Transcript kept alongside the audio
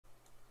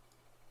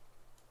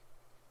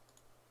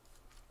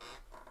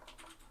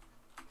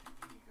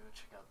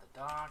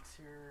docs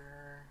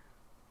here.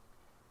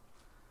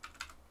 I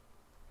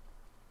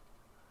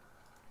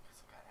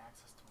guess I got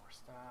access to more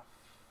stuff.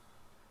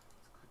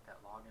 Let's click that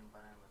login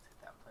button. Let's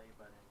hit that play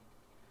button.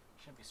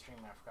 Shouldn't be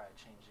streaming. I forgot to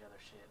change the other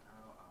shit.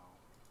 Uh-oh.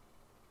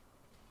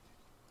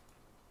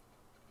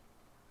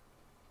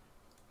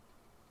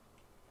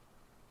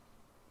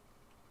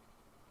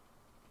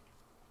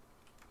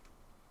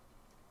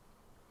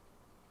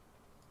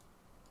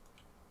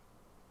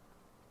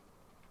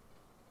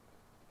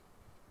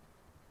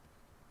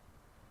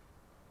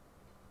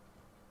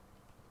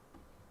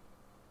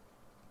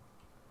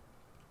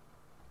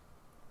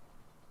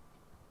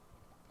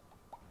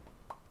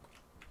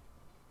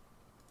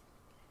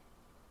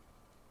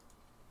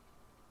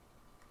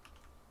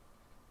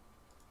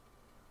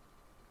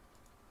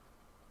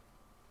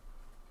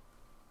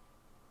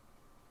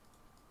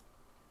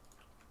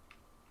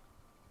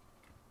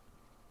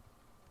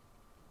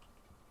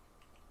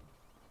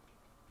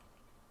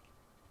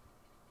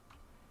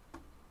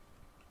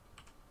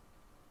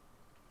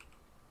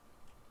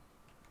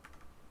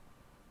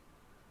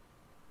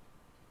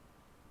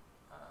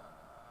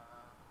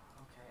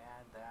 Okay,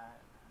 add that.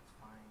 That's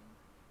fine.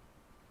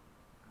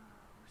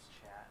 Where's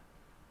chat?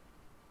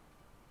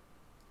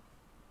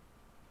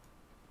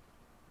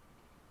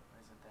 Why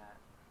isn't that?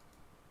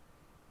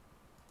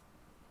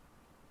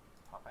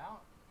 Pop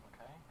out?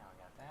 Okay, now we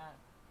got that.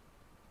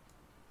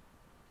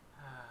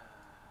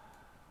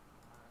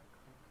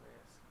 Click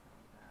this,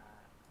 click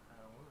that.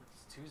 Ooh,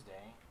 it's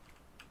Tuesday.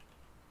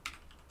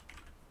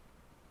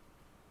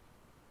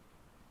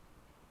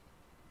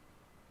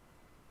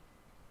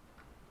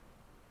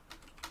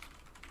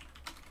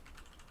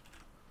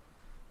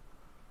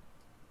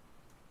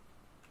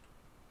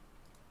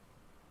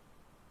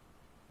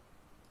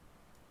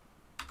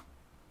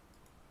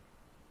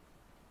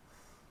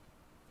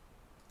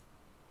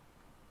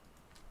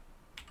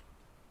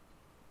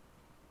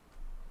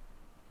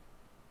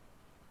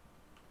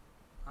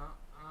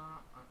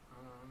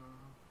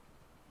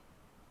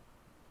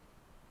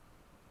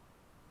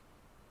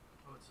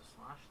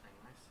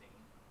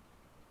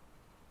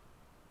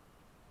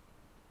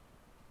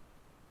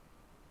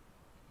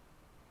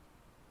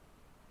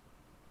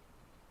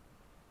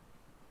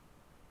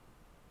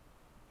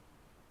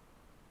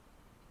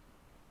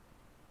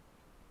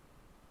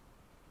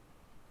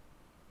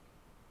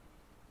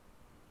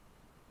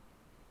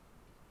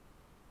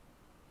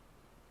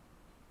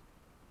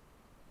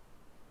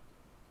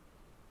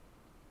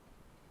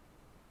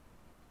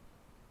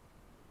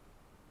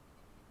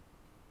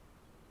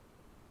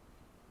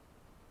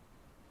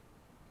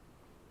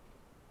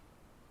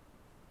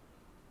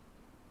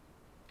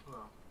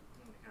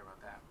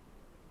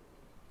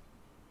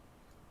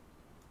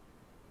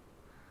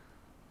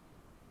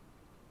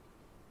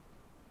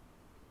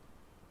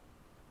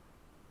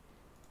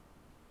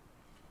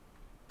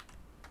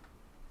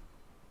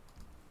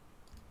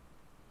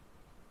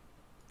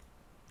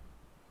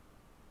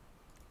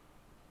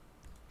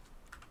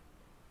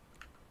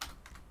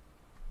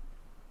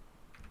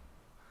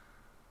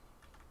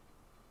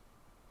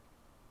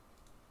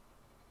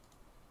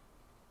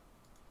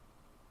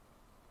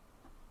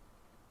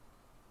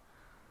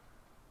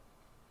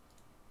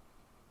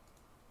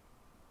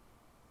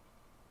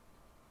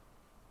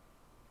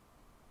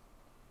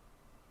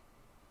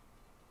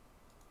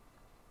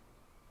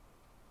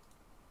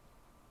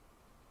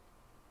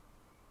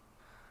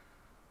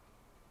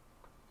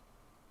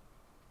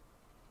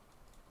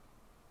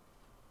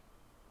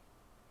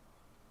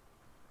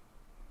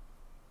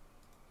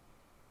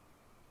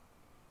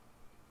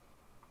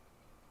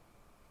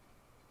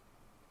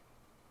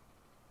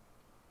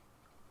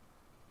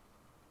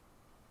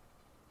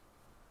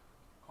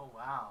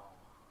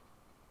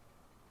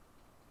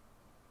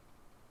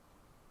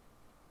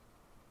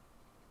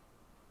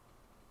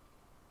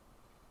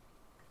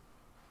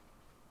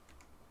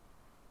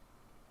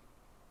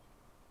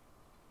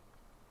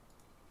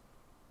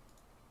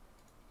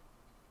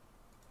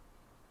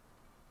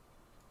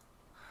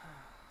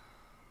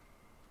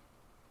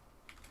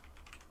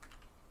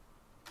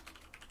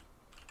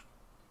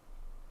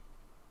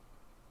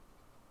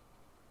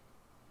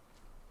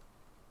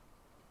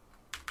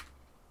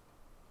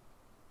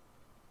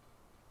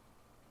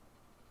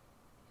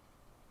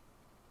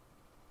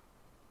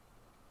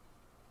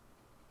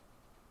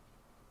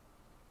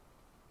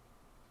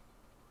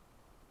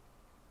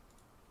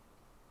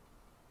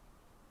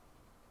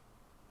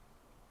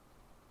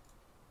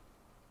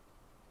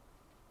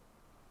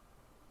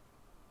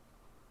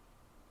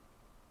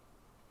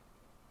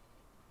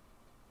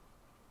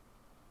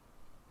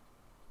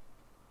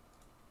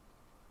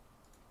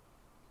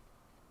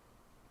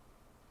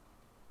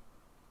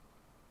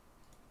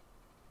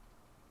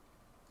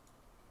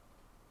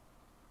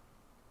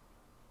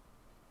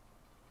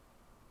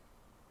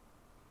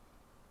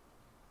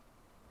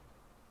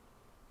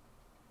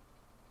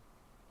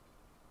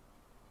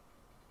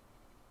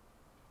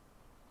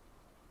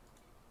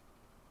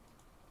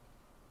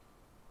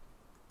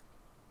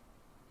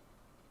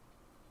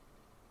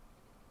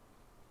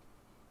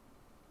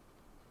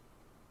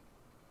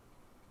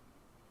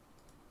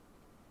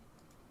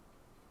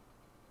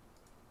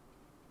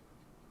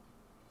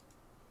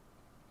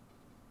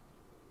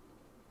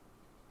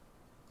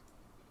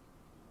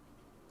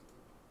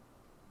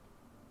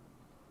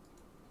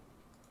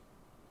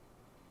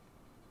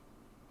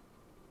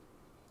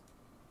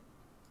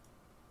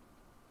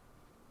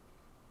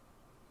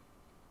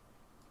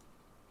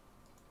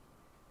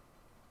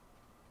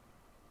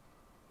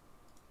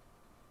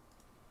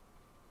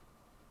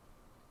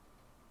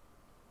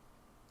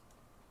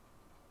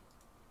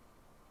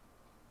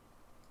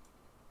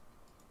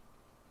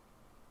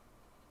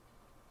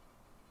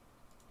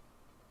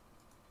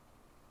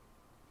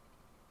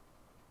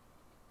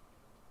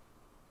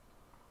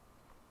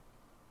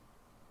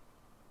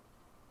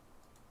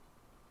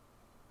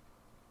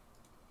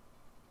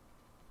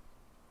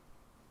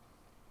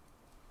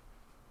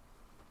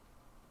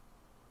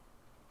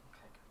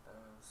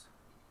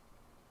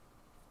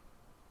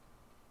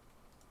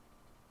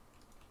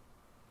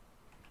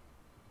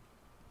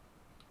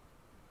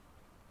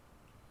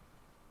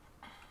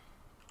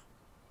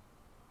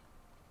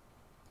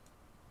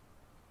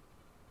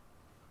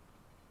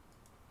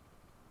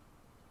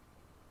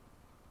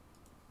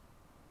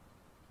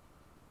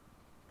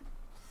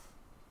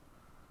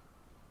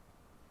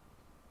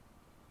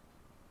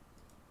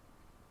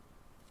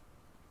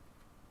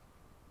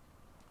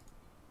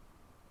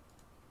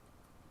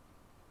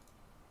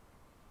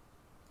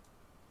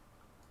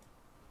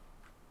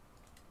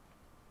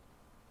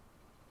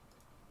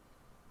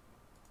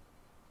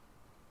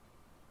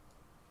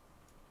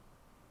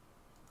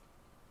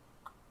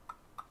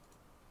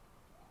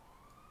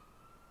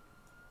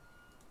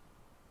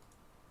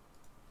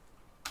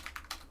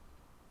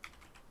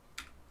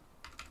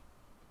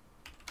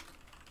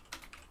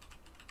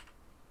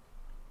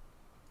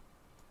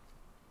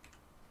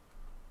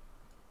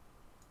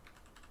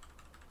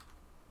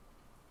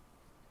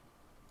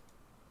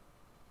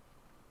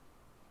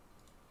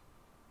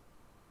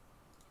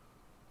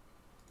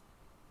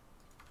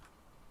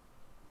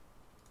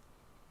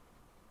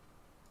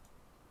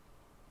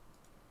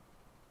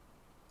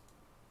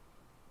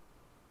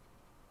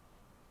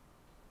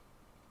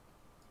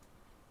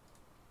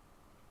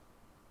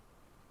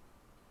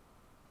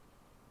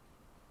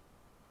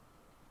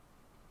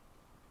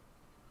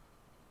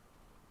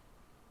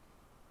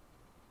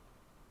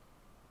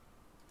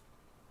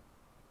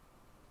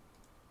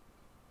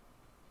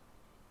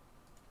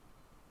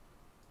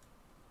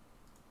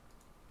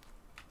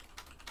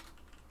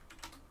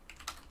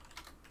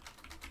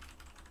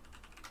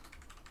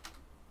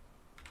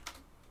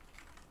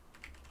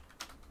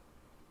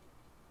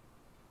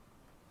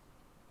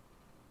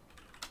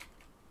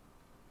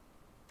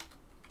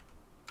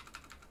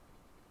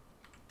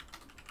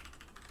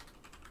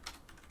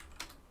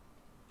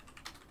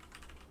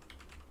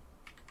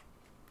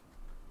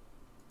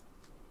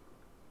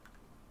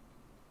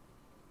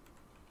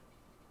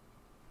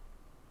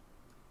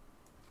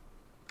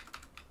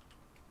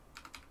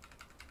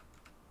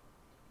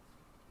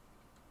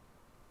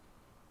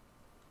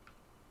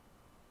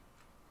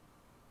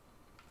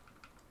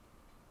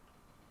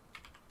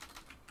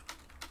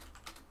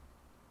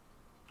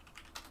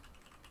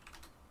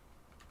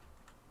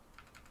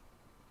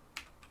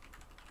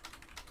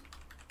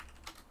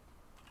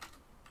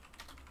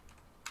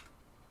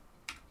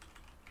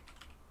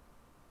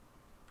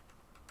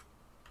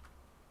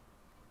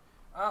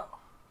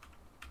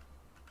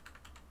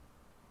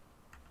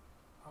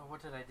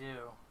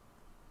 do?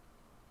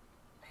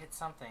 I hit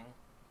something.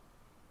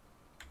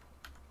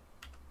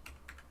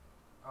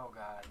 Oh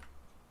god.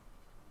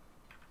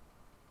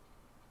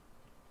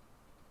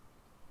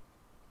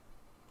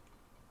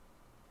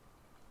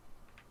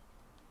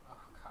 Oh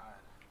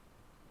god.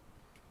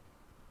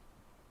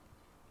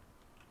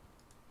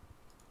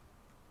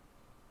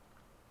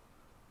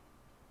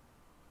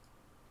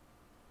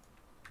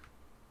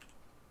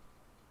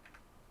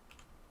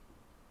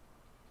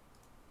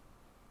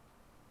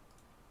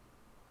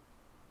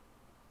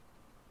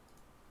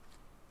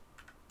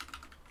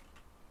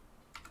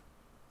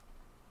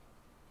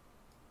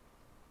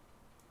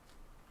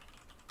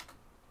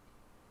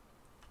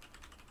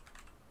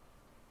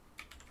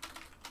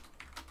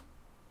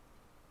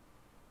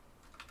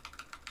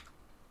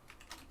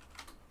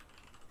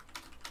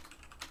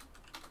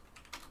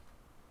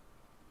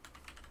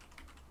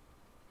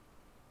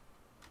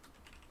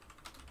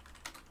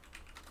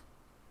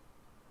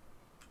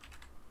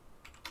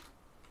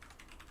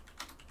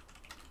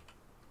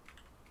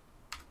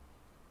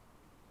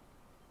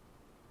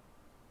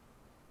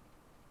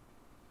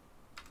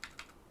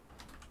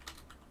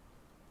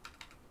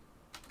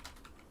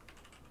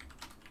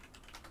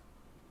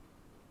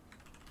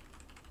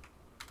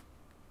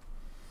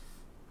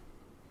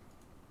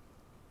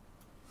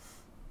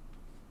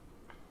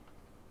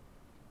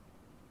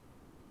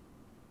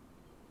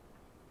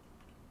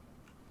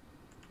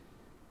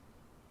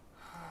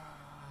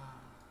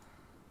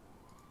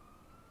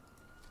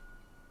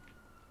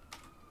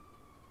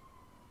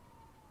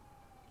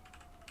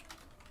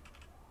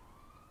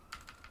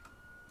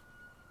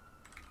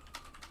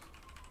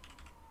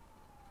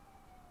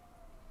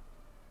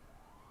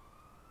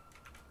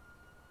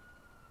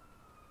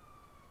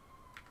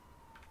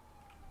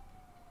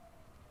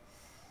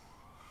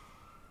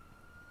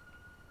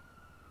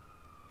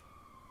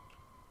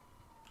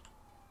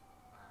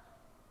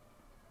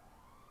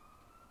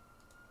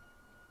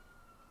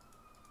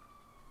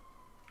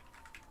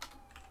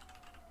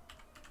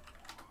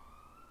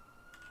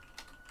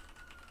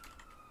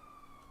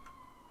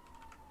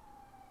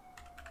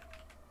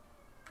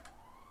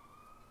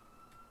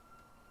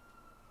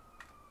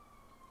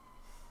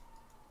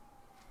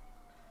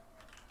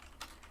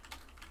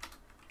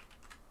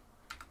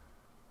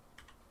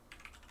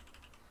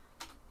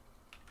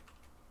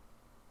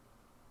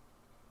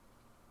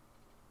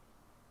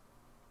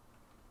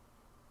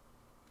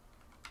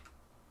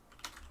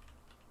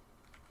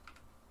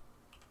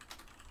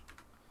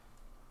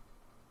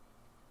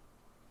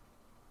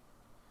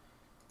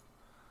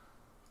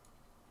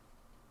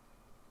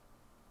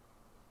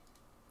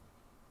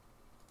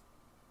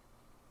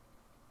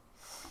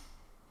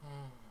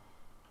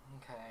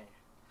 Okay.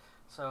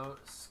 So,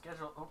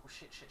 schedule... Oh,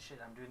 shit.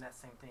 I'm doing that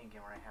same thing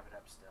again where I have it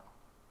up still.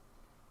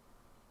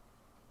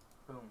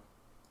 Boom.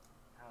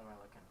 How am I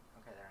looking?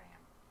 Okay, there I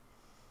am.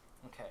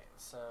 Okay,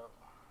 so...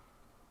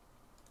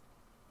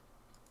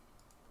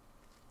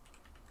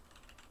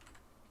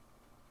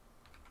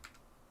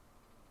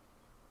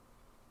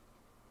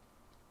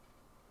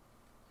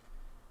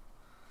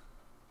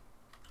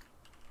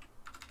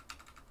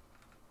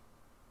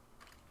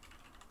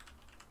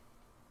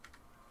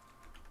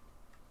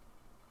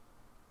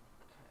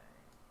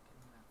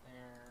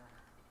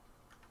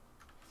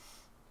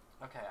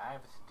 Okay, I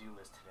have a to-do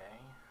list today.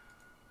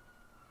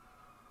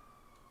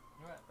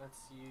 You know what? Let's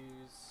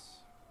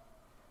use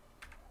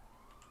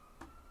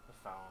the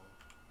phone.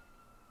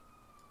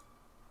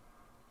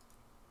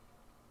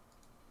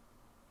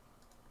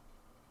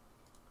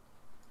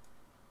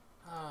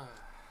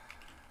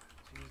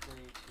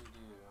 Tuesday to-do.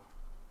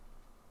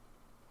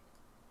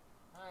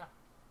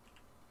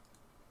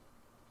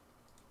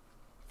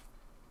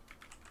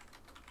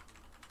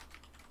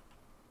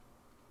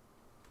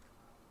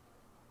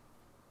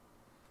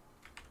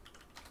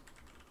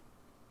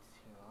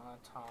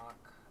 Talk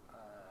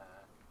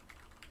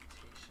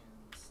rotation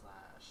 /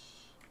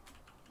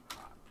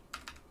 hot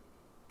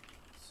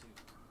soup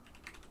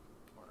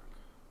work.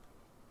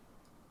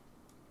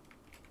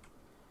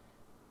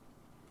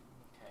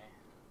 Okay.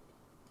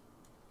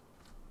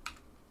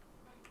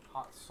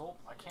 Hot soap?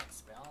 I can't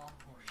spell.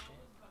 Oh shit.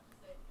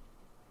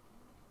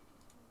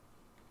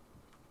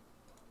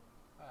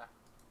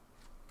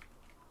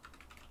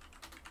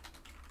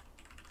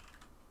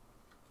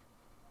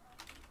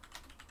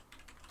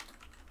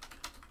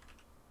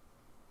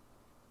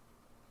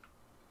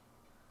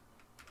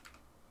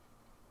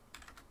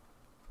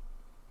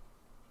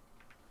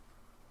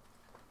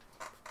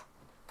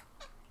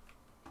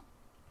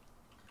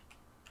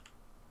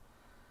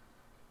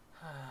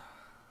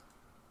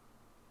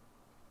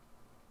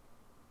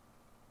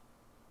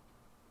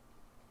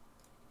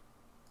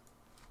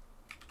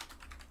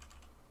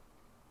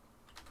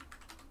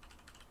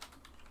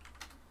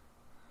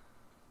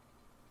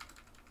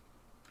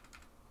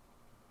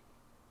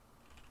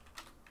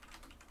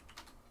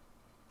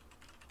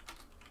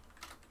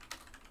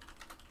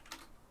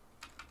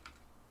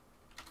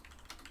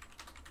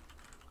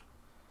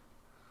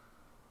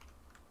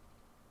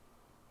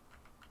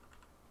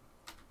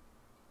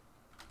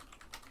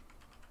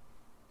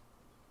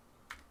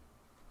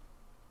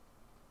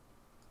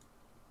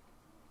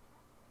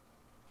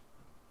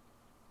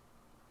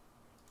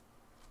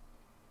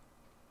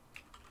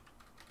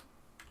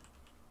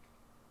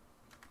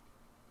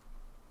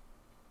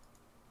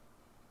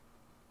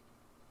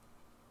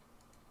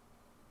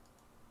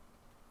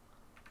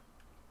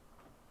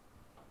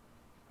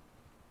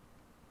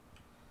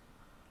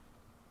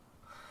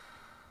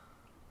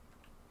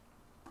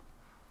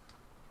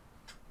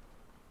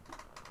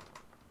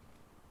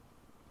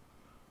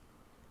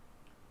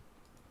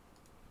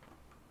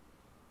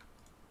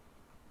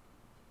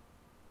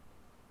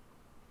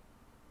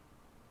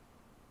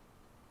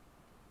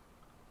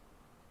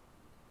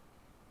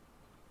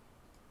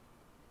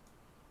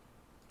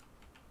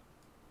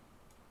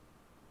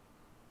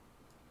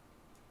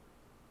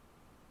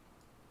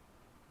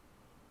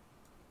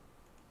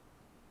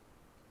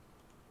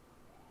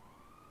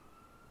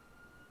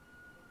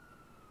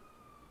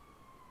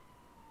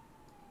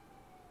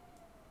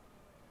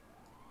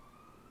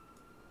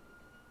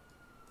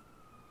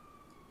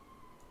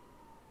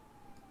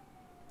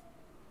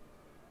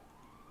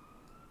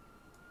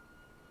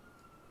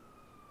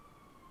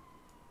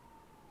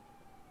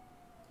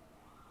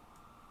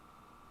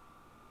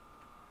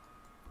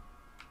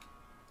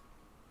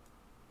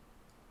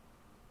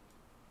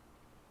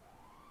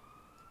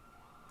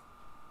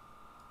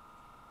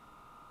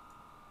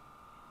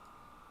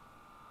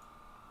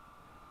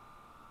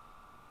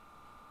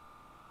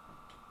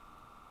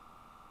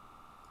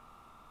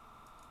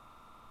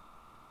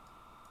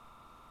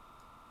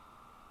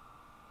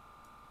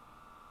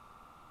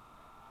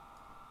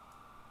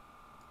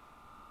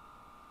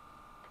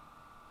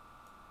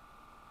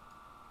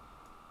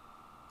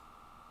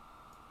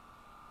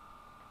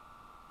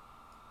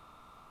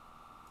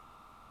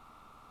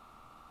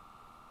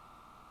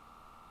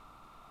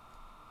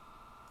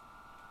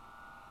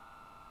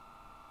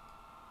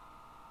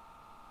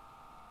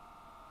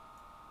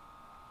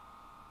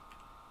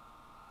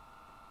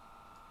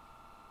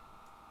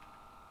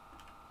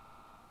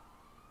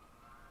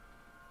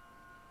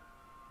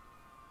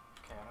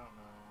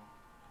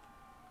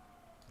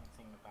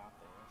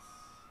 want this.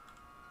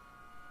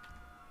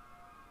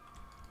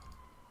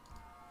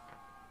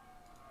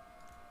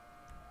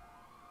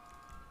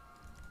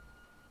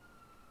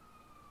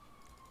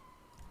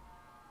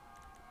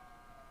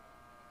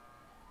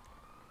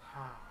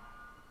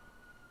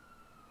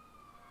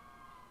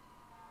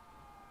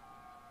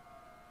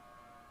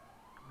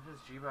 What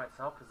is G by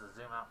itself is a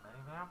zoom out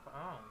minimap?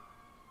 Oh.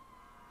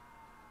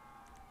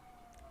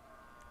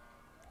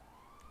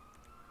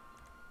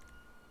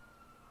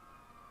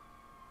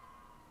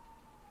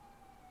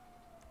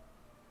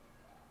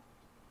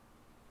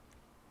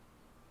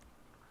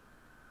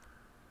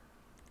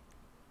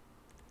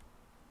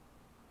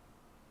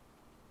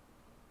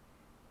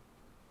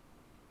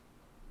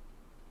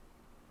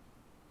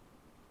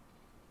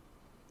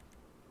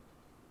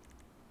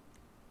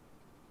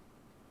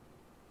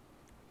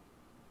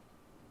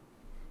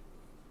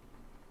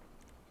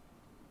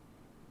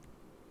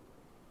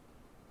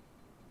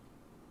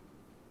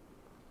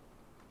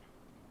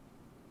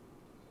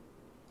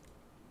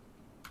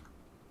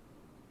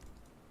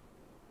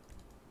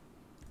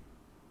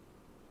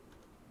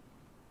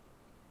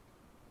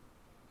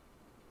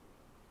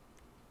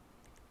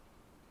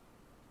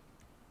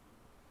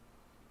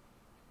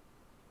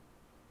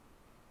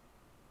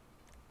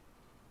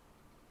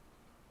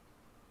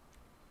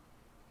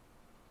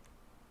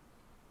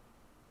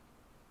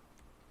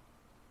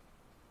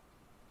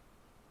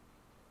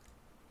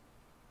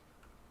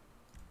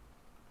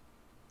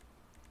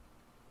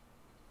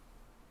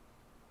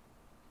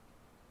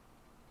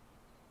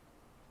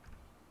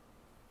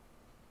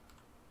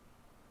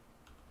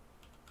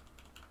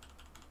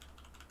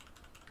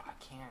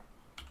 Can't.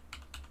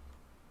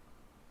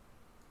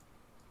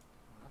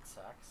 Well, that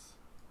sucks.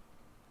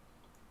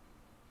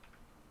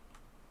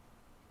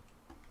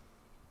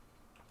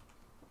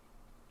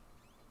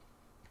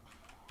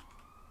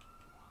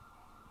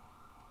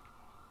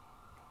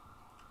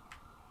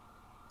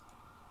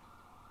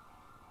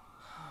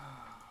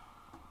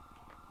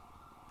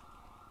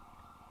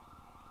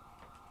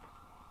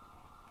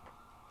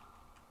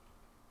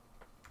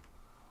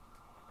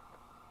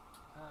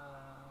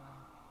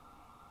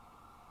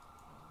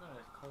 I'm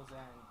gonna close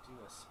that and do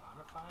a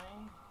Spotify.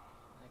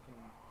 I can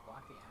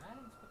block the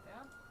ads with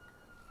that.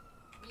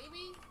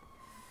 Maybe.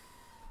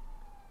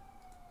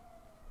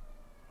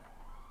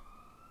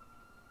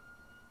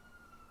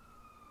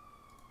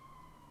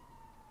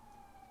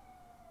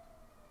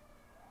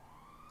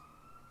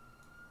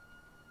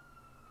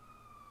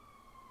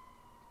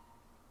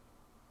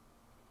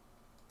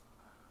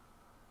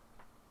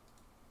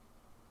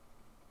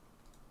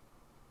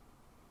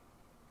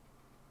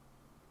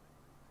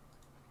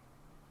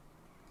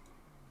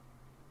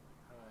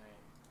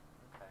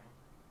 Okay.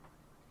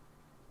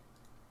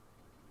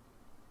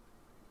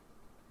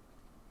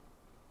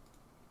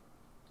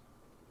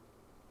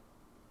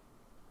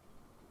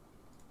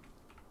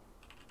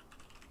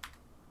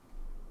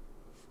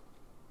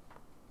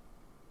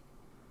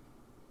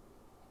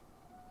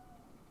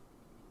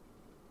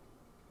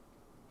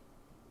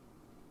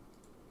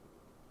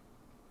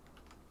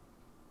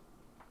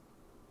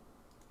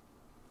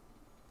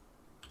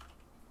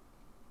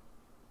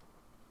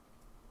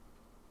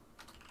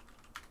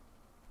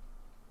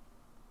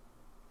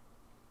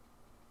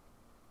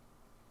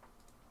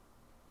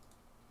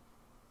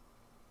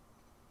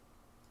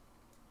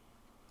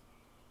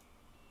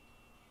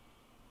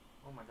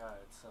 Oh my god,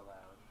 it's so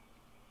loud.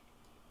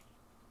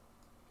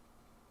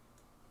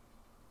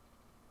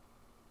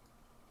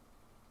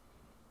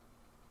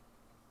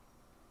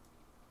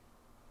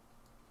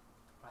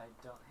 I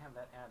don't have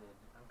that added.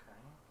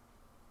 Okay.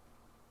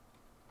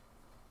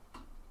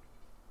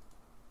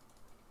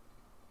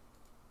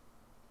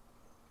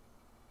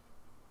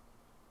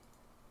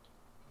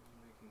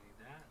 We can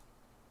do that.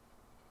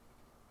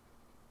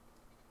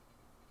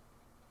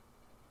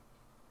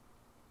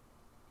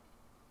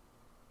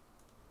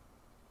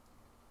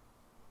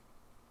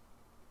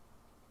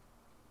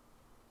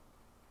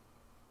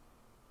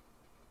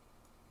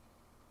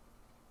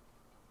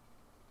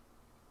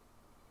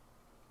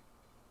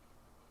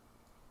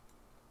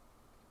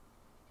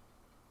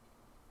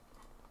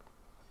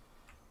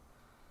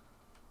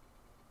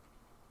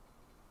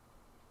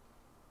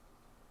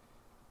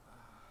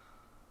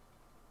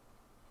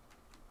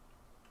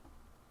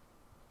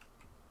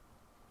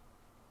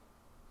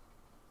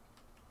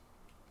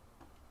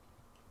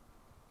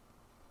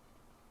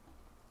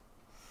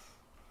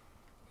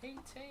 Hey,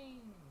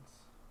 teens!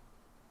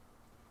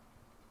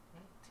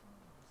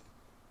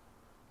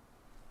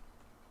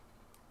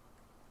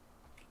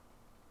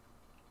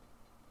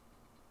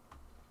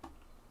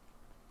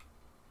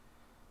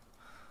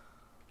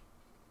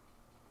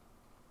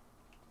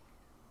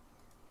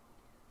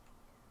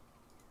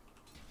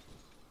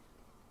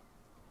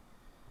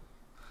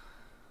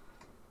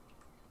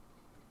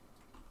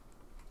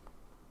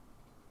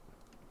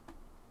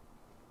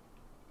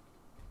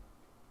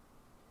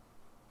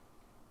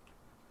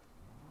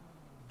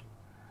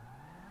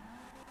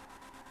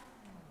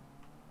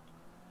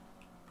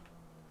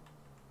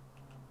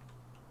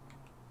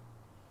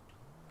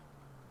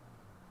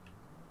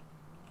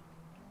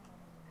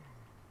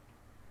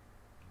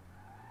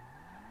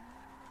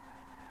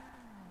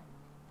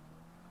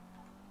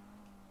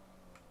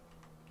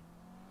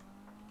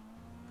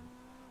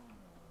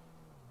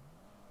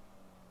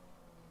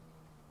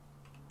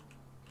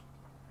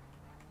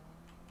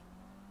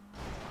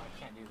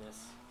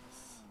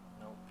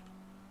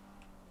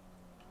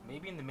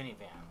 Maybe in the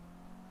minivan.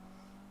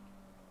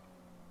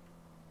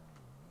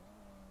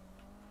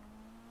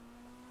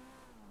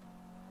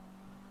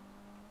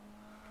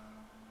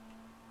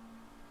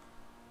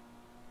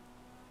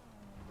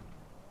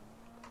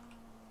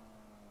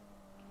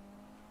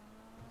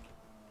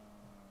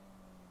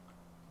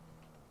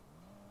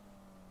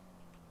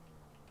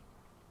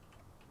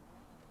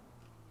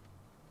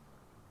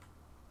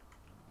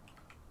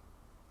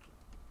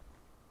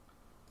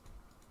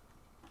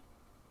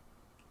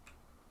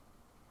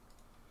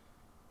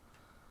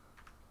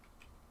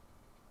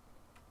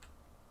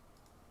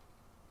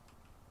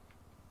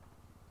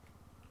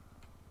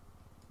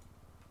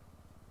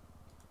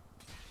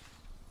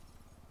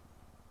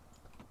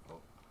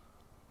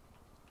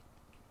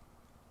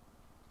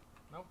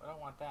 Nope, I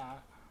don't want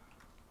that.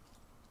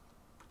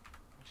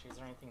 Actually, is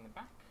there anything in the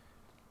back?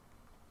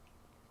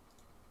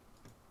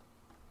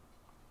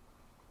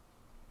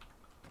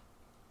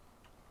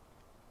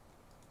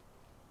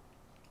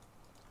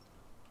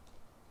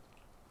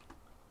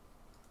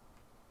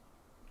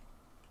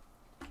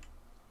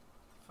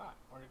 Fuck,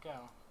 where'd it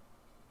go?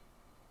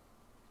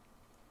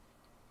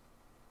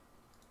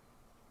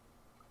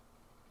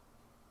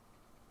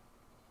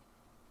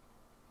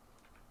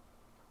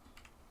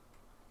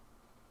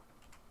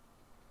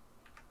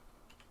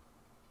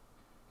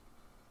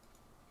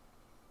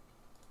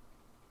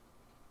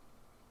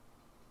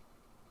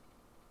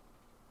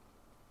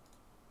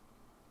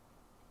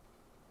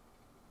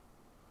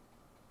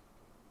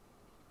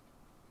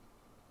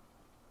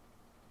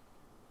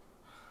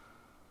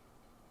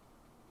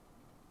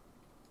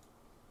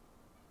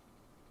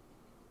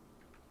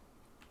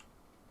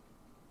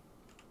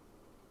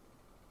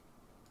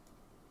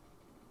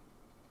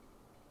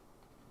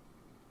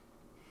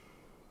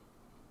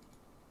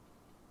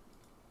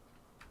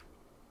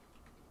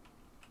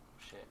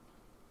 Shit.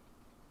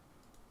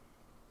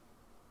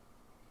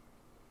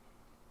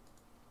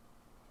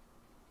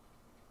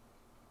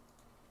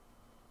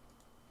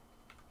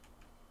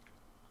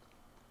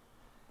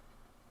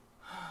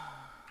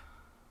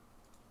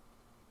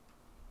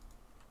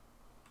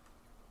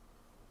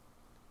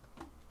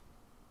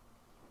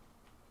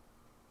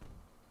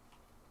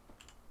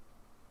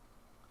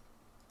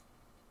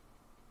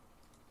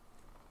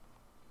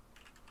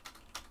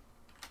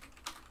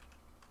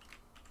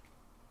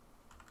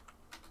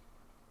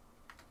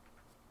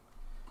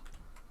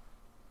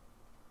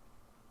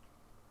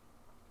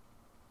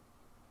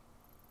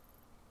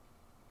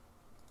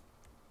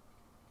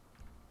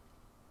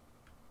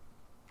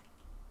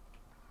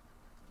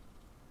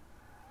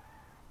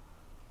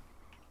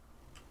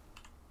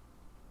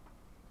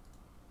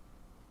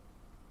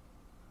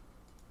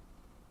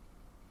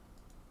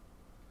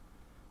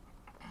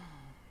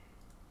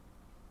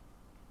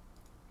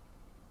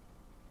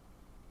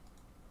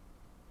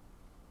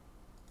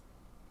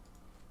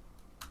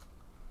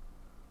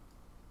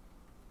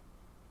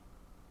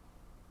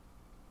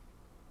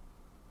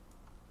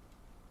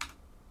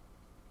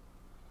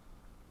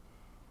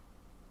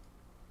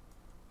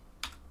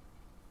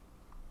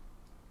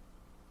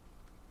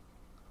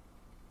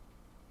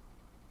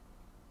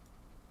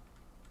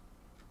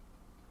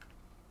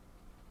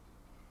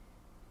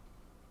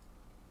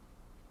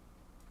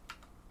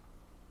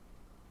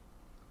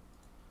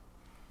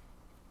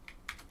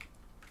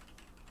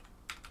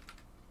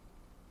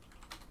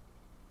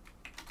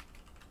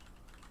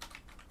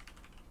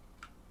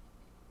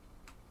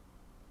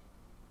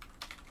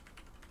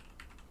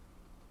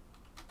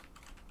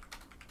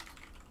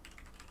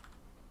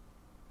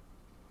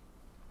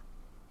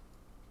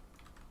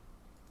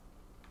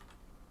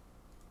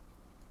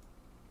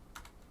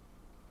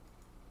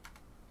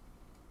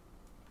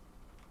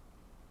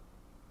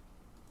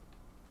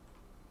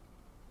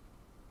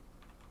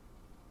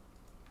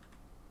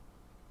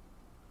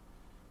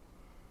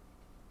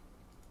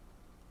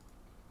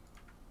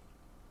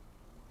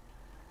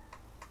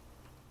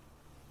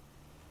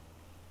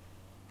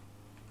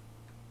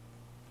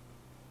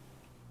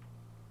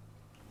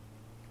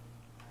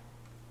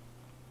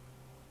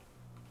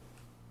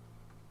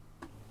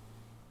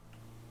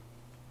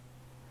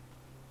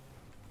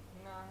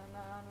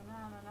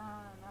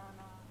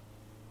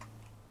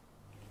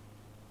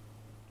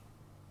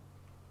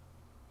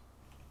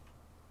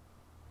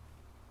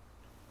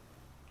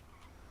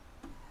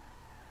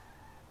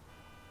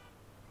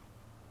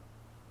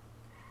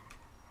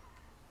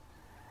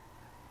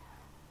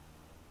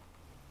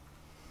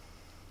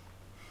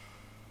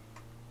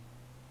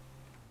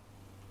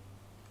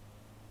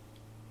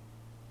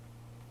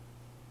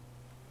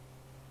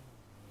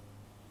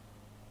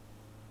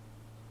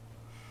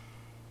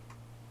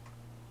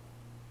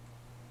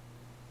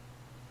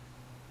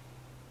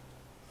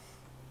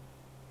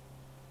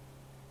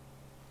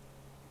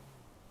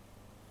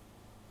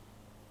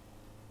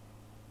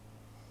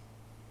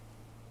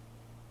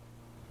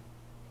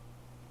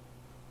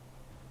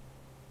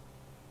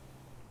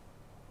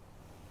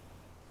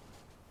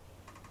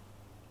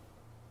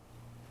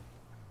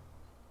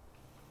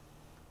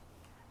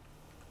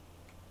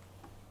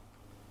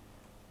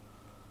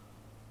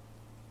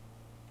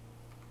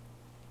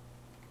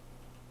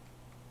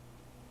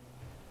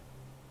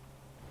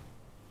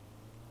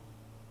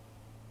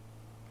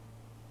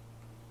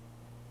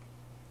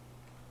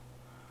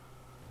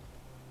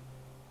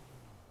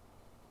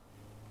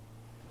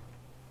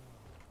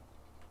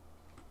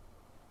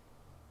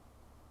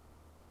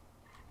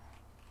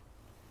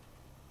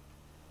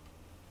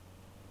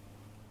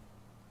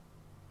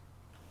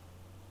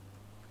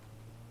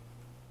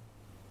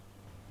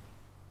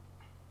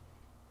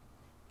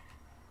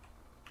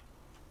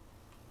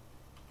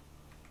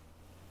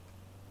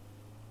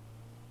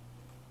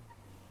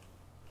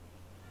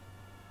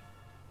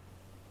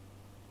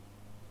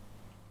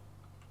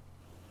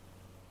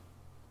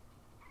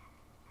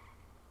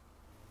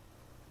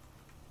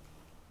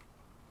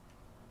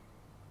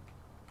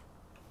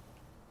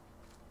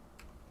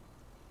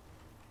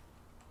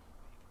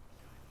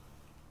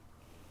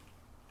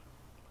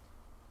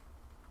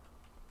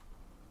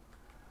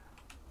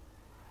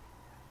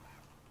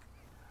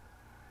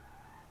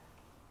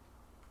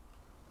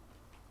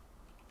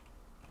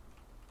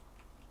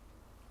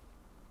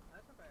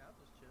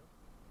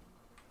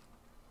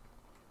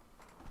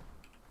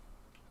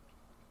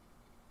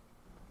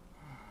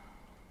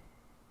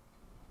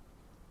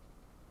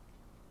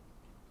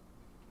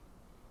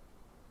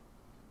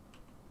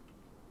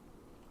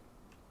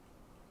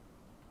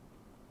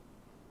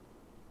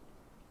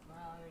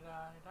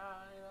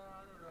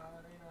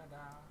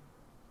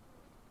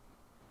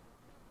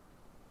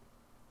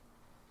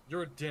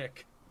 You're a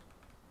dick.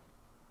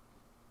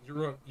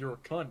 You're a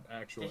cunt,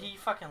 actually. Did he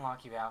fucking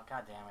lock you out?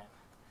 God damn it.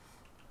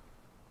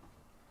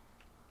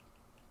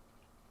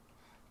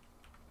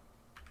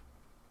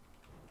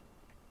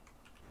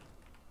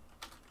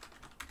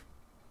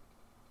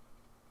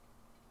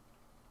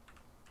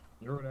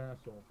 You're an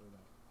asshole for that.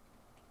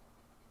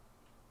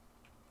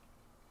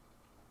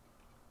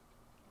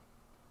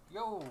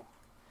 Yo.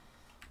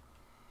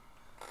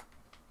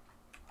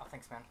 Oh,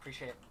 thanks, man.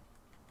 Appreciate it.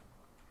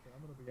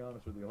 I'm gonna be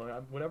honest with you.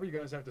 Whatever you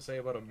guys have to say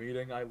about a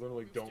meeting, I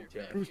literally don't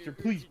care. Rooster,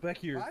 please, back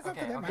here.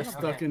 Okay, I'm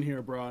stuck in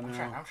here, bro, now.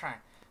 I'm trying.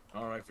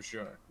 All right, for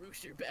sure.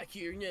 Rooster, back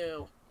here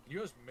now. You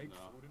guys make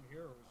food in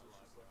here, or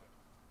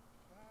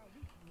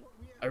is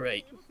this All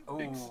right. Oh.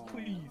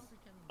 Please.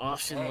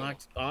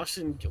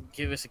 Austin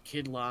gave us a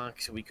kid lock,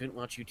 so we couldn't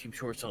watch YouTube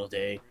Shorts all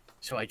day.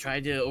 So I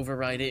tried to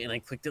override it, and I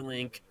clicked the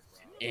link,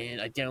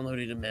 and I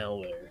downloaded a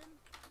malware.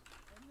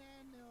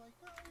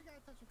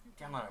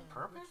 Download on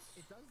purpose?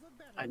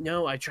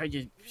 No, I tried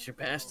to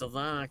surpass the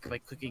lock by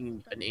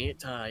clicking an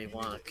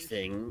anti-lock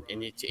thing,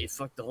 and it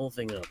fucked the whole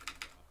thing up.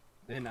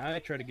 Then I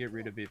try to get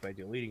rid of it by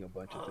deleting a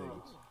bunch of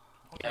things.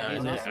 Yeah,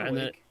 and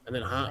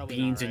then hot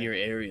beans in your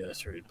area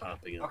started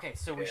popping up. Okay,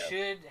 so we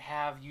should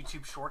have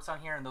YouTube Shorts on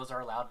here, and those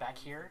are allowed back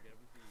here.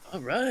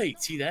 All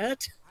right, see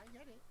that?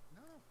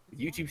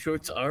 YouTube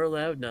Shorts are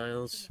allowed,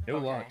 Niles. No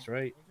locks,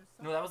 right?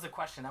 No, that was a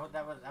question.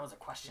 That was a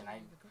question.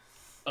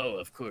 Oh,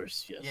 of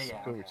course, yes. Yeah,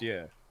 Of course, okay.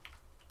 yeah.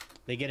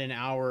 They get an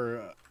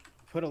hour.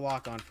 Put a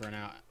lock on for an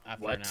hour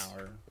after an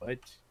hour. What?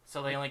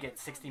 So they only get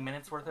 60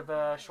 minutes worth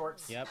of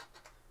shorts. Yep.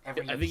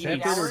 Every I think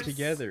 8 Separate or hours?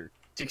 together?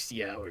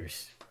 60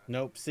 hours.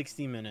 Nope.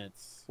 60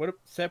 minutes What?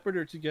 Separate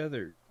or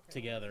together?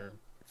 together.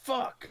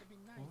 Fuck!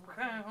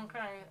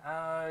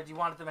 Okay. Do you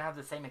want them to have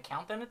the same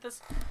account then at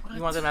this?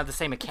 You want them to have the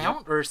same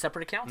account or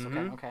separate accounts?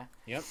 Okay.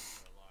 Yep.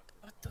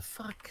 What the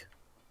fuck?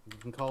 You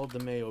can call it the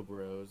Mayo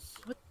Bros.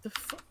 What the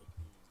fuck?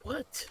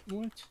 What?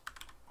 What?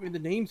 I mean, the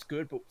name's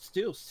good, but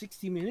still,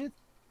 60 minutes?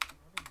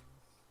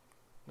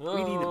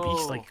 We need at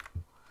least like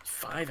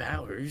 5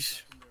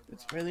 hours.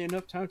 That's barely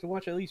enough time to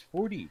watch at least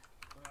 40.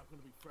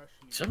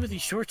 Some of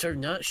these shorts are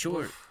not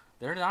short.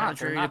 They're not.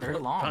 Contrary They're not. to They're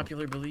long.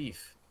 popular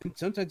belief. And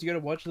sometimes you gotta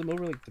watch them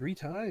over like 3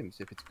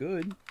 times if it's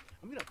good.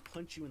 I'm gonna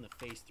punch you in the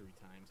face 3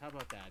 times. How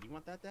about that? You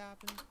want that to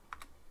happen?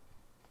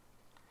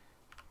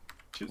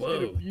 Just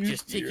Whoa,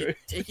 just take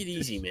it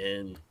easy,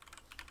 man.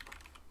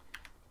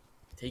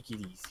 Take it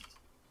easy.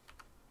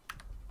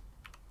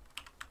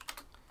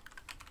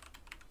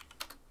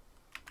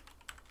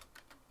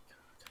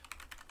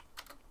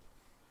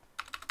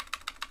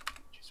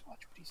 Just watch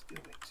what he's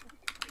doing so we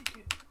can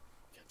break it.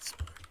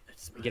 That's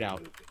smart. Get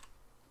out.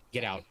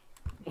 Get out.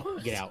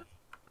 What? Get out.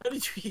 How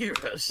did you hear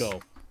us?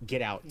 Go.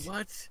 Get out.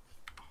 What?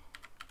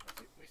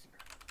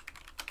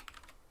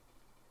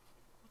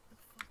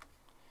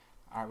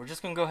 All right, we're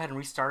just gonna go ahead and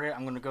restart it.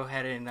 I'm gonna go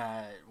ahead and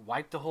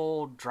wipe the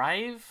whole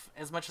drive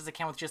as much as I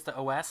can with just the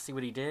OS. See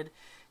what he did.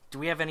 Do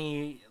we have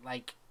any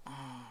like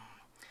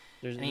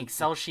any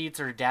Excel sheets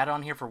or data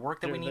on here for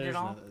work that we need at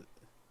all?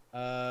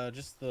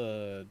 Just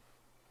the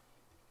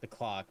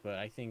clock, but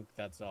I think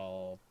that's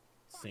all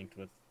synced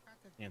with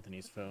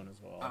Anthony's phone as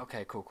well.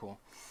 Okay, cool.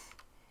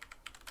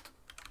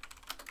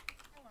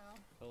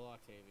 Hello,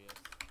 Octavius.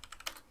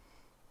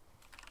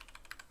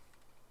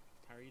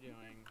 How are you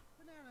doing?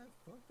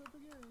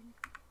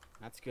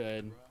 That's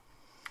good.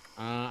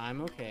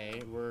 I'm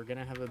okay. We're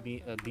gonna have a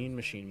bean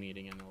machine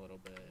meeting in a little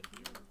bit.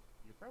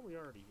 You're probably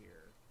already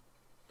here.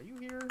 Are you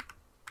here?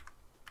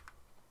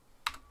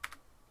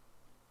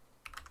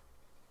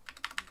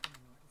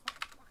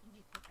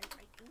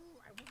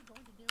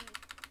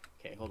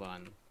 Okay, hold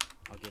on.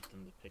 I'll get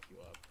them to pick you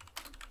up.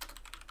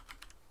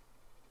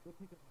 Go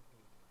pick up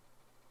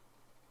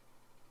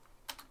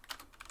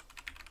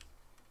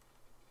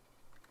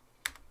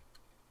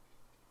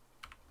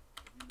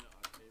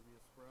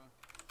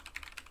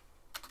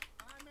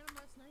I met him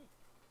last night.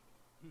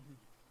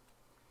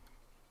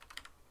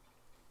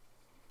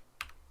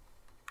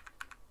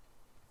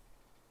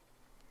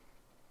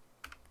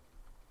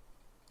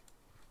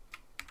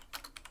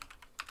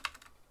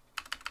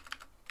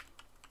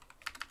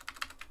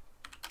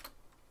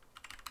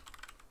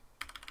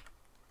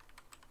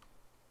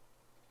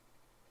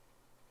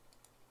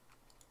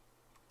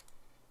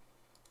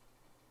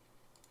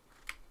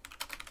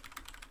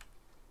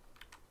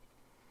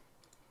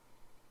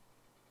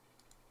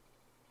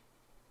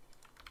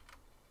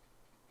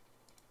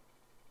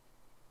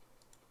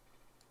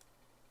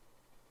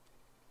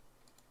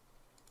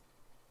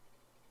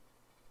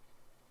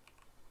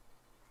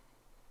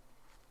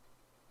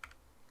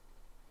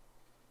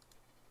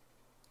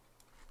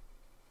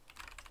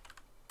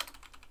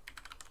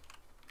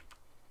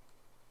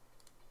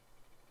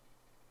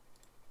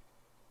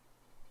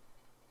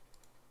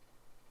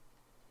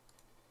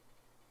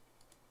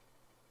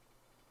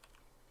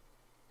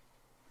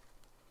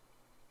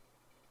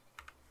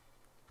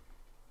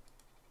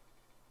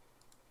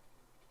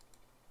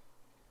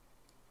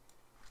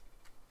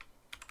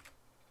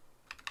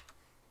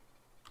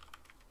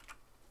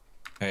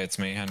 Hey, it's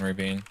me, Henry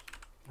Bean.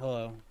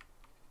 Hello.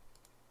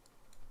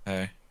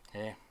 Hey.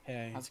 Hey,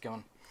 Hey. how's it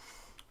going?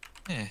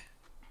 Eh.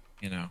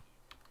 You know.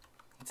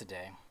 It's a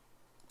day.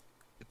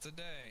 It's a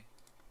day.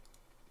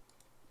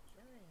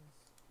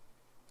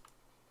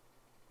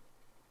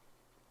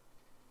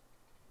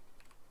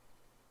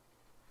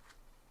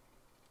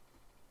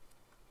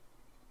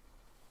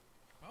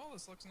 Oh,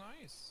 this looks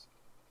nice.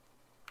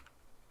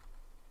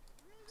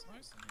 It's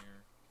nice in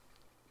here.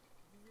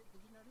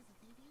 Did you notice the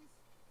TVs?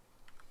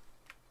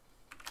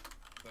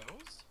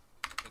 Those?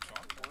 The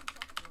chalkboard?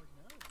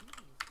 No,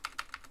 TVs.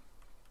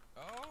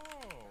 Oh!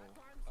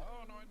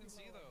 Oh, no, I didn't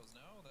see those.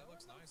 No, that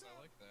looks nice. I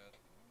like that.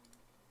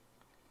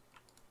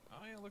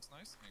 Oh, yeah, it looks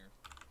nice in here.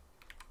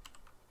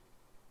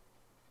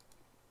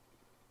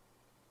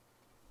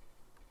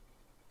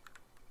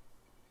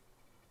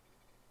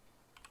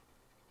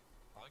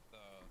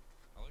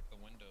 I like the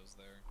windows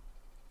there.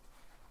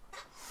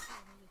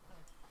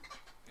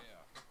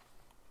 Yeah.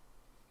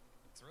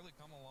 It's really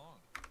come along.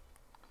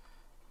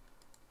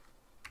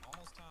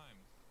 Almost time.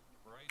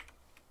 Right,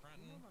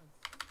 Brenton?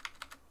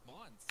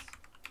 Months.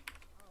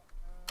 Oh,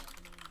 I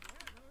mean,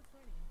 yeah, no, it's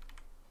funny.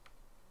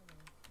 I don't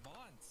know.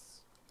 Months.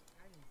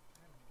 I don't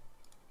know.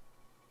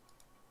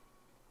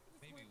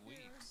 Just Maybe work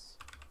here. weeks.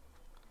 I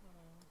don't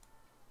know.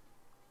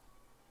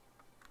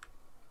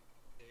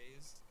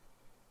 Days.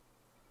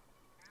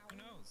 Who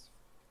knows?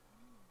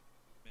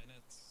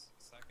 Minutes.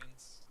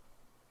 Seconds.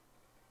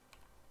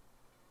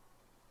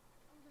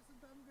 I'm just a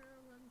dumb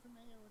girl running for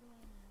mayor. What do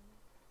I know?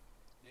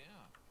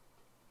 Yeah.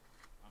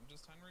 I'm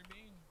just Henry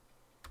Bean.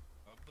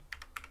 Of the...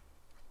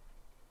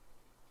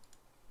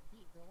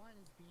 The line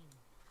is Bean.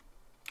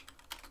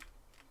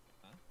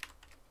 Huh?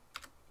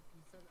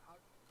 You said I'm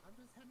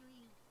just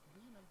Henry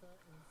Bean of the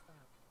and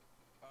stop.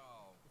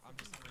 Oh, I'm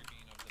just Henry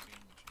Bean of the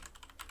Bean Machine.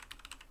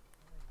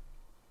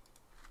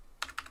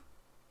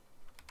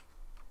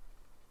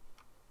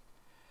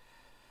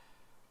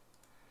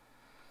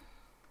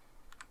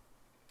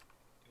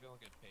 Maybe I'll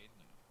get paid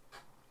now.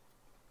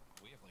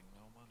 We have like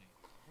no money.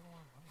 We don't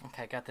want money.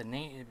 Okay, I got the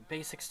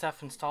basic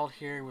stuff installed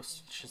here. We'll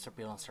just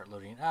be able to start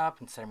loading it up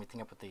and set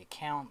everything up with the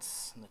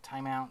accounts and the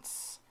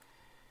timeouts.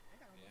 I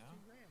got almost Yeah?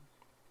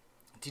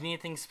 $2,000. Do you need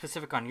anything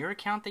specific on your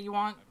account that you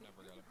want? I've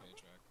never got a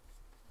paycheck.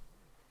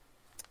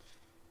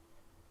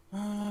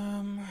 Yes,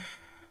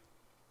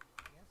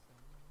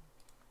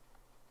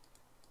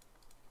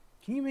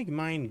 Can you make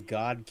mine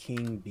God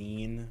King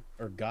Bean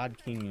or God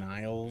King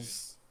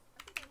Niles?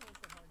 I think I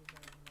worked the hardest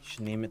out of You should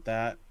name it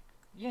that.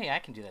 Yeah, I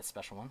can do that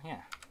special one.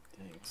 Yeah.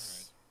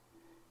 Thanks.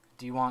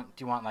 Do you want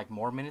like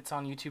more minutes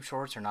on YouTube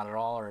Shorts or not at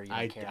all, or you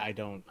don't care? I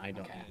don't Okay. I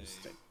don't use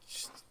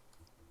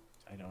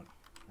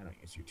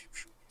YouTube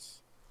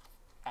Shorts.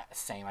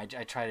 Same. I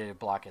try to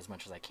block as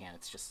much as I can.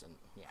 It's just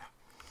yeah.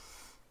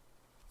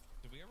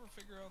 Did we ever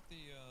figure out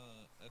the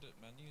edit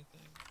menu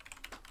thing?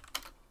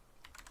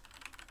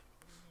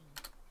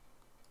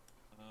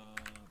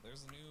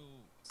 There's a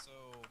new. So.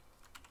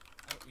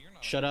 You're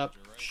not. Shut a up.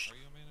 manager, right? Are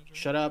you a manager?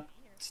 Shut up.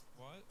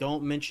 What?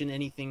 Don't mention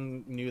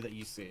anything new that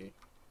you see.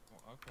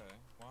 Well, okay.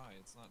 Why?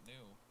 It's not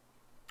new.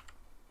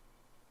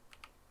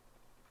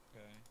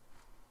 Okay.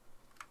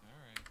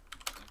 Alright.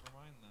 Never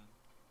mind then.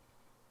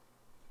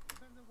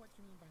 Depends on what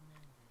you mean by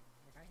manager.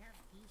 Like, I have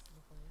keys to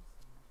the place.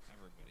 And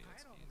Everybody I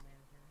has don't keys.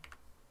 manager.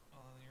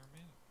 Well, then you're a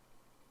manager.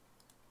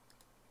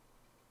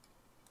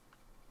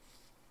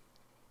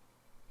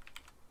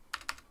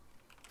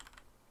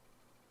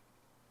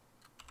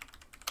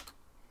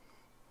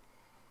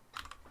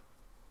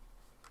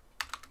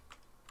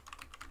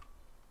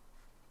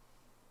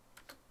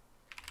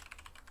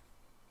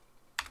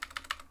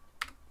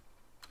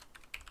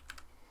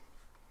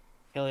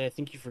 Kelly, I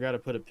think you forgot to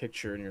put a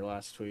picture in your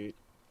last tweet.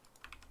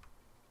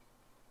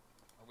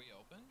 Are we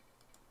open?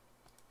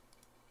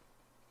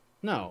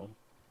 No.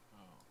 Oh.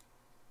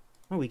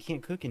 Oh, we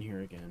can't cook in here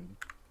again.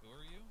 Who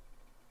are you?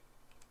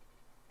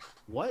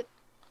 What?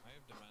 I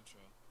have dementia.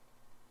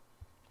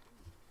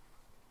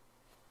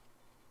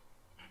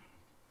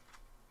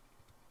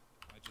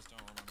 I just don't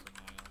remember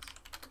Niles.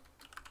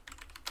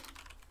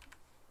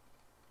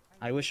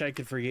 I wish I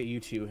could forget you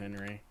too,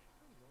 Henry.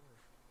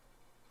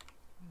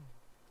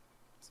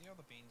 See how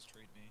the beans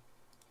treat me.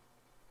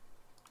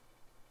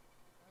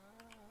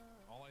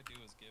 All I do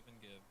is give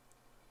and give.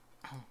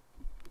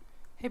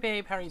 Hey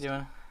babe, how are you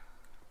doing?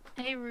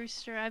 Hey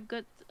Rooster, I've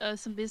got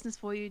some business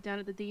for you down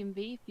at the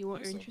DMV if you are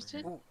Nice over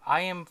interested. here. Ooh,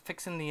 I am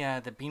fixing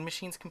the Bean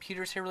Machine's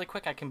computers here really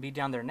quick. I can be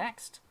down there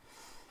next.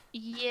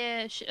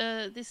 Yeah,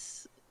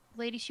 this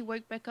lady, she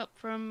woke back up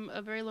from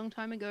a very long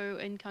time ago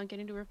and can't get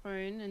into her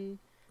phone, and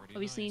Pretty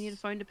obviously you need a nice.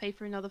 phone to pay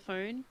for another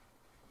phone.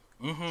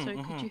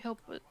 So could you help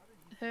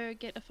her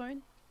get a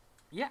phone?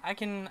 Yeah, I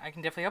can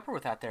definitely help her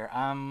with that there.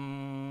 Yeah,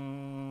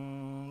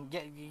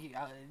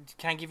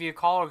 can I give you a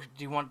call, or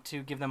do you want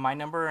to give them my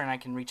number and I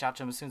can reach out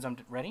to them as soon as I'm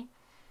ready?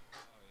 Oh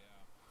yeah.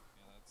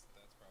 Yeah,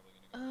 that's probably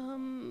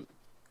gonna go.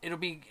 It'll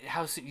be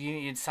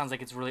it sounds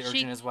like it's really She-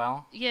 urgent as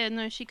well. Yeah,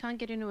 no, she can't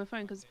get into her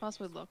phone because it's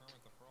password locked.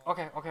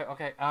 Okay.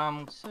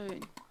 So,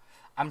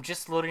 I'm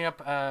just loading up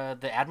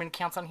the admin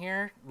accounts on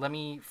here. Let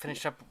me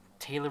finish up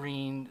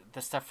tailoring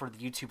the stuff for the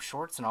YouTube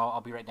Shorts, and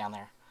I'll be right down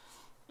there.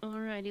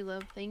 Alrighty,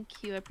 love.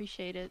 Thank you. I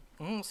appreciate it.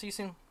 See you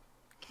soon.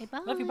 Okay, bye.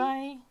 Love you. Bye.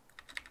 Hey,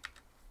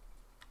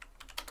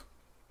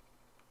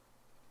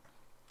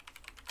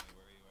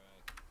 where are you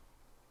at?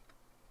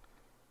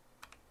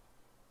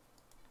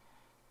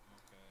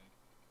 Okay.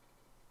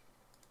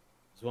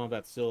 There's one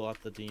that's still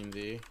at the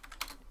DMV.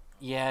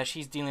 Yeah,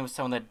 she's dealing with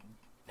someone that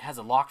has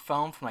a locked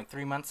phone from like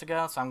 3 months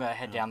ago, so I'm gonna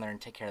head down there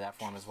and take care of that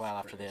for him as well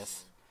after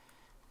this.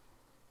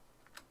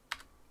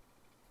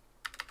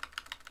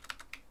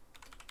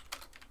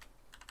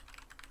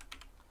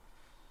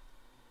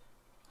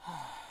 They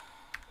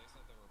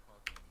said they were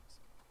parking, so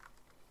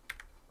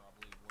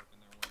probably working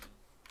their way in.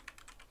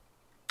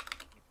 I'm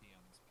gonna pee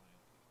on this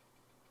plant.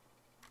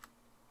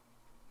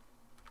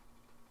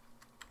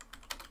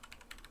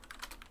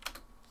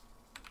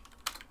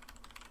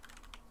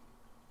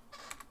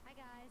 Hi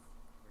guys.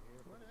 We're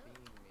here for What the up?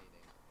 bean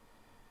meeting.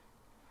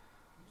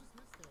 You just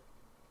missed it.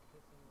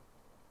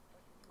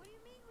 What do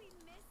you mean we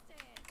missed it?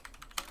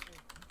 You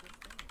just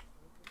finished.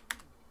 What do you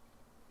mean?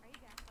 Are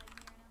you gaslighting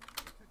me right now?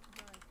 It took you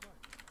guys, what,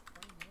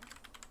 20 minutes?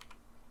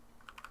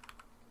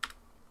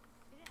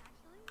 Did it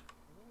actually?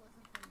 A little less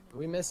than 20 minutes. Did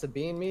we miss the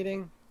bean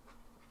meeting?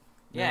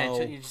 Yeah,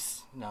 No. you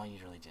just no, you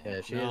really didn't.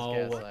 Yeah, she No.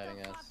 is What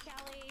gaslighting the us. fuck,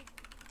 Kelly? I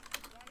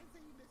didn't say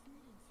you missed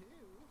meeting too.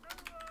 You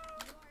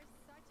are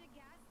such a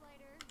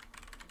gaslighter.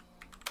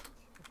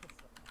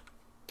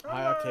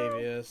 Hi,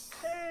 Octavius.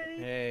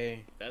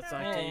 Hey. That's Hey.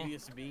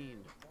 Octavius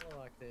Bean.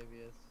 Hello,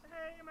 Octavius.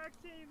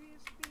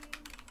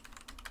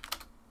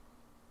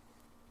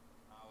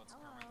 Oh, it's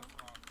Kermit the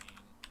Frog King.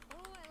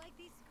 Oh, I like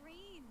these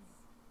screens.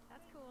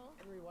 That's cool.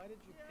 Henry, why did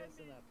you piss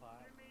in that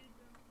pot?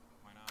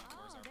 Why not?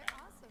 Where's Oh, our they're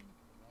bathroom? awesome.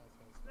 Now it's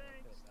gonna smell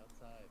piss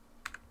outside.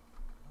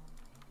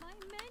 My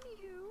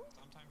menu.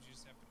 Sometimes you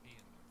just have to pee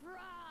in there.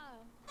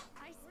 Bruh.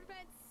 I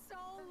spent so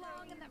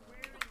long in that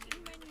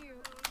fucking menu.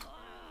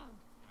 Ugh.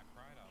 I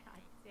cried out God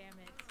of it. damn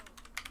it. A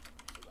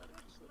lot of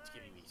people. It's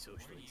giving me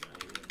social What are you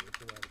anxiety. doing?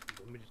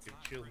 I'm just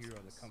gonna chill here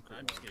on the comfort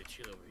I'm just wall. gonna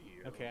chill over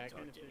here. Okay, I won't kind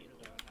talk of to figured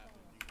anyone. that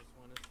happened. You just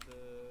want us to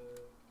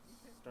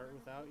start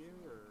without you,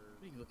 or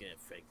What are you looking at,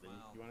 Franklin?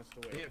 Well, you want us to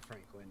Yeah, wait?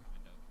 Franklin.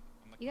 kind of.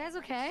 I'm the You guys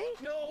king. okay?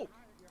 No! You're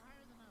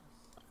higher than us.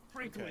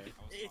 Franklin! Okay.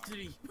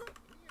 Anthony!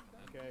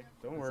 Okay,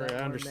 don't Is worry, that I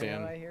more understand.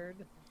 mayo I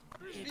heard?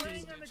 Anthony!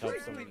 Help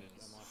It someone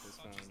is. unlock his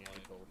Such phone. is Yeah, he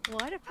life. told me.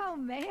 What about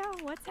Mayo?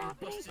 What's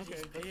happening? Busted his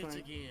Okay, that's pants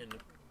fine. again.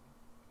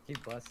 Keep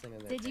busting in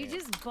their Did you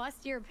pants. just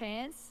bust your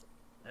pants?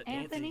 Anthony?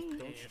 Anthony's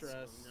Don't pants.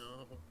 stress.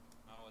 No.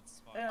 Oh, it's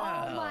fine.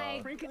 Oh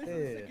my. Franklin, this Yeah.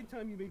 is the second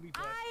time you made me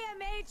bust. I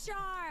am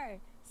HR!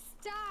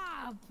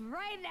 Stop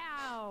right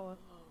now!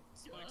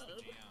 Spike's the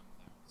GM there.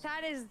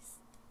 That is.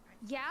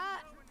 Yeah,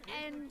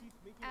 and.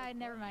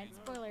 Never mind.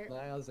 Spoiler.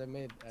 Niles, I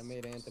made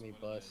Anthony That's what it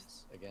bust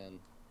is. again.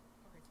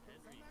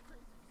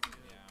 Yeah.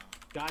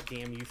 God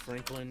damn you,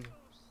 Franklin.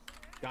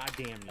 God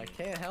damn you. I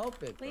can't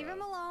help it, Leave bro.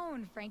 him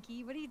alone,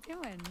 Frankie. What are you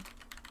doing?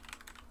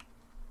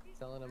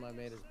 Telling him I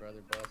made his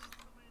brother bust.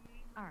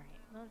 Alright.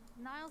 Well,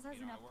 Niles has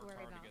You know, I enough to worked worry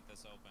hard about. to get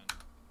this open,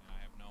 and I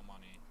have no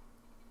money.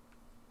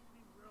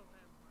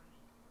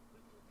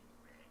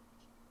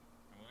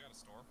 And we got a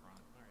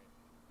storefront. Alright.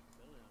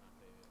 Settle down,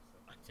 Octavius.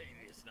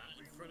 Octavius, not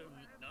in front of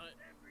not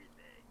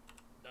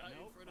in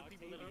Nope, front of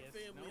people in our Octavius,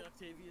 family, nope.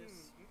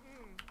 Octavius.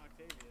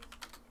 Octavius.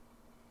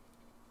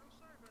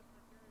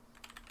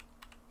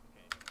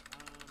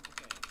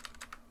 Okay.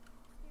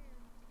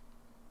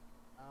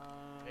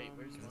 Hey,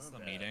 where's Is Mom this the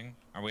at? meeting?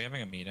 Are we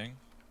having a meeting?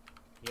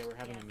 Yeah, we're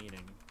having a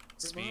meeting.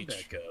 Where'd Mom Speech.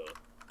 back go?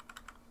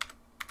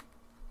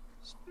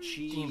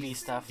 D&D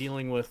stuff.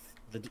 Dealing with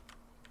the.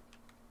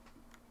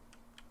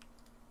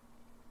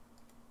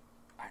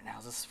 Alright, now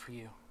this is for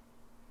you.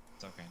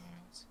 It's okay,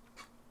 Niles.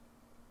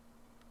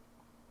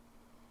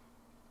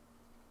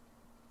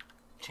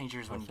 Change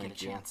yours Oh, when you get a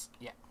thank you. chance.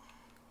 Yeah.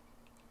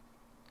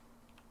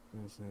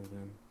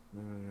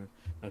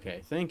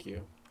 Okay, thank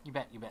you. You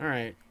bet. You bet. All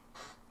right.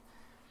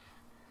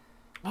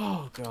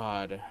 Oh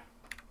God.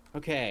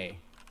 Okay.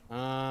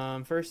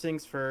 First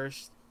things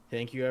first.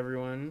 Thank you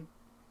everyone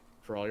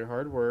for all your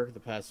hard work the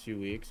past few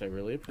weeks. I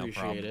really appreciate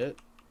problem. it.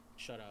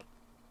 Shut up.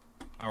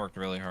 I worked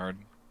really hard.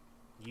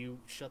 You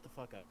shut the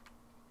fuck up.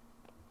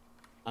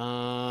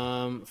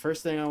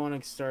 First thing I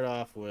want to start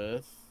off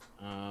with,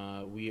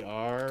 we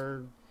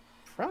are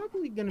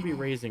probably going to be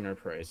raising our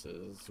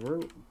prices.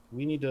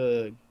 We need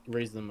to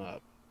raise them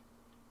up.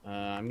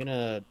 I'm going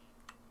to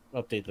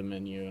update the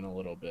menu in a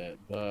little bit,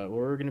 but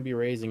we're going to be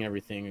raising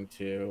everything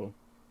to...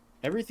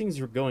 Everything's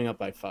going up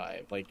by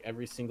 5. Like,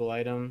 every single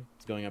item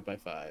is going up by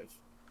 5.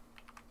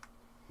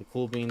 The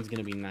Cool Bean's going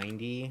to be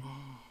 90.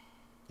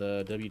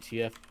 The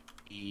WTF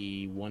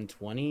be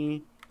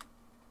 120.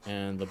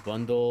 And the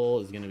bundle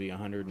is going to be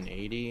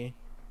 180.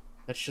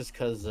 That's just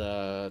because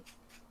the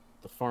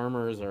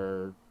farmers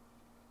are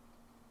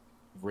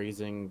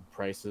raising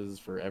prices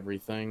for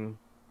everything,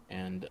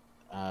 and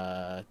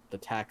the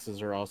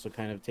taxes are also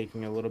kind of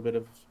taking a little bit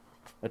of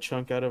a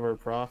chunk out of our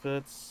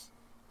profits.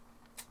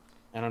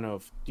 I don't know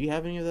if do you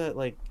have any of that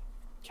like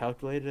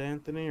calculated,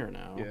 Anthony, or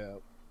no? Yeah.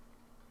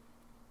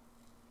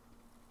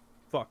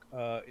 Fuck.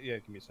 Yeah,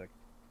 give me a sec.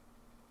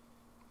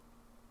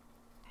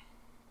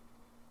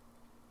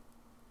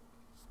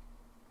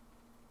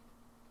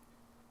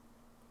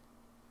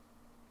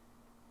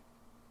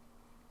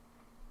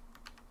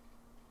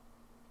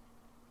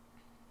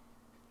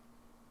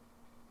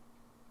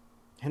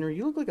 Connor,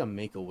 you look like a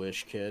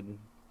Make-A-Wish kid.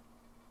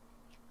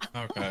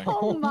 Okay.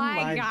 Oh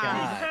my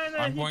god.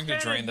 I'm going to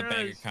drain the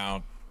bank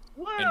account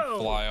and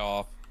fly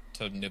off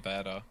to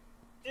Nevada.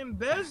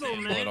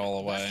 Embezzlement. Pull it all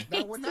away.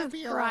 That would not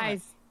be a lot.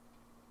 Christ.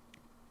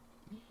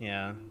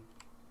 Yeah.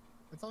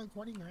 It's only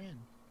 20 grand.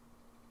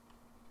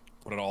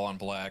 Put it all on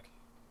black.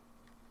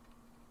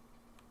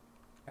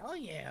 Hell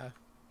yeah.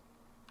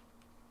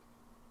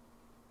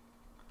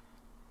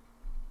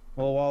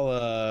 Well,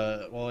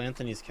 while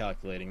Anthony's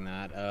calculating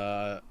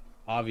that,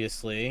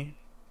 obviously,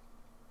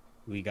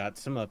 we got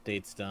some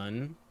updates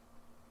done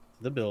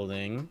to the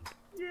building.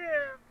 Yeah.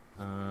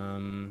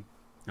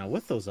 Now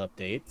with those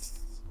updates,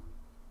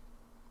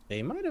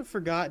 they might have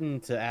forgotten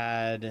to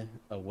add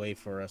a way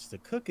for us to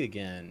cook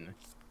again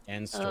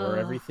and store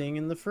everything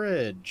in the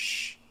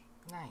fridge.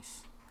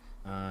 Nice.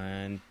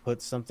 And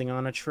put something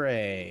on a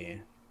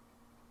tray.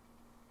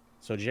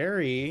 So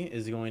Jerry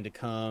is going to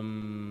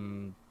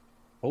come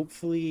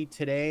hopefully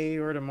today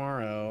or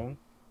tomorrow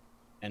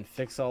and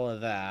fix all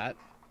of that,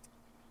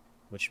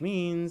 which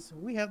means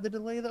we have to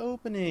delay the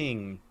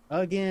opening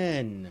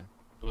again.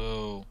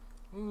 Whoa.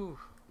 Ooh.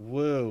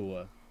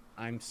 Woo.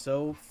 I'm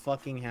so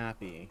fucking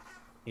happy.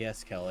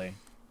 Yes, Kelly.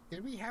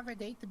 Did we have a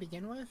date to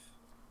begin with?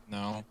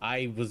 No.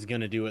 I was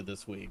gonna do it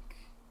this week.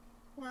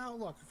 Well,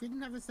 look, if we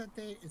didn't have a set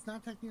date, it's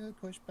not technically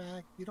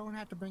pushback. You don't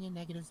have to bring in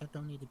negatives that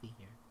don't need to be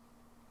here.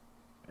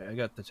 I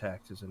got the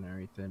taxes and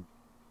everything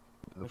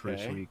the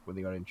first Okay. week when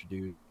they got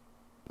introduced.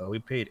 We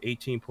paid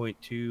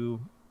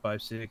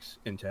 18.256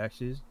 in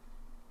taxes.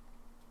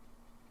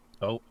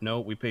 Oh no,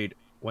 we paid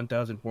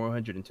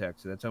 1,400 in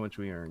taxes. That's how much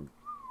we earned.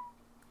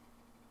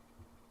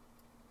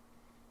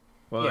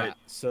 Well, Yeah,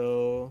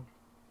 so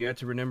you have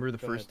to remember the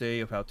Go first day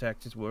of how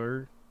taxes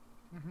were.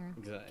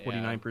 Mm-hmm.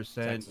 29%,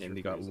 taxes and are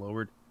they got crazy.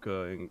 lowered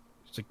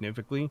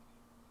significantly.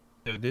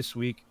 So this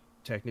week,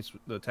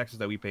 the taxes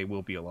that we pay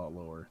will be a lot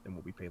lower than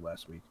what we paid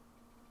last week.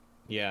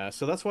 Yeah,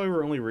 so that's why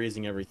we're only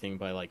raising everything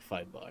by like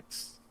 $5.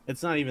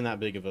 It's not even that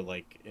big of a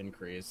like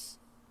increase.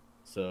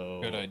 So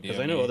Good idea, because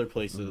I know me. other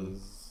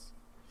places.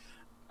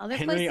 Other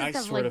Henry, places I have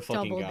swear like to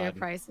fucking doubled their God.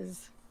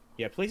 prices.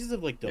 Yeah, places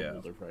have like doubled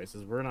Yeah. their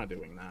prices. We're not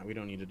doing that. We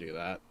don't need to do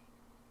that.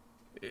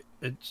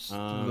 It's the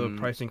Um,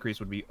 price increase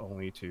would be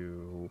only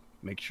to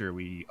make sure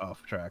we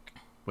off track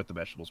with the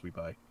vegetables we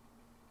buy.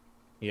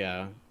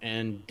 Yeah,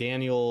 and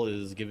Daniel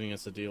is giving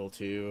us a deal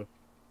too.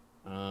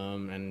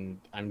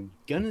 And I'm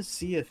gonna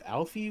see if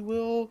Alfie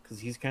will, because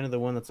he's kind of the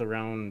one that's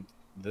around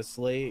this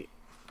late.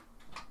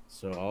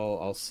 So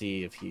I'll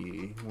see if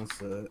he wants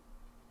to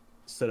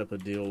set up a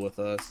deal with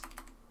us.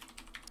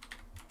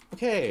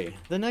 Okay,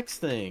 the next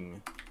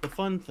thing, the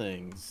fun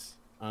things.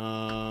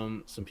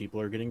 Some people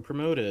are getting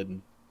promoted.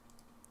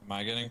 Am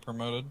I getting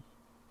promoted?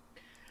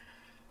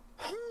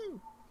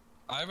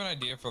 I have an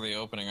idea for the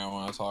opening I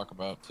want to talk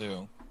about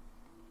too.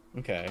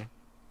 Okay.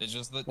 It's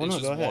just that Well, it's no,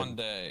 just go ahead. one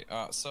day.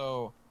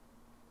 So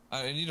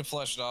I need to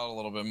flesh it out a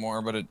little bit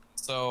more, but I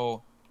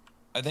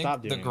think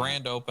Stop the doing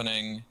grand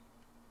opening,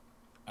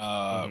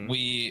 Mhm.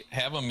 we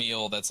have a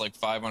meal that's like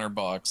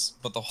 $500,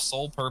 but the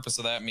sole purpose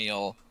of that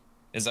meal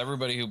is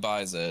everybody who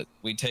buys it,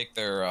 we take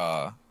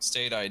their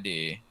state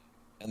ID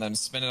and then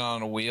spin it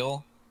on a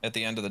wheel at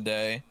the end of the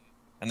day,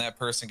 and that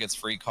person gets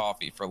free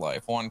coffee for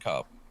life, 1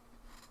 cup.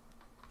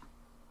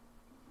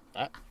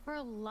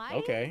 For life?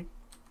 Okay.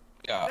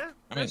 Yeah, That- I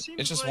that mean, seems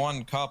it's just like-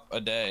 1 cup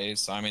a day,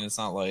 so I mean, it's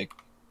not like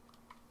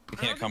you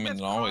can't come in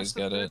and always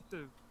get it.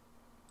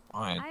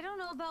 Fine. I don't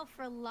know about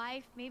for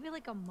life. Maybe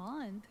like a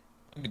month.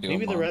 We could do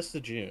Maybe a the month. rest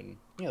of June.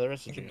 Yeah, the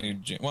rest of We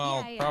could June. do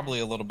Well, Yeah, yeah. probably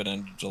a little bit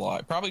into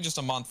July. Probably just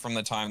a month from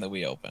the time that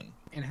we open.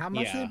 And how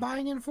much are Yeah. they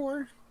buying in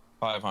for?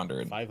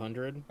 500.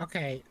 500.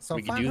 Okay, so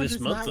We could do 500 this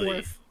is not monthly.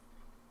 worth.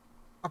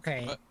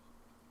 Okay. What?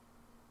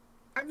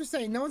 I'm just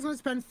saying, no one's gonna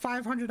spend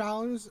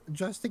 $500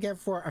 just to get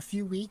for a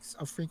few weeks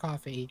of free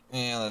coffee.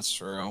 Yeah, that's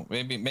true.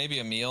 Maybe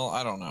a meal.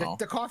 I don't know.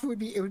 The coffee would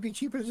be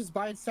cheaper to just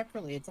buy it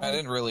separately. It's I only-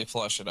 didn't really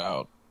flesh it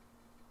out.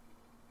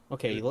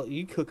 Okay,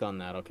 you cook on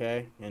that,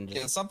 okay? And just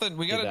Yeah, something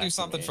we get got to back do to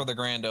something me. for the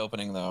grand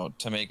opening though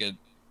to make it,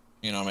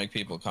 make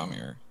people come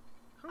here.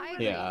 I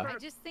agree. Yeah. I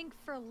just think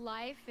for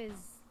life is.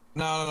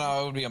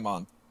 No, it would be a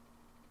month.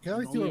 You can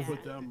always do only it.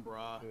 with them,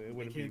 bruh. It You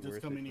wouldn't can't be just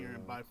worth come it in here for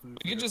and them. buy food.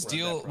 We could just for that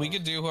deal. We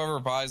could do whoever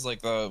buys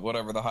like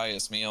the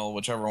highest meal,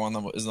 whichever one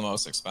is the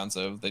most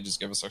expensive. They just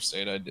give us our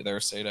state ID, their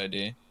state ID.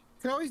 You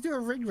can always do a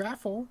rigged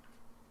raffle.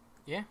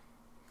 Yeah.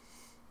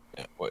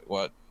 Yeah, wait,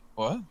 what?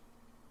 What?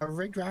 A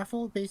rigged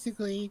raffle,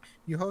 basically,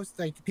 you host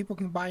like people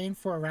can buy in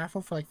for a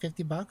raffle for like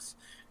 $50,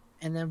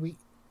 and then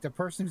the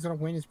person who's gonna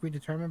win is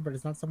predetermined, but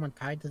it's not someone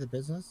tied to the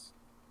business.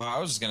 Well, I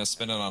was just gonna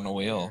spin it on a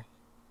wheel.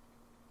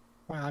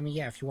 Well, I mean,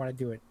 yeah, if you want to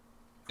do it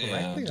correctly,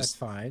 Yeah, that's just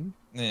fine.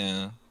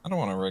 yeah. I don't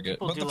want to rig it,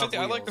 People but do the love 50.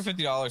 I like the wheels.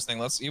 $50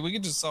 thing. We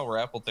could just sell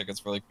raffle tickets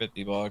for like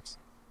 $50.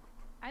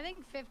 I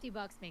think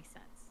 $50 makes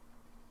sense.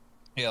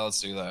 Yeah, let's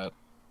do that.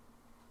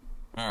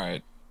 All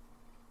right.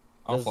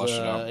 I'll does, flush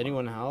it out.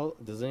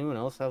 does anyone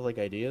else have like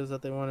ideas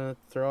that they want to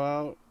throw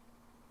out?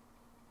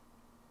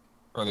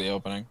 For the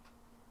opening.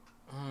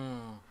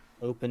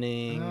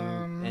 Opening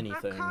Um,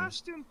 anything. A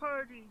costume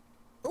party.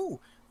 Oh,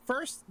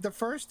 the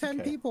first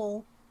 10 Okay.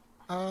 people,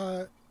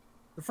 the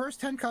first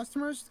 10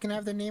 customers can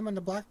have their name on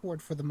the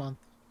blackboard for the month.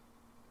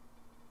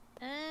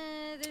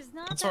 There's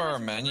not. That's that where our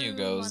much menu room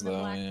goes, on the though.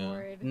 Yeah.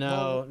 blackboard. No,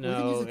 Well, we can use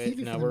no, the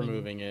TV no, for the we're menu.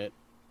 moving it.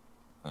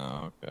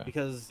 Oh, okay.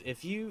 Because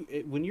if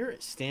when you're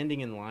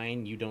standing in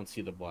line, you don't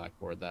see the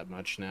blackboard that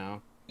much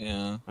now,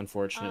 Yeah.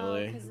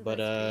 unfortunately. Oh, 'cause of But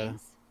the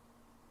screens?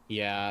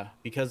 yeah,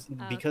 because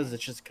okay.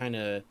 it's just kind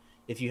of,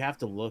 if you have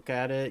to look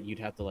at it, you'd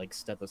have to like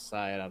step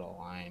aside out of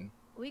line.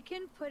 We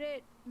can put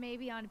it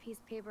maybe on a piece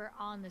of paper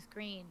on the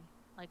screen,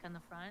 like on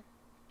the front.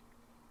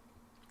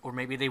 Or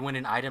maybe they win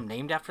an item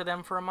named after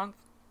them for a month.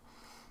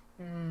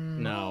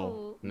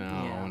 No, no,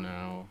 Yeah.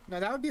 no. No,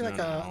 that would be like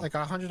No. a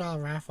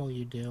 $100 raffle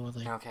you do with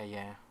like. Okay,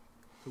 yeah.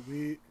 Could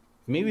we?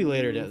 Maybe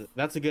later.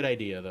 That's a good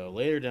idea though.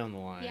 Later down the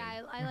line. Yeah,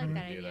 I like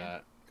that do idea.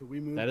 that. Could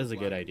we move? That the is a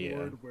good idea.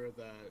 blackboard where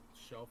that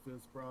shelf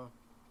is, bro,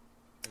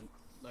 and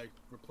like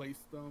replace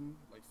them,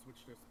 like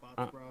switch their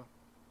spots, bro.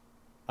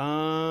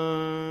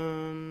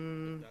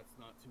 That's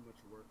not too much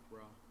work,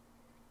 bro.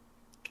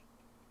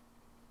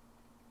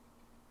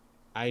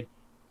 I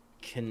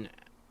can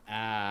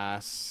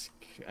ask.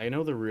 I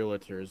know the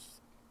realtors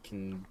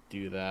can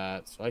do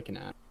that, so I can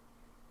ask.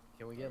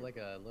 Can we get like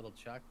a little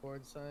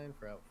chalkboard sign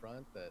for out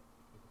front that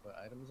we can put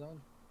items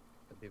on?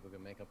 That people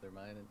can make up their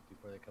mind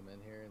before they come in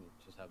here and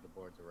just have the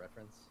board to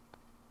reference?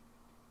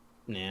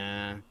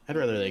 Nah, I'd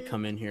rather they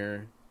come in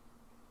here.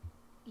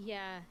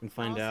 Yeah. And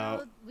find also,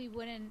 out. we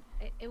wouldn't.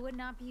 It would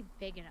not be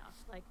big enough.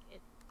 Like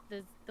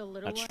the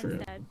little That's ones true.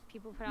 that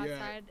people put Yeah.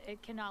 outside.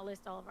 It cannot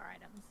list all of our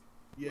items.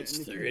 Yeah, Once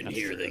and if they're you- in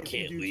here, they if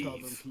can't you do tell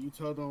leave. them, can you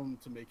tell them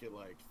to make it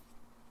like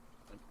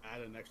add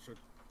an extra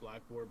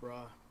blackboard,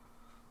 bro?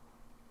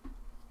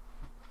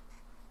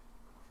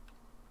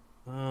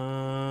 I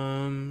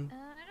don't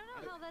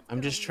know how that's. I'm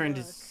gonna just trying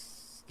to. look.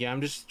 Yeah,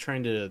 I'm just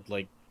trying to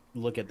like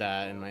look at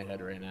that in my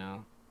head right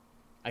now.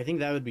 I think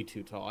that would be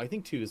too tall. I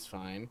think 2 is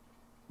fine.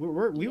 We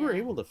were Yeah.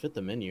 able to fit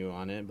the menu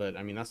on it, but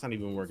I mean that's not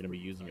even what we're gonna be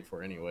using it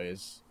for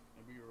anyways.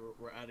 And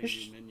we're adding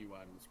new menu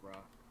items, bro.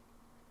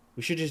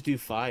 We should just do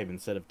 5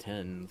 instead of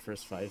 10. The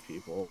first 5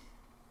 people.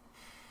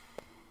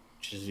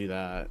 Just do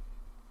that.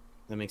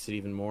 That makes it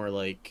even more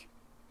like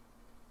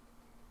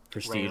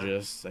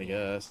prestigious, I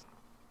guess.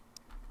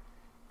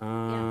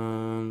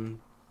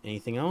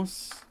 Anything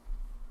else?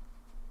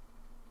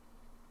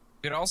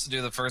 You could also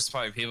do the first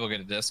 5 people get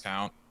a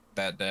discount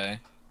that day.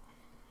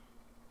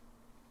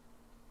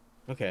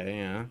 Okay,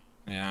 yeah.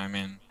 Yeah, I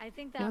mean. I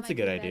think that That's might a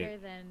good be idea. better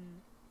than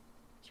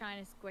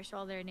trying to squish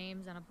all their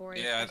names on a board.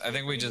 Yeah, I especially think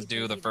if we we're just gonna be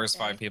do the busy that first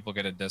 5 day. people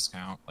get a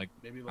discount. Like,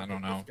 Maybe I like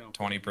don't a know, discount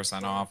for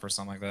 20% off or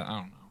something like that. I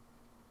don't know.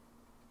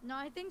 No,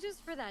 I think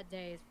just for that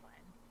day is fine.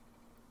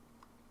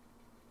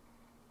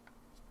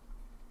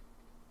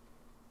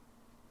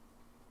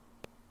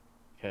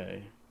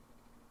 Okay.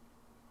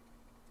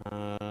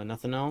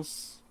 Nothing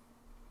else?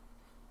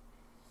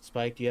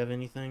 Spike, do you have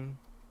anything?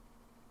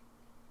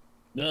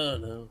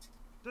 No.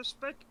 Does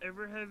Spec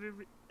ever have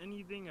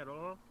anything at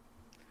all?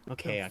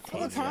 Okay,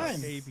 All the time.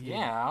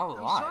 Yeah, a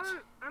I'm lot. sorry.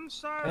 I'm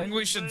sorry. I think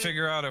we should but-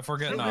 figure out if we're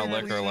getting a Something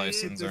liquor we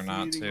license or This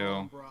not, meeting too.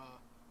 on, bro.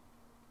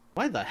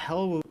 Why the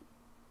hell?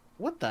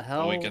 What the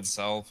hell? We could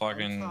sell I'm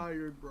fucking,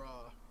 tired, bro.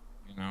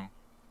 you know,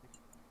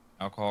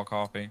 alcohol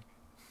coffee.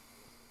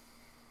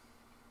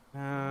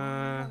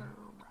 I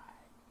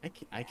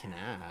can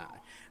add.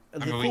 I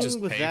The mean, we thing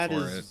just with pay that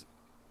for is,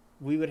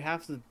 we would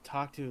have to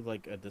talk to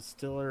like a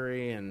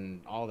distillery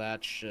and all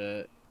that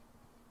shit.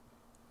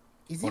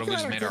 Is What if we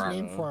just made our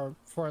name own?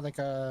 for like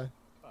a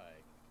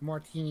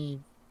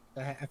martini?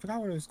 I forgot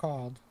what it was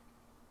called.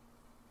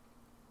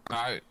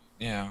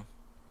 Yeah,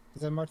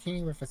 Is a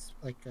martini with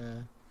like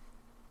a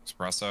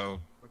espresso.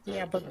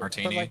 yeah, but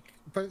Martini.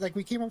 but like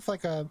we came up with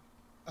like a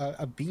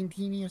bean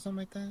teeny or something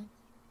like that.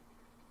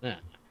 Yeah.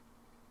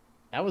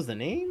 That was the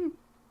name?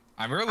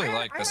 I really I-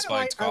 like I the had,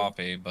 spiked like,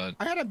 coffee, but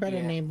I had a better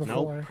Yeah. name Nope.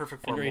 before.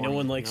 Perfect for Henry, no morning.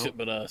 one likes Nope. it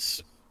but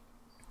us.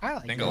 I I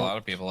like think it. a lot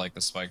of people like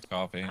the spiked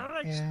coffee. I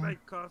like Yeah.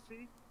 spiked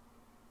coffee.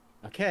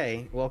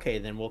 Okay. Well, okay,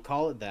 then we'll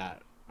call it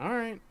that. All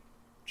right.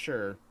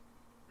 Sure.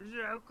 Is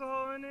there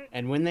alcohol in it?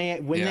 And when they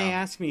Yeah.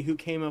 ask me who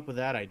came up with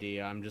that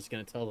idea, I'm just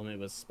gonna tell them it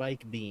was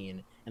Spike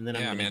Bean, and then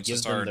I'm Yeah, I gonna mean, it's give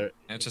just them our, their,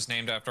 it's just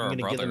named after I'm our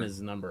gonna give them brother.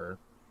 his number.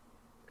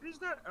 There's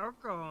not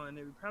alcohol in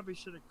it. We probably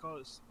should have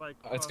called it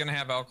spiked coffee. It's gonna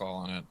have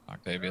alcohol in it,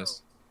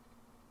 Octavius.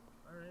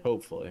 Alright.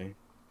 Hopefully.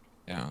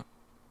 Yeah.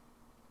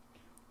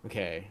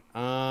 Okay.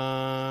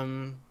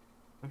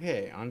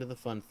 Okay, on to the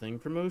fun thing,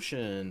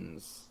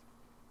 promotions.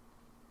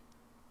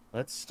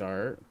 Let's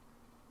start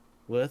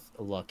with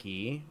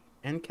Lucky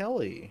and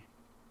Kelly.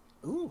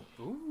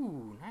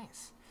 Ooh,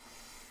 nice.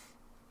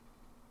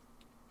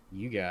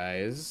 You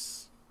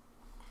guys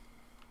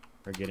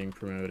are getting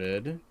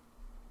promoted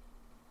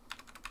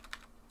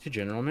to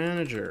general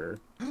manager.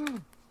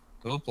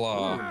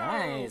 Hoopla.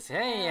 Nice. Hey,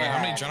 Wait, yeah.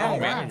 how many general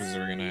congrats. managers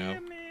are we gonna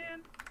have?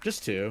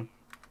 Just 2.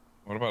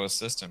 What about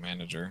assistant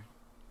manager?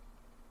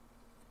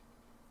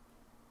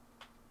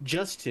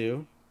 Just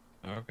 2.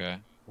 Okay.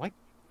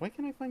 Why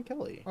can't I find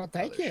Kelly? Well,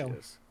 thank there she you.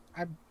 is.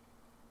 I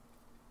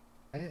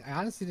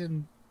honestly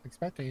didn't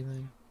expect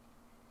anything.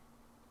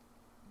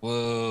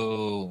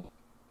 Whoa.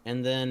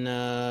 And then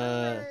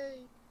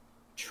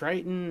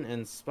Triton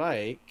and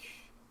Spike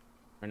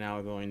are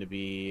now going to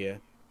be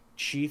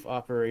Chief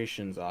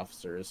Operations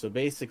Officers. So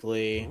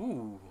basically,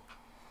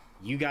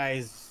 you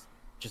guys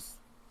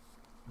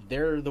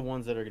they're the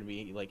ones that are going to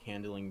be like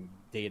handling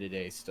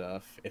day-to-day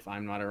stuff if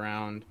I'm not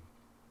around.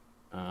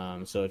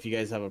 So if you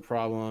guys have a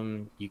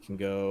problem, you can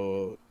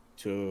go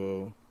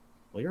to,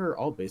 well, you're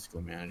all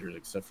basically managers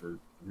except for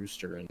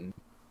Rooster and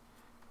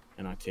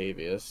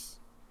Octavius.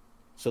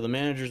 So the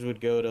managers would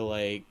go to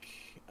like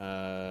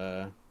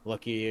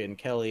Lucky and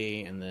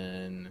Kelly, and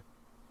then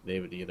they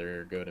would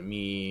either go to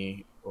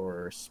me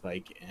or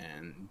Spike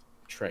and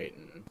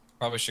Triton.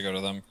 Probably should go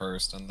to them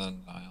first and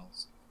then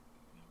Niles.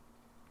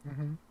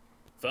 Mm-hmm.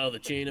 Follow the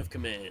chain of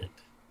command.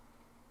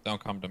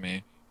 Don't come to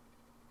me.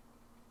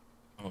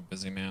 I'm a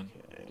busy man.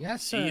 Okay.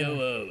 Yes, sir.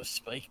 COO,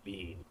 Spike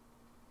Bean.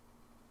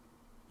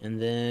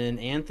 And then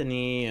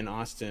Anthony and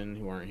Austin,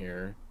 who aren't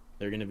here,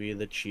 they're going to be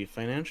the chief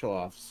financial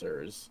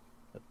officers.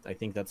 I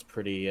think that's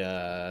pretty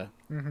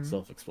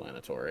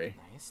self-explanatory.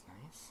 Nice,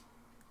 nice.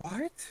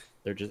 What?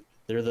 They're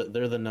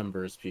the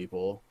numbers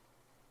people.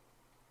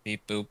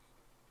 Beep boop.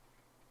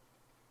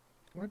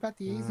 What about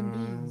the A's and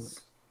B's?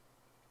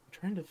 I'm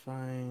trying to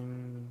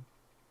find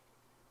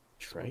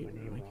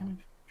Triton.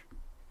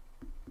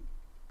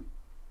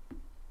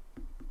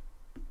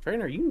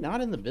 Triton, are you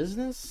not in the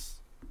business?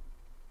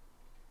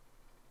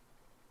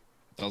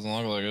 Doesn't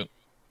look like it.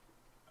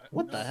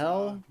 What the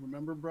hell?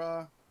 Remember,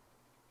 brah?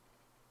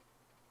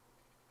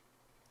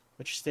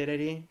 What's your state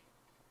ID?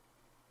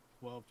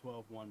 12-12-1,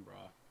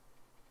 brah.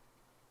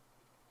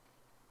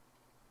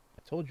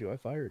 I told you I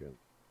fired him.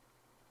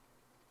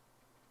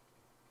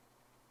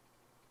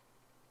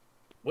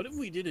 What if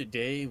we did a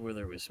day where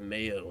there was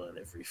mayo on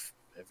every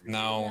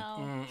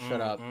No.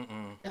 Shut up.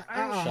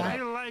 I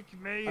like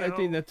mayo. I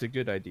think that's a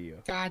good idea.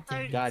 God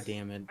damn it. God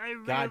damn it. I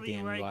God really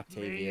damn you, like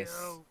Octavius.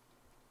 mayo.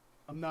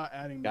 I'm not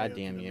adding God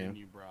mayo damn to the you.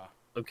 menu, brah.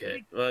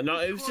 Okay. No,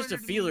 it was just a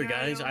feeler,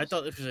 guys. I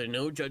thought this was a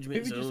no judgment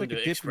Maybe just zone like a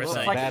to dip express sauce.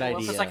 ideas. Bad Well,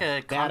 it's idea. like a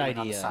Bad condiment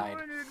on the idea. side.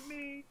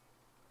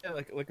 Yeah,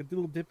 like a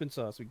little dipping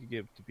sauce we could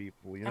give to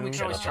people, you know? And we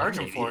can always charge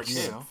them for it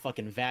You're too. a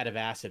fucking vat of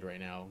acid right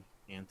now,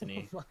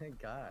 Anthony. Oh my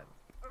god.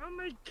 Oh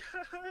my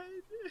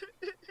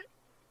god.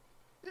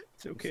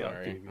 It's okay, I'm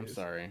Octavius.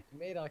 sorry. You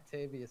made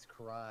Octavius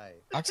cry.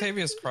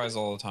 Octavius cries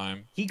all the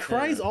time. He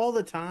cries all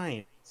the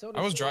time. So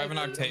I was does driving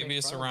Spike. You don't make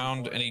Octavius fun of him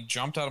around for and it. he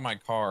jumped out of my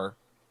car.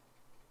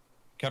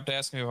 Kept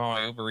asking me about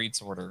my Uber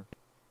Eats order.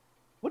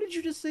 What did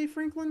you just say,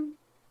 Franklin?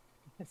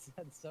 I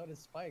said so does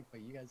Spike,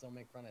 but you guys don't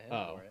make fun of him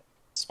Oh. for it.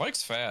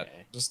 Spike's fat.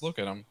 Okay. Just look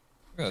at him.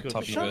 Look at that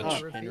Let's toughy go. bitch.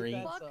 Shut up, Henry. Repeat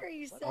that, What the fuck are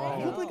you so- saying?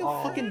 You look like a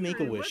Oh. fucking Henry,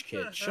 Make-A-Wish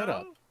what the kid. Shut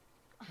up. hell?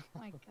 Oh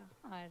my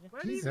god.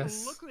 Why do you Jesus.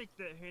 even look like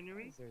that,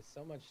 Henry? There's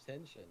so much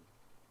tension.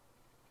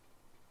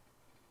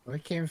 We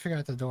can't even figure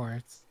out the door.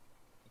 It's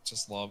It's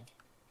just love.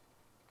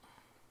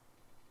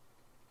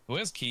 Who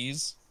has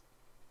keys?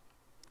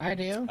 I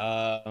do.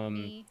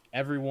 Me.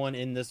 Everyone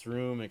in this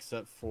room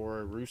except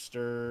for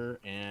Rooster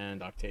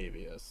and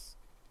Octavius.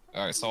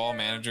 Alright, so all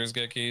managers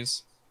get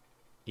keys?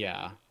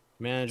 Yeah.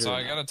 Manager. So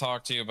I gotta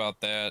talk to you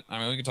about that. I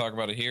mean, we can talk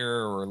about it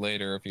here or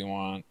later if you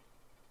want.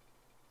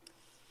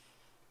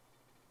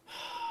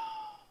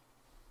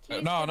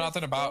 Keys no, to the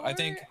nothing about- I store,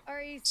 think- Or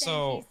are you saying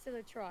so- keys to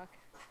the truck?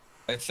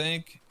 I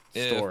think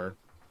if... Store.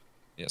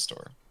 Yeah,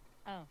 store.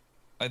 Oh.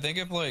 I think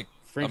if, like...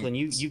 Franklin,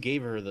 you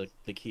gave her the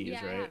keys,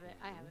 Yeah, right? I have it.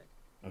 I have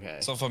it. Okay.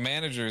 So if a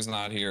manager is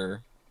not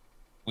here,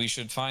 we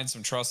should find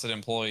some trusted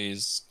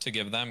employees to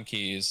give them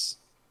keys.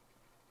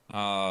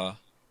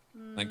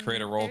 Then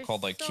create a role There's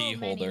called, like, so key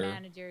many holder.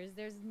 managers.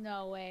 There's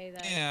no way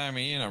that. Yeah, I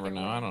mean, you never there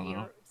know. I wouldn't don't be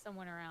know.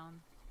 Someone around.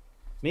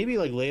 Maybe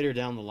like later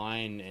down the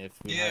line if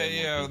we Yeah, hire more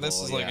yeah, this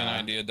people, is like an yeah.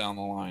 idea down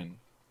the line.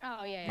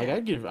 Oh yeah.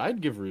 Like yeah. I'd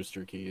give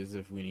Rooster keys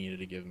if we needed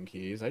to give him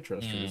keys. I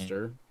trust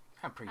Rooster.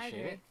 I appreciate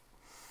agree. it.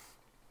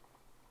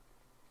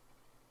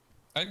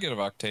 I'd give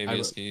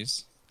Octavius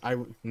keys.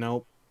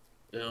 Nope.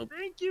 Nope.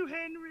 Thank you,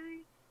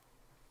 Henry.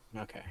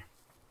 Okay.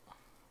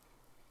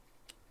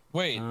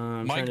 Wait,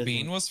 I'm trying Mike to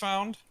Bean think. was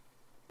found?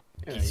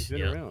 Yeah, he's been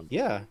Yeah. around.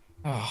 Yeah.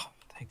 Oh,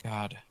 thank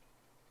God.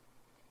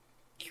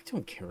 You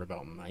don't care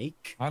about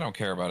Mike. I don't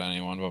care about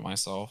anyone but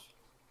myself.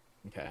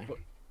 Okay.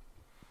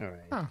 All right.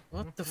 Huh.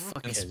 What the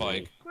fuck? And Henry?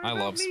 Spike. What I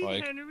about love me,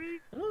 Spike. Henry?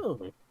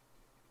 Oh.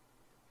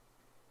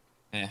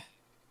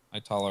 I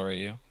tolerate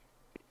you.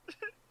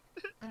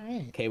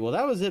 Alright. Okay, well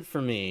that was it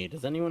for me.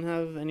 Does anyone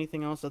have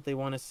anything else that they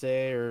want to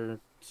say or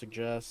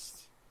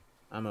suggest?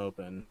 I'm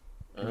open.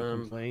 No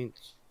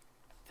complaints.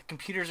 The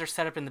computers are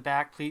set up in the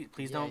back. Please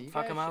Yeah, don't you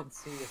fuck guys them up. should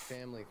see a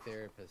family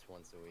therapist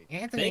once a week.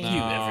 Anthony. Thank you,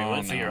 No,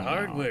 everyone, for your no,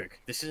 hard no. work.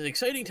 This is an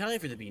exciting time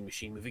for the Bean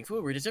Machine moving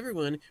forward as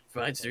everyone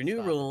provides their Okay, new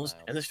stop it, roles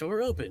Miles. and the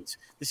store opens.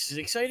 This is an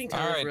exciting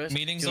time All right, for us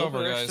meeting's to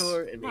open over, our guys.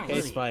 store and make Okay,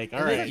 money. Spike. All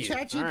Is right. it a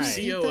ChatGPT All right.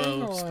 thing,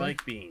 COO or-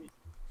 Spike Bean.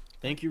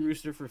 Thank you,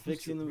 Rooster, for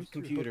fixing the Rooster,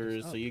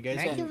 computers. hook So you guys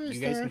Thank can you, you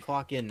guys Rooster. can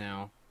clock in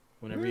now.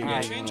 Whenever you All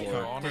guys right. want to Change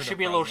work. your There to should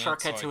be a little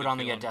president shortcut so to I it can on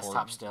the feel desktop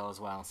important. still as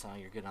well, so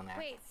you're good on that.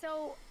 Wait.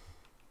 So,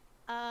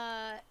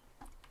 I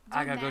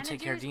gotta go take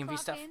care of managers DMV clock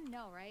stuff. in?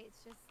 No, right?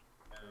 It's just.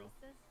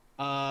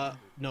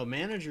 No,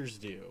 managers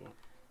do.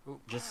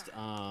 Just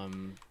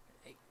Can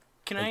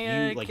like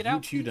I you, like get you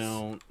out, two please?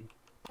 don't.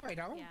 I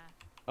don't. Yeah.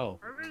 Oh.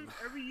 Are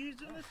we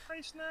using this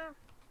place now?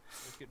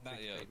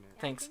 Not yet.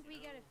 Thanks. I think we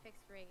get a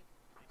fixed rate.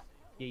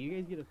 Yeah, you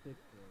guys get a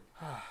fixed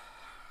rate.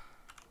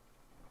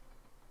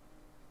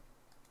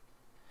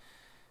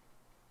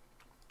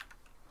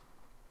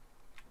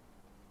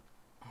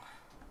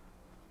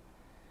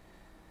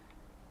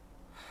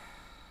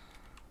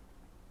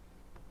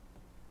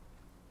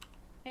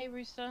 Hey,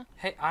 Rooster.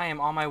 Hey, I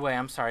am on my way.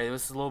 I'm sorry.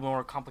 This is a little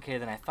more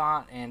complicated than I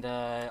thought, and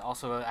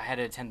also I had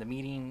to attend the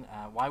meeting.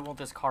 Why won't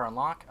this car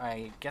unlock?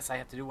 I guess I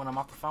have to do it when I'm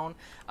off the phone.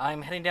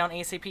 I'm heading down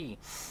ASAP.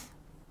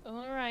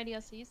 Alrighty,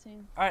 I'll see you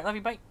soon. All right, love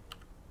you. Bye.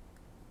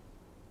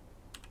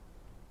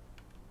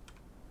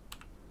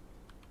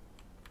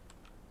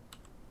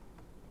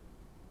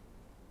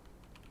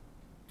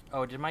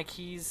 Oh, did my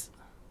keys?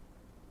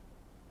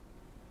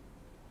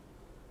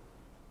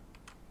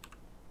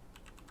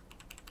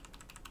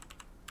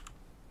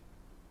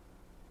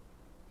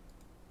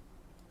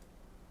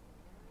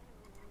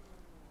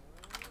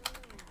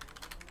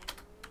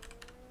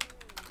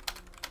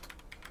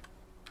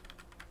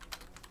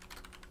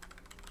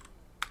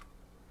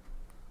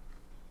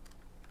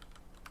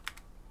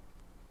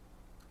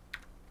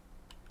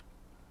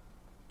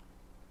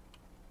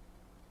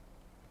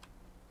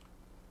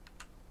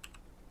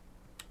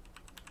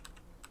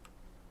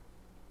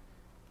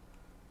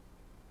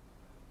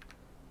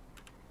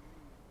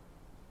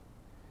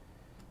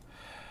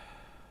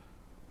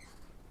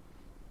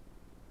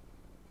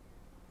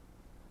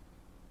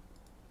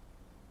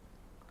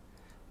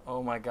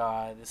 Oh my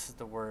god, this is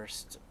the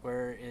worst.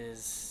 Where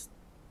is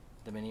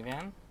the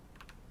minivan?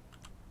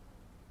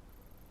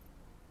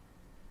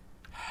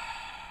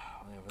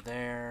 Over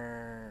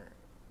there.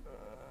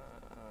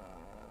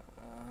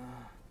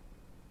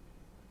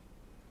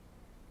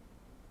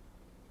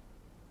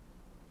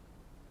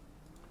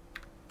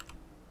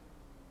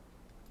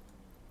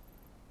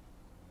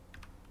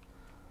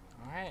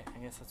 Alright, I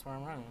guess that's where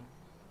I'm running.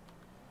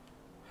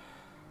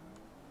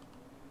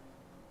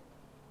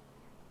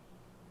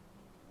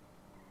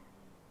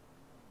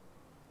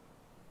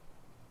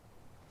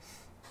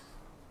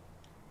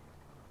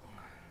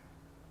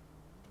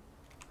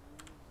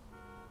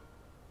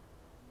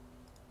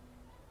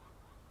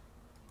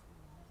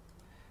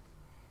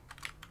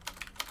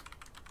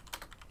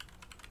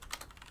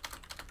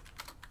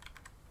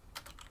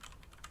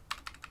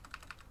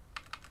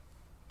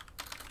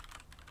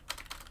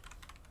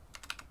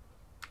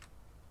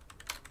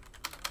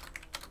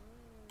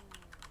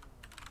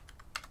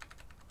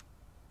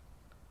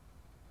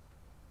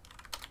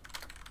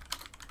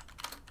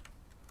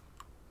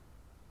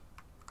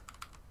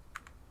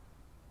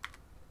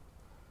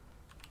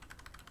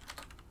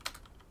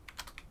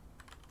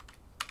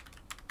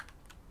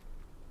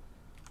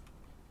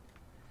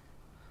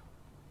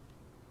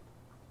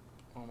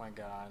 Oh my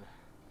god.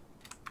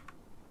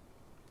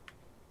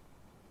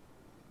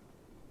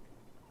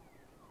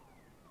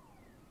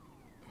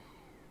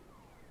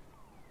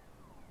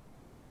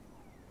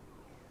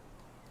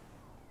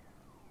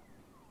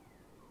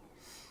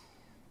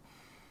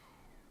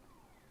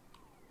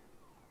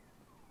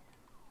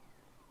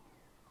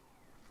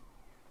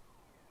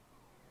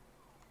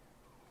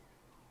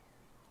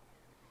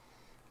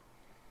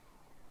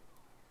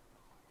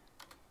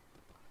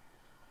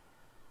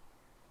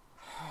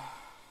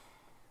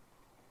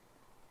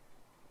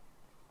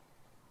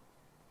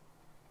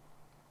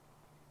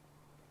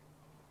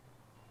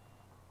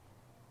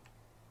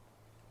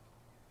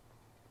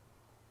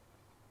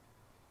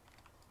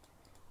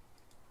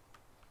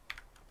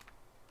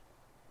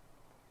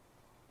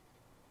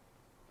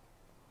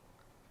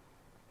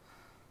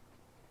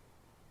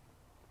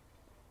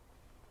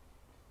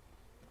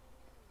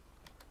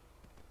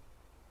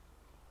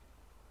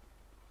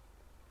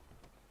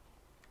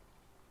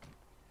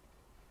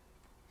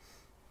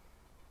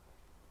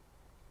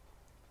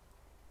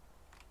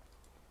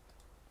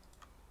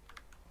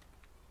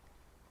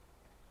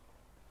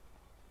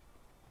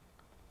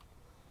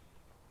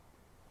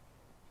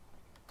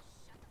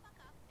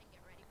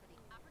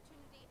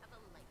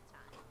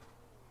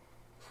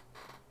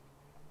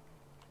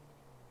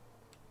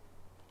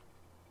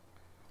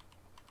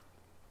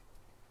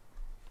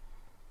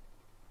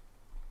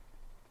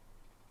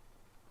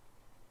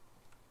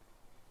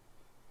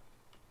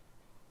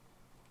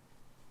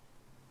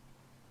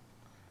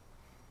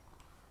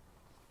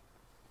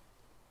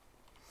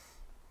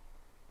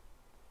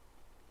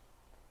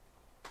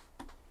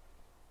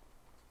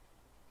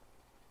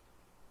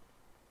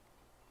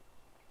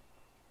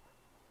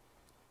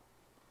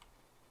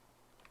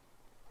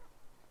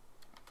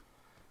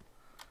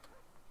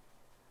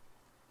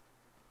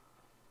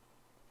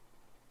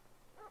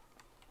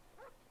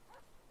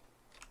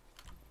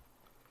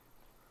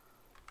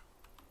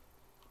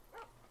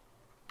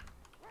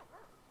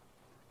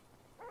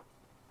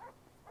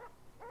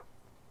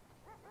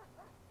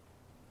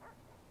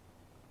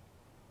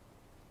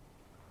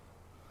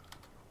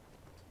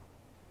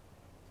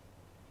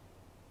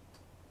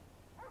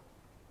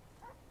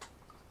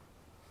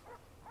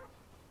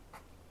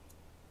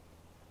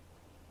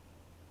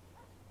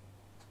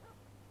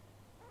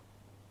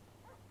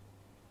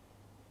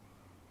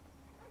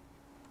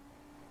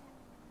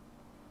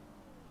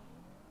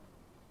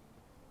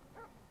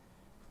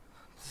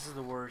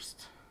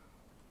 first.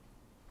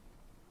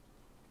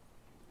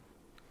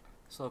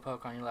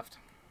 Slowpoke on your left.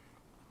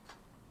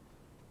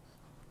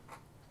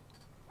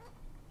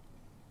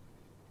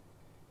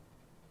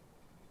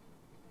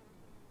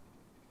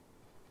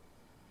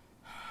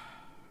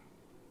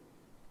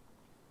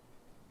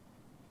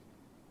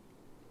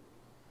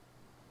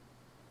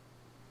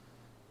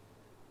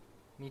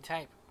 Me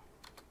type.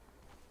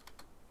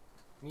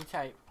 Me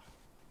type.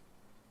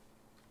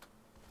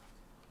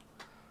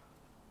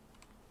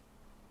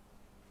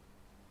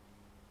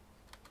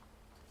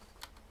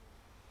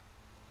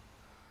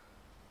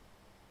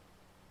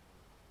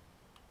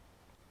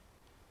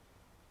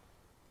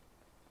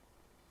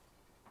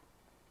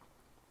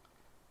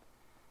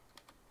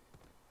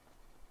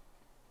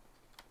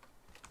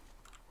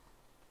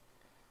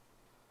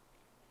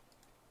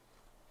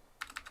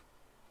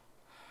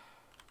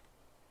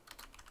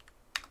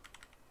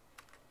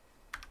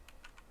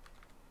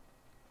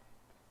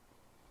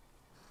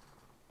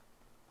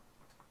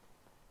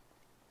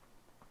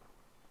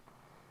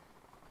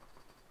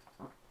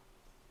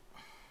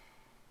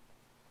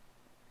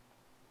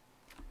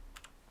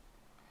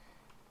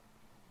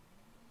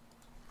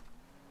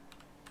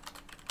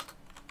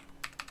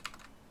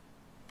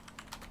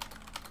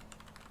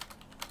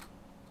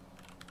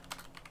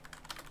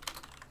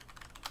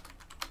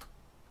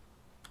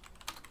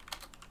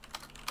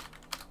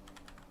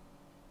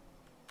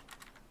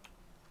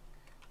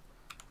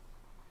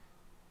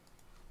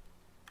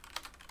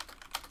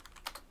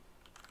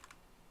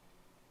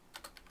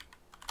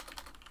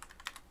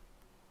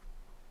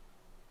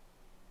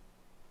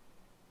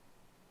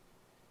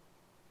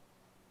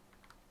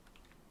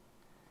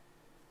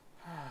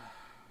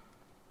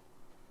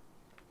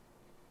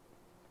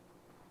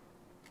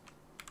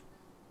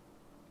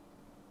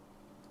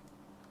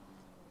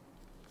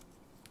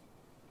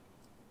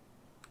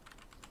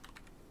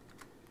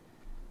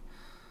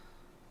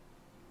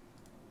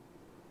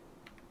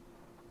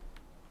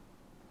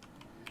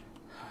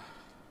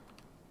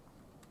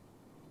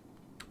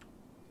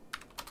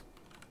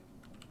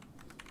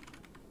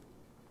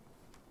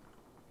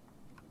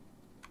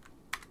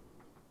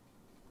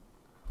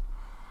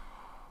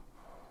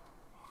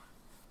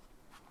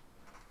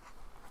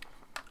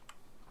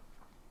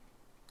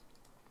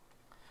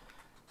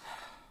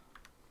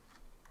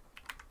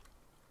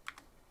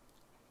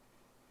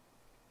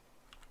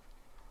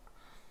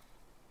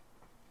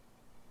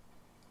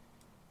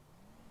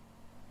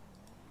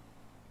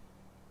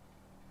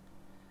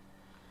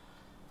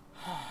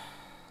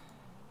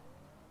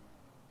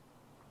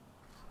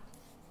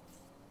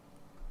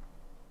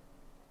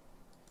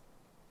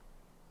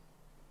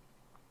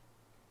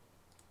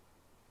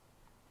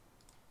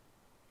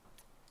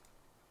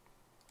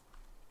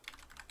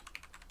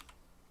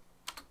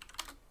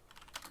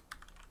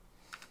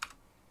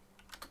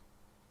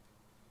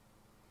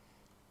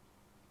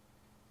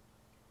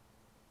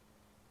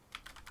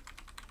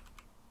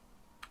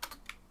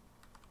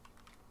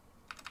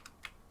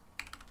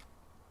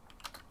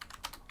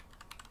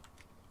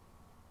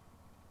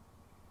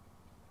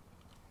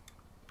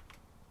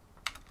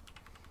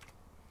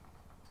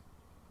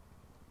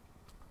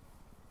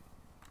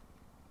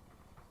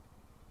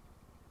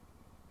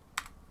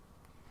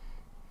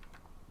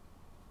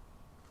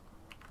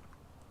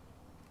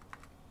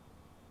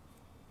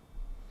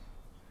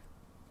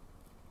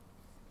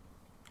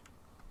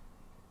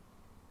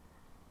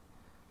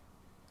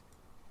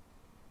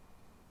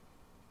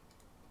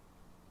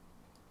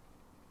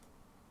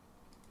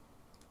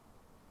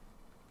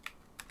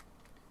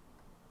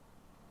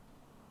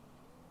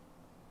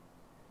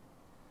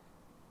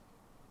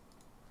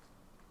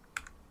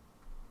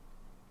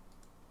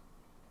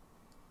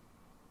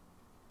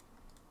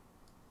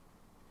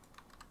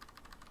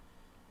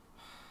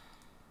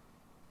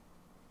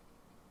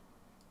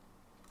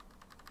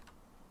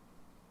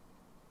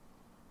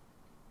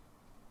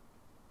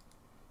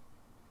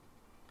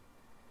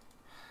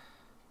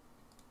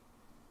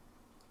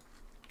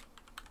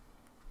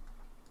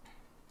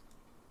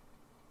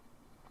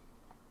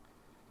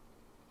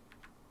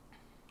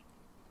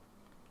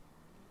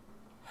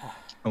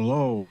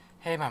 Hello.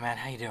 Hey, my man,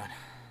 how you doing?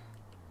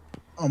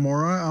 I'm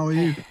alright. How are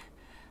you?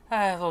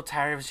 A little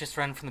tired. I was just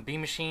running from the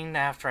beam machine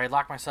after I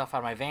locked myself out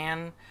of my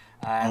van.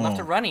 I left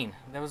it running.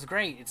 That was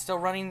great. It's still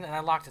running, and I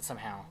locked it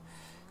somehow.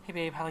 Hey,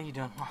 babe, how are you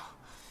doing? Oh.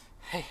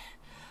 Hey.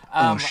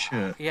 Oh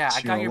shit. Yeah,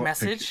 I got your What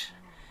message.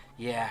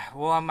 Yeah.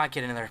 Well, I might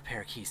get another pair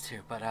of keys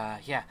too, but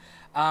yeah.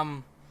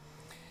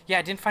 Yeah,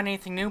 I didn't find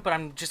anything new, but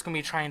I'm just gonna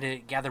be trying to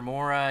gather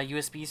more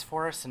USBs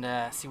for us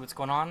and see what's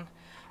going on.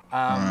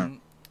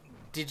 Alright.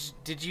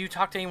 Did you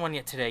talk to anyone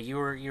yet today? You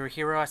were a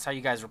hero. I saw you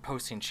guys were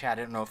posting chat.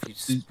 I don't know if you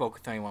spoke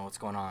with anyone. What's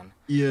going on?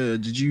 Yeah.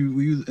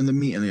 Were you in the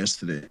meeting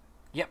yesterday?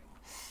 Yep.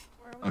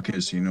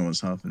 Okay, so you know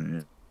what's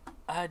happening.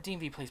 Yeah.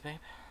 DMV, please, babe.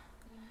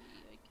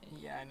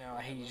 Yeah, I know.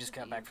 I hate you just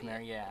got back from there.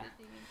 Yeah.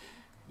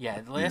 Yeah.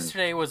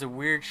 Yesterday was a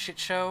weird shit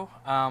show.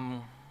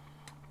 Yeah.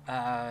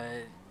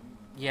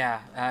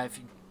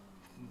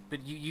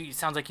 But you it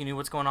sounds like you knew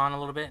what's going on a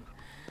little bit.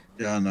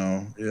 Yeah, I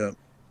know. Yeah.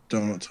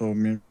 Donut told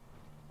me.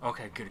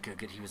 Okay,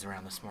 good. He was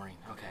around this morning.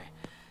 Okay.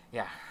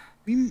 Yeah.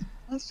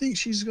 I think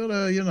she's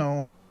gotta, you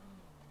know,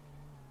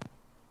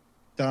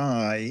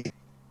 die.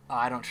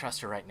 I don't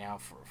trust her right now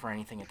for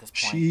anything at this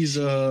point. She's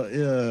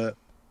yeah,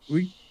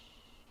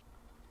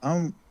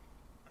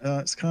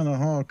 it's kind of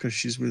hard because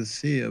she's with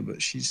Thea, but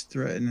she's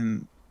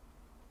threatening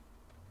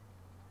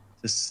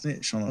to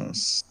snitch on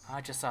us.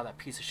 I just saw that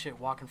piece of shit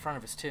walk in front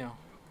of us too.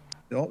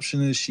 The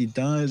option is she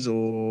dies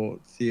or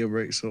Thea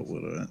breaks up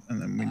with her,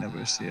 and then we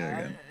never see her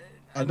again.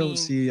 I don't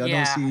see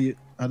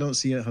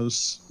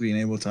us being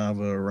able to have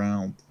her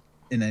around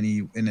in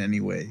any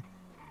way.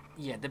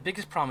 Yeah, the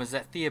biggest problem is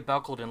that Thea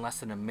buckled in less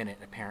than a minute,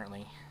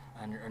 apparently,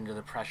 under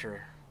the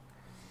pressure.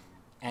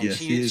 And yeah,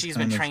 she's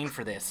been trained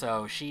for this,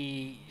 so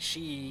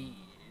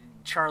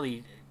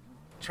Charlie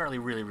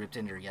really ripped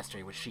into her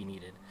yesterday, which she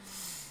needed.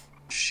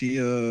 She's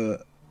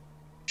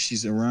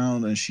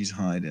around and she's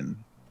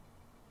hiding.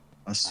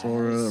 I saw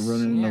her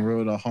running in the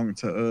road. I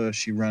honked at her.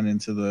 She ran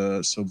into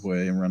the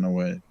subway and ran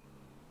away.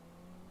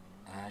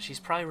 She's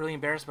probably really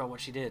embarrassed about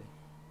what she did.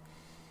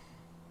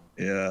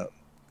 Yeah.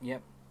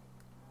 Yep.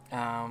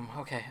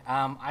 Okay.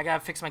 I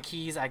gotta fix my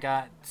keys.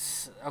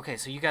 Okay,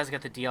 so you guys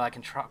got the deal. I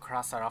can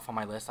cross that off on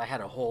my list. I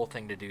had a whole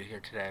thing to do here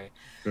today.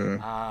 Sure.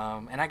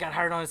 And I got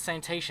hired on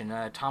sanitation.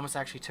 Thomas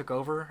actually took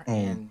over,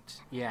 and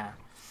yeah.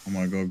 Oh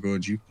my God,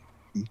 good. You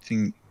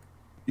think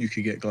you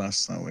could get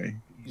glass that way?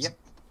 Yep.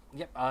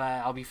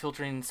 I'll be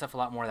filtering stuff a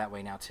lot more that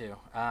way now too.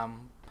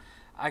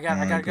 I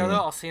gotta go though.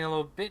 I'll see you in a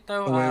little bit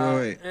though. Oh,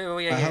 wait. Oh,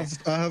 yeah,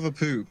 I have a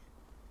poop.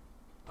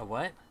 A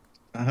what?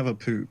 I have a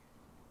poop.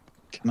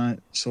 Can I?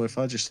 So if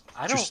I just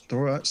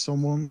throw it at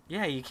someone?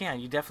 Yeah, you can.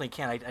 You definitely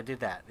can. I did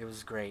that. It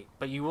was great.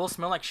 But you will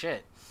smell like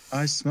shit.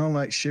 I smell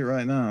like shit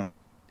right now.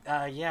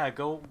 Yeah.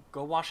 Go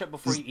wash up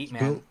before you eat,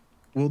 man.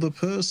 Will the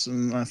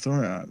person I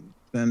throw it at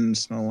then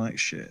smell like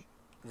shit?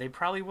 They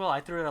probably will.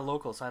 I threw it at a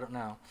local, so I don't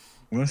know.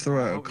 I'm gonna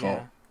throw it at a cop.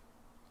 Yeah.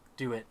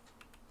 Do it.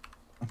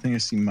 I think I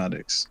see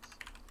Maddox,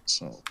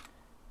 so.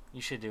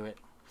 You should do it.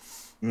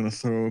 I'm gonna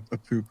throw a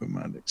poop at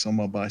Maddox on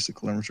my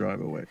bicycle and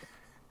drive away.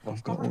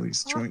 I've got all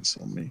these joints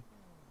on me.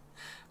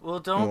 Well,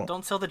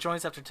 don't sell the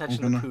joints after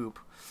touching the poop.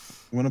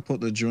 I'm gonna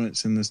put the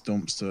joints in this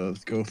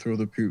dumpster, go throw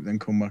the poop, then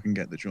come back and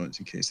get the joints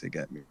in case they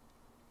get me.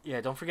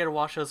 Yeah, don't forget to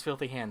wash those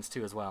filthy hands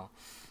too as well.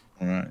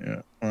 Alright,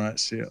 yeah. Alright,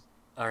 see ya.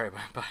 Alright,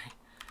 bye.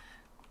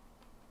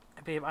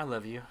 Babe, I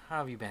love you. How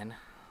have you been?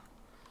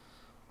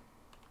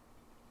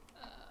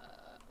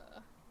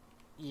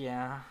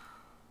 Yeah.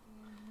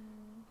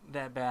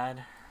 That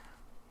bad?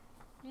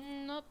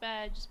 Not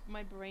bad, just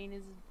my brain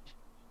is...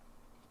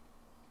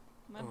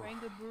 My brain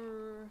go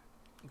brrr.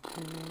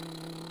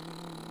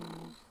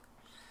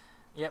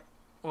 Yep.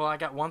 Well, I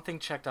got one thing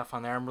checked off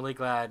on there. I'm really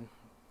glad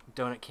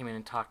Donut came in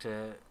and talked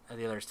to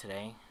the others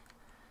today.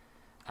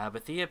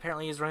 But Thea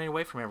apparently is running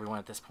away from everyone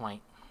at this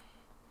point.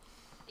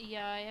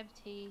 Yeah, I have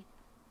tea.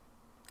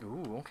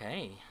 Ooh,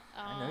 okay.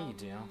 I know you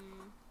do.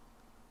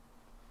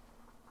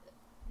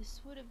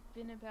 This would have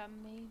been about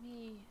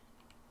maybe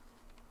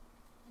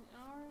an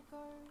hour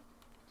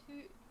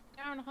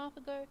and a half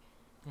ago.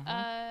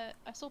 I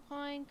saw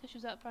Pine because she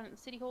was out front at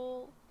the city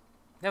hall.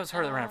 That was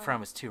her that ran in front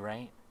of us too,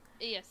 right?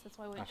 Yes, that's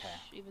why I went shh,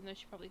 even though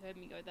she probably heard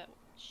me go that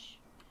shh.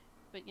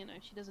 But, you know,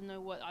 she doesn't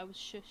know what I was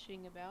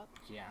shushing about.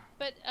 Yeah.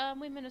 But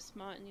women are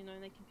smart and, you know,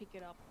 they can pick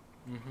it up.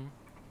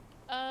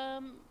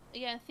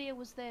 Yeah, Thea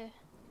was there.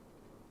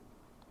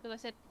 Because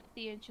I said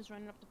Thea and she was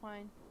running up the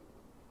Pine.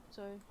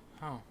 So...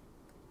 Oh.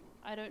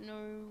 I don't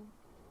know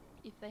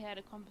if they had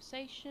a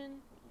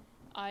conversation.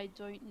 I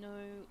don't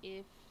know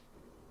if...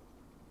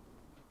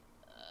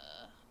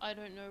 I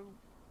don't know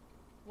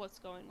what's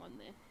going on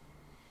there.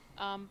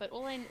 But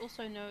all I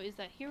also know is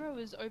that Hero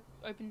is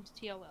open to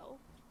TLL.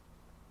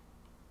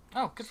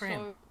 Oh, good for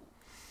him. So,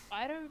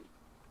 I don't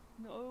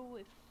know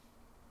if...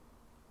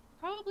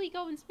 Probably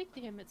go and speak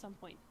to him at some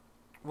point.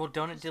 Well,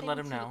 Donut did let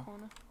him know.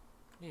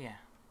 Yeah.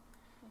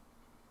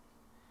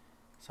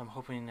 So I'm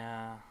hoping,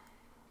 Well,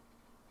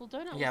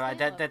 Donut yeah, was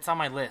that's on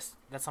my list.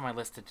 That's on my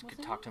list to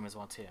talk to him as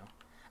well, too.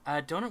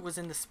 Donut was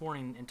in this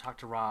morning and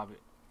talked to Rob,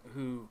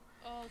 who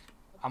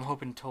I'm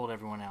hoping told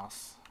everyone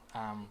else.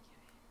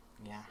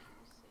 Yeah.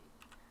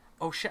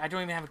 Oh, shit, I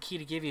don't even have a key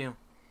to give you.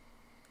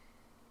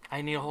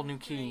 I need a whole new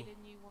key. A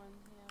new one,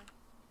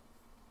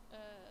 yeah.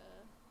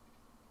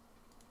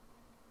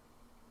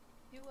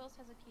 Who else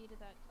has a key to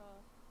that car?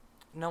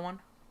 No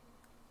one?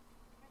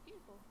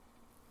 Beautiful.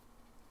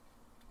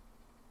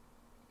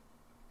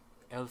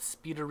 El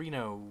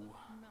Speederino. Malcolm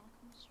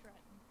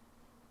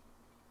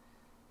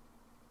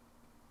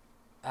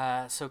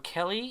Stratton. So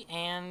Kelly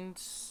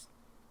and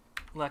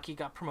Lucky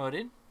got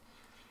promoted.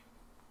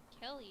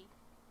 Kelly?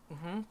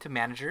 To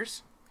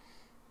managers.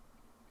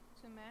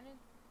 To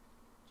managers?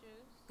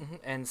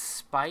 And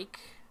Spike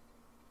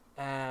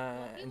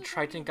and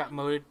Triton got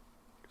promoted.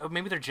 Oh,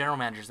 maybe they're general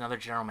managers. Now they're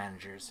general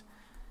managers.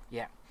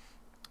 Yeah.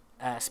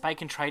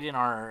 Spike and Triton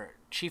are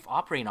chief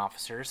operating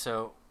officers,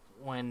 so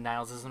when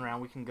Niles isn't around,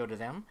 we can go to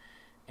them.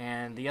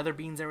 And the other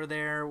beans that were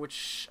there,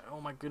 which,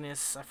 oh my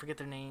goodness, I forget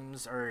their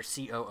names, are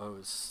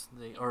COOs,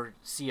 or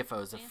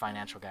CFOs, the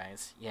financial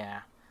guys.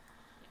 Yeah.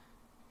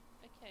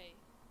 Okay.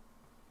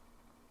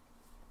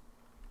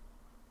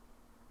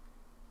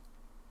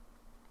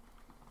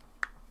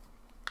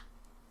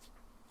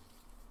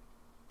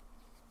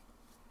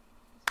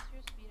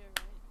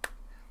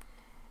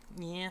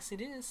 Yes, it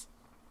is.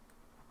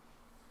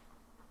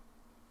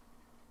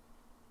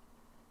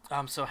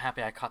 I'm so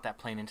happy I caught that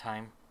plane in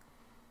time.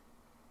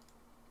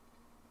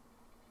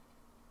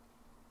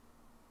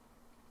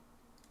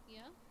 Yeah?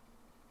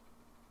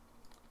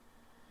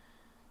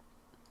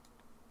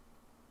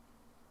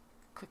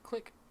 Click,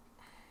 click.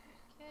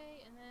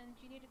 Okay, and then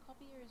do you need a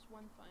copy or is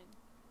one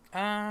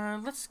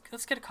fine?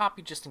 Let's get a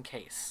copy just in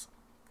case.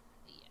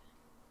 Yeah.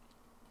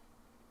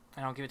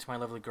 And I'll give it to my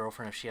lovely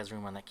girlfriend if she has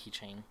room on that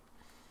keychain.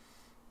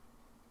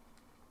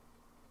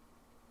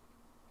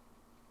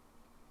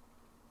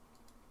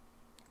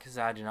 Because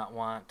I do not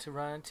want to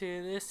run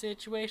into this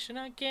situation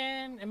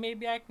again. And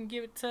maybe I can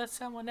give it to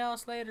someone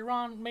else later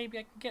on. Maybe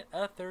I can get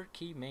a third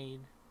key made.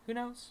 Who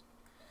knows?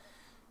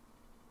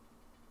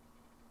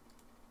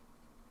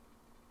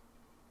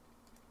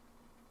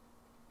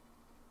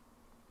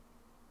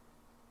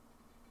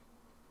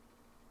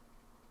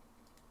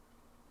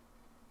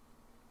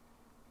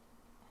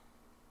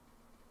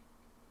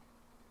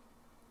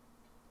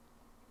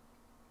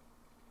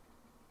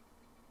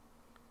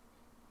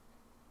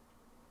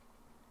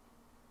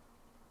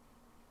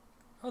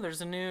 Oh,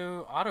 there's a new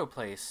auto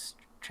place.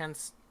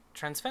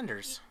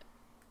 Transfenders.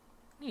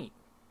 Neat.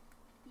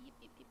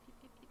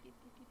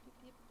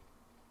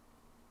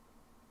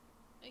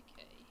 Okay.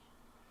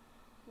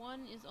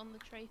 One is on the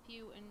tray for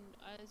you, and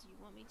as you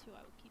want me to,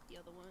 I will keep the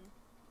other one.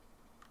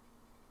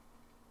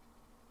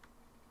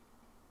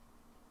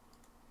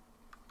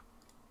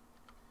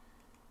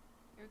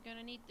 You're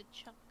gonna need the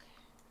chuck.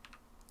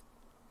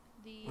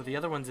 Well, the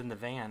other one's in the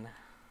van.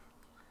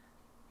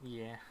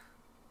 Yeah.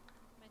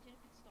 Imagine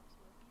if it stops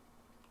working.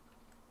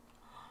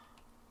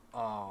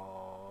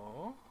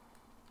 Oh.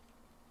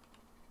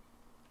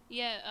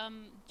 Yeah,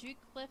 Duke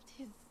left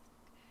his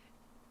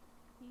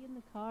key in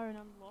the car and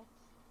unlocked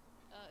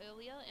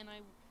earlier, and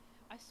I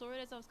saw it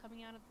as I was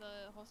coming out of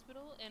the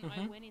hospital, and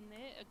I went in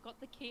there, I got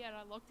the key, and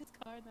I locked his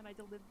car, and then I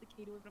delivered the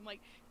key to him. I'm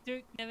like,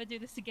 Duke, never do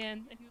this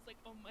again. And he was like,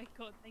 oh my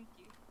god, thank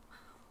you.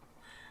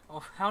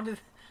 Oh, how did...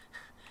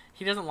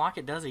 He doesn't lock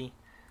it, does he?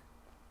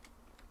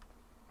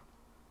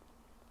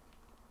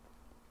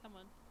 Come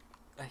on.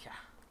 Yeah.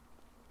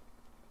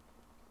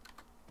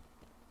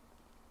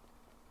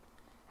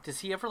 Does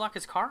he ever lock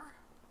his car?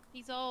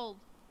 He's old.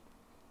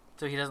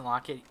 So he doesn't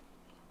lock it?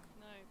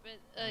 No, but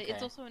Okay.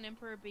 it's also an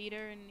Emperor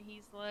beater, and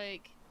he's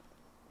like,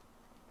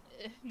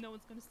 no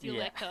one's gonna steal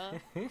that car.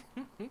 Just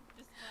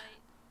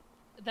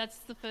like, that's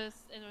the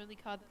first and only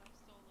car that I've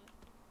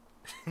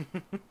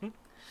stolen.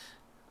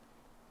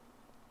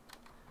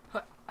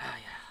 Ah,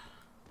 yeah.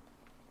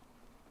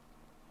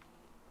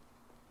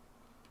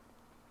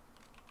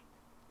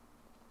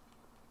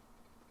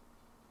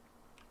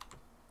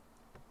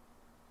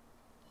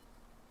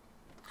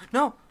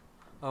 No!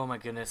 Oh my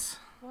goodness.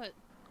 What?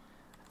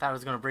 I thought I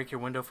was gonna break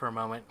your window for a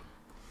moment.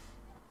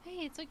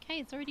 Hey, it's okay,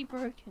 it's already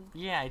broken.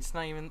 Yeah, it's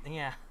not even...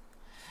 Yeah.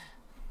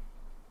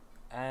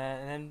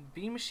 And then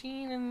bean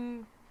machine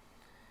and...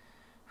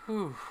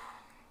 Whew.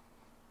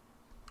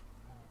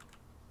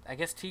 I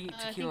guess I think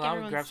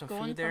Tequila would grab some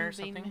everyone's food there or gone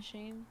from Bean something.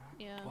 Machine.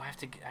 Yeah. Well, I have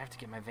to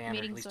get my van or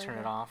at Meeting's least turn it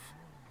over. off.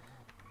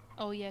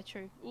 Oh yeah,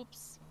 true.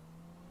 Oops.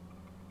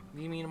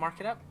 You mean to mark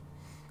it up?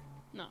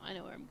 No, I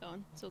know where I'm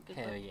going. It's all good.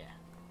 Hell though. yeah.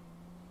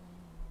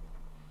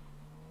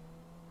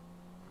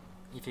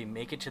 If you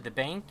make it to the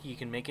bank, you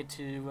can make it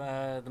to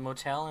the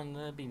motel and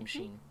the bean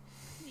machine.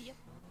 Yep.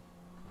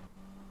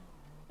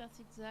 That's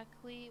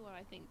exactly what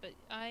I think. But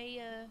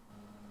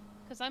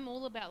because I'm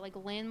all about like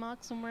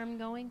landmarks and where I'm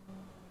going.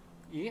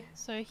 Yeah.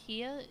 So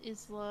here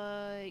is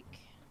like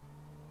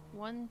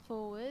one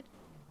forward,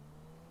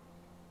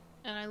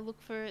 and I look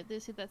for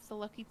this. That's the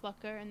Lucky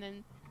Plucker, and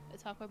then the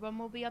taco bomb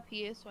will be up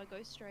here. So I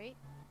go straight,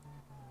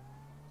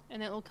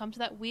 and then it'll come to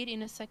that weird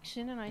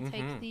intersection, and I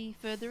take the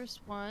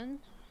furthest one,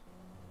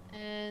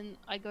 and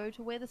I go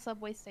to where the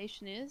subway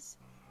station is,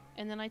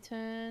 and then I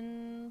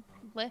turn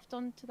left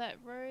onto that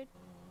road,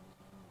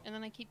 and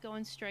then I keep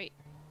going straight.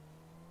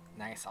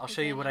 Nice. I'll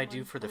show you what I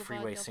do for the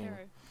freeway scene.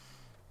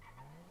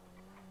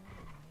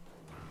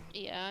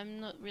 Yeah, I'm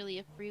not really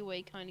a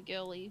freeway kind of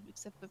girly,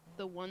 except for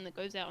the one that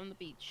goes out on the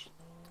beach.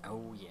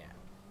 Oh, yeah.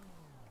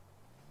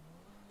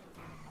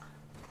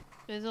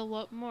 There's a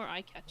lot more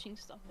eye-catching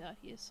stuff out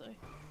here, so...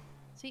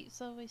 See,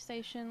 subway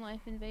station,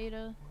 Life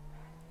Invader...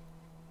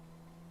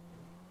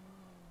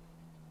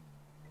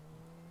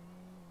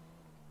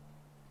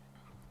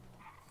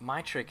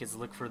 My trick is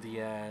look for the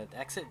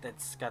exit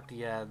that's got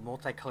the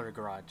multicolored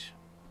garage.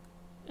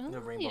 Oh, the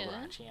rainbow yeah.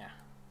 garage, yeah.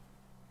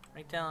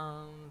 Right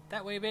down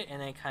that way a bit,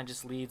 and then it kind of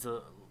just leads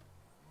a...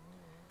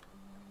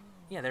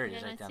 Yeah, there it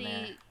is, And right I down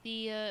there.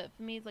 see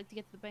for me, like, to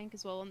get to the bank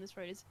as well on this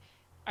road is...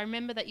 I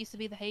remember that used to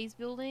be the Hayes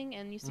building,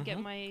 and used to get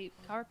my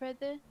car repaired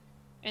there.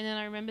 And then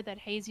I remember that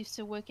Hayes used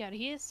to work out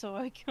here, so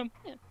I come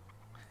here.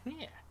 Yeah. And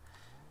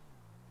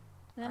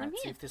then Alright, I'm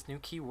let's see here. if this new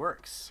key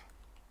works.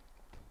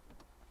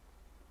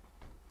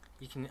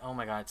 You can... Oh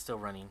my god, it's still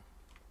running.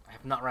 I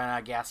have not run out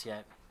of gas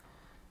yet.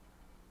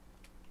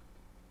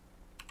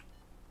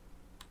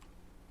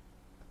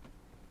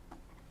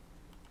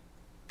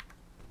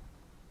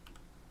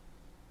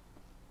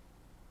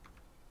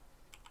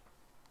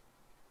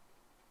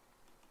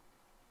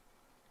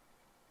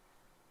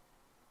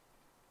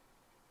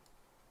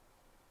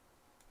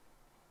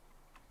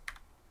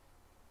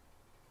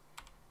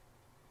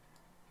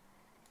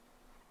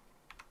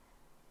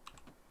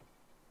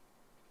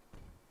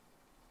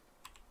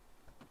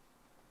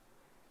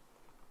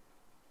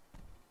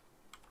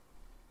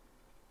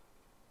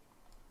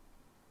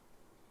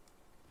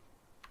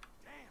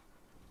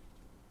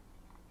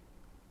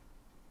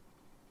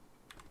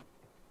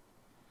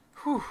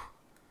 Whew.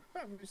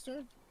 What,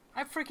 Rooster?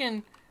 I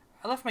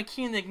left my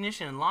key in the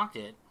ignition and locked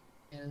it.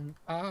 And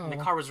And the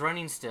car was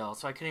running still,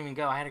 so I couldn't even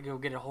go. I had to go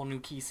get a whole new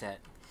key set.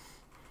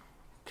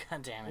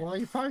 God damn it. Well,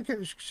 you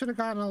probably should have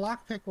gotten a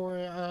lockpick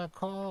or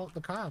call the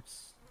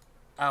cops.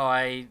 Oh,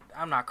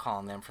 I'm not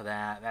calling them for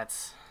that.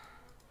 That's...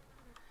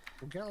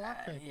 We'll get a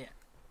lockpick. Yeah.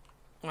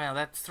 Well,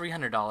 that's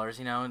 $300,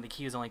 you know, and the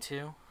key was only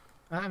 $2.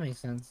 That makes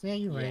sense. Yeah,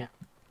 you're right.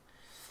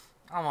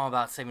 I'm all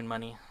about saving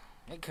money.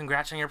 Hey,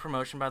 congrats on your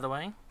promotion, by the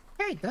way.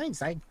 Hey,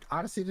 thanks. I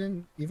honestly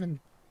didn't even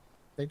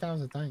think that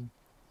was a thing.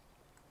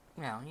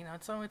 Well, you know,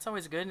 it's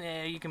always good.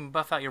 You can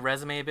buff out your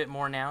resume a bit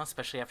more now,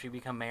 especially after you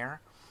become mayor.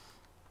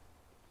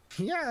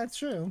 Yeah, that's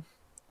true.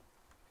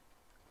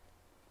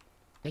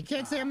 They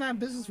can't say I'm not a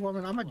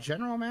businesswoman. I'm a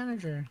general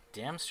manager.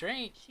 Damn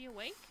straight. Is she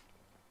awake?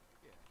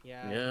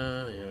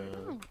 Yeah.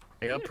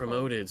 I got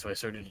promoted, so I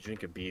started to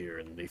drink a beer,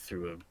 and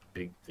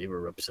they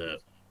were upset.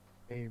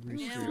 Hey,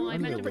 Yeah, Rooster, well, I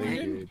meant to bring it.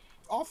 unrelated.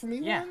 Offer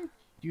me one?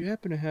 Do you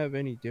happen to have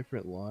any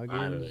different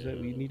logins that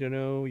we need to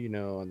know, you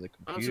know, on the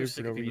I'm computer so for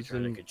sick no of people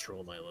trying to reason?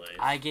 control my life.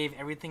 I gave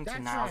everything to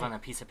That's Niles right. on a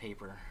piece of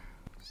paper.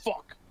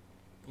 Fuck!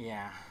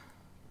 Yeah.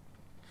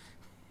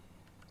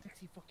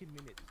 60 fucking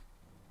minutes.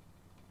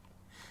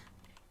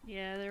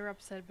 Yeah, they're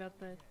upset about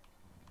that.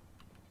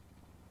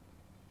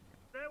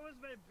 That was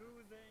my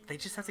boozing. They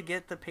just have to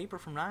get the paper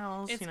from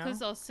Niles, It's you know?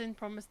 because Austin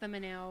promised them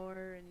an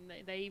hour,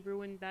 and they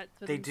ruined that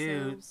for They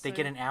themselves. do. They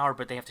get an hour,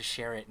 but they have to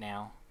share it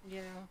now.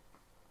 Yeah.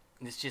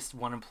 It's just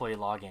one employee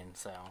login,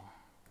 so...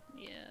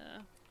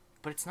 Yeah.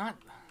 But it's not...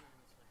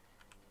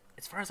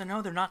 As far as I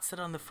know, they're not set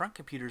on the front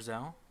computers,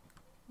 though.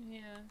 Yeah.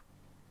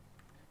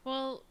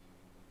 Well,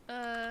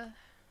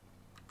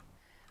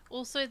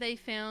 also they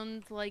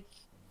found, like,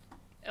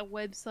 a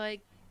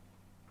website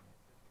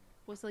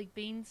was like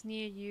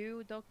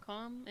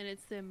beansnearyou.com, and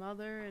it's their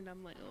mother, and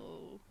I'm like,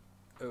 oh.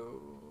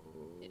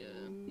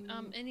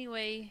 Yeah.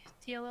 Anyway,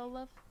 TLL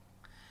love?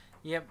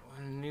 Yep,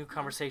 a new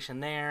conversation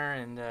there,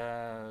 and,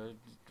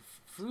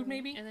 food,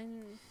 maybe? And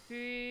then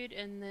food,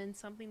 and then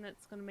something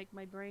that's gonna make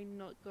my brain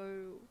not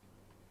go...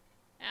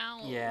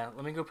 Ow. Yeah,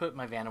 let me go put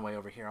my van away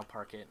over here. I'll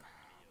park it.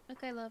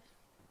 Okay, love.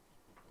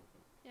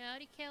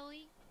 Howdy,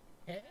 Kelly.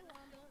 Hey.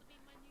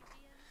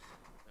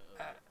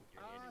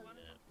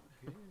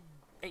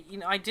 Hey, you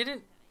know, I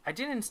didn't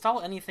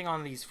install anything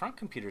on these front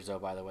computers, though,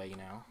 by the way, you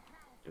know.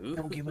 Ooh.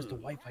 Don't give us the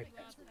Wi-Fi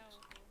passwords.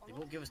 They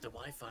won't give us the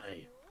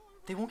Wi-Fi.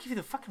 They won't give you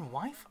the fucking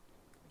Wi-Fi?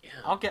 Yeah.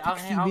 I'll get that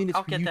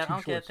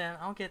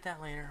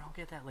later. I'll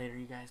get that later,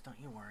 you guys. Don't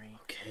you worry.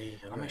 Okay,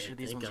 I'll make sure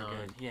these ones are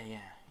good. Yeah.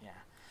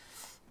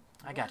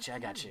 I got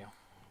you.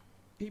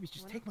 Babies,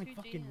 just take my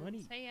fucking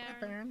money. Hey, Hey, Aaron.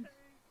 Baron.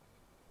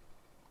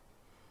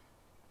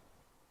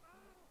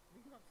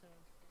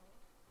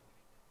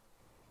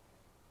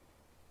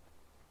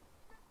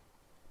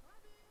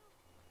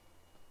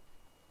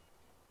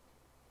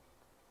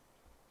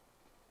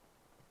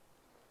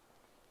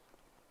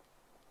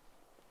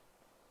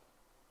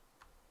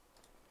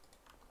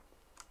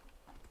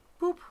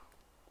 Boop.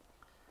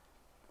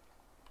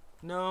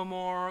 No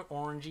more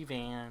orangey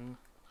van.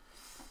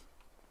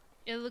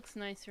 It looks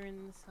nicer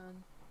in the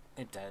sun.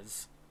 It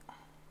does.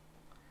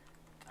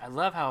 I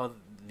love how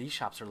these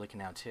shops are looking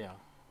now, too.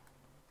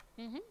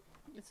 Mm-hmm.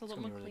 It's a lot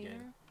gonna more be really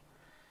cleaner.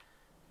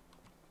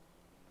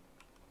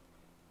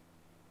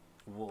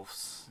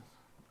 Wolves.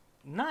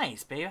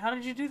 Nice, babe. How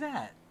did you do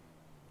that?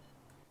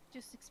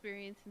 Just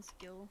experience and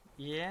skill.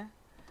 Yeah?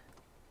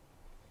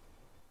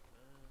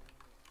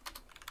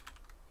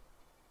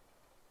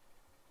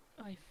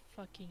 I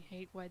fucking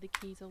hate why the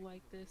keys are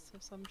like this or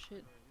some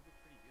shit.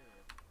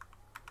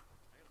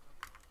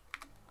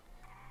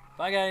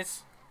 Bye,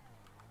 guys.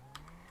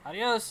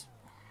 Adios.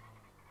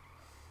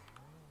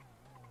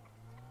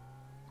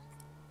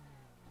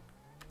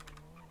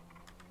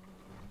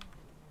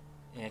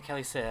 Yeah,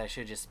 Kelly said I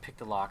should just pick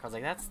the lock. I was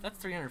like, that's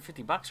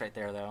 $350 right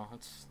there, though.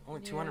 It's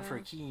only 200 for a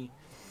Yeah. key.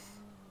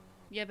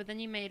 Yeah, but then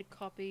you made a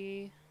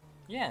copy.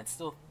 Yeah, it's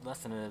still less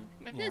than a. I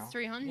you think it's know,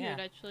 300 yeah.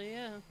 actually,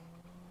 yeah.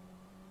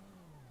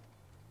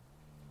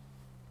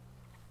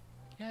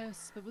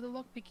 Yes, but with a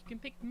lockpick you can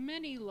pick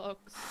many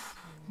locks.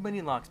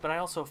 Many locks, but I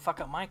also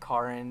fuck up my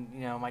car and, you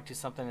know, might do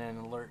something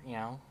and alert, you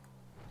know.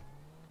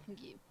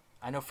 Yeah.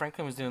 I know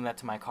Franklin was doing that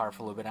to my car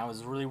for a little bit. I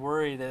was really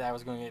worried that I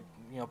was going to get,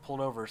 you know, pulled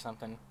over or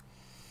something.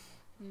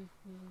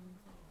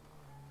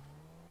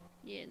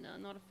 Yeah, no,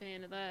 not a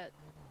fan of that.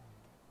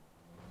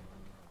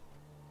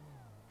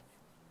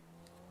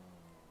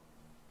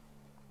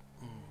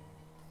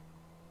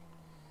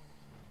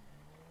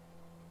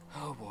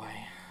 Oh boy.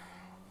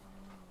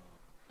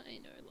 I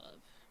know, love.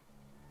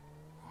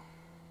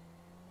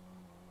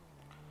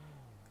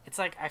 It's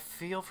like I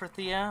feel for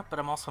Thea, but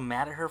I'm also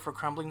mad at her for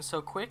crumbling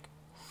so quick.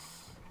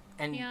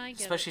 And Yeah, I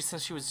get especially it.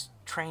 since she was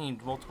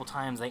trained multiple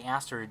times, they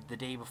asked her the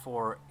day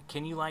before,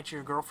 "Can you lie to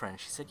your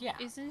girlfriend?" She said, "Yeah."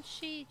 Isn't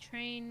she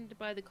trained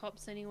by the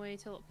cops anyway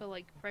for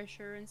like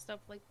pressure and stuff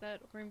like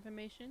that or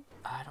information?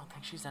 I don't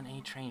think she's done any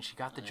training. She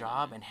got the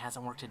job and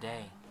hasn't worked a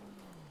day.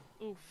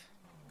 Oof.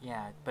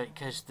 Yeah, but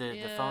because the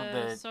Yeah, phone,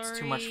 it's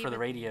too much sorry, for the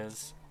but-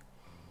 radios.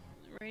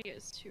 The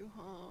radio's too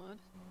hard.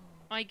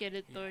 I get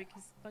it though,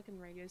 because fucking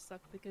radios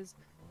suck because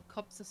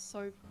cops are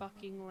so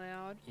fucking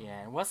loud.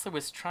 Yeah, and Wesley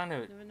was trying to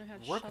Never know how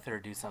to work shut with her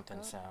to the do fuck something,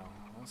 up. so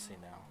we'll see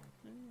now.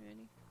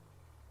 Alrighty.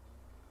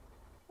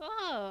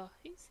 Oh,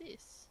 who's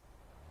this?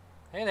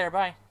 Hey there,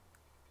 bye.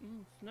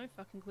 No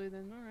fucking clue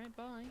then. Alright,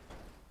 bye.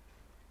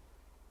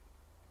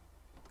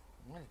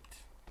 What?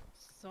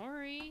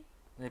 Sorry.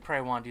 They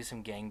probably want to do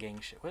some gang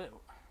shit. What?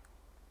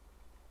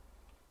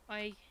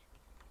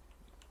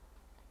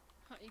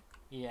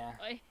 Yeah.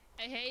 I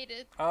hate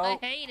it. Oh. I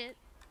hate it.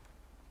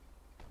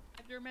 I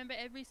have to remember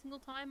every single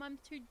time. I'm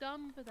too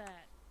dumb for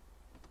that.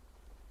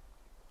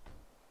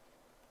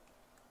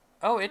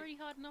 Oh, it's it. already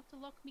hard enough to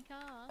lock me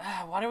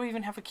car. Why do we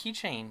even have a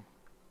keychain?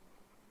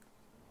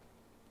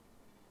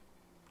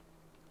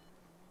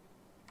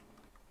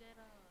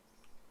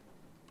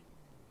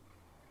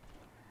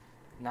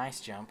 Nice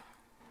jump.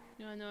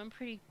 No, I'm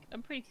pretty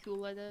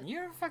cool at it.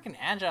 You're fucking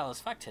agile as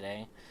fuck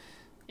today.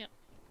 Yeah.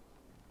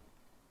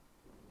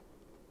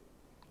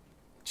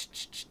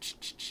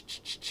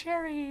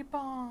 Cherry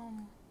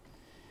bomb.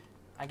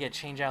 I get to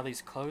change out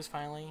these clothes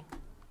finally.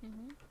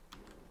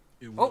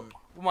 Oh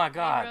my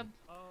god.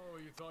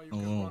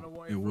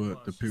 It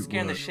worked. The poop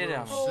Scaring the worked. shit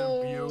out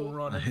of me.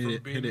 Running I hit from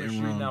it being and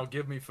machine. run. Now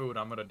give me food.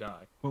 I'm gonna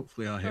die.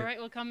 Hopefully I hit. Alright,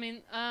 we'll come in.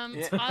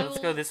 Yeah, I let's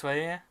will... go this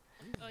way, yeah?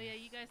 Oh yeah,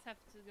 you guys have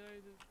to go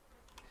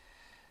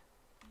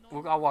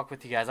I'll walk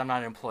with you guys. I'm not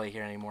an employee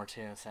here anymore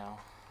too, so.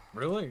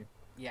 Really?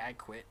 Yeah, I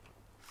quit.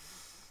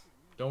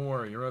 Don't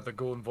worry, you're at the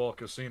Golden Vault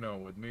Casino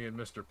with me and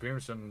Mr.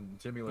 Pearson,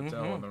 Timmy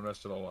Littell, and the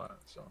rest of the lot.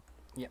 So.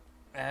 Yep.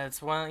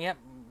 It's one. Yep.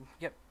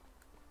 Yep.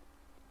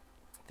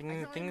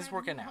 Things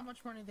working How out.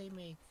 much money they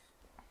make?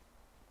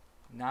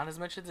 Not as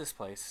much as this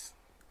place.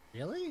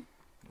 Really?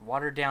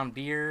 Watered down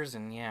beers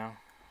and yeah.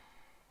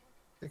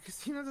 The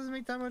casino doesn't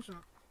make that much.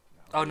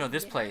 Oh no,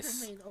 this They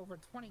place. made over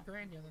 20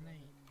 grand the other night.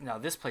 No,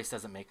 this place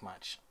doesn't make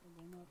much.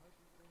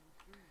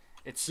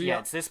 It's See, yeah,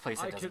 it's this place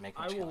that I doesn't could- make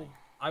much.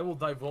 I will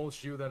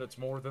divulge to you that it's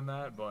more than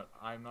that, but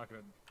I'm not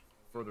gonna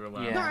further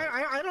elaborate. No,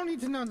 I don't need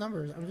to know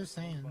numbers. I'm just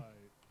saying.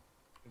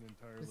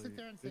 Just sit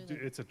there and say that.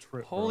 It's a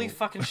trip. Holy bro.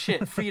 fucking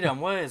shit, Freedom!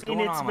 What is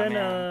going on, my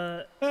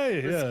man? Hey,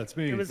 it was- yeah, it's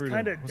me. It was Freedom.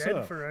 kind of What's dead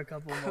up? for a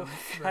couple months.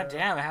 God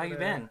damn, how you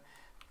been?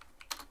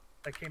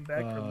 I came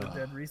back from the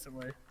dead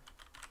recently.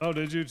 Oh,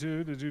 did you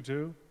too? Did you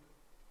too?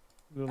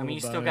 I mean, you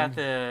still got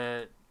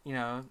the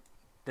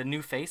the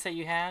new face that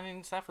you had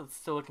and stuff. It's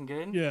still looking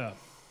good. Yeah,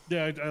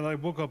 yeah. I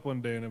like woke up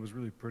one day and it was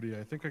really pretty.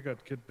 I think I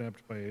got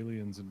kidnapped by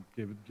aliens and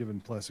given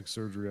plastic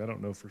surgery. I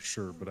don't know for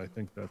sure, but I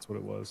think that's what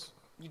it was.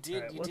 You did.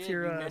 Alright, You what's did.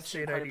 your You mentioned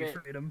state quite a ID, bit.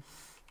 Freedom?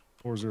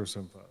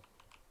 4075.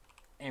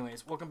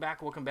 Anyways, welcome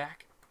back. Welcome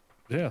back.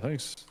 Yeah,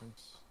 thanks.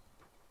 Thanks.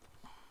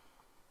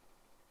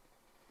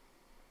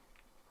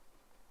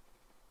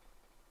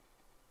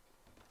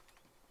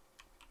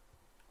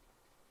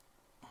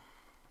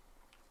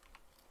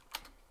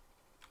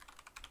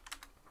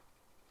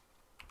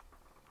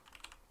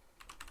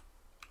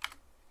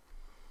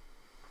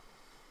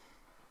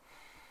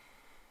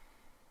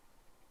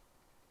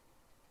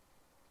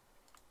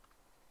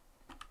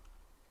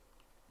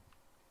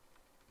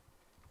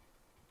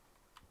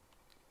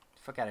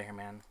 Fuck out of here,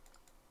 man.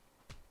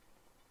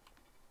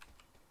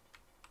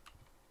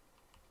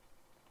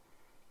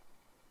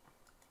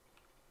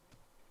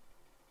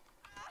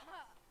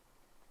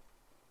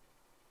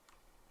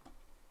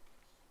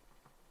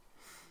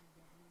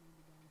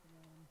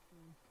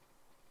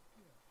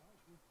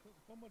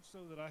 So much so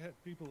that I had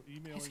people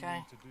emailing me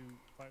Sky. to do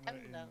Fight Night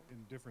in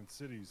different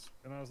cities,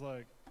 and I was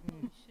like,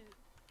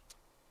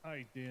 "All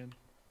right, Dan,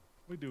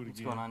 we do it What's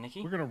again. going on,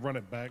 Nikki? We're gonna run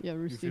it back. Yeah, you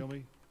Roosty. feel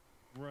me?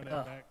 Run it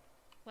back."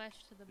 Flash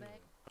to the back.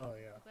 Oh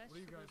yeah. Flash What do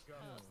you to guys the...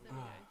 got?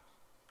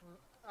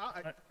 Oh,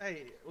 there we go.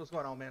 Hey, what's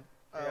going on, man?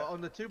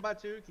 On the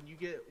 2x2, can you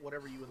get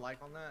whatever you would like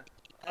on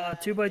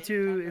that?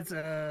 2x2 is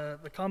the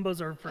combos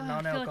are for Oh, I feel like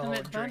I'm non-alcoholic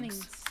at drinks.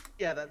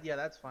 Bunnings. Yeah,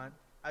 that's fine.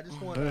 I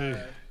just want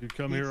Hey, you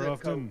come here pizza,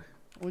 often? Coke,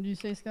 What'd you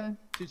say, Sky?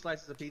 2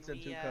 slices of pizza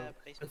and 2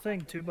 Coke. The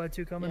thing,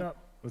 2x2 coming Yeah. up.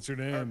 What's your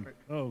name?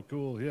 Perfect. Oh,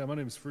 cool. Yeah, my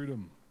name's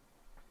Freedom.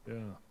 Yeah.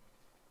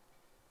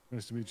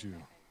 Nice to meet you.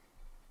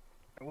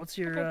 What's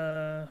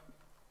your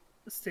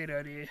state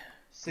ID?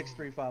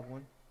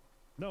 6351.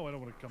 No, I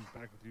don't want to come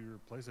back with your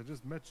place. I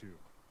just met you.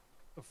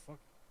 The fuck?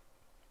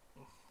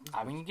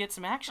 I mean, you get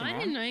some action, I man.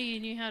 didn't know you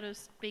knew how to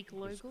speak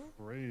That's local.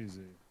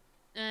 crazy.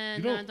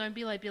 And You don't- don't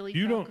be like Billy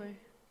you don't- Falco. There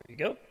you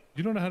go.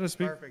 You don't know how to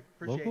speak Perfect.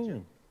 Appreciate local?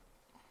 you.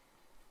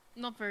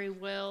 Not very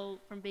well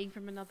from being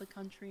from another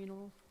country and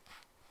all.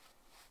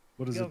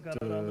 What is Go, it? got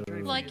it on the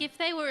drink. Like if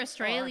they were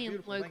Australian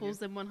beautiful, thank locals,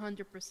 then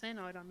 100%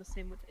 I'd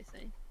understand what they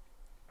say.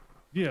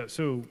 Yeah,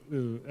 so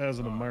as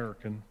an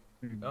American,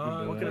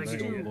 what can I hang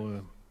do? on,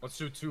 boy. Let's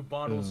do 2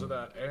 bottles of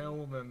that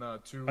ale and then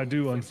 2. I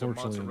do things of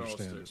unfortunately mozzarella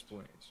understand sticks,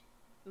 please.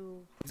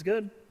 Ooh. It's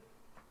good.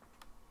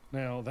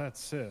 Now that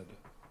said,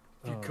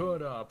 If you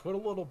could put a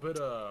little bit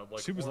of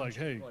like. she was orange,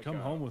 like, "Hey, come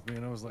home with me,"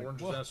 and I was like,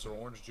 orange "What?" zest or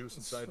orange juice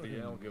inside the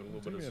ale, give it a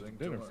little Take bit me of out to zing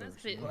dinner to it. That's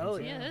first, bit, you know what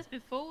I'm yeah, saying? that's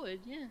bit forward,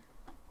 yeah.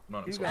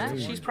 Not You in guys- South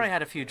She's Florida. probably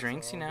had a few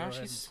drinks, So you I'll go know.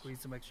 ahead and She's squeeze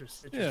some extra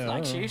stitches. Yeah.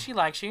 likes you. She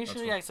likes you. That's She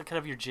fine. likes the cut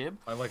of your jib.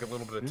 I like a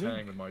little bit of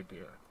tang in my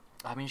beer.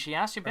 I mean, she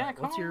asked you back.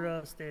 What's huh?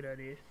 your state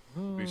ID?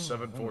 Be I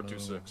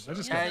 7426. don't know. I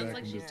just Yeah, got it's back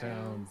like into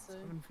town.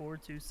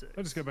 7426.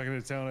 I just got back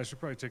into town. I should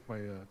probably take my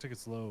take it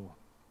slow.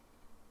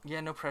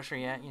 Yeah, no pressure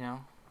yet, you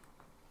know.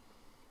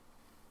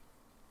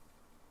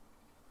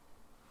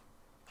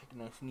 Take it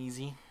nice and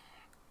easy.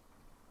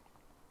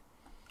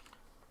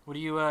 What are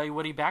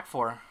you back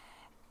for?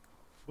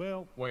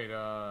 Well, wait,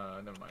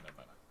 never mind.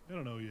 I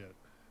don't know yet.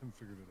 I haven't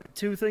figured it out.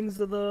 2 things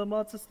of the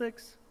matzo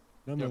sticks?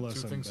 Nonetheless,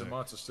 two I'm things of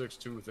back. matzo sticks,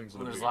 2 things of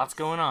Well, the there's beer. lots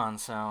going on,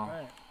 so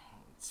Right.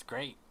 it's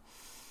great.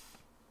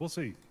 We'll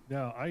see.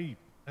 Now, I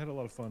had a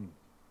lot of fun,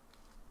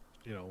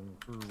 you know,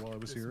 for while I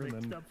was Just here, and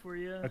mixed then up for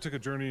you. I took a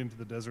journey into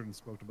the desert and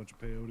smoked a bunch of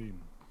peyote, and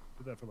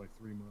did that for like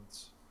 3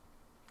 months.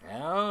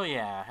 Oh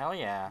yeah, hell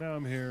yeah. Now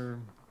I'm here.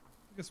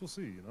 I guess we'll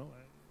see. You know,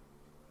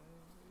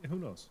 who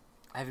knows?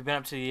 Have you been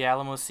up to the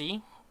Alamo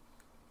Sea?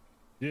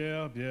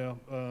 Yeah, yeah.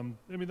 I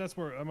mean, that's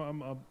where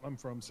I'm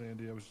from,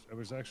 Sandy. I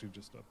was actually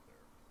just up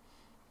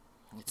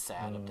there. It's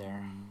sad up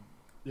there.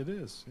 It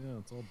is. Yeah,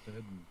 it's all dead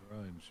and dry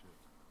and shit.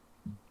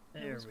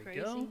 That There was we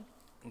crazy. go.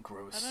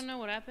 Gross. I don't know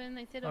what happened.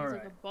 They said it was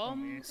like a Alright,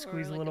 bomb. or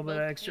Squeeze a like little bit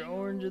of extra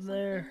volcano orange or in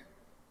there.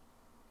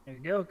 There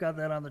you go. Got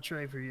that on the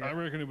tray for you. I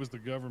reckon it was the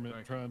government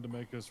trying to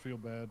make us feel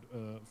bad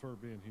for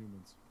being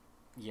humans.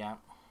 Yeah.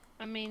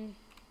 I mean,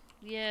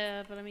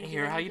 yeah, but I mean,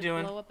 Here, do they how need you to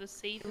doing? Blow up a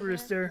seed in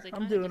Rooster, there? 'Cause they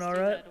I'm kinda doing just all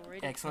did right. that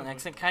already. Excellent,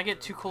 excellent. Can I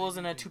get 2 colas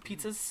and 2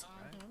 pizzas?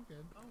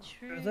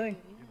 True. Sure thing.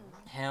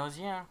 Hells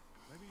yeah.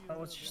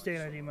 What's your state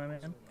ID, my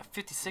man?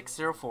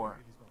 5604.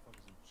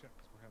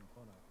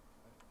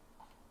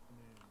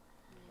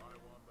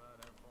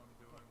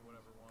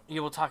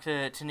 You will talk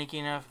to Nikki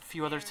and a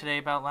few others today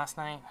about last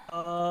night.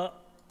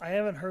 I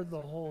haven't heard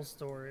the whole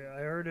story. I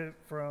heard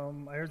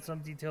some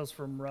details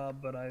from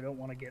Rob, but I don't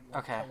want to get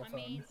like, Okay.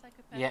 telephoned.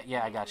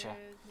 Yeah, I gotcha.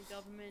 The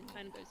government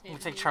kind of goes hand We'll in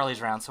take hand.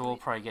 Charlie's round, so we'll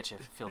probably get you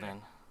filled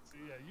in. So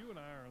yeah, you and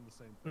I are on the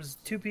same. It was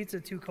 2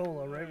 pizza, 2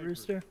 cola, right,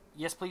 Rooster?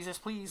 Yes, please, yes,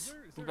 please. Is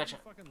You there betcha.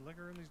 any fucking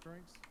liquor in these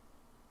drinks?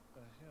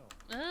 The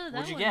hell? That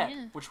What'd you one, get?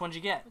 yeah. Which one'd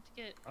you get? What'd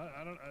you get?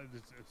 I don't.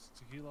 It's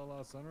tequila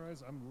la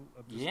sunrise. I'm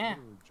just Yeah.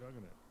 literally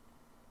chugging it.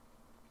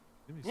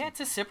 Give me Yeah, it's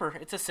a sipper.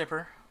 It's a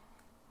sipper.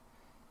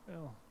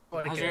 Well,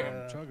 Like How's your-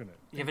 I'm chugging it.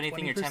 You have anything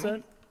in your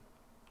tummy?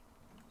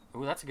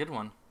 Ooh, that's a good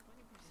one.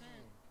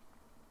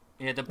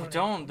 Yeah, the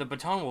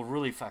baton will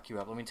really fuck you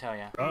up. Let me tell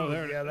you. Oh,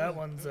 there. Yeah, that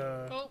one's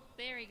Oh,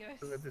 there he goes.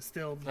 the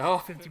distilled Oh.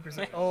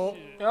 50%. Oh,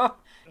 Oh,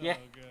 yeah,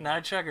 not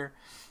a chugger.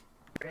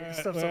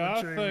 stuff's Well, on I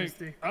the tray,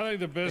 think Roosty.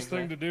 the best Big thing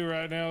man. to do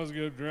right now is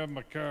go grab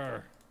my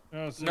car.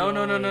 I'll see No.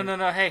 y'all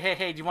later.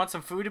 Hey, do you want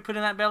some food to put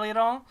in that belly at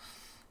all?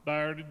 I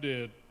already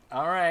did.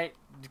 All right,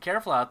 be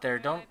careful out there.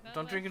 Don't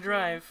drink and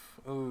drive.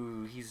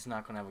 Ooh, he's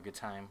not gonna have a good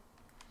time.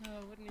 No,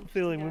 what an I'm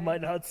feeling we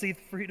might not see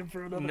freedom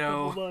for another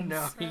couple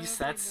months.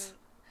 That's.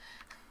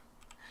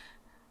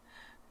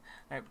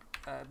 All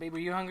right, babe, are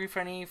you hungry for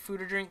any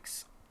food or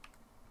drinks?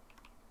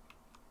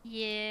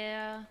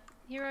 Yeah.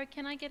 Hero,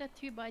 can I get a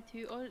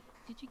 2x2? Or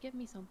did you give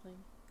me something?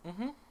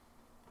 Mm-hmm.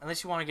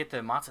 Unless you want to get the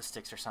matzo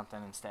sticks or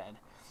something instead.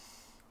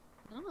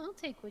 Oh, I'll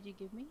take what you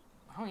give me.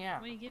 Oh yeah.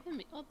 What are you giving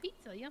me? Oh,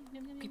 pizza. Yum,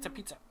 yum, yum, Pizza, yum.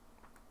 pizza.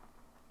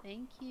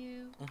 Thank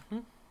you. Mm-hmm.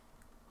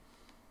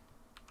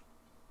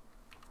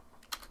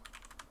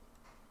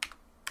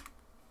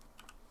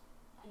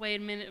 Wait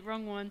a minute,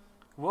 wrong one.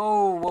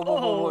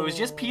 Whoa. It was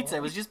just pizza.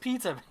 It was just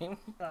pizza, babe.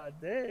 God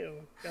damn,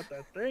 got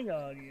that thing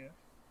on you.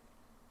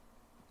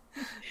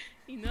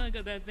 You know I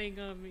got that thing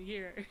on me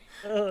here.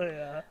 Oh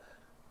yeah.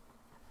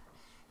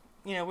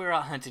 You know, we were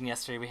out hunting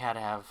yesterday. We had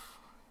to have...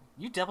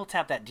 You double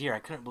tapped that deer. I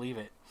couldn't believe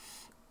it.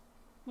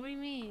 What do you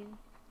mean?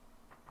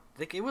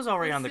 Like, it was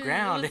already on the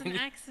ground. It was an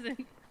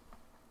accident.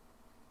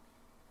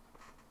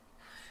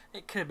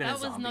 It could have been a That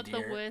was zombie not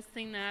deer. the worst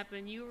thing that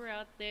happened. You were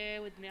out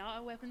there without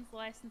a weapons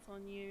license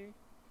on you.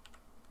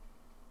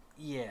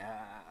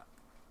 Yeah.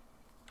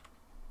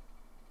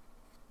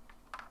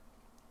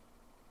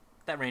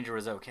 That ranger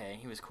was okay.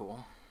 He was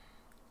cool.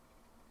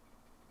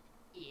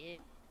 Yeah.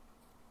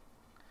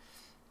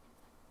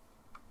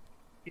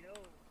 Yo.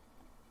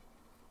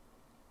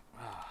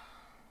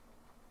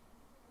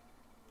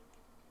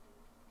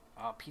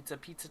 Oh, pizza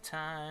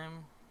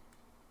time.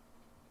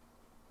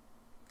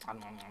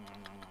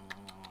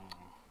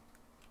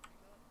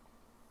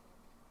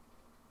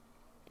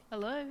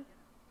 Hello?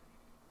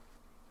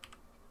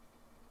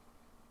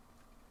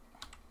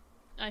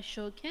 I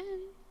sure can.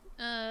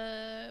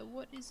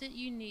 What is it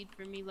you need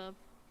from me, love?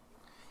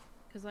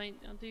 Because I'll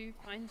do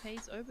fine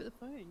pays over the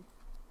phone.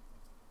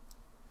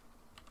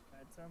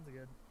 That sounds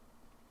good.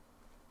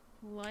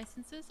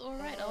 Licenses?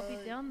 Alright, I'll be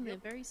down there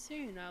very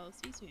soon. I'll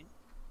see you soon.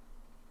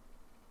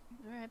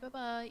 Alright,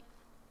 bye-bye.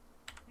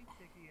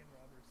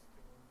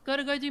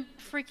 Gotta go do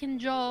freaking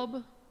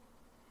job.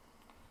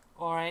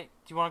 Alright,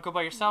 do you want to go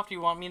by yourself? Do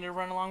you want me to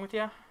run along with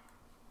you?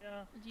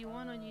 Yeah. Do you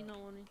want or do you not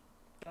want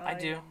to? I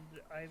do.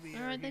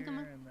 Alright, then come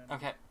on.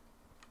 Okay.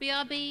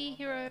 BRB,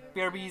 hero.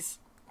 BRBs.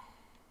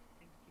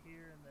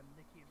 Here and then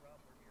Nikki and Rob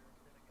were here a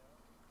bit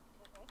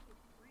ago.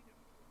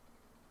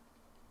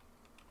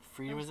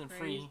 Freedom was isn't crazy.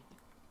 free.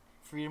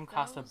 Freedom That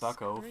cost was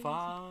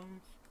 $1.05.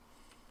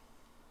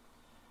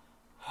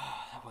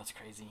 That was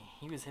crazy.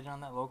 He was hitting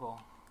on that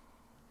local.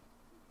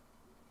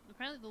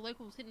 Apparently the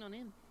local was hitting on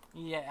him.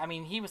 Yeah, I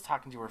mean, he was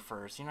talking to her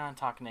first. You're not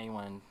talking to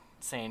anyone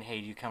saying,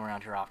 hey, do you come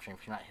around here often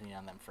if you're not hitting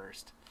on them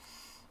first.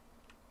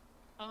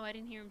 Oh, I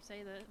didn't hear him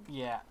say that.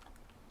 Yeah.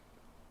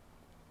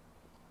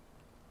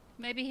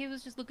 Maybe he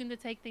was just looking to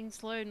take things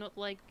slow, not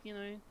like, you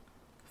know...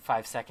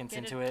 5 seconds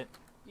into it.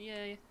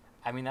 Yeah.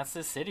 I mean, that's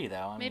the city,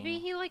 though. Maybe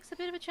he likes a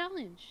bit of a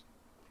challenge.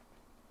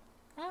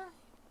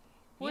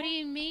 What do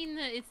you mean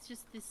that it's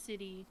just this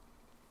city?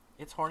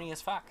 It's horny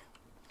as fuck.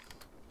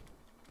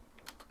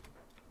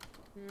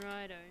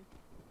 Righto.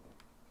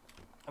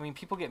 I mean,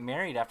 people get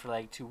married after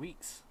like 2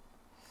 weeks.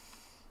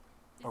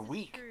 A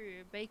week.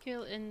 True.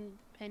 Baker and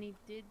Penny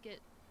did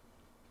get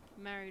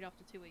married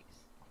after 2 weeks.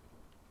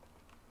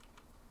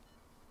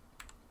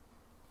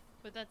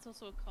 But that's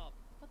also a cop.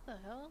 What the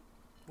hell?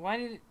 Why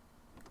did it...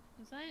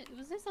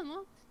 Was this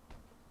unlocked?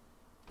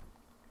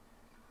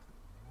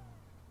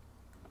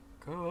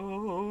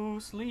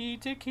 Ghostly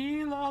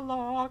tequila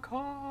la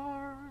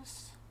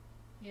cars.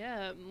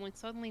 Yeah, like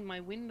suddenly my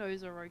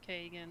windows are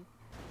okay again.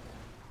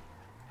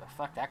 But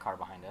fuck that car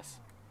behind us.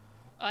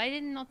 I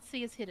did not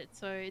see us hit it,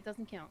 so it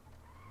doesn't count.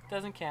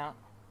 Doesn't count.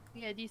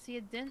 Yeah, do you see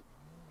a dent?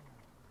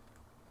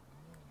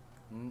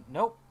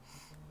 Nope.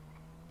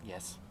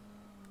 Yes.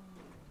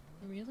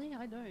 Really?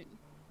 I don't.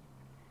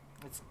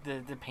 It's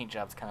the paint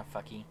job's kind of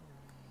fucky.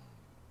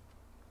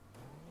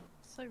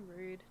 So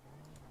rude.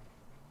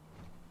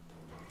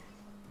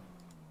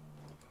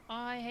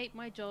 I hate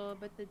my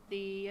job at the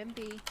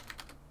DMV.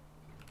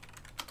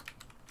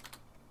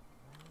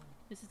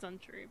 This is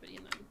untrue, but you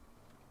know.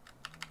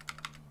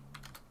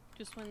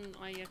 Just when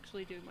I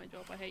actually do my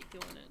job, I hate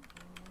doing it.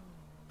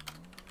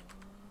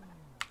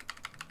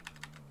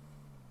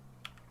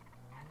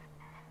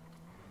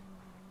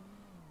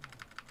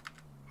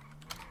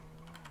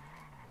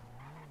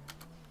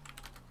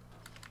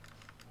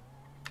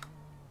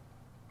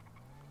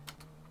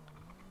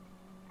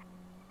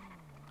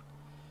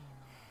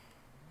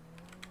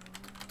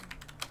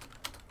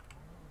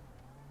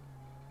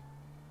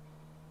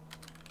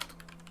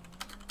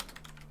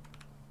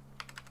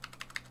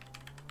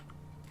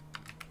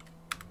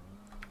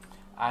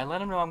 I let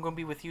them know I'm going to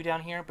be with you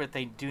down here, but if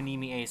they do need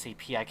me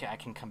ASAP, I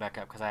can come back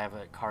up because I have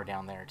a car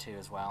down there too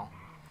as well.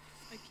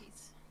 Okay.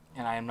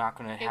 And I am not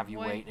going to have you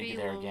wait to get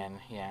there again.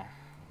 Yeah.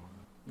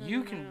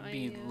 You can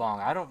be long.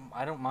 I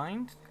don't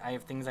mind. I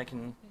have things I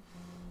can.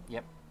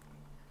 Yep.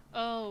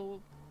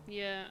 Oh,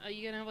 yeah. Are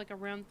you gonna have like a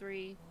round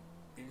 3?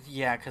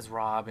 Yeah, because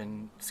Rob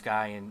and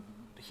Sky and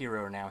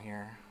Hero are now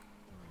here.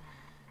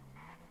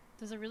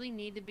 Does it really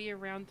need to be a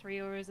round 3,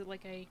 or is it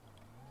like a...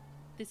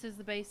 This is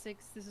the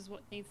basics, this is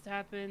what needs to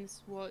happen, this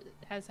is what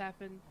has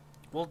happened?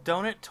 Well,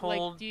 Donut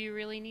told... Like, do you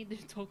really need to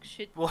talk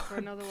shit for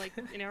another, like,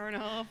 an hour and a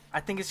half?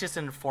 I think it's just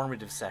an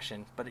informative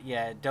session. But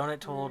yeah, Donut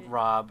told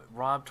Rob.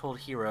 Rob told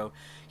Hero.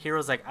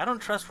 Hero's like, I don't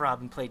trust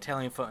Rob and play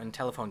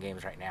telephone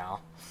games right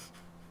now.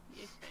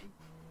 Okay.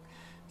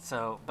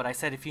 So, but I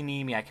said if you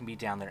need me, I can be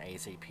down there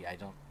ASAP. I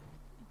don't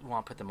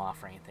want to put them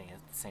off or anything at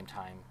the same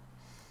time.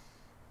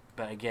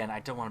 But again, I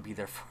don't want to be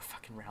there for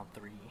fucking round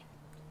 3.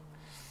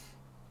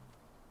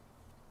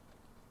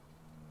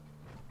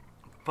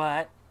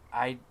 But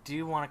I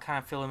do want to kind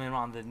of fill him in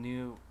on the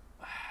new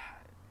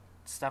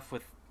stuff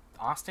with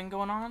Austin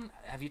going on.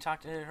 Have you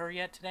talked to her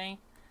yet today?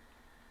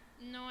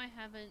 No, I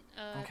haven't.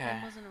 Okay.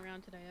 Pam wasn't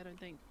around today, I don't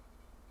think.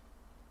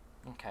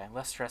 Okay,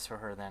 less stress for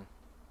her then.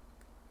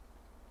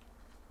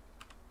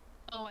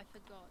 Oh, I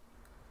forgot.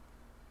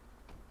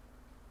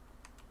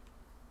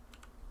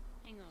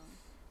 Hang on.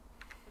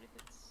 What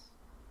if it's...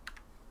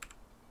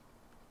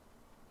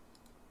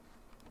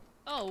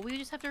 Oh, we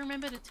just have to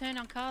remember to turn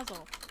our cars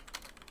off.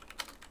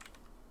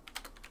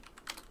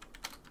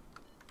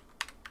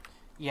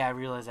 Yeah, I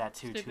realized that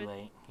too. Stupid. Too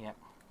late. Yep.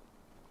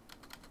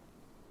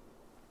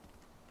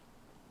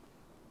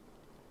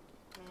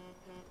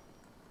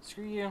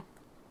 Screw you.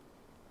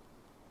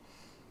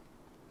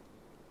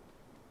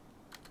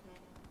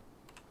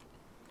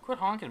 Quit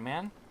honking,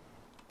 man.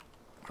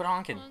 Quit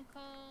honking. Honk,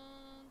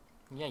 honk.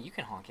 Yeah, you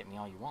can honk at me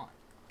all you want.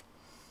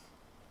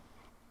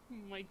 Oh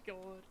my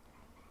god.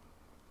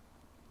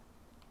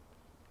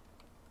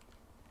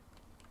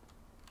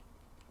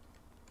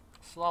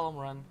 Slalom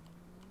run.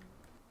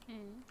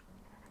 Hmm.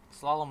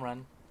 Slalom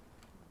run.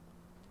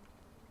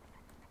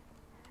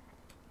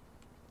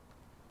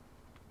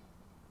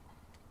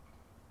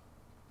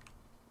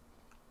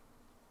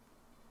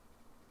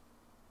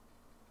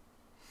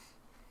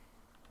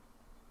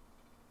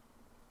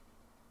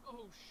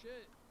 Oh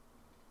shit.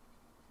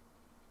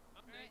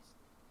 I'm Alright. next.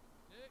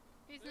 Nick.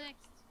 Who's Nick.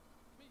 next?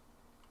 Me.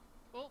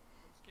 Oh. I'm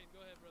just kidding.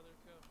 Go ahead, brother.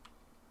 Go.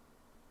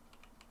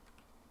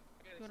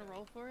 You wanna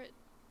roll for it?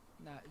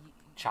 No.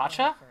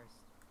 Cha-cha?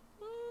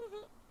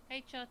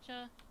 Hey,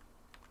 Cha-Cha.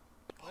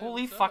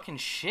 Holy what's up? fucking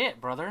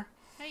shit, brother.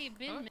 How you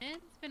been, man?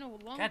 It's been a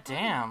long God time.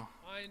 damn.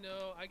 I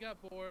know. I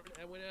got bored.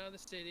 I went out of the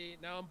city.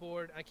 Now I'm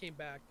bored. I came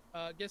back.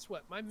 Guess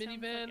what? My Sounds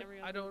like minivan. every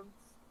I other don't.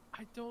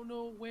 I don't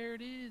know where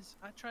it is.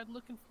 I tried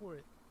looking for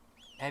it.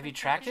 Have you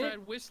tracked I it?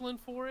 tried whistling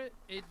for it.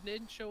 It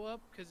didn't show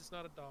up because it's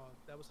not a dog.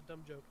 That was a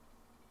dumb joke.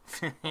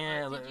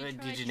 Yeah,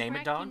 did you name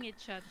it dog?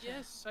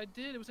 Yes, I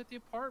did. It was at the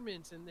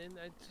apartments, and then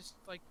I just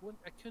like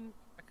I couldn't,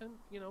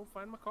 you know,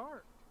 find my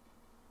car.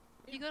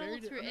 You gotta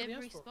look Buried it through under the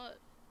every asphalt. spot.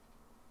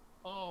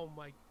 Oh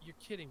my, you're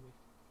kidding me.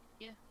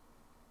 Yeah.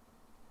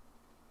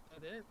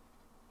 That it?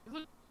 It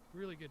looked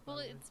really good. Well,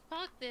 by the way. it's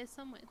parked there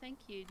somewhere. Thank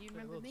you. Do you A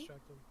remember little me?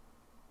 distracting.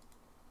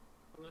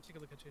 Let's take a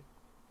look at you.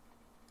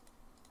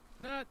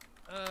 Not.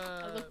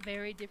 I look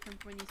very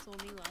different from when you saw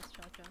me last,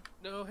 Chacha.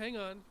 No, hang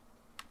on.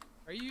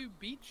 Are you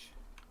Beach?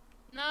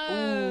 No.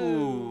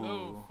 Ooh.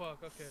 Oh fuck.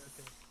 Okay.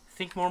 Okay.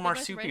 Think more They're both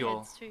marsupial.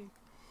 redheads, too.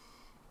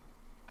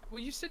 Well,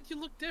 you said you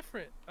look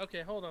different.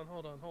 Okay, hold on. God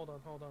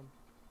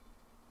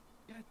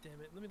damn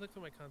it. Let me look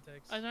through my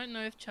contacts. I don't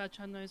know if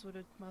Chacha knows what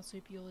a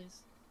marsupial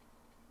is.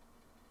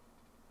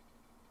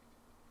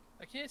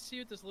 I can't see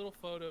with this little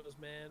photos,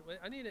 man. Wait,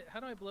 I need it. How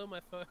do I blow my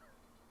phone?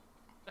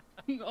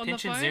 On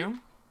Pinch the and phone?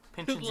 zoom.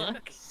 Pinch and zoom.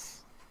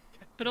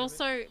 But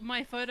also,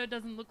 my photo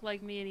doesn't look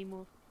like me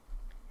anymore.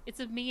 It's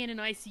of me in an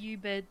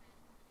ICU bed.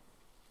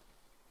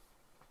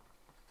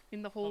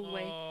 In the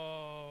hallway.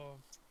 Oh,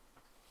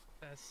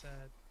 that's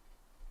sad.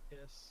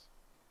 Yes.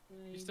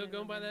 You You still don't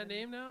going by that remember.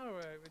 name now,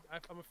 or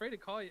I'm afraid to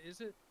call you. Is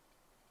it?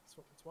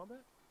 Swambat?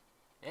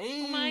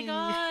 Hey. Oh my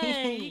god,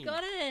 you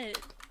got it!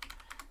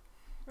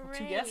 Two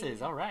Hooray.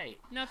 guesses. All right.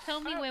 Now tell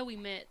me where we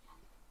met.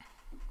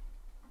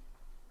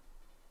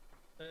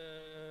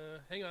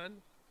 Hang on.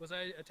 Was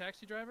I a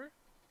taxi driver?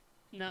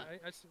 No.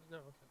 No.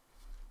 Okay.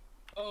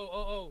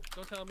 Oh!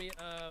 Don't tell me.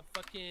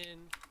 Fucking.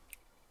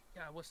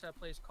 Yeah, what's that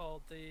place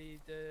called? The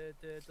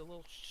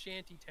little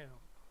shanty town.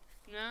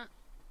 Nah.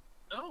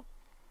 No.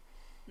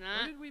 Nah.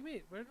 Where did we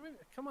meet?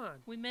 Come on.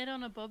 We met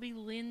on a Bobby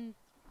Lynn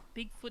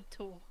Bigfoot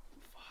tour.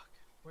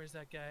 Where's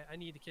that guy? I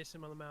need to kiss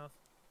him on the mouth.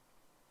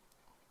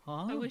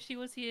 I wish he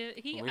was here.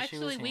 Wish he was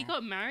Actually, we here.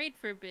 got married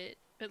for a bit,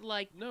 but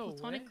like No way.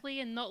 platonically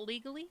and not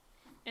legally.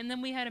 And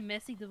then we had a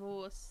messy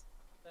divorce.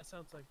 That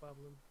sounds like Bob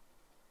Lynn.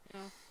 Yeah.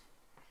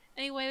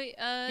 Anyway,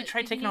 You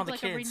tried did taking you all need, the like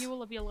kids. a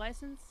renewal of your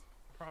license?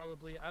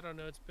 Probably. I don't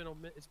know. It's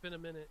been a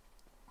minute.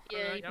 Yeah,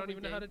 I you don't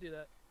even know probably how do. to do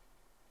that.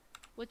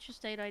 What's your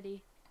state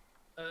ID?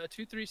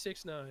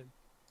 2369.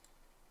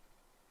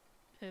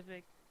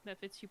 Perfect. That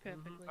fits you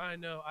perfectly. I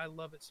know. I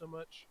love it so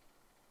much.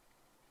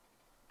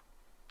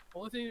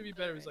 Only thing to be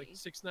better is like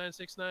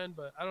 6969,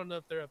 but I don't know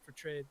if they're up for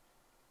trade.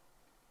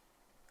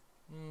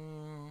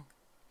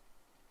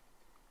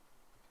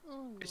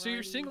 So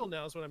you're single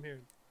now, is what I'm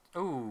hearing.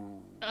 Ooh.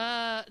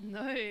 No.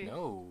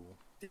 No.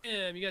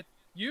 Damn, you got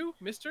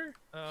Mister?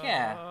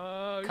 Yeah.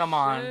 Oh, Come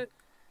on. shit.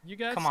 You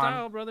got Come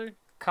style, on. brother.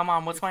 Come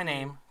on. What's my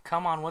name?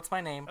 Come on. What's my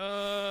name?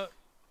 Fuck.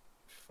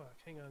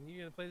 Hang on. You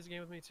gonna play this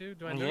game with me too?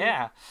 Do I know?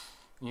 Yeah.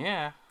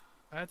 Yeah.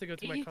 I have to go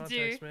through my You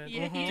contacts, do. man.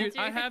 Yeah, you Dude, do.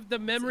 I have the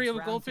memory It's of a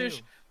round goldfish.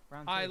 two.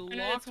 Round I two. I know,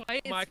 that's locked why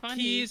it's my funny.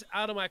 keys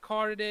out of my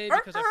car today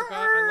because I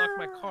forgot I locked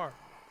my car.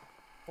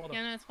 Hold on.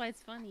 Yeah, no, that's why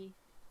it's funny.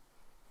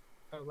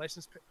 Oh,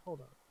 license. Hold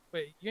on.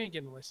 Wait, you ain't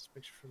getting a license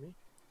picture for me.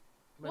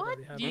 Might What?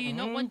 already have Do it. you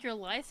not want your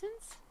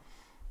license?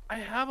 I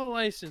have a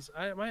license.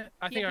 I think Yeah,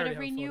 I but already a have a photo.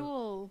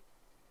 renewal.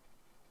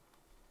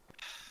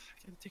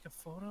 I gotta take a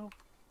photo.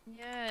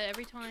 Yeah,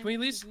 every time. Can we at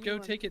there's least a new go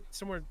one. take it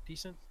somewhere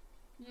decent?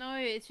 No,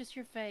 it's just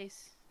your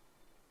face.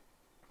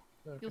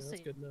 Okay, You'll that's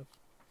see. good enough.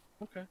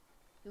 Okay.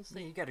 You'll Yeah,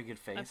 see. you got a good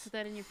I face. put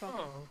that in your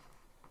pocket. Oh.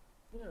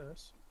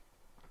 Yes.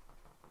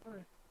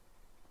 Alright.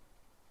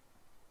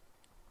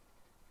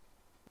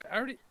 I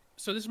already.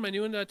 So this is my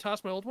new one. Did I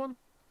toss my old one?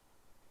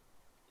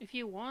 If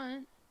you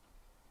want,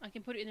 I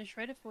can put it in a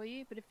shredder for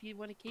you. But if you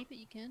want to keep it,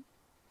 you can.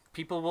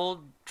 People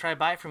will try to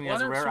buy it from you Why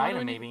as a don't- rare so why do I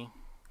item, need- maybe.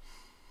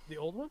 The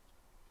old one?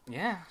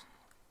 Yeah.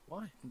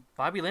 Why?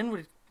 Bobby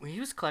Lynn he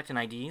was collecting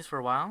IDs for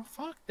a while.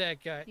 Fuck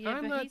that guy. Yeah,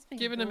 I'm but not he's been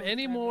giving him gone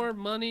any forever. more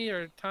money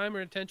or time or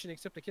attention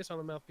except a kiss on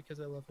the mouth because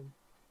I love him.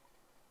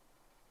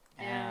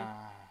 Yeah.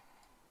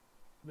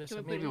 Miss Can we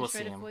him. put it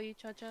in a shredder for you,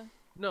 Cha-Cha?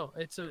 No,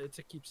 it's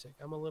a keepsake.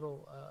 I'm a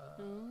little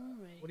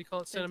Alright. what do you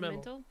call it?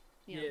 Sentimental.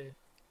 Yeah. Yeah.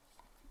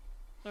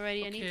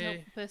 Alrighty, I need to help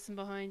Okay. the person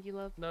behind you,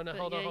 love. No, But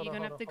hold yeah, on, hold you're on,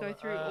 gonna hold have to on, go hold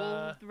through on.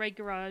 all the raid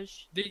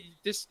garage.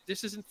 This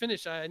isn't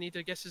finished. I need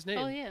to guess his name.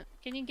 Oh yeah,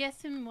 can you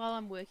guess him while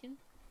I'm working?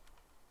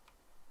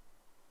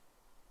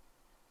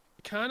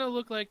 Kind of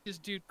look like this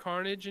dude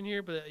Carnage in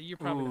here, but you're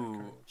probably not Ooh,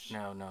 Carnage.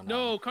 no.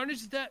 No, Carnage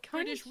is that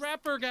British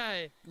rapper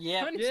guy.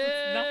 Yeah. Carnage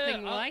looks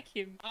nothing like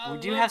him. We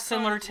do have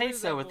similar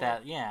tastes though with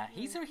that. Yeah,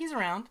 he's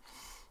around.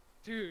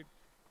 Dude,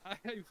 I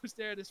was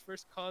there at his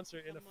first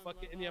concert in the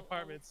apartments. In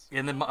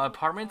the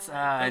apartments The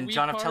and Wii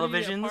John of Party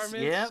Televisions.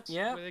 apartments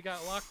Yep. Where they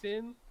got locked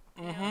in.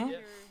 Mhm.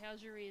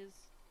 How's your ears?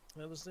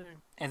 I was there.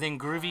 And then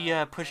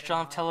Groovy pushed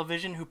John of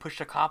Television, who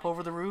pushed a cop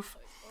over the roof.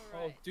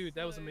 Oh, dude,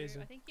 that was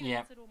amazing. I think you Yeah.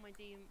 answered all my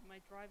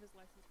driver's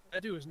license questions.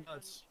 That dude was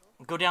nuts.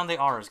 Go down the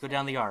R's. Go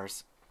down the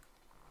R's.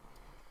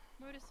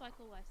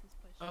 Motorcycle license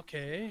question.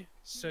 Okay,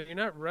 so you're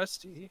not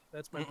Rusty.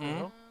 That's my Mm-mm.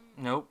 photo.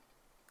 Nope.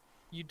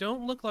 You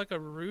don't look like a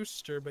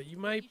rooster, but you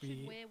might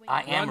be.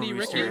 I am a Rodney,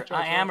 rooster. Ricky?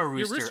 I am a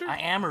You're rooster. I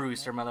am a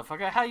rooster,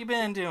 motherfucker. How you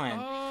been doing?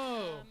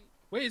 Oh,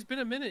 wait, it's been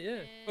a minute, yeah.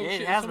 Oh, It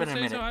shit, has someone been a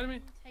say minute. so hi to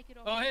me?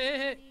 Oh,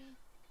 hey.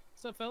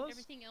 What's up, fellas?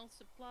 Everything else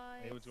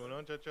supplies. Hey, what's going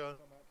on, Cha-Cha?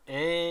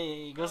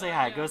 Hey, go say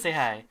hi. Go say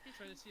hi.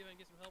 Trying to see if I can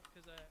get some help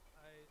because I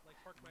like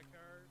parked my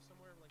car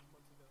somewhere like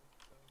months ago.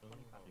 So.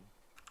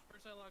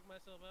 First I locked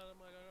myself out of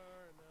my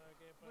car and now I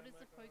can't find What is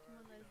my the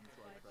Pokemon that is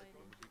inspired by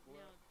them?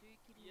 Now, do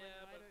keep in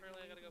mind, but apparently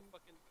I gotta go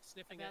fucking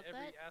sniffing about at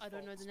every that. asphalt I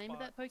don't know the name of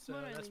that spot,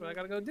 Pokemon. so that's what I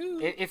gotta go do.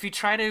 If you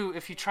try to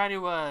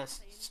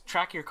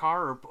track your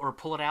car or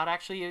pull it out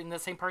actually in the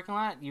same parking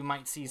lot, you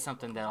might see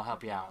something that'll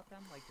help you out.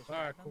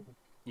 Alright, cool.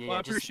 Yeah, Well,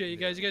 I just- appreciate you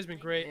guys. You guys been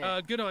great. Yeah.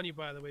 Good on you,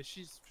 by the way.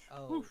 She's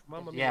oof,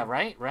 mama Yeah,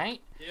 mia.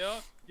 right.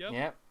 Yep.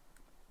 Yep.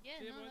 Yeah,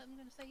 no, I'm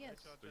gonna say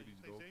yes.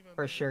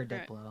 For sure,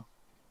 Diplo.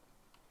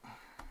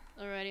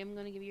 Alrighty, I'm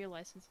gonna give you your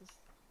licenses.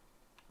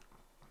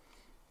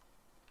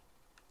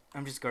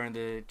 I'm just guarding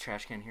the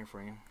trash can here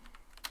for you.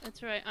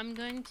 That's right. I'm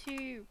going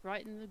to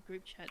write in the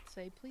group chat,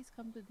 say, please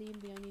come to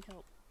DMV, I need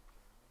help.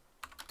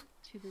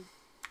 To the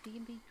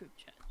DMV group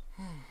chat.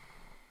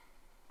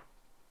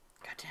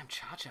 Goddamn,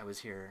 Cha-Cha was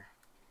here.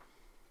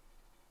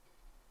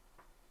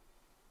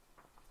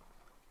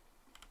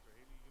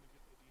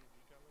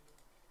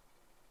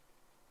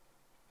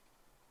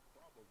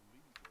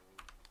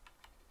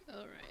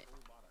 Alright.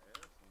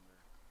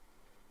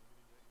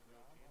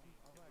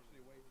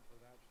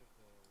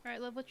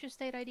 Alright, love, what's your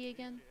state ID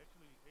again?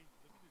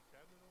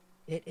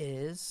 It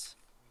is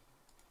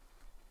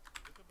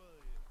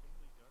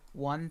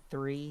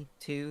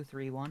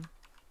 13231.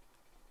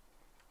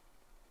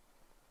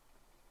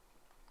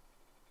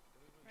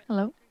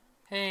 Hello.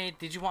 Hey,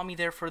 did you want me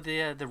there for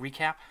the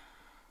recap?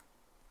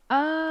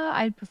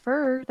 I'd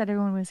prefer that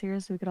everyone was here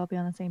so we could all be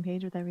on the same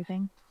page with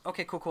everything.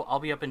 Okay, cool. I'll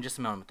be up in just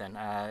a moment then.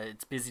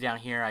 It's busy down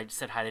here. I just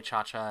said hi to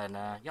Cha-Cha and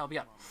yeah, I'll be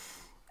up.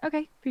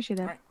 Okay, appreciate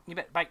that. All right, you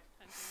bet. Bye.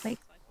 Bye.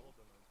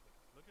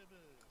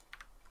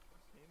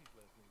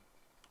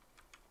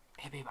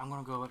 Hey, babe, I'm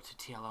gonna go up to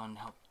TLO and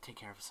help take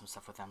care of some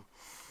stuff with them.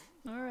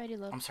 Alrighty,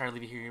 love. I'm sorry to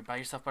leave you here by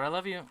yourself, but I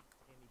love you.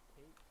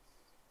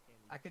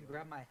 I could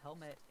grab my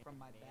helmet from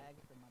my bag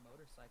for my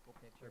motorcycle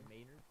picture.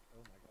 Maynard?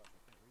 Oh my gosh,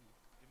 I can't read.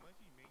 It might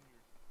be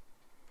Maynard.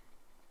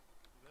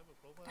 Does that have a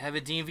profile? Have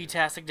a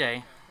DMV-tastic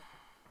day.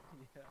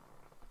 Yeah.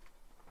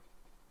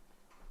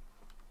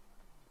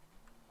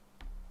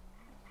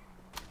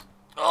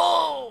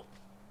 Oh!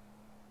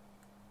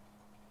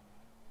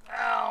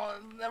 Ow,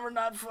 it's never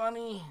not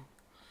funny.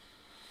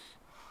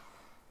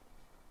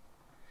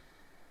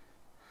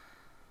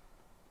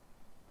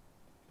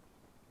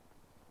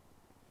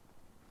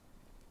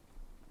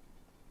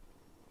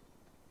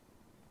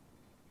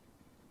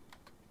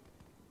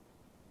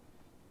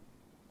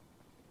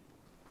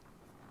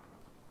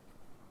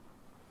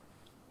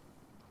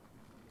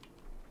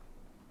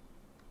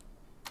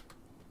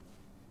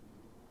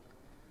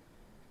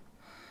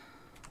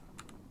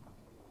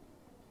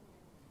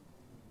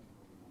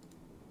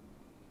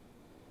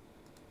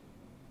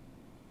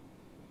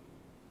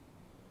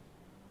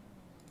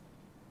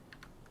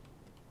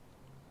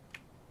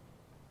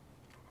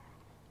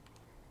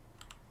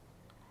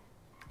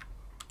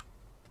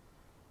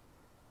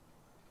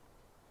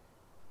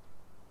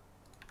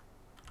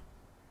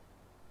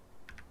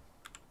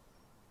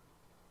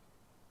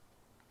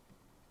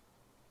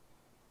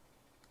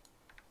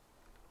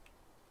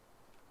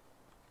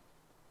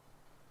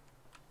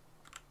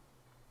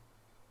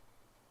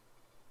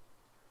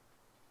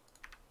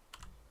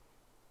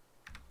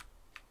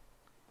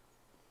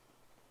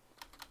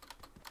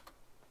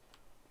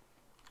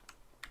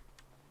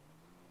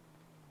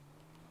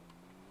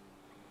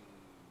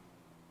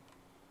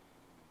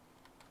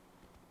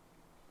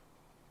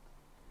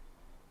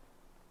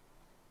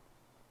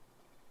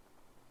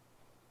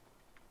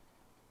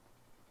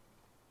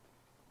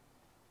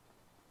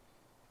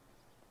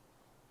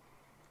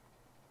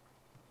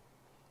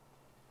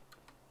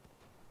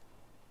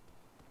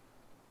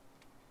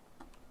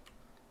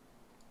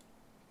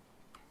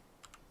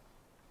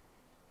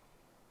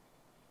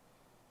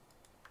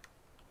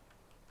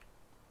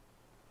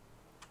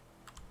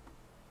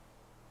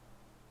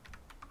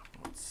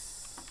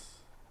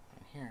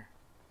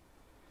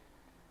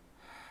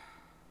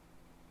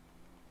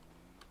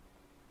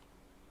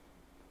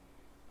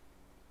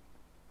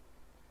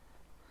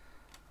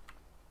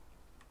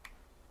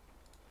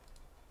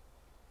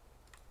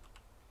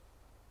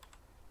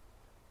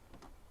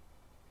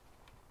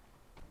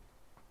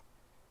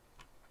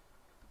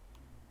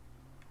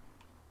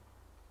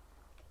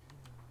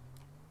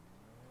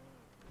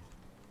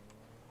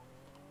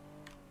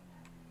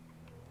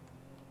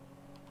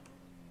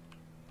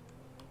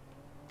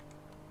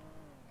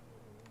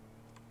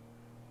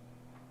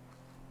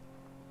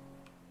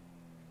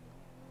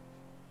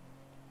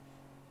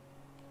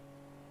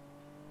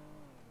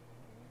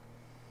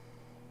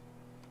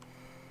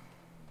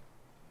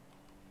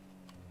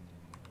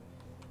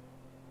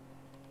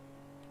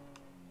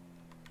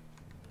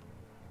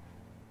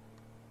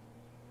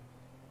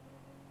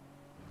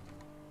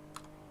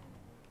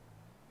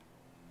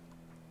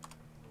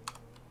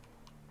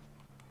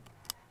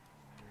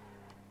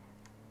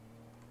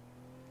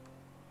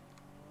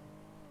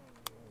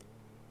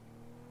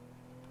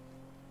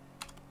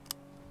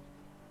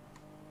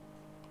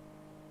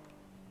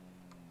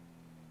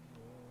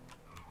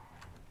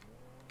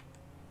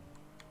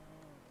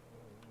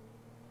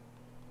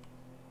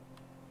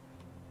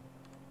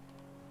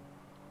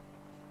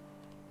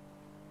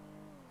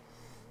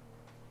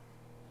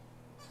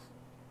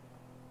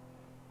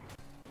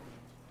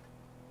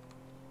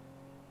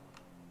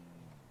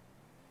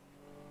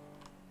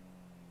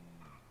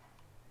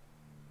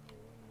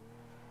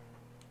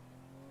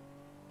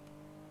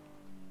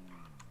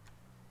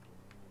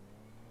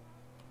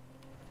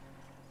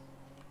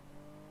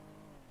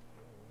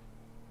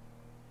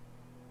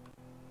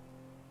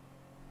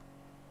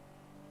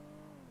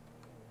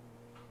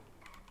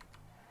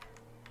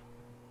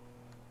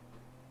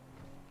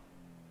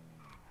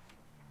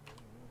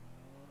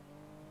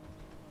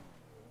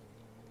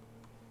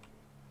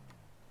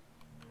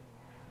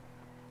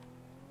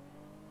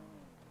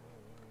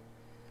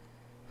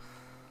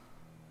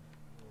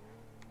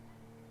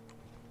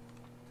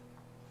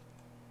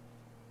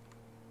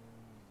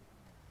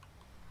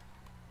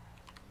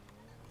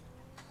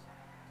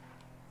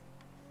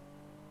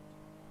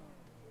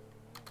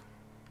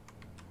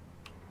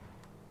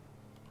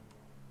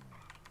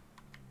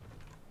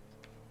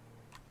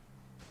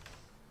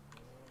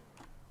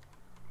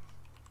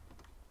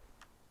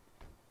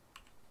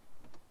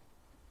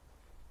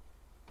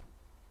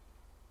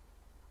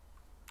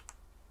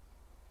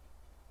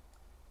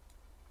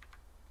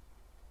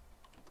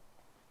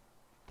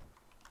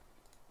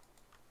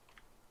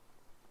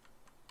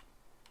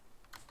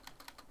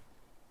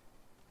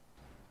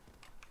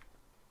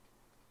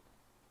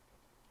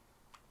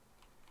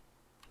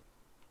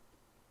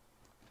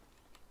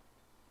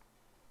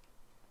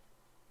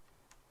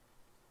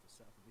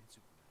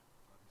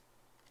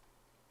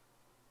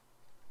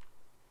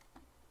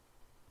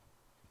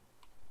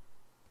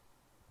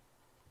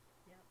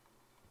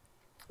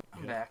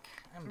 back.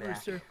 I'm back.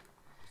 Rooster.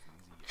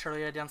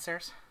 Charlie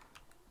downstairs?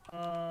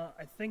 I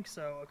think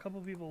so. A couple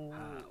people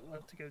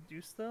left to go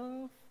do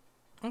stuff.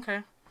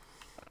 Okay.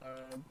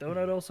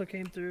 Donut also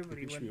came through, but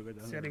he Pretty sure went, you'll go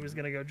down said there he was and-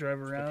 gonna go drive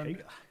Okay, around.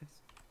 guys.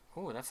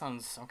 Oh, that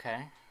sounds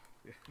okay.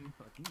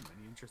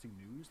 Any interesting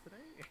news today?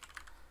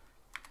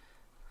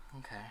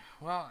 Okay.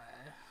 Well,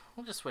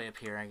 we'll just wait up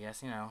here, I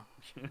guess. You know,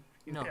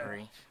 no Yeah.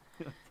 hurry.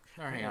 No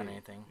hurry on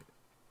anything.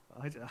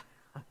 I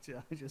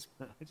just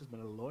met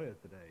a lawyer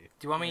today.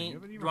 Do you want Hey, me?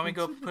 have Do any you want me to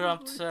go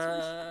references put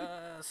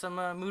to up some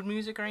mood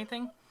music or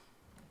anything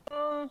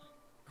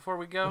before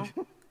we go?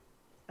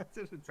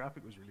 The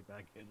traffic was really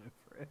bad getting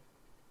over it.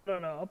 I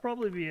don't know. I'll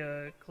probably be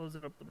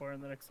closing up the bar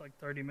in the next like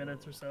 30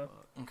 minutes or so.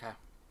 Okay.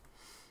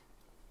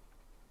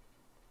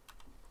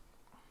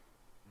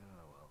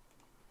 Oh well.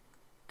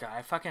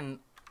 God,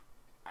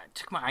 I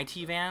took my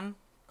IT van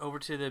over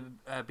to the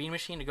bean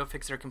machine to go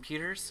fix their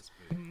computers.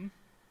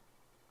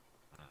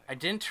 I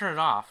didn't turn it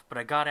off, but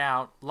I got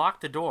out,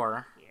 locked the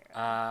door,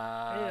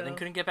 then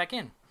couldn't get back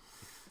in.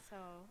 So,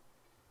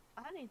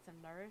 I need some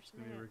It's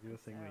gonna be a nourishment. regular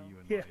thing where so- you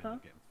and I end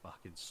up getting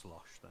fucking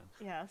sloshed then.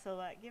 Yeah, so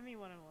like, give me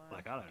one and one.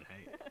 Like I don't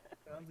hate it.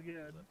 Sounds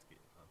good.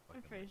 I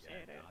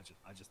appreciate it.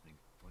 I just think.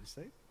 What do you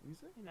say? What do you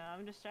say? You know,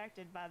 I'm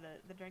distracted by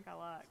the drink I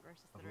like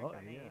versus the A drink lot,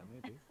 I need. yeah,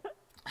 maybe.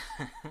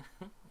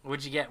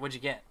 What'd you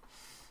get?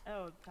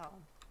 Oh,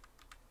 Tom.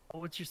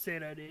 What's your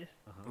state ID?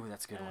 Ooh,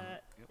 that's a good one.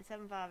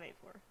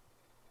 7584.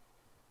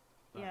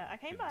 Oh, Yeah, I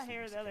came goodness, by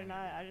here it's the other okay.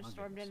 night. I just My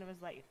stormed in goodness. and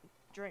was like,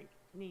 drink,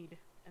 need.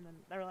 And then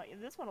they were like,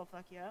 this one will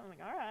fuck you up. I'm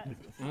like, alright.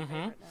 This is my Mhm.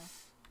 favorite now.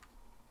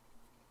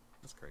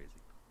 That's crazy.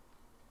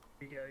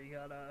 You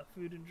got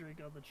food and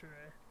drink on the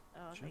tray.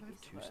 Oh, Should thank I you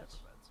have so two much.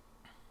 separate beds?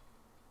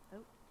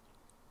 Oh.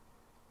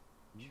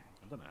 I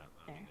don't know. I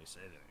mean, There. they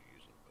say they don't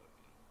use it, but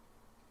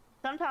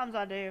Sometimes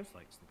I do. it's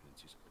like sleeping in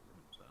two separate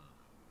rooms. I don't know.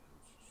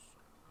 It's just,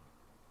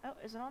 Oh,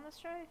 is it on this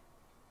tray?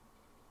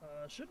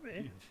 Should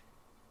be.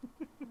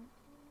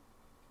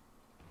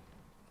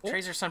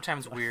 Trays are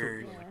sometimes I thought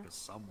weird. you were like the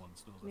someone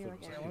smells. I Maybe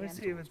thought like it was it Let me like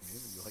see if towards it's. me,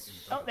 and you're like in the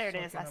Oh, dark. there it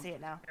is. I Fucking see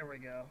it now. There we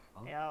go.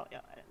 Huh? Yeah, yeah,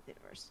 I didn't see it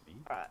first.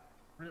 Alright.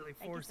 Really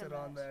Thank you force so it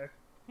on much. there.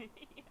 Yeah,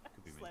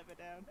 Could be me. slap it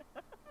down.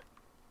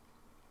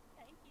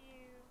 Thank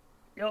you.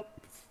 Yep.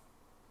 I'm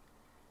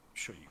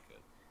sure you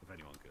could, if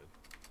anyone could.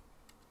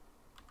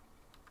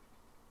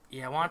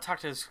 Yeah, I want to talk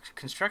to this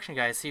construction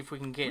guy, see if we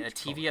can get a Which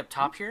TV color? up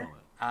top Which here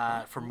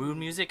for mood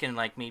music and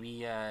like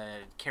maybe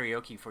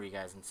karaoke for you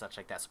guys and such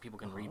like that, so people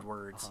can read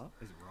words.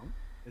 Is it wrong?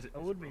 Is it?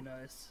 That would be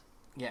nice.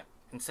 Yeah,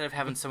 instead of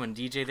having someone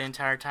DJ the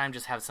entire time,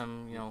 just have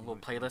some little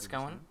playlist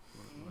going.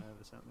 Want to have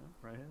this out now?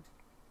 Right here.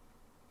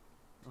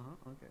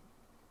 Okay.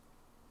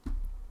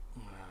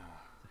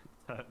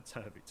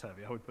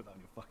 Tabby, I would put that on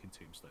your fucking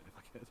tombstone if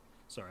I could.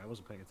 Sorry, I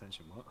wasn't paying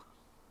attention. What?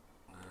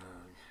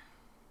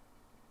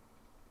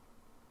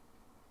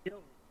 Yo,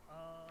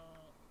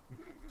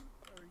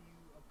 what are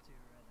you up to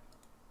right now?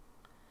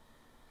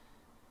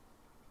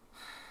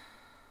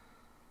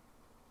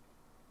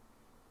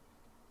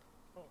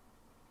 Oh,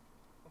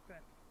 okay.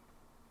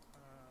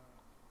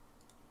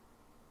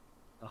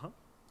 I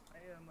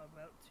am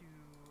about to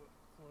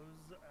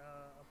close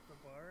up the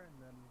bar, and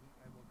then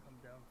I will come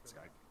down for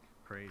that.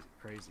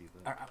 Crazy. The...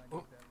 Alright, I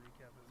need that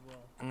recap as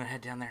well. I'm gonna head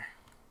down there.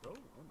 Oh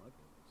my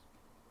goodness.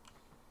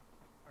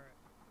 Alright.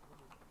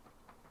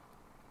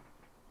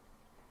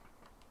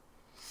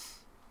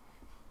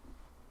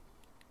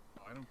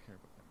 I don't care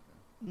about that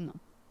guy. No.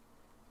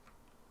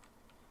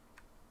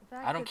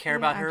 I don't care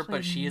about her,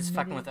 but she is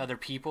fucking with other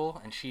people,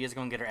 and she is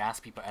gonna get her ass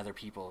beat by other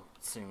people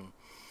soon.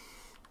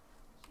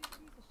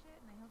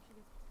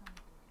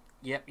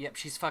 Yep,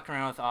 she's fucking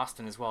around with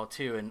Austin as well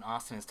too, and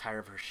Austin is tired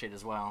of her shit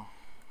as well.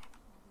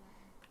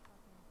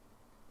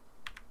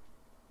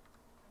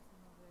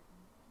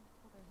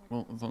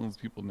 Well, as long as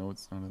people know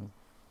it's not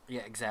a.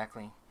 Yeah,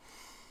 exactly.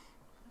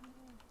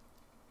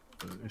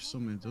 But if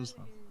someone does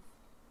that,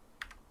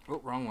 Oh,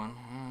 wrong one.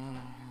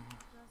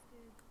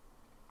 Trusted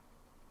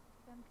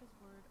Femke's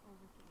word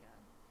over Thea,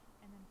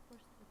 and then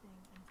pushed the thing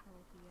until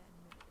Thea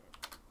admitted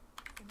it.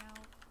 So now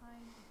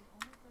Pine is the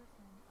only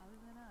person other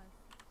than us,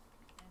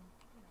 and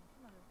some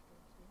other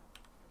folks who have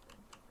been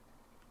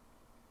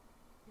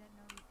that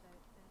knows that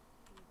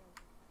Thea does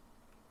this.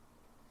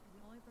 So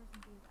the only person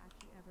who's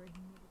actually ever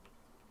admitted it to,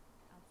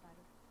 outside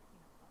of us.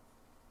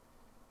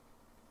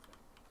 So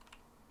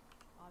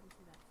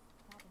obviously that's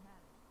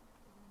problematic.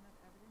 There's enough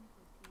evidence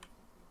that Thea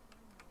situation,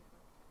 but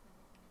the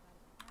whole thing about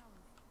it right now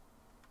is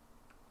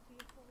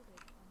Thea folded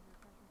under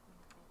pressure from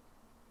the culture.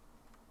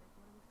 Like,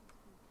 what are we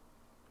supposed to do?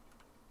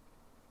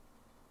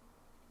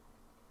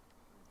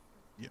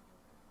 Yeah.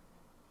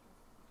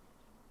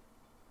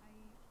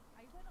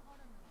 I went hard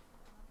on her last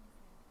night. I'm not gonna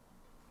say anything.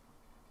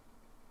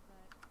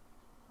 But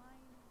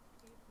Pine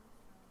gave her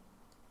some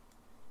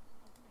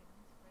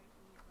ultimatums, right?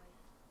 It was like,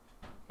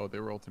 Oh, they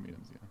were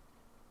ultimatums, yeah.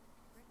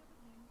 break up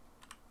with me,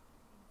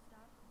 and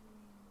stop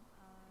doing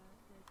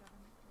the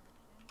government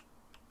corruption,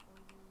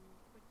 or you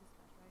quit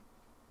dispatch, right?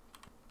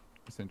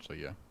 Essentially,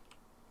 yeah.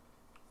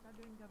 Stop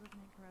doing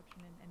government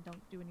corruption and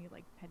don't do any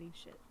like petty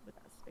shit with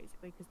us,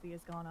 basically, because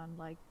Thea's gone on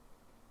like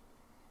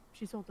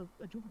she sold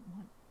a joint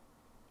once.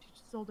 She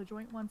sold a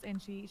joint once,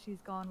 and she's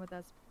gone with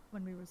us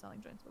when we were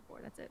selling joints before.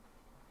 That's it.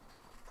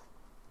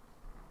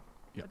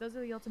 Yep. But those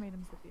are the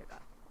ultimatums that Thea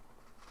got.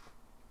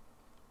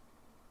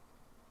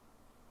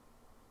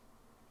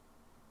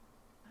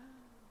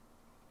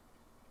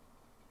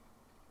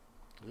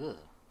 Ugh.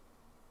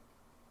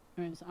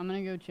 Alright, so I'm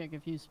gonna go check a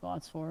few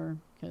spots for her,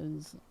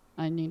 because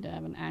I need to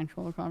have an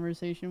actual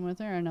conversation with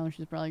her. I know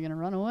she's probably gonna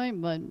run away,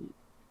 but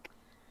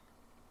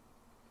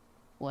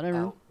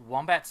whatever.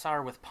 Wombat saw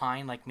her with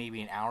Pine like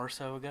maybe an hour or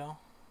so ago.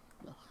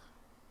 Okay.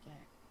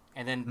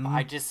 And then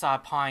I just saw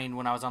Pine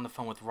when I was on the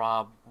phone with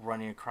Rob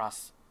running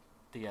across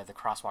the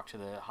crosswalk to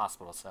the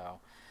hospital.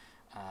 So,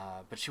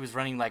 but she was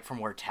running like from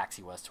where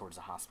taxi was towards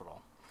the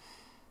hospital.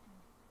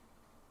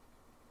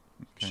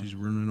 Okay. She's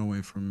running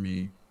away from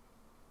me.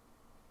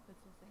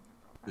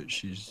 But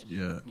she's,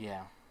 yeah.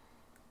 Yeah.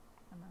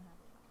 I'm not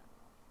happy about that.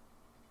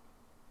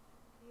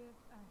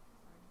 Sorry,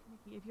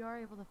 Nikki, if you are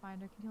able to find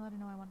her, can you let her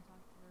know I want to talk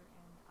to her?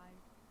 And I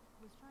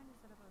was trying to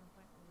set up an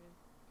appointment with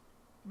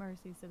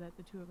Mercy so that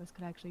the two of us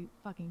could actually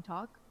fucking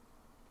talk.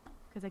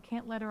 Because I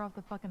can't let her off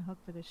the fucking hook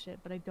for this shit,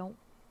 but I don't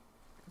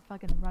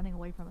fucking running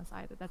away from us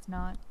either. That's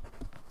not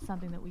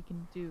something that we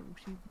can do.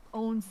 She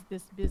owns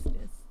this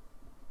business.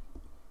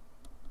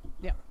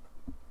 Yeah.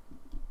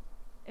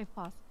 If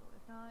possible.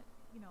 If not,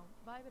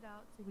 vibe it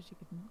out, see what she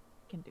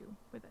can do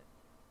with it.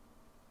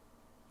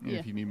 And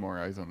if you need more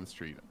eyes on the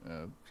street,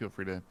 feel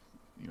free to,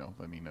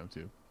 let me know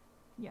too.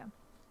 Yeah.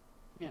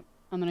 Yep.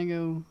 I'm gonna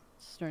go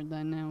start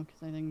that now,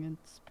 because I think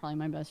it's probably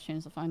my best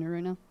chance to find her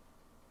right now.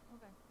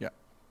 Okay. Yeah.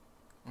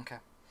 Okay.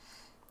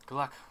 Good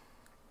luck.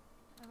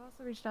 I've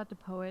also reached out to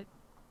Poet.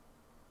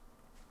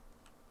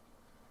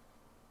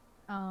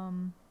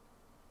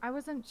 I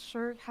wasn't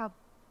sure how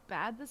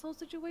bad this whole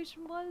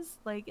situation was.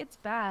 Like, it's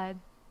bad,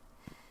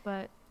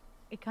 but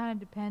it kind of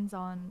depends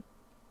on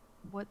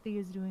what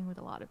Thea's doing with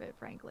a lot of it,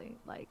 frankly.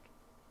 Like,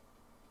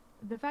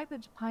 the fact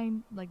that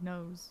Pine,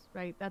 knows,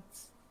 right?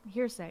 That's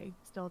hearsay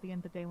still at the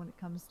end of the day when it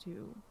comes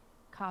to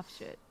cop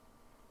shit.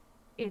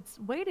 It's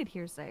weighted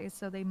hearsay,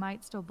 so they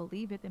might still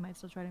believe it, they might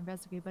still try to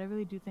investigate, but I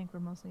really do think we're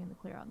mostly in the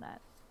clear on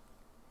that.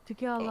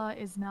 Tequila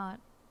is not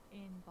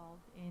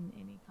involved in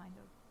any kind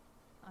of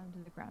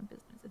under the ground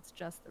business. It's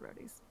just the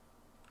roadies.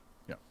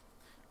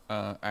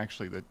 Yeah.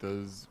 Actually, that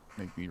does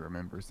make me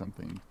remember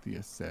something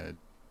Thea said.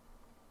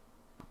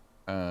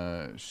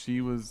 She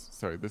was,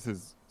 sorry, this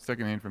is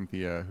secondhand from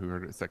Thea, who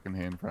heard it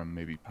secondhand from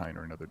maybe Pine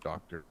or another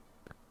doctor.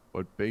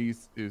 What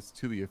base is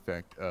to the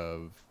effect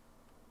of,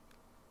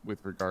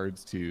 with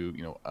regards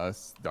to,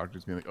 us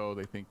doctors being like, oh,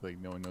 they think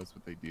no one knows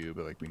what they do,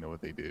 but we know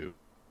what they do.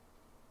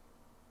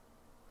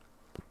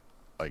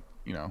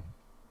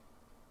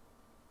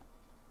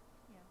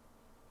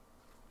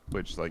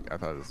 Which I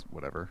thought is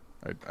whatever.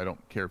 I don't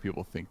care if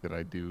people think that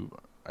I do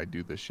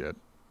this shit,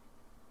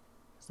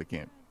 because they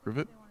can't prove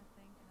it.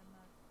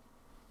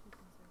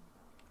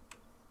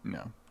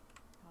 No.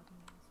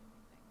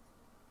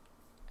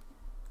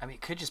 I mean,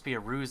 it could just be a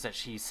ruse that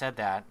she said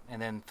that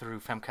and then threw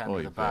Femca under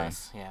Oy the vey.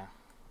 bus. Yeah.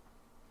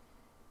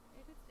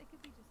 It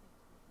could be just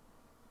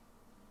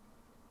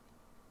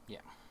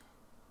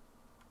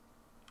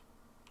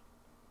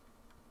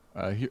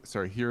Yeah.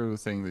 Sorry, Hero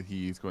was saying that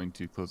he's going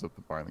to close up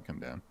the bar and then come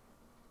down.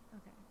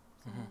 okay.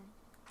 So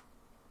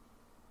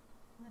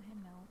let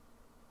him know.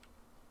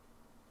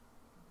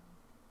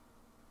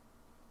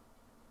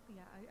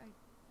 Yeah,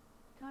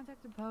 I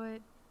contacted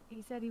Poet.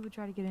 He said he would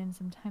try to get in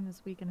sometime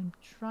this week, and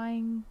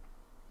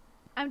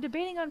I'm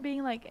debating on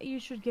being you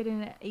should get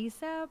in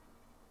ASAP,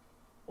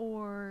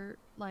 or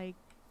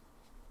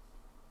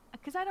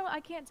because I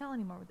can't tell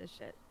anymore with this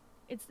shit.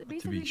 It's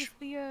basically just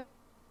the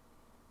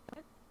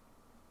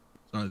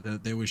So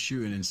they were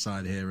shooting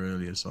inside here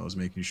earlier, so I was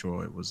making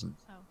sure it wasn't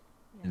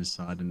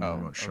inside and no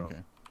one got shot.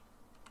 Okay.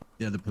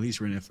 Yeah, the police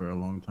were in here for a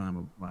long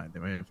time. They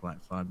were here for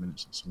 5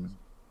 minutes or something.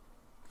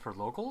 For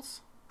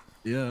locals?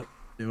 Yeah,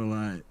 they were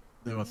I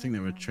think they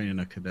were training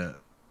a cadet.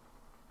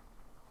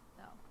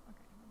 Oh,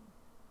 okay.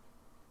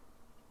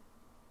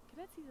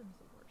 Cadet season's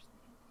the worst,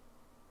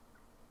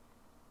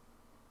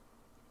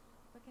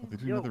 man. They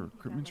do another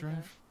recruitment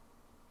drive?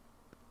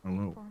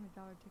 Hello. $400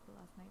 ticket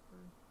last night for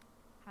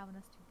having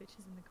us two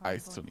bitches in the car. I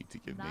still need to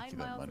give Nikki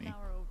that money. 9 miles an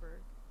hour over.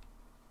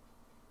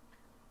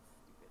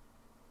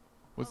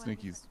 What's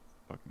Nikki's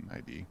fucking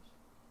ID?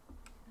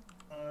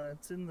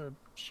 It's in the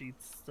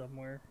sheets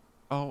somewhere.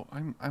 Oh,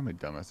 I'm a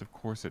dumbass. Of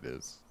course it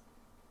is.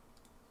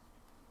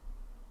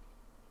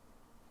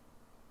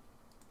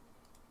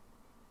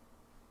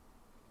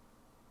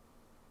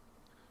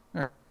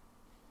 Alright.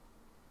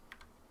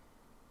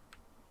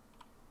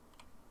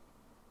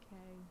 Okay.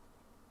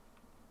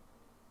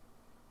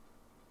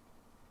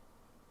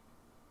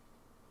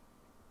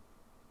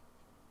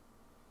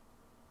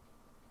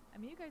 I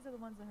mean, you guys are the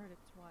ones that heard it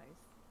twice.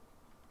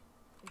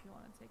 If you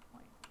want to take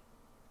point.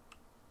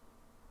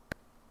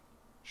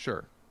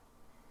 Sure.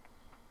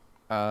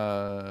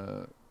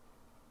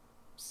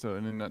 So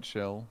in a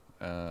nutshell,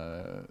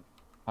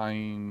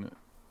 Pine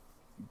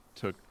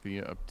took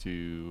Thea up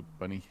to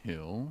Bunny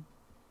Hill,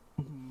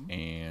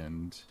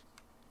 and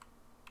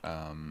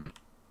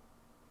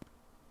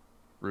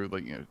through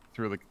like a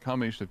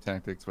combination of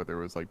tactics, whether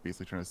it was like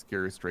basically trying to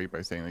scare her straight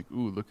by saying like,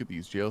 "Ooh, look at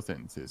these jail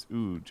sentences.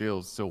 Ooh,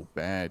 jail's so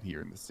bad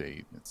here in the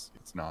state. It's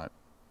not."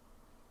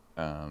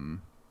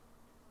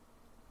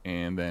 And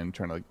then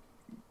trying to like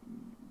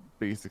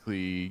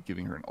basically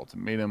giving her an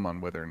ultimatum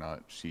on whether or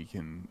not she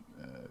can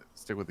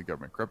stick with the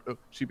government corrupt. Oh,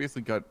 she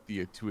basically got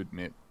Thea to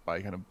admit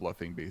by kind of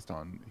bluffing based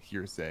on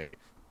hearsay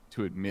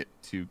to admit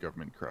to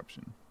government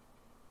corruption.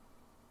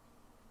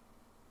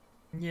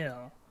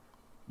 Yeah.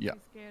 Yeah.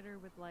 She scared her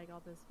with like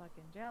all this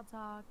fucking jail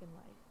talk and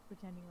like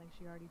pretending like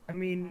she already I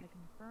mean, had to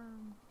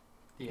confirm.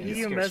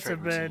 Yeah, EMS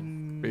have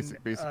been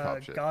basic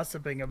cop shit.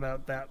 gossiping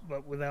about that,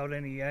 but without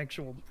any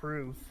actual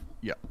proof.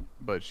 Yeah,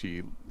 but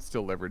she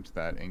still leveraged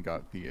that and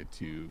got Thea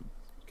to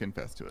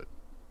confess to it.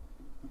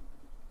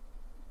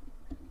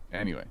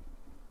 Anyway,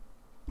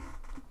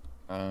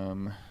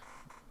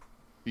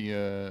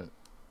 Thea,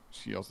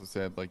 she also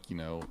said like, you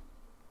know,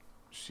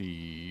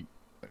 I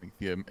think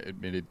Thea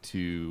admitted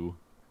to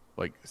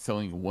like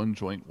selling one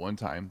joint one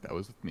time. That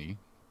was with me.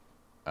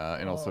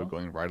 And also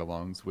going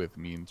ride-alongs with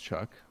me and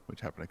Chuck,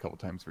 which happened a couple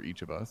times for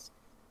each of us.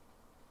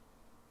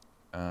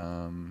 Fuck,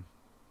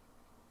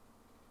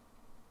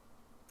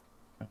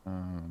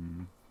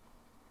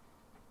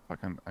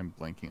 I'm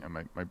blanking.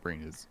 My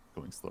brain is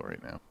going slow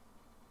right now.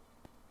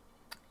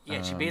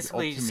 Yeah, she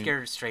basically scared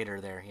her straighter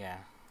there. Yeah.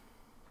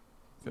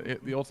 So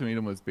the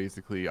ultimatum was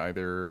basically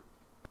either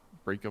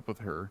break up with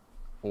her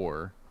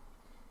or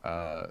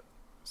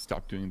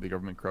stop doing the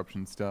government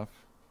corruption stuff.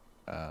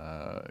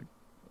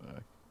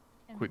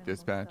 Quit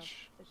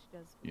dispatch.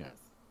 Yeah.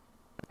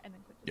 And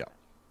then quit dispatch.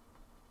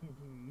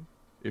 Yeah.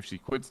 If she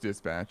quits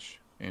dispatch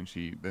and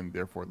she then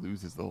therefore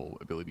loses the whole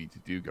ability to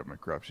do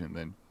government corruption,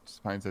 then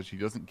Pine says she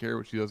doesn't care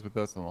what she does with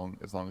us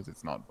as long as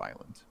it's not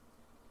violent.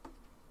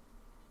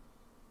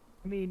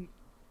 I mean,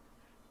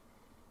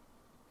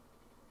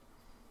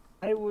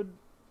 I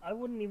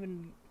wouldn't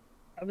even.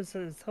 I was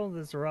telling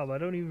this to Rob. I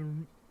don't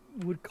even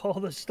would call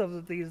the stuff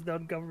that he's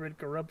done government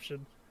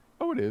corruption.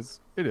 Oh, it is.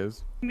 It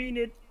is. I mean,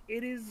 it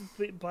is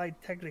by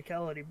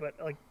technicality, but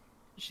like,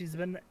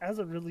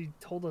 hasn't really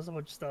told us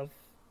much stuff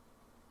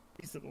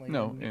recently.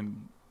 No,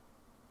 and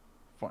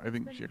I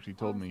think she actually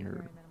told me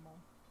her.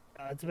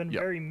 It's been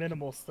very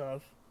minimal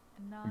stuff.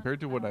 Compared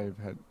to what I've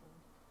had.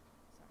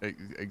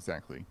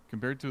 Exactly.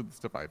 Compared to the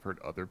stuff I've heard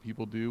other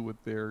people do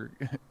with their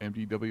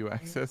MDW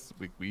access,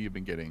 we have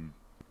been getting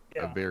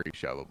a very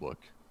shallow look.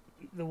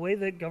 The way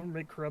that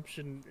government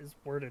corruption is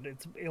worded,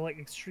 it's like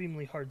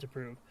extremely hard to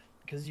prove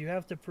because you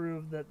have to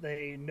prove that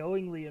they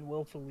knowingly and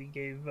willfully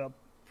gave up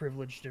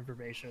privileged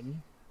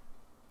information,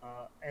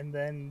 and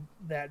then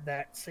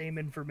that same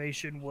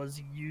information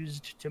was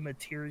used to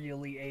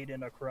materially aid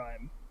in a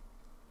crime.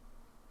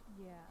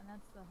 Yeah, and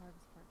that's the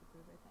hardest part to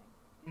prove, I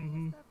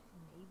think. Stuff,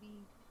 maybe,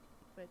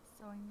 but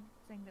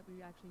saying that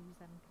we actually used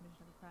that in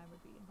commission of a crime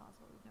would be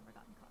impossible. We've never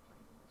gotten caught for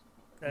anything that's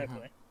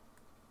public.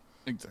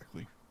 Exactly.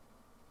 Exactly.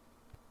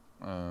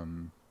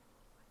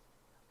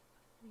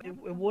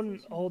 It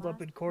wouldn't hold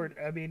up in court.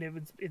 I mean,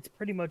 it's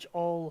pretty much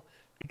all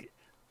like,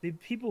 the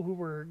people who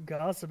were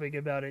gossiping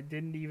about it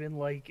didn't even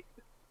like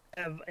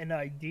have an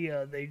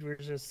idea. They were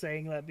just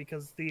saying that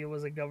because Thea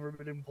was a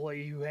government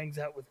employee who hangs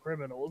out with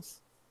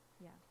criminals.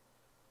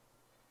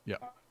 Yeah.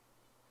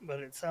 But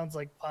it sounds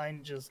like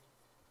Pine just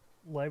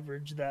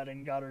leveraged that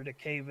and got her to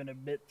cave and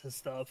admit to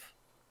stuff.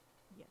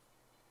 Yes.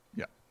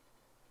 Yeah.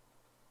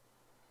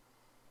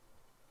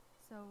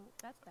 So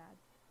that's bad.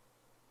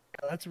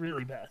 Yeah, that's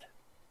really bad.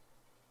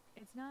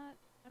 It's not.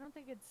 I don't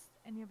think it's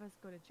any of us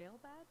go to jail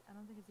bad. I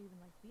don't think it's even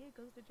like Thea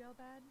goes to jail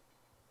bad.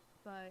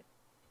 But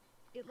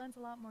it lends a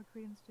lot more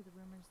credence to the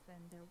rumors than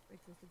there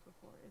existed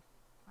before. If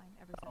Pine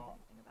ever said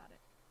anything about it.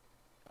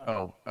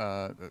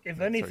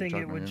 If anything,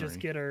 it would just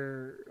get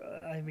her.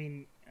 I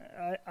mean,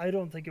 I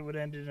don't think it would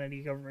end in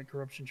any government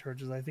corruption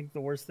charges. I think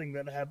the worst thing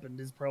that happened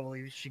is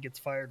probably she gets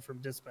fired from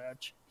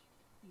dispatch.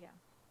 Yeah.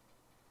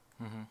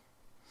 Mm-hmm.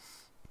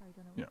 Sorry,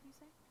 don't know what you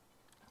say.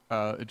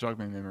 It jogged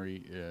my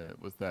memory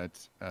was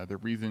that the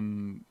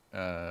reason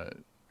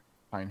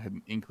Pine had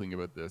an inkling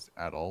about this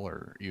at all,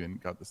 or even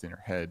got this in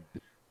her head,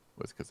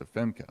 was because of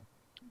Femke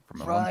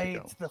from a month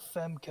ago. The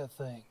Femke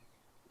thing.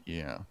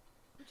 Yeah.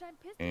 Which I'm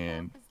pissed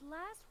about because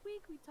last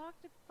week we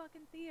talked to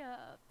fucking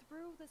Thea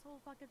through this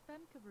whole fucking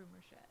Femke rumor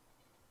shit.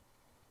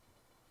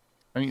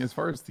 I mean, as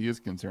far as Thea's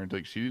concerned,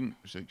 like she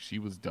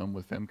was done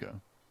with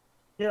Femke.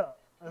 Yeah,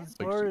 as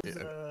far as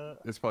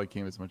this probably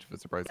came as much of a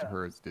surprise to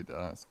her as it did to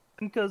us.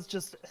 Femke's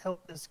just held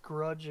this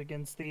grudge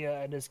against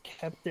Thea and has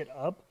kept it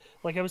up.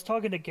 Like I was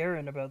talking to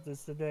Garen about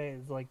this today.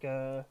 It's like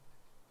Femke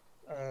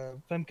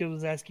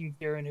was asking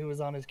Garen who was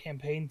on his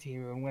campaign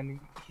team, and when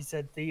he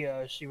said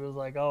Thea, she was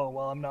like, "Oh,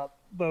 well, I'm not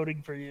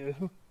voting for you."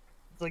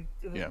 It's like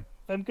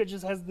Femke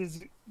just has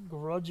this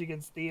grudge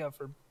against Thea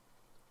for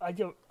I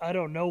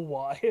don't know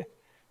why.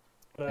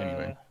 But,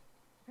 anyway,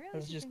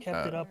 has just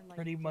kept it up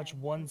pretty much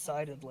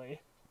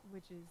one-sidedly,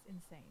 which is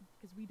insane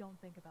because we don't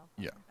think about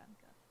Yeah.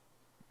 Femke.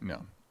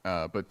 No,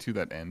 but to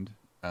that end,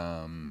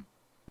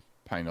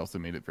 Pine also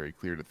made it very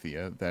clear to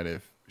Thea that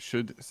if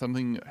should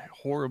something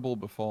horrible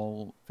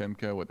befall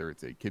Femke, whether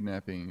it's a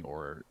kidnapping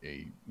or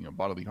a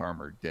bodily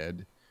harm or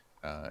dead,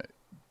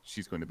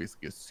 she's going to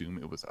basically assume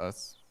it was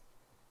us,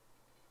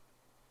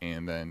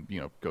 and then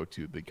go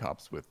to the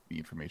cops with the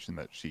information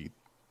that she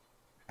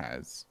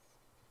has.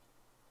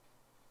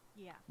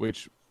 Yeah.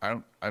 Which I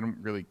don't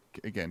really,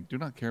 again, do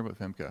not care about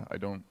Femke. I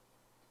don't.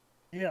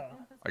 Yeah.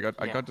 I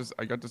got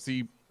to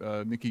see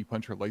Nikki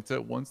punch her lights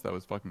out once. That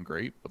was fucking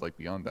great. But like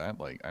beyond that,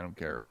 like I don't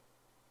care.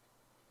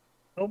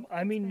 Oh,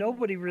 I mean,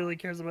 nobody really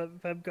cares about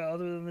Femke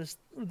other than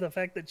the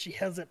fact that she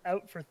has it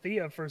out for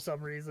Thea for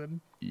some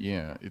reason.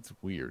 Yeah, it's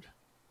weird.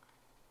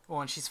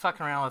 Well, and she's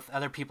fucking around with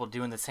other people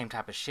doing the same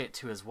type of shit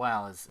too, as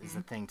well, is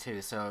the thing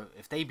too. So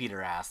if they beat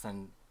her ass,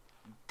 then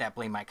that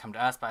blame might come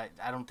to us. But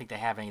I don't think they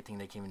have anything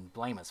they can even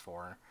blame us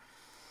for,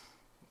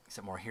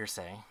 except more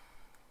hearsay.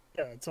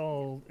 Yeah, it's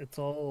all.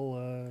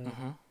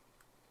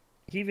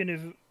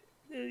 Even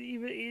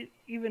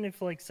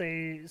if like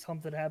say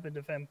something happened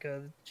to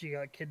Femke, she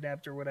got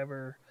kidnapped or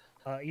whatever,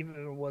 even if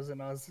it wasn't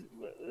us,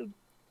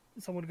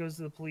 someone goes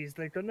to the police,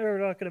 they're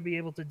not going to be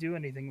able to do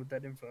anything with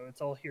that info.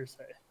 It's all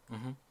hearsay.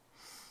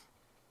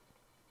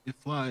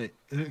 If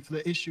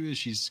the issue is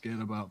she's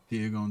scared about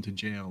Thea going to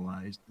jail,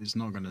 like it's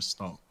not gonna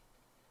stop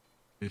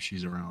if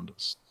she's around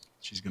us.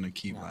 She's gonna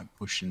keep like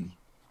pushing.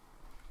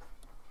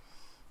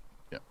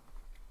 Yeah,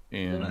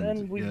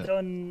 and we've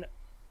done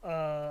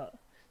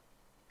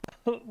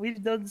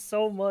we've done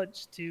so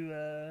much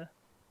to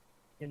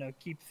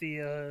keep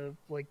Thea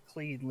like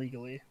clean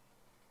legally.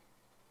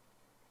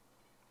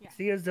 Yeah.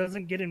 Thea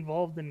doesn't get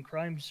involved in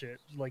crime shit.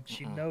 Like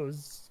she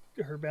knows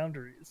her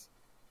boundaries.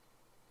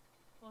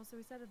 Well, so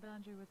we set a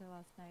boundary with her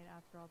last night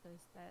after all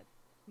this that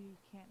we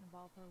can't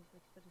involve her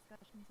with the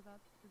discussions about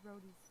the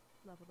roadies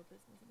level of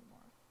business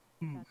anymore.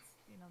 That's,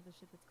 the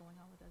shit that's going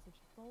on with us. If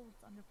she folds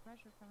under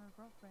pressure from her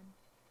girlfriend,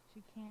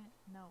 she can't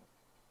know.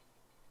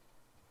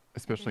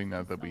 Especially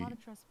now that a lot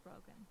of trust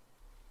broken.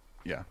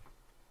 Yeah.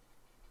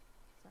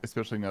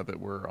 Especially now that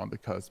we're on the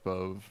cusp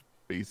of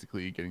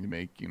basically getting to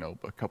make,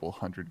 a couple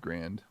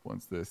 $100,000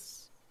 once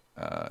this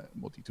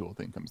multi-tool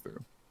thing comes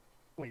through.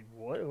 Wait,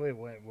 what? Wait,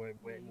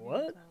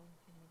 what?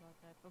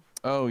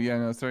 Oh, yeah,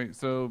 no, sorry.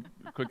 So,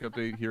 quick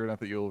update here. Not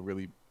that you'll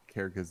really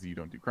care because you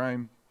don't do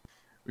crime.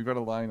 We've got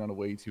a line on a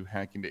way to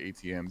hack into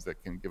ATMs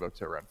that can give up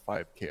to around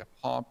 5K a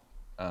pop.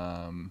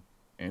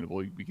 And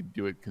we can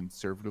do it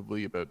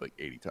conservatively about like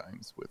 80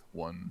 times with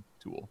one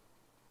tool.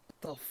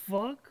 The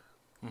fuck?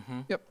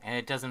 Yep. And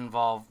it doesn't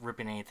involve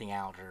ripping anything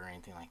out or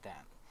anything like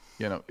that.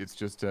 Yeah, no, it's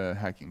just a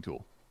hacking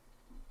tool.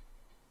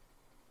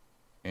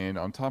 And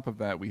on top of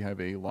that, we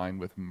have a line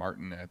with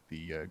Martin at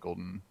the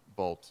Golden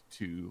Vault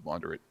to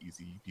launder it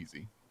easy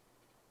peasy.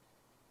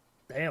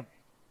 Damn.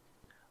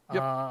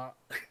 Yep. I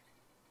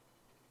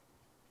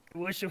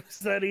wish it was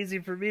that easy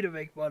for me to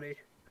make money.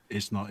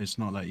 It's not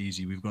that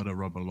easy. We've got to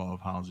rob a lot of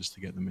houses to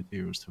get the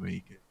materials to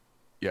make it.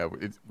 Yeah,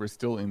 we're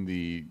still in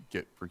the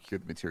procure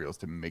the materials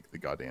to make the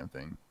goddamn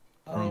thing.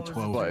 Around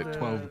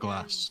 12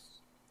 glass.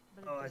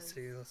 Oh, I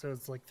see. So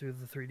it's like through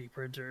the 3D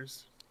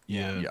printers.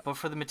 Yeah. But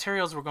for the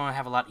materials, we're going to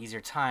have a lot easier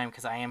time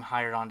because I am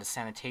hired on to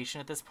sanitation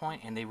at this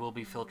point, and they will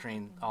be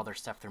filtering all their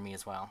stuff through me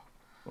as well.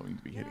 Going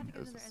to be hitting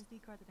houses.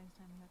 SD card the next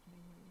time you have to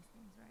make one of these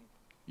things, right?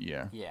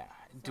 Yeah. Yeah.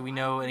 Do we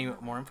know any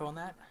more info on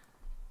that?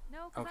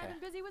 No, because I've been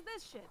busy with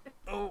this shit.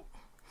 Oh.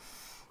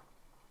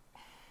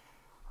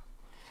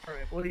 All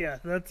right. Well, yeah,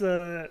 that's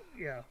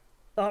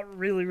not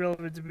really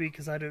relevant to me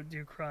because I don't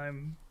do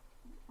crime.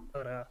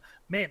 But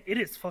man, it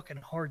is fucking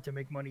hard to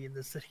make money in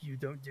this city. You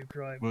don't do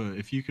crime. Well,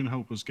 if you can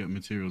help us get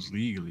materials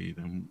legally,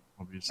 then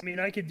obviously. I mean,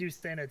 I could do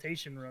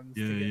sanitation runs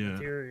to get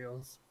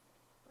materials.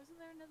 Wasn't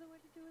there another way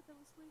to do it that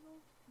was legal?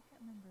 I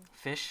can't remember.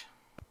 Fish.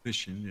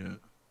 Fishing, yeah.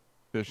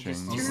 Fishing.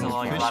 Fishing,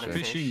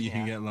 you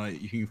can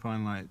get you can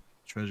find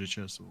treasure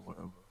chests or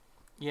whatever.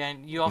 Yeah,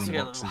 and you also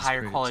get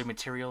higher quality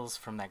materials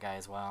from that guy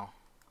as well.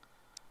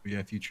 Yeah,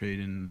 if you trade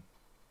in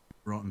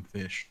rotten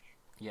fish.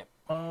 Yep.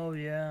 Oh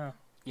yeah.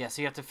 Yeah,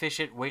 so you have to fish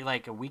it, wait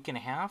like a week and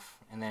a half,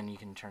 and then you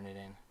can turn it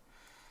in.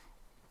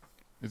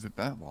 Is it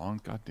that long?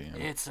 God damn.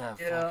 It's a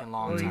fucking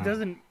long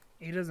time.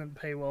 He doesn't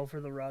pay well for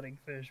the rotting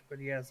fish,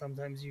 but yeah,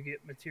 sometimes you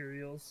get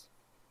materials.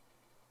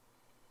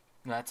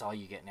 No, that's all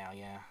you get now,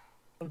 yeah.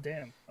 Oh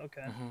damn.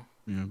 Okay.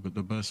 Yeah, but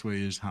the best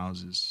way is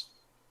houses.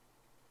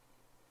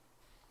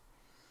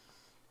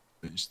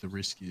 It's the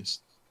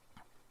riskiest.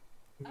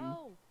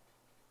 Oh,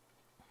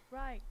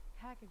 right,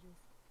 packages.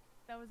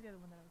 That was the other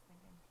one that I was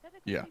thinking.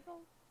 Technically Yeah. legal?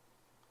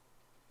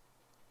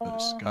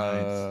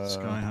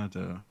 Sky had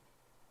a.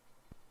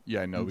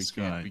 Yeah, no, we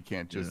Sky,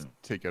 can't just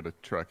take out a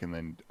truck and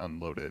then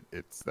unload it.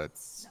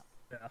 That's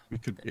yeah. We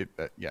could. We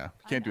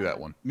can't do that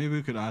one. Maybe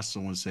we could ask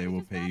someone, say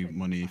we'll pay you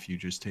money if you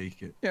just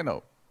take it. Yeah,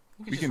 no.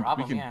 We can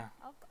rob them, yeah.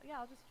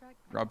 I'll just track.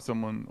 Rob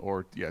someone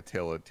or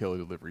tail a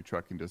delivery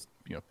truck and just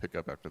pick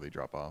up after they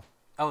drop off.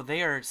 Oh,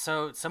 they are.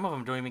 So some of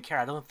them don't even care.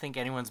 I don't think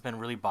anyone's been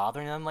really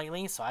bothering them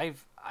lately. So I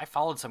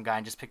followed some guy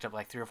and just picked up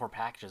like 3 or 4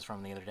 packages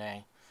from the other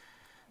day.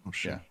 Oh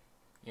shit.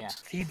 Yeah.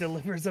 He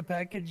delivers a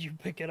package, you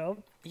pick it up.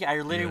 Yeah,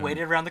 I literally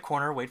waited around the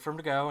corner, wait for him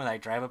to go, and I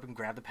drive up and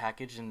grab the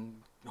package, and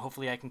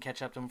hopefully I can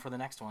catch up to him for the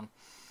next one.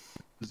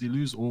 Does he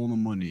lose all the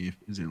money if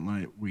is it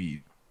like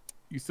weed?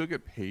 You still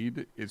get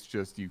paid. It's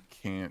just you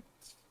can't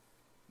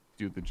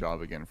do the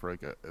job again for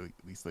like at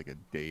least like a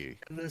day.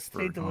 The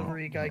state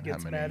delivery guy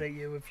gets mad at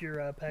you if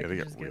your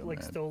packages get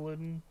like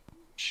stolen.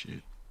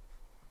 Shit.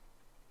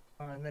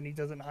 And then he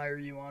doesn't hire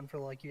you on for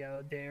like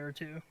a day or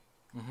two.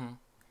 Mm-hmm.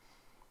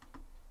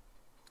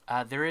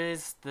 There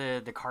is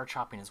the car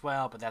chopping as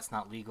well, but that's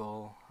not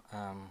legal.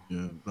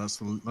 Yeah,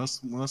 that's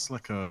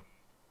like a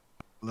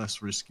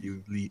less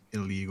risky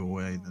illegal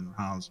way than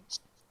houses.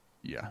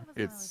 Yeah,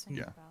 it's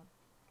yeah.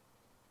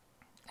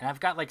 And I've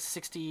got like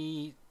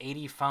 60,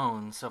 80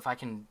 phones, so if I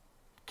can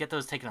get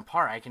those taken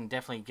apart, I can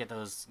definitely get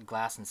those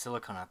glass and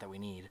silicone out that we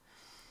need.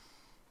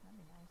 That'd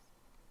be nice.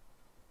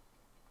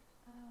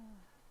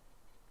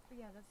 But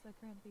yeah, that's the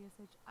current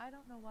BSH. I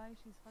don't know why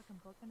she's fucking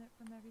booking it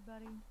from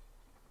everybody.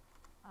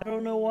 I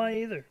don't know why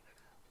either.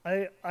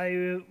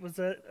 I was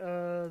at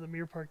the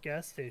Mirror Park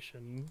gas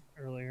station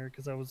earlier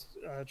because I was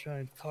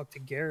trying to talk to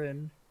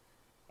Garen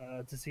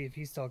to see if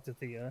he's talked to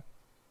Thea.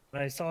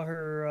 And I saw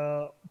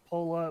her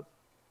pull up,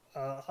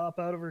 hop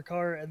out of her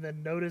car, and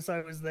then notice I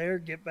was there,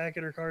 get back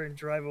in her car, and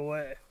drive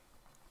away.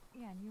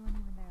 Yeah, and you weren't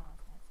even there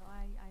last night, so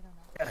I don't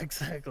know. Yeah,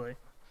 exactly.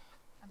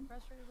 I'm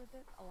frustrated with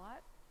it a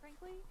lot,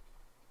 frankly.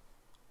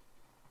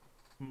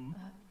 Hmm.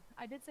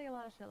 I did say a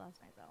lot of shit last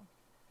night, though.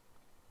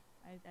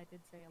 I did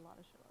say a lot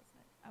of shit last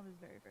night. I was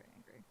very, very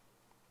angry.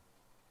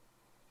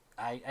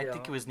 I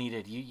think it was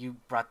needed. You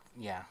brought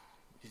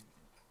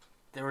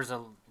there was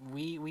a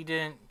we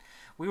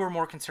were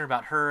more concerned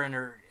about her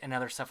and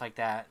other stuff like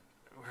that,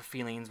 her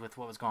feelings with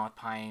what was going on with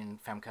Pine,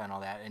 Femke, and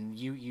all that, and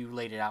you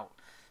laid it out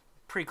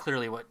pretty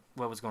clearly what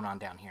was going on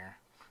down here.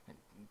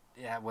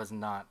 That was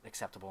not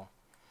acceptable.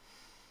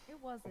 It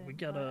wasn't. We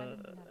but I gotta.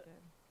 didn't have to.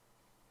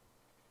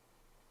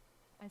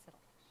 I said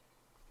all that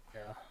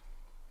shit. Yeah.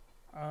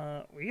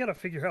 We gotta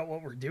figure out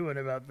what we're doing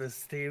about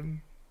this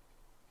team.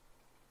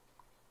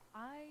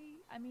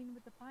 I mean,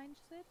 with the Pine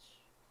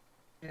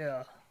switch,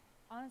 Yeah.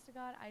 honest to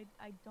God, I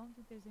don't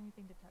think there's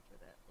anything to touch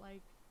with it.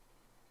 Like,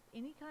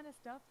 any kind of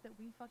stuff that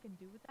we fucking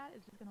do with that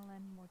is just gonna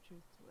lend more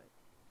truth to it.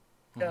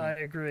 Yeah, I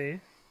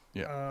agree.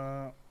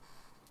 Yeah.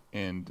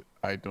 And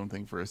I don't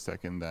think for a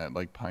second that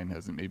like Pine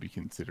hasn't maybe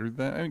considered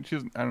that. I mean, she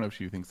doesn't. I don't know if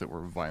she thinks that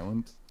we're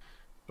violent,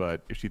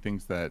 but if she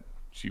thinks that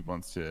she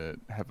wants to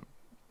have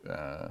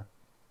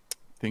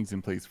things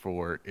in place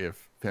for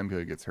if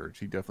Femke gets hurt,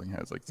 she definitely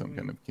has like some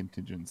kind of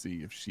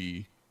contingency if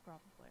she.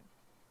 Probably.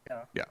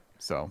 Yeah. Yeah.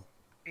 So.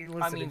 Hey,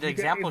 listen, I mean, if the you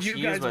example if she you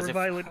used guys was were if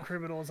violent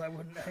criminals, I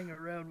wouldn't hang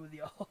around with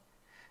y'all.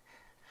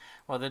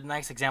 well, the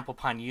nice example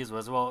Pine used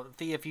was, well,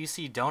 Thea, if you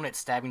see Donut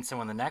stabbing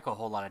someone in the neck a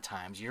whole lot of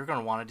times, you're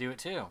gonna want to do it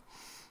too.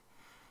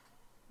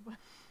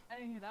 I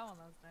didn't hear that one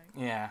last night.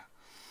 Yeah.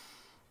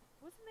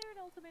 Wasn't there an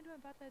ultimatum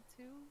about that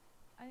too?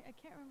 I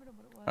can't remember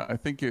what it was.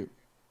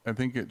 I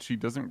think it. She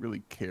doesn't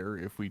really care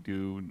if we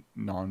do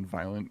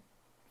non-violent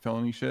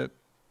felony shit.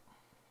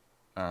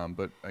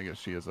 But I guess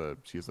she has a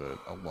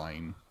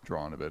line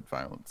drawn about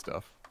violent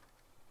stuff.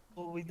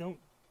 Well, we don't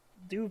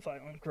do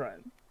violent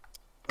crime.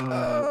 We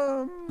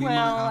well, might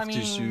have I mean,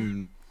 to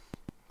soon.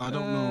 I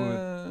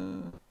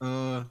don't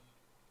know.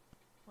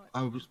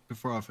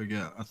 Before I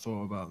forget, I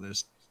thought about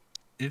this.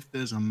 If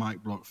there's a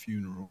Mike Block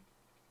funeral,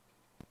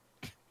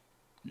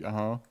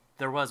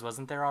 there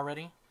wasn't there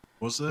already?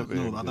 was there? They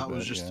No, did that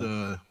was that, just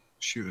yeah.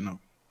 shooting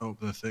up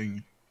the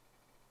thing.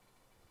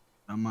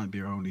 That might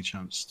be our only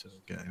chance to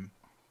get him.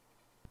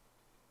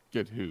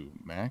 Get who?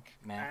 Mac?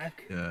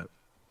 Mac. Yeah.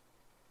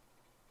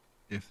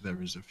 If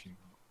there is a funeral.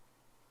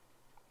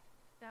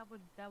 That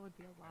would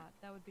be a lot.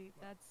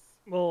 That's.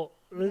 Well,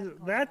 we have to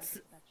call that's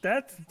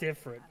that shit.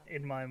 different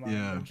in my mind.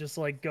 Yeah. Than just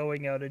like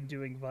going out and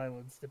doing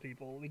violence to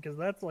people, because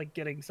that's like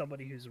getting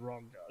somebody who's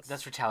wronged us.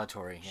 That's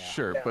retaliatory. Yeah.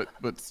 Sure,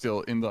 but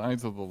still, in the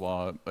eyes of the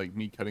law, like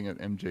me cutting out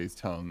MJ's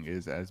tongue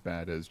is as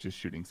bad as just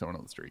shooting someone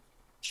on the street.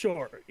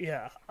 Sure.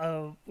 Yeah.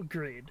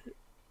 Agreed.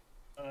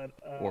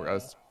 Or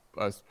us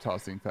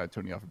tossing Fat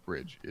Tony off a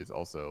bridge is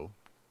also.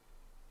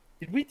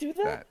 Did we do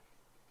that? Bad.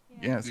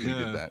 Yes, we Yeah.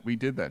 did that. We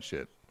did that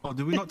shit. Oh,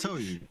 did we not tell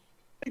you?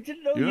 I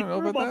didn't know You you don't know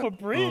threw him about off a that?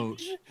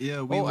 bridge. Oh,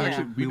 yeah, We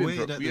we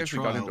waited at we the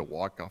actually got him to trial.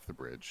 walk off the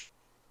bridge.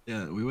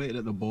 Yeah, we waited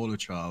at the border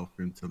trial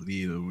for him to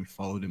leave, and we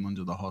followed him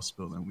under the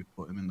hospital, and we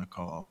put him in the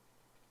car,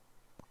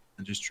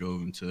 and just drove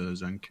him to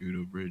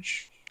Zancudo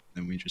Bridge.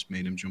 Then we just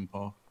made him jump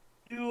off.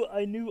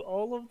 I knew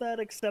all of that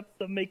except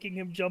the making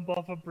him jump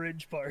off a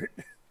bridge part.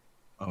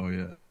 Oh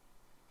yeah.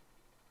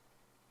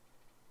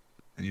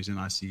 And he's in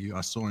ICU.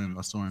 I saw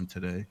him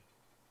today.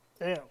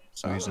 Damn.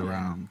 So he's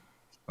around.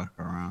 He's back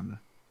around.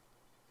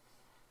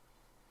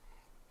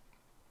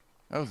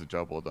 That was a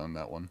job well done,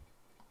 that one.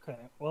 Okay.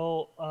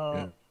 Well,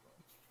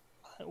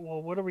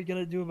 well, what are we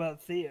gonna do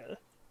about Thea?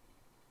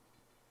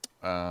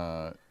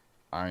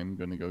 I'm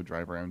gonna go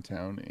drive around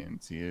town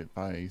and see if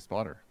I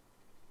spot her.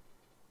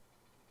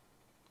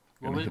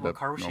 What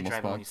car was she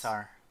driving when you saw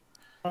her?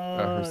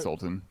 Her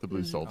Sultan, the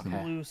blue Sultan.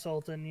 Blue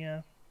Sultan,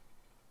 yeah.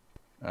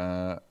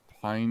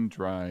 Pine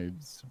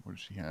drives. What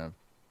does she have?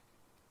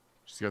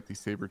 She's got the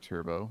Saber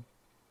Turbo.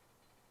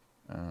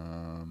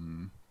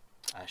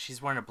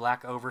 She's wearing a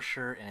black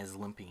overshirt and is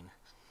limping.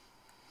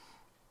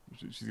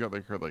 She's got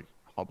like her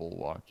hobble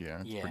walk.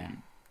 Yeah, it's Yeah.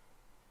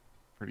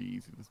 pretty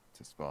easy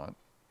to spot.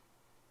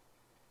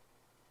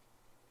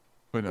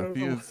 But no,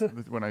 Thea's,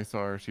 when I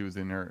saw her, she was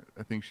in her.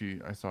 I think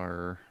I saw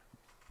her.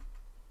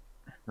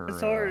 I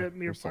saw her at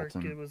Mere Park.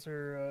 Sultan. It was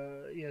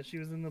her. Yeah, she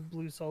was in the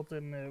blue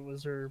Sultan. It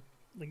was her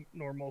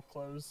normal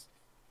clothes.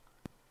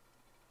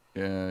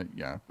 Yeah,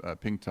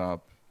 pink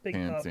top, Pink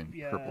pants, top, and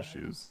yeah. purple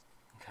shoes.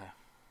 Okay.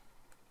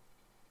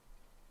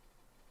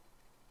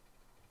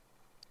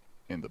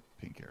 And the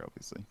pink hair,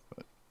 obviously.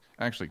 But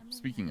actually,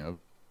 speaking of,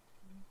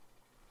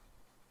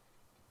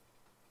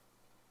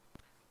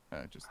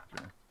 just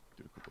gonna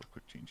do a couple of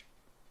quick change.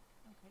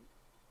 Okay.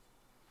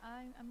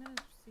 I'm gonna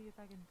see if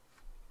I can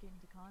get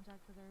into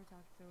contact with her,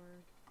 talk to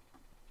her,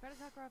 try to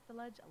talk her off the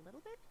ledge a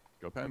little bit.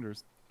 Go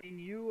Pounders. I mean,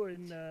 you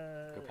and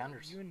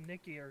Pounders. you and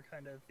Nikki are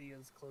kind of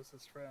Thea's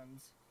closest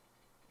friends.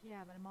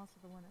 Yeah, but I'm also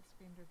the one that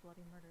screamed her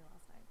bloody murder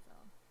last night, so.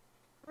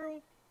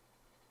 True.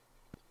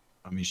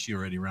 I mean, she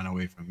already ran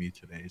away from me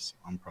today, so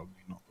I'm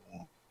probably not the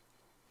one.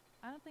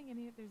 I don't think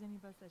there's any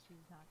bus that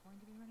she's not going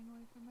to be running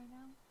away from right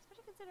now.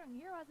 Especially considering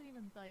Hero wasn't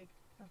even like,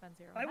 no offense,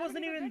 Hero. I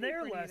wasn't even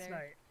there last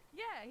night.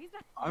 Yeah, he's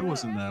not. I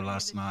wasn't there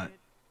last night.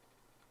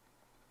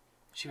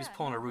 She was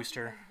pulling a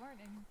Rooster.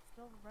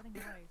 Still running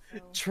away, so.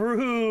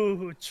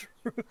 True,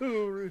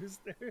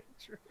 Rooster,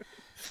 true.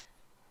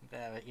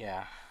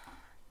 Yeah.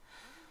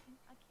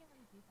 I can't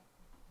really do that.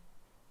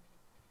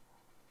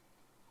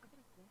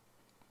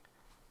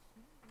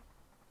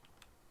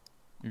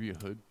 Maybe a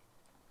hood.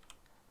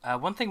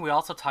 One thing we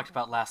also talked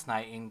about last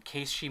night, in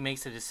case she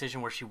makes a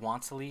decision where she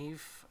wants to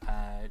leave,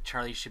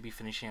 Charlie should be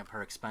finishing up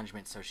her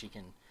expungement so she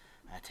can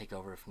take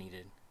over if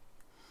needed.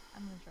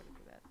 I'm gonna try to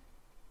do that.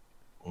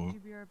 Or Would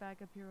you be our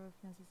backup hero if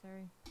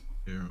necessary?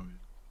 hero.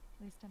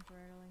 At least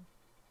temporarily.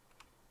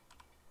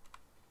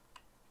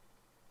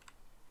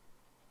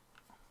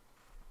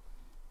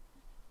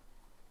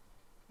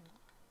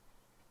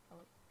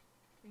 Hello?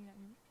 Can you not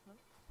hear me? Hello?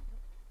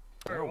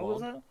 Sorry, what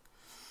was that?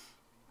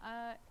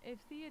 If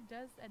Thea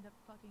does end up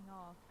fucking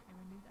off and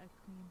we need a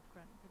clean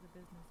front for the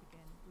business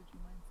again, would you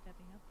mind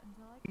stepping up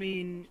until I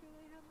can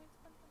actually have my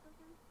expenses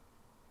over?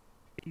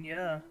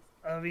 Yeah,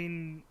 I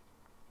mean,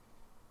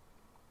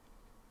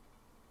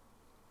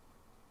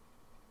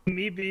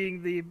 me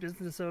being the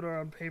business owner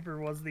on paper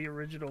was the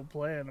original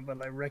plan,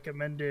 but I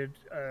recommended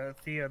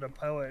Thea to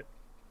Poet.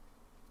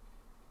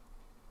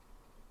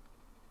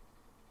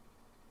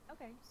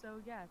 Okay,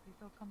 so yeah, if you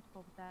feel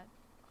comfortable with that,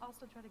 I'll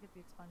still try to get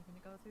the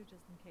expungement to go through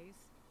just in case,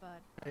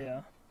 but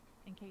Yeah.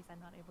 in case I'm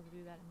not able to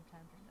do that in the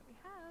time frame that we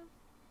have,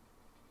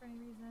 for any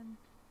reason,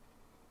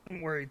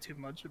 Don't worry too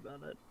much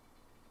about it.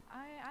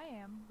 I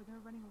am with her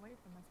running away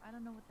from us. I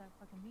don't know what that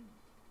fucking means.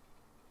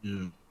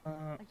 Yeah.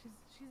 Like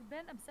she's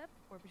been upset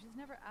before, but she's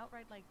never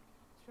outright like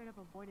straight up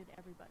avoided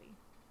everybody.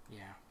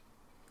 Yeah.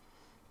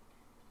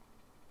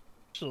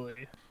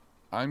 Actually,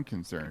 I'm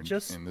concerned,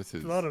 just and this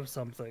is thought of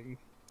something.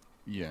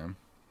 Yeah.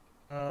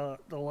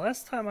 The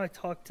last time I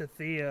talked to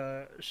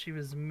Thea, she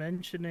was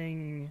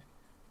mentioning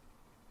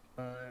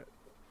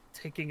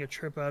taking a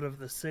trip out of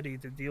the city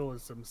to deal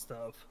with some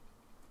stuff.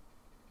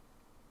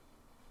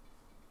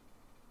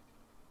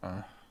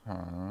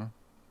 Uh-huh.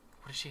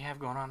 What does she have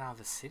going on out of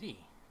the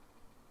city?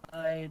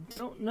 I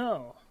don't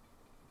know.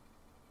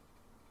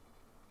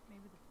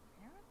 Maybe the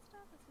parent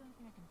stuff? That's the only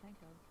thing I can think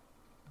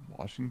of.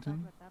 Washington?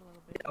 Talk about that a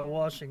little bit. Yeah,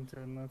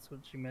 Washington, that's what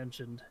she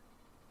mentioned.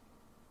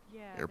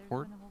 Yeah,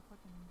 Airport? There's been a whole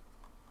fucking...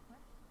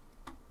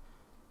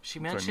 She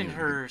So I mentioned mean,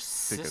 her we could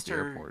stick at the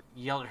sister airport.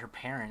 yelled at her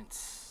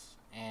parents,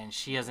 and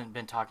she hasn't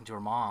been talking to her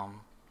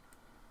mom.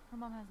 Her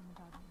mom hasn't been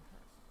talking to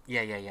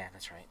her. Yeah,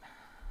 that's right.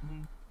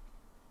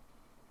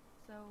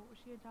 So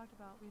we had talked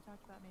about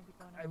maybe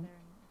going out there and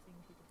seeing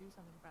if we could do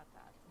something about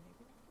that. So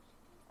maybe that's what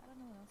she does. I don't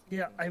know what else.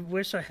 Yeah, I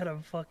wish I had a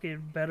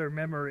fucking better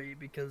memory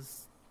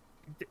because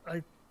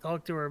I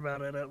talked to her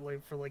about it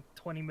for like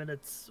 20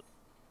 minutes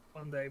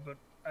one day, but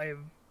I have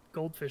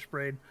goldfish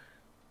brain.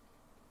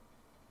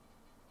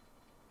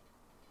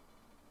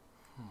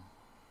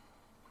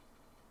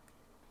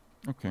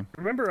 Okay.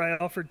 Remember, I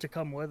offered to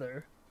come with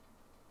her.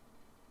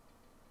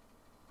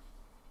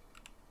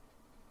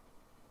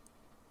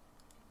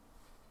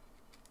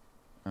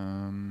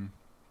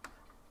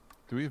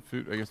 Do we have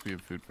food? I guess we have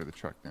food for the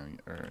truck now,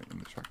 or in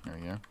the truck now,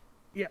 yeah?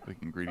 Yeah.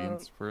 Like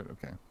ingredients for it?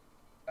 Okay.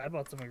 I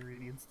bought some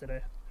ingredients today.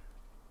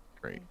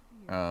 Great.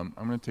 I'm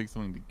gonna take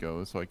something to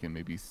go so I can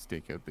maybe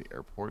stake out the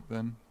airport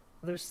then.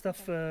 There's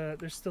stuff.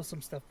 There's still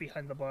some stuff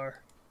behind the bar.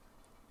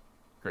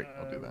 Great,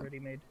 I'll do that. Ready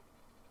made.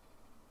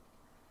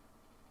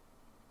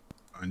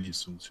 I need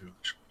some too,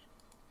 actually.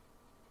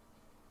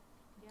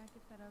 Yeah, I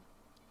picked that up.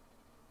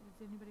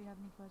 Does anybody have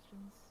any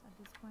questions at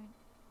this point?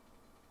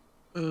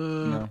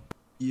 No.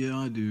 Yeah,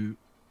 I do.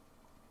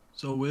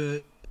 So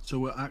we're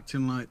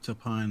acting like to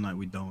Pine like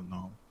we don't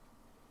know.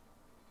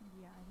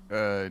 Yeah,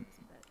 I think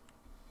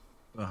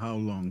For how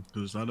long?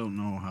 Because I don't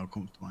know how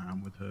comfortable I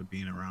am with her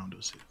being around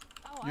us here.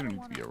 Oh, You don't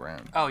need to be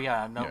around. Oh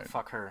yeah, no, Yeah.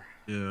 fuck her.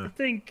 Yeah. I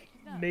think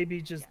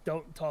maybe just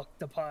don't talk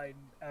to Pine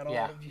at all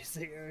Yeah. if you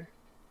see her.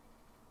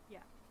 Yeah.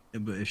 Yeah,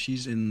 but if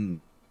she's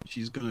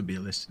gonna be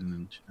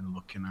listening and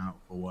looking out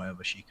for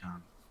whatever she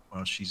can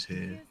while she's He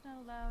here. is not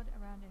allowed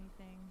around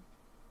anything,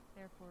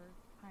 therefore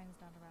Pine's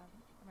not around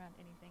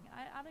anything.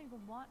 I don't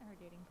even want her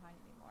dating Pine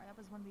anymore. That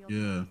was one of the Yeah.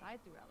 ultimatums I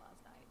threw out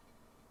last night.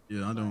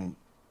 Yeah, I don't.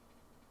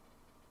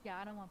 Yeah,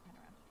 I don't want Pine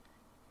around.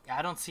 Yeah,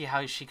 I don't see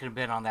how she could have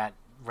been on that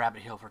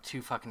rabbit hill for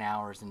 2 fucking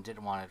hours and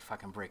didn't want to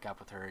fucking break up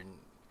with her and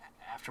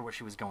after what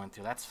she was going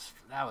through. That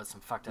was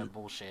some fucked up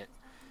bullshit.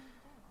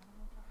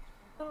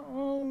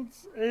 Thea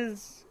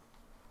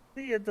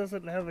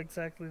doesn't have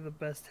exactly the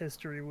best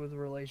history with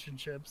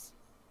relationships.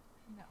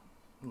 No.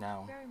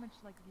 No. Very much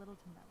like little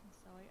to none,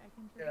 so I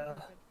can forgive Yeah. her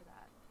good for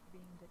that,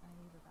 being a bit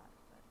naive about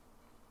it. But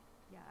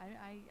yeah,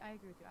 I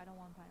agree with you. I don't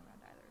want Pine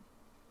around either.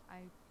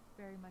 I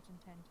very much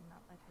intend to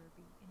not let her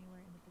be anywhere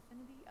in the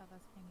vicinity of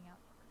us hanging out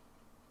ever.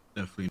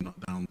 Definitely not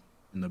down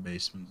in the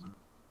basement.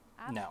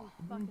 Absolutely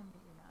fucking not.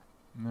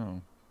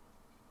 No.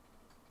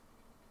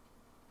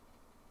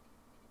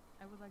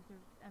 I would like to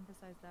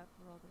emphasize that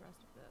for all the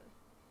rest of the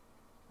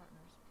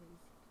partners, please,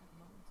 at the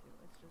moment too.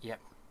 It's just. Yep.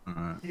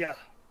 Yeah.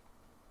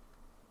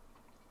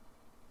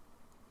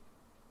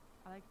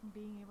 I like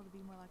being able to be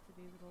more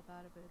lackadaisical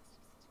about it, but it's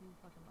just too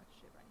fucking much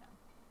shit right now.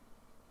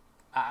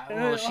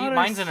 Well,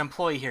 mine's an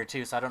employee here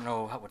too, so I don't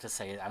know what to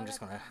say. I'm just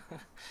gonna.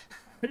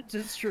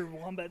 It's true.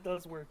 Wombat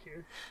does work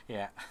here.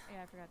 Yeah.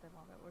 Yeah, I forgot that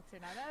Wombat works here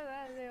now.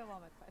 That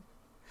Wombat's fine.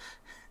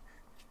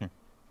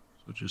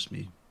 So just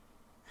me.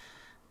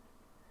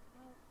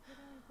 Well, you're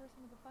the only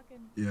person with a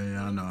fucking.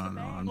 Yeah, I know.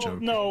 I'm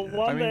joking. No, yeah.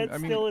 Wombat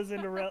still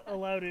isn't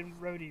allowed in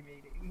roadie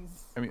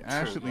meetings. I mean,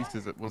 Ash at least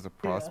was a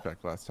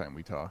prospect last time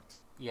we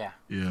talked. Yeah.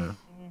 Yeah.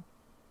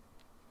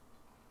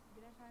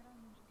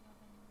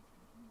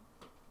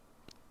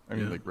 I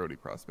mean, Yeah. like roadie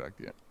prospect,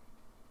 yeah.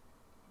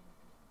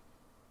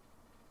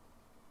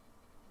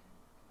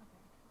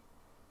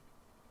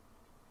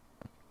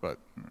 But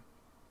Okay,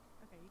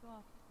 you go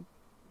off.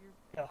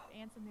 Your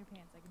ants in their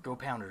pants. I can Go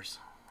Pounders.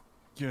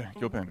 yeah,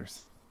 go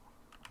Panthers.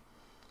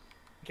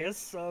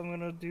 Guess I'm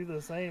gonna do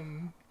the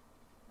same.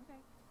 Okay.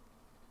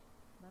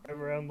 Drive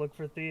around, look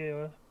for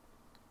Thea.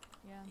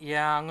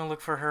 Yeah, I'm gonna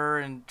look for her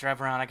and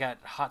drive around. I got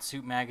Hot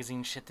Suit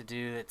magazine shit to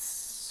do. It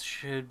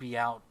should be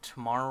out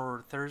tomorrow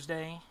or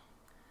Thursday.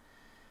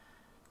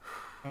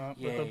 But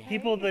the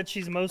people that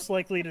she's most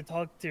likely to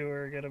talk to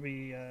are gonna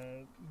be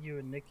you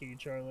and Nikki,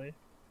 Charlie.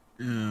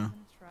 Yeah. I'm gonna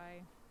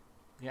try.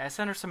 Yeah, I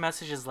sent her some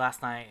messages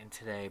last night and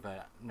today,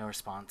 but no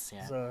response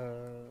yet.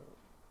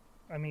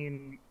 I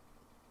mean,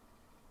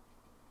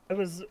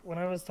 when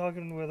I was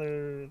talking with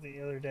her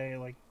the other day,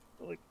 like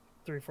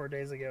 3-4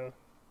 days ago.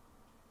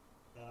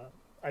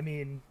 I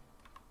mean,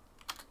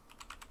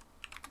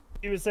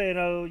 she was saying,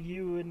 "Oh,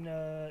 you and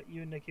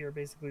Nikki are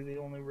basically the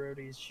only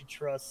roadies she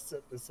trusts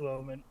at this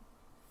moment."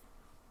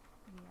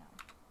 Yeah.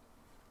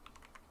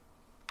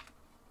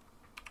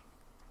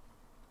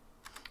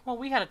 Well,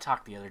 we had a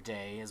talk the other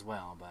day as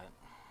well, but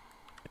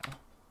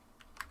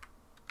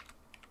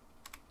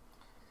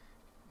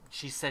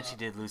she said she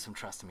did lose some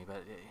trust in me,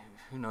 but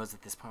who knows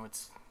at this point?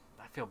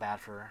 I feel bad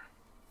for her.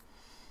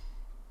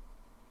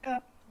 Yeah.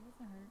 It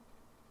doesn't hurt.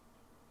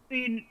 I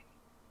mean,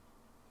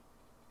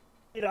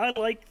 I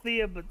like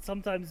Thea, but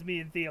sometimes me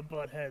and Thea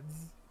butt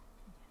heads.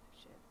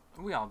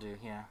 We all do,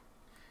 yeah.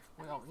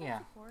 We all, yeah.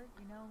 Support,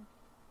 you know.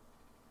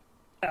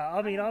 Yeah,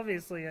 I mean,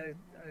 obviously, I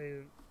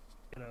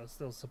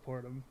still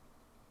support him.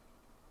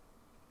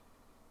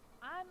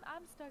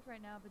 I'm stuck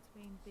right now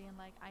between being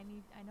like I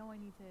know I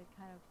need to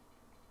kind of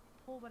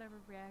pull whatever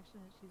reaction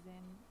that she's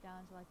in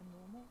down to like a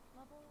normal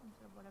level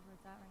instead of whatever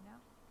it's at right now.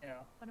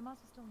 Yeah. But I'm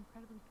also still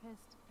incredibly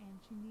pissed, and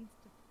she needs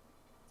to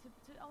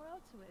own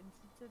up to it and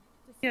to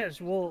Yes,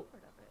 well.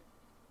 discomfort of it.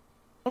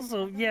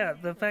 Also, yeah,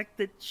 the fact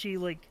that she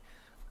like,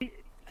 the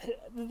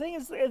thing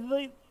is,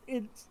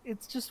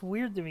 it's just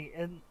weird to me,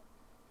 and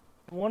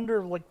I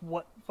wonder like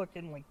what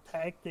fucking like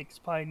tactics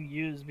Pine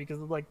used because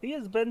like he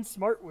has been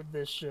smart with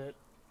this shit.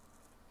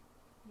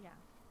 Yeah,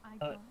 I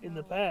don't in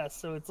know. the past,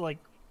 so it's like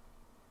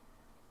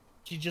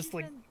she just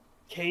like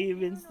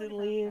cave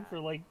instantly for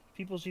like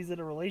people she's in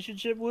a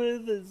relationship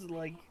with is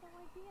like No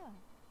idea.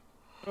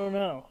 I don't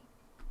know.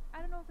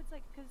 I don't know if it's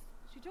like because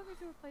she took her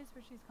to a place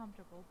where she's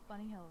comfortable,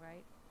 Bunny Hill,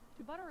 right?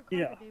 She bought her a car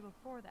Yeah. the day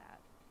before that,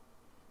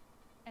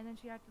 and then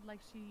she acted like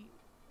she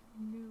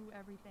knew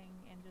everything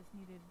and just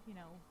needed,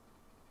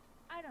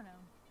 I don't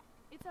know.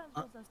 It sounds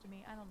real sus to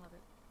me. I don't love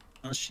it.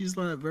 She's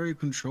like very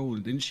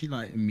controlled. Didn't she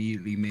like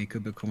immediately make her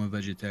become a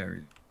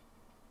vegetarian?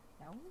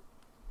 No.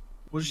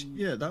 Well,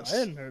 yeah, that's. I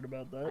hadn't heard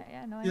about that. I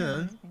didn't know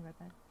anything about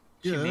that.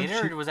 She Yeah, made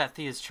her, or was that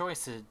Thea's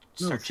choice to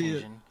start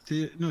changing?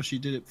 No, she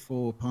did it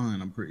for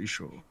Pine. I'm pretty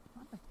sure.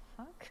 What the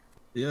fuck?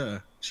 Yeah,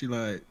 she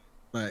literally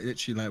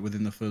like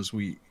within the first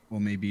week or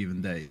maybe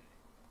even day,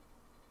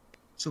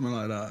 something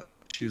like that.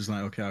 She was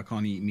like, okay, I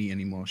can't eat meat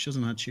anymore. She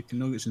hasn't had chicken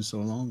nuggets in so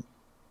long.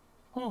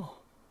 Oh.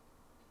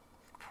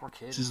 Poor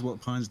kid. This is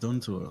what Pine's done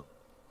to her.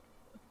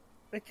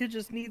 That kid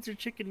just needs her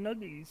chicken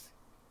nuggies.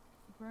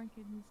 Grown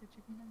kid needs the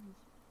chicken nuggets.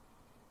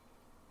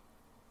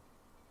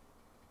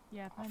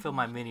 Yeah, I'll fill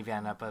my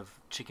minivan up of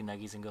chicken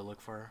nuggies and go look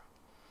for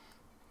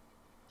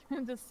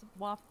her. Just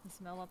waft the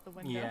smell out the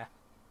window. Yeah.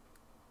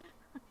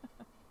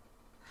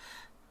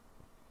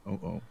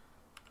 Oh.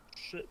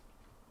 Shit.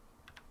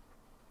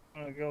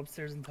 I'm gonna go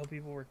upstairs and tell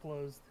people we're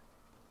closed.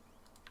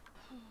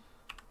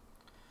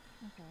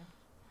 Okay.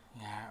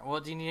 Yeah.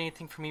 Well, do you need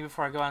anything from me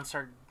before I go out and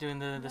start doing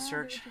the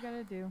search? Do what you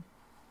gotta do.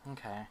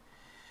 Okay.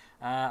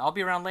 I'll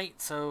be around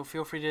late, so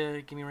feel free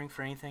to give me a ring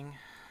for anything.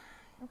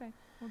 Okay,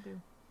 we'll do.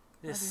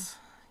 This,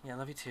 yeah,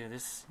 love you too.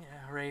 This,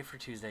 yeah, hooray for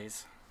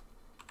Tuesdays.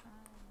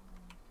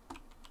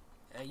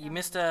 You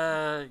missed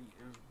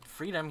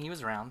Freedom. He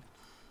was around.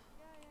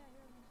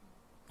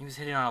 He was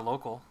hitting on a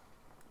local.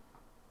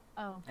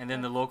 Oh. And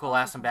then the local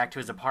asked him back to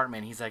his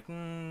apartment. He's like,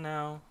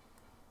 no.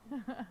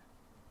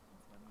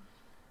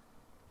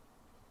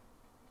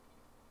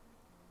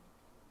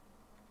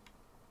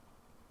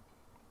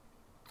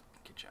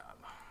 Good job.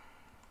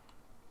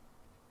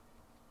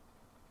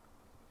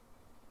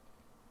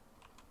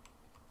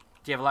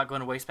 Do you have a lot going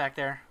to waste back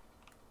there?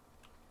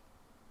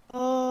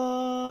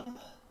 Our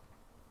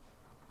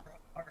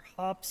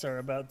hops are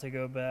about to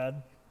go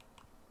bad.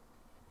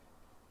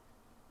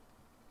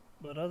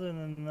 But other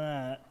than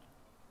that...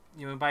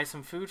 You want to buy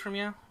some food from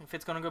you if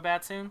it's going to go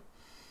bad soon?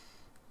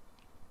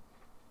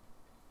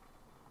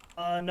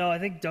 No, I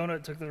think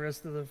Donut took the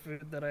rest of the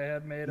food that I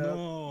had made up.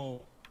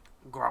 No.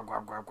 Grub.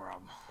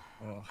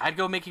 Oh. I'd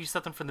go make you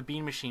something from the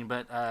bean machine,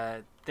 but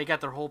they got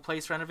their whole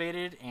place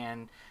renovated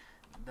and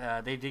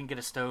they didn't get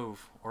a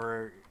stove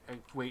or a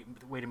way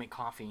to make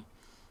coffee.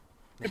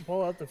 You can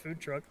pull out the food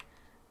truck.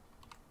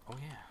 Oh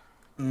yeah.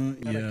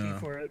 Got a key Yeah.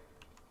 for it.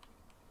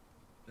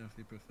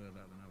 Definitely prefer that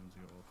than having to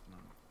go off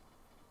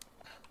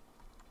now.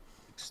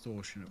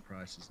 Extortionate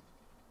prices.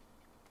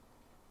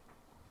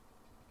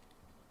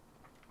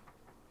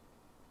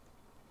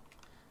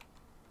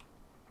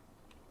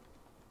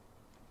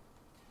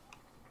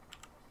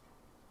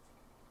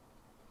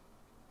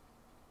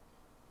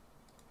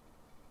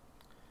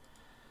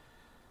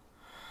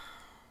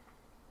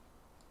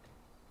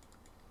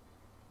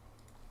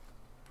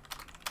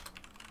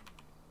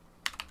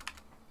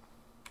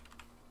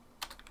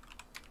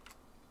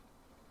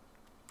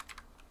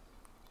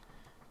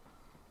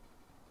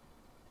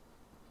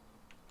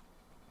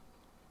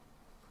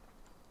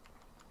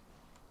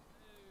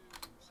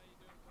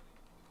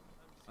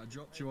 I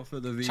dropped you off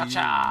at the VU.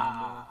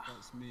 Cha-cha! Remember?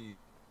 That's me.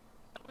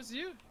 That was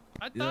you.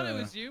 I thought it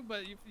Yeah. was you,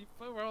 but you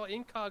were all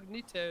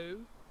incognito.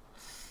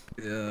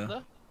 Yeah.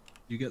 Huh?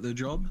 You get the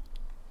job?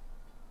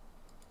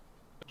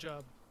 Good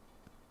job.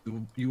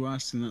 You were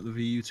asking at the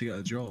VU to get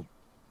a job.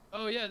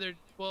 Oh yeah, they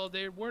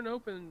weren't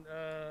open,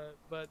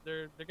 but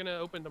they're gonna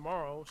open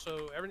tomorrow.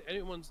 So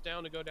anyone's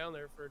down to go down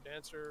there for a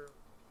dancer,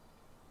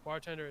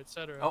 bartender,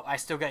 etc. Oh, I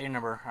still got your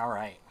number. All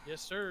right.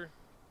 Yes, sir.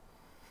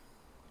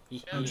 Yeah,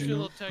 How'd just you do a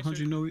know? little text How'd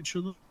or- you know each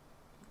other?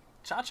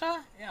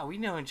 Cha-cha? Yeah, we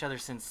know each other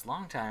since a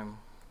long time.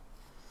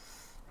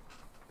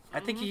 I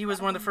think he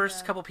was one of the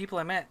first couple people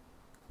I met.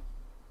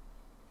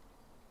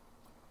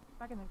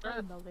 Back in the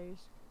Dragon Ball days.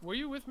 Were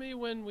you with me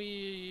when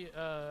we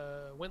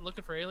went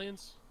looking for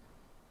aliens?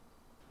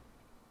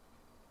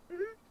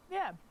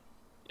 Yeah.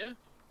 Yeah.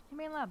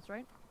 Humane Labs,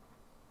 right?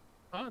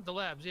 Huh? The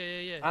labs?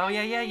 Yeah. Oh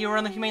yeah, you were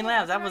on the Humane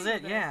Labs. That was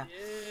it. Yeah.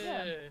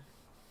 Yeah.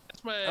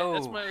 That's my. Oh.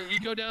 That's my. You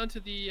go down to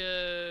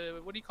the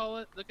what do you call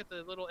it? Look at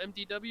the little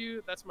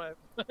MDW. That's my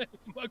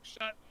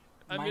mugshot.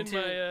 I'm Mine in too.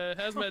 my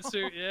hazmat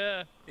suit.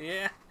 Yeah.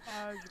 Yeah.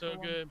 So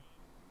good.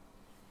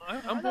 I'm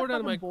Remember that bored out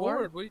of my fucking board?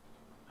 gourd. What?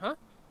 Huh?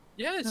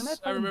 Yes, Remember that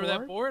I remember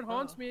fucking that board? board.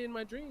 Haunts me in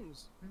my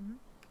dreams. Mhm.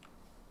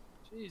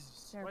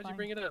 Jesus, why'd you Terrifying.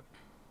 bring it up?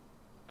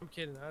 I'm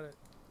kidding.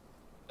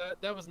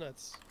 That was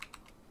nuts.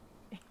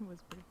 It was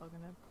pretty fucking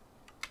up.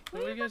 So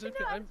what are you guys fucking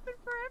up to? know? It's been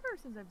forever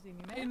since I've seen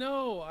you, man. I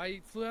know.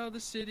 I flew out of the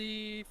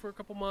city for a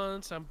couple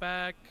months. I'm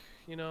back.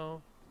 You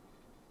know,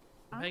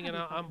 I'm I don't hanging have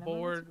your out. I'm fucking number.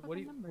 What's bored. your What are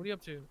you fucking What are you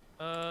up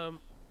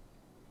to?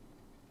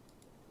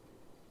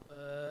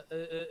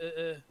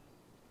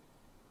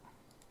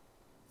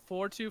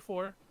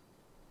 424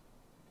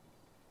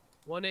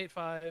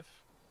 185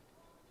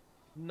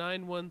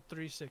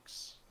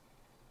 9136.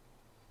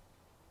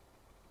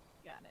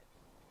 Got it.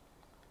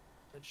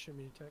 That should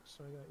be a text,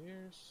 so I got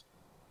yours.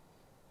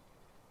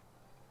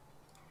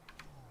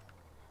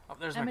 Oh,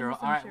 there's I'm my in girl.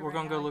 some All right, shit we're right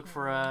gonna now, go I look can't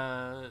for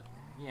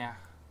yeah.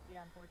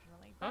 Yeah,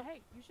 unfortunately. But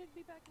hey, you should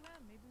be back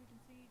around. Maybe we can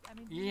see. I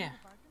mean, do Yeah. you have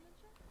a bargain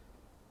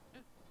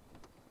and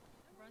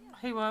shit?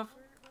 Hey, love.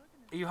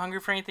 Are you hungry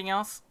for anything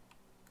else?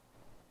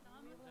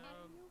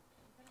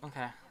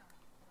 Okay.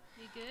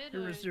 You good? Hey,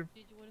 Or Rooster.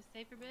 did you want to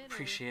stay for a bit? or-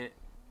 Appreciate it.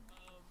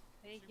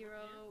 Hey,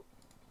 hero.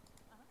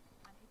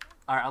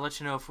 All right, I'll let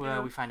you know if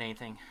we find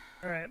anything.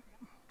 All right.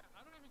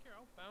 I don't even care.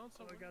 I'll bounce.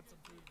 I got some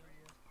food for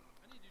you.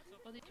 I need to do something.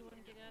 Well, did you want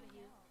to get out of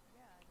here?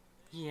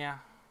 Yeah.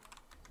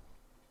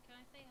 Can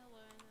I say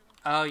hello?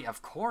 Oh, yeah,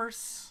 of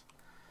course.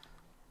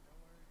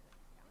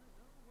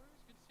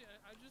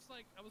 I just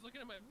like I was looking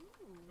at my.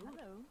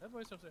 Hello. That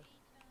voice upstairs.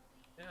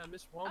 Yeah,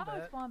 Miss Oh, Wombat.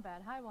 it's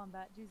Wombat. Hi,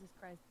 Wombat. Jesus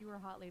Christ, you were a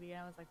hot lady,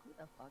 and I was like, who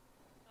the fuck?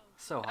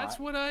 So hot. That's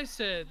what I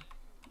said.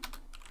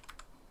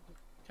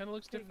 Kind of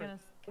looks You're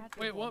different. gonna catch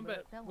Wait, a Wombat,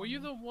 Wombat, tell were you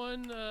me. the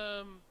one?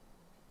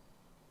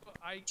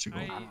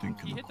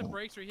 He hit the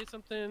brakes or he hit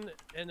something,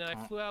 and then I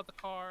flew out the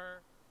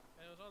car,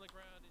 and it was on the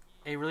ground. And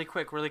Hey, really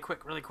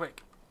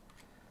quick.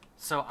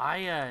 So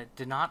I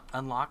did not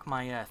unlock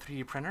my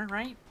 3D printer,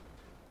 right?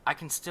 I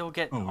can still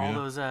get Oh,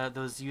 all yeah.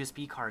 those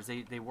USB cards.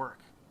 They work.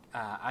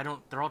 I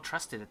don't. They're all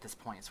trusted at this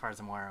point, as far as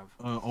I'm aware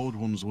of. Old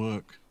ones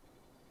work.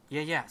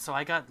 Yeah. So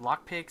I got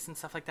lockpicks and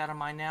stuff like that on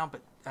mine now,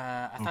 but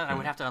I thought I would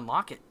Okay. have to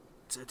unlock it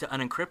to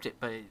unencrypt it.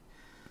 But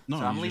No,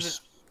 so I'm you leaving.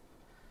 just.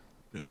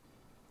 Yeah.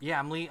 Yeah,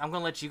 I'm gonna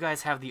let you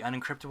guys have the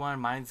unencrypted one.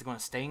 Mine's gonna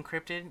stay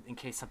encrypted in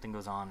case something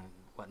goes on and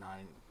whatnot.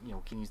 And, you know,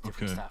 we can use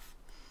different Okay. stuff.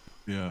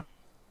 Yeah.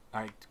 All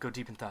right, go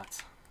deep in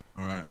thoughts.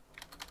 All right.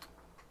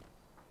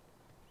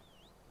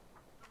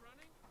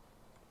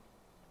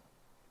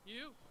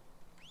 You?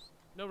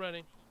 No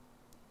running.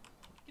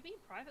 Could be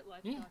a private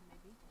lifeguard,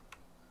 maybe.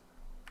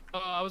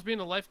 I was being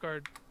a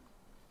lifeguard.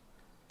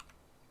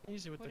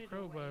 Easy with the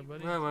crowbar,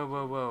 buddy.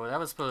 Whoa! That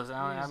was supposed.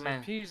 I Easy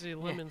meant.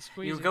 peasy, lemon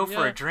squeezy. You go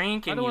for a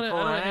drink and you pull it I don't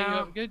wanna hang you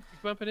out. up. Good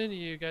bumping into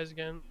you guys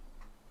again.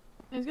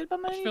 It's good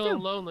bumping into you Feeling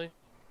too. lonely.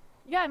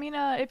 Yeah, I mean,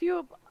 if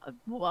you,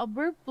 well,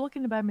 we're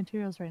looking to buy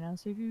materials right now,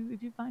 so if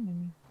you find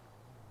any,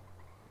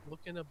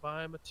 Looking to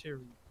buy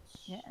materials.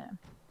 yeah.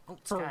 Oh,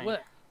 For Sky.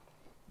 what?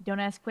 Don't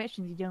ask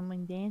questions you don't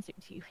want the answer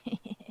to.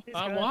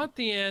 I want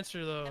the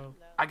answer though.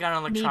 I got an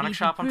electronic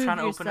shop I'm trying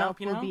to open up.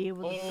 You know. Be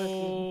able to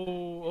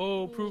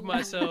Oh, prove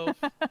myself.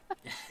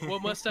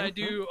 What must I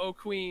do, oh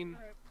queen?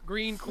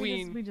 Green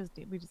queen. We just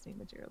need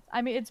materials.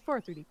 I mean, it's for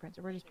a 3D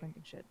printer. We're just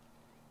printing shit.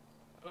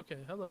 Okay,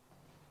 hello.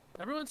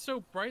 Everyone's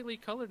so brightly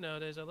colored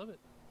nowadays. I love it.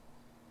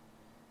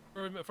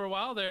 For a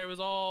while there, it was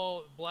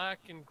all black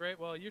and gray.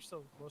 Well, you're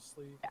still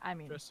mostly I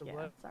mean, dressed in yeah.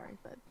 black. Sorry,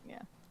 but yeah.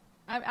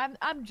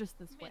 I'm just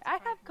this way. I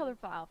have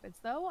colorful outfits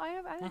though. I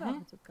have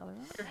outfits with color.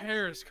 Your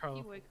hair is You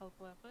colorful. wear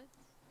colorful outfits.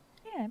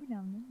 Yeah, every now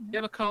and then. You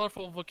have a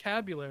colorful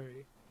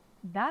vocabulary.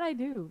 That I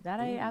do. That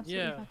I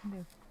absolutely Yeah. fucking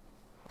do.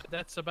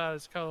 That's about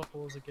as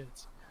colorful as it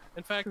gets.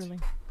 In fact, Truly.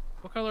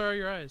 what color are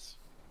your eyes?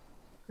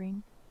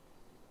 Green.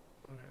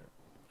 Alright.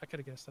 I could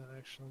have guessed that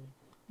actually.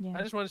 Yeah.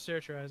 I just want to stare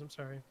at your eyes. I'm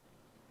sorry.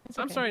 It's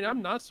I'm okay. sorry.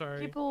 I'm not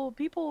sorry. People,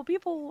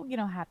 you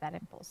know, have that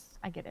impulse.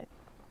 I get it.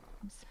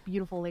 It's a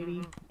beautiful lady,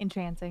 Mm-hmm.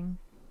 enchanting.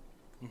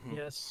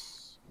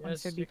 Yes. I'm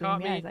Yes. so You deeply caught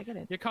in the me. eyes, I get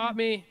it. You caught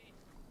me.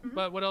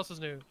 But what else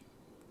is new?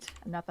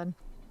 Nothing.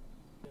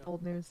 Yeah.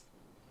 Old news.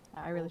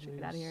 I really Old should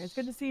get out of here. It's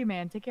news. good to see you,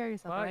 man. Take care of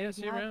yourself. Bye, alright? yeah, If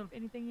see you you have around.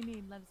 anything you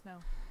need, let us know.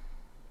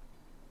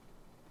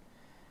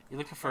 You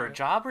looking for a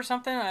job or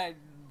something?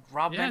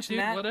 Rob Yeah, mentioned dude.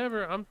 that.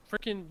 Whatever. I'm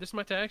freaking. This is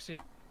my taxi.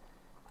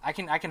 I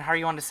can hire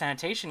you on to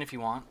sanitation if you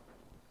want.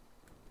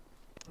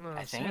 No,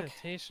 I think.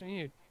 Sanitation.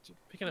 You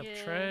picking up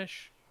Yeah.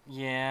 trash.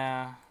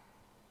 Yeah,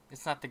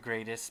 it's not the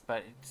greatest,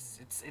 but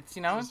it's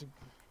you know.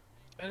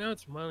 I know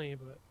it's money,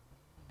 but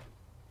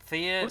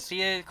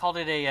Thea called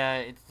it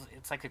a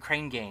it's like a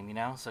crane game, you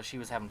know. So she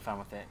was having fun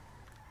with it.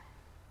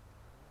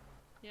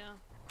 Yeah.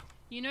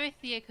 You know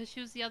Thea, because she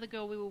was the other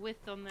girl we were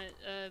with on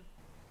the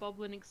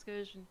Boblin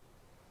excursion.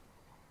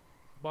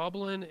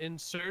 Boblin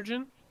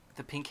Insurgent.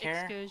 The pink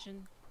hair.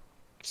 Excursion.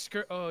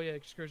 Oh yeah,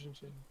 excursion.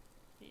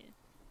 Yeah.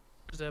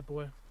 Who's that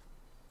boy?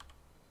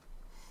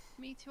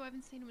 Me too. I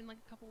haven't seen him in like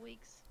a couple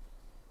weeks.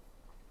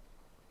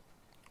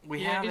 We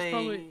Yeah, have he's a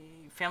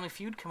probably- Family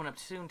Feud coming up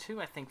soon too.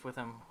 I think with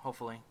him,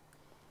 hopefully.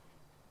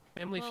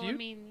 Family well, Feud. I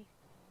mean,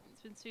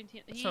 it's been soon.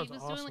 He was sounds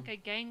doing awesome. like a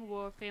gang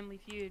war Family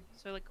Feud,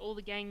 so like all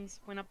the gangs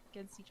went up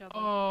against each other.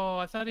 Oh,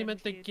 I thought he Family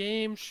meant the Feud.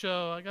 game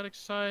show. I got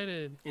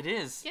excited. It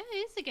is. Yeah, it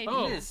is a game.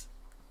 Oh. It is.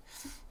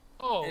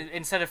 Oh.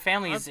 Instead of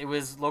families, it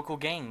was local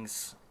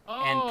gangs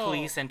and Oh.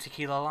 police and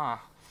tequila law.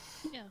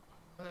 Yeah.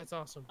 Oh, that's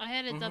awesome. I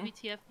had a Mhm.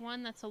 WTF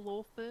one. That's a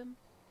law firm.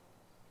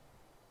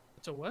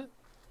 It's a what?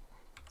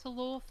 It's a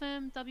law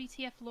firm.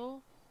 WTF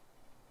Law.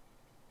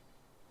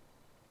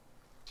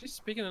 She's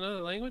speaking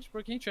another language.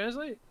 Bro, can you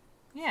translate?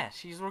 Yeah,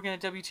 she's working at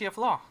WTF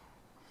Law.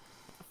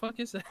 What the fuck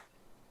is that?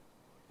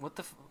 What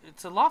the?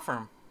 It's a law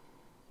firm.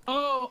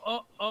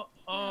 Oh,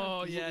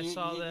 yeah, I Yeah,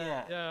 saw yeah,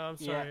 that. Yeah, I'm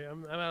yeah. sorry.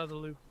 I'm out of the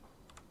loop.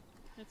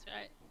 That's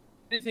right.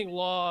 Anything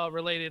law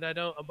related, I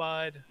don't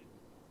abide.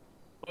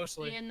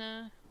 Mostly. And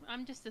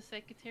I'm just a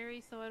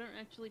secretary, so I don't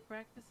actually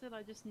practice it.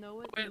 I just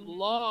know it. Wait, and-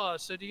 law.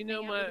 So do you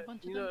know hang out with my a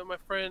bunch of you know them. my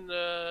friend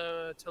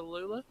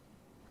Tallulah?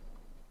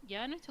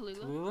 Yeah, I know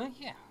Tallulah. Tallulah?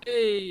 Yeah.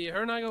 Hey,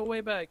 her and I go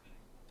way back.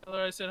 Tell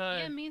her I said hi.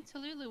 Yeah, me and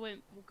Tallulah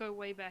go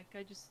way back.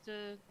 I just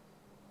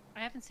I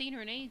haven't seen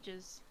her in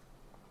ages.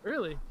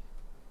 Really?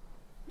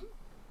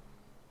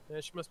 Yeah,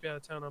 she must be out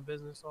of town on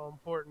business, all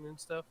important and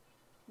stuff.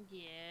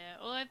 Yeah.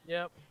 Well,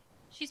 Yep.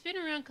 she's been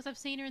around because I've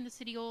seen her in the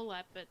city hall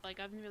lap, but like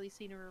I haven't really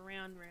seen her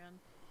around.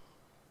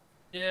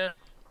 Yeah.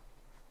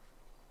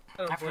 I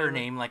don't I've heard blame her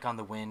name like on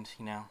the wind,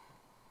 you know.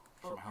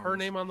 from Her homes.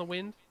 name on the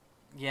wind?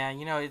 Yeah,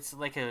 you know, it's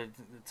like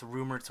it's a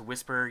rumor, it's a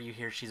whisper. You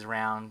hear she's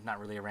around, not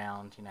really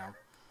around, you know.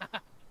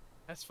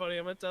 That's funny.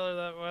 I'm gonna tell her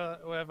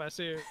that if I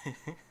see her.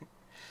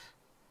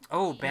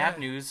 Oh, bad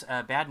news.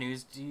 Bad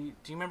news. Do you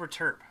remember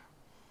Terp?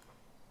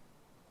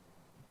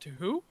 To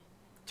who?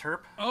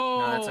 Terp? Oh,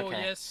 no, that's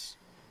okay. yes.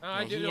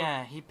 I do.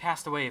 He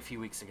passed away a few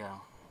weeks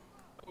ago.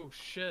 Oh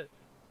shit.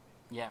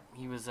 Yeah,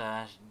 he was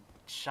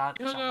shot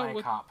by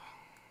a cop.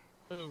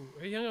 Oh,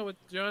 he hung out with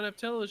John F.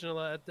 Television a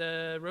lot at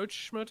the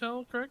Roach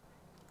Motel, correct?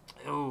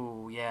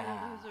 Oh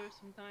yeah. Those are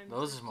sometimes.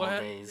 Those are some old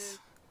days.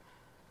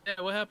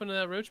 Yeah, what happened to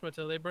that Roach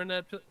Motel? They burned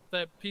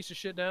that piece of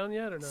shit down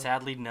yet or no?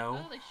 Sadly, no.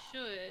 Well, they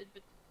should,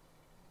 but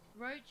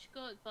Roach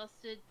got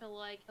busted for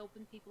like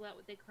helping people out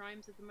with their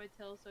crimes at the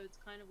motel, so it's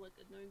kind of like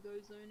a no-go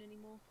zone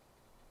anymore.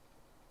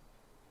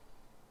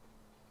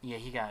 Yeah,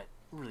 he got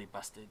really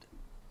busted.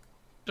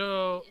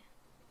 So,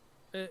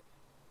 yeah,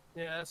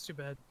 that's too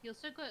bad. He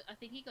also got, I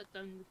think he got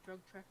done with drug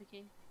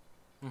trafficking.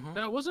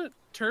 Now, wasn't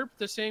Terp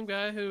the same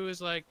guy who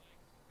was like,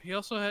 he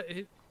also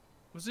had,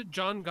 was it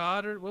John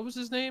God or what was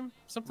his name?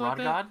 Something like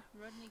that? God?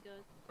 Rodney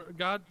God.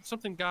 God,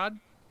 something God?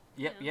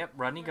 Yep,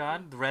 Rodney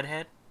God, the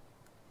redhead.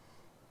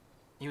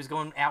 He was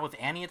going out with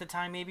Annie at the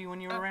time, maybe,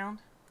 when you were around?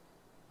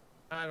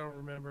 I don't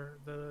remember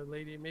the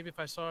lady. Maybe if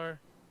I saw her.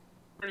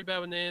 Pretty bad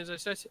with names. I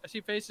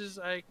see faces.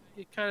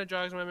 It kind of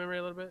jogs my memory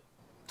a little bit.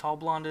 Tall,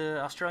 blonde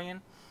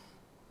Australian.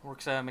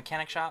 Works a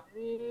mechanic shop.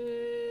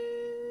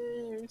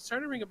 It's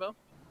starting to ring a bell.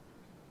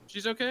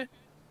 She's okay?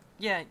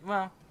 Yeah,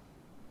 well.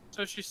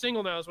 So she's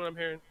single now is what I'm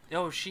hearing.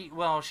 Oh, she's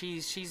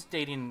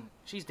dating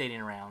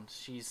around.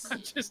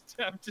 I'm just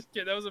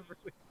kidding. That was a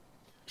really...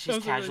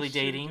 She's casually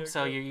dating,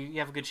 so you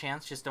have a good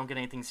chance. Just don't get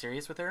anything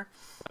serious with her.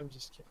 I'm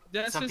just kidding.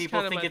 That's Some just people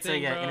kinda think my it's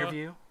thing, a bro.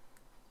 interview.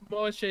 I'm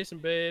always chasing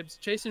babes,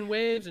 chasing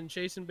waves and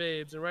chasing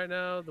babes, and right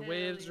now the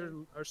waves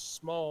are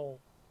small,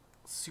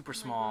 super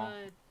small.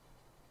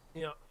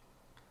 Yeah.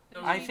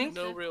 I think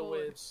no real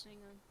waves.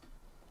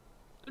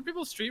 Are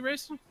people street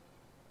racing?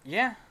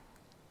 Yeah.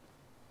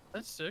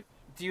 That's sick.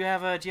 Do you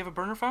have a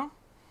burner phone?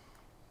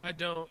 I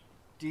don't.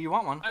 Do you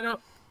want one? I don't.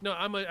 No,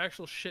 I'm an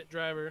actual shit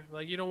driver.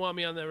 Like you don't want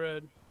me on that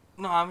road.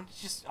 No, I'm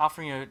just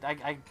offering you.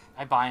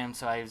 I buy them,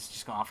 so I was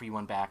just gonna offer you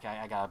one back.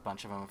 I got a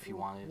bunch of them if you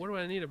wanted. What do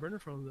I need a burner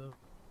phone though?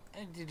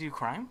 Do you do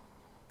crime?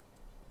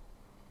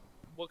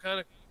 What kind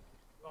of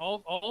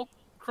all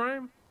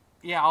crime?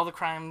 Yeah, all the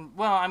crime.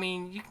 Well, I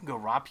mean, you can go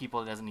rob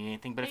people. It doesn't need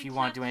anything. But if you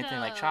want to do anything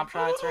like chop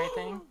shots or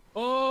anything,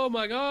 oh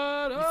my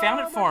god! You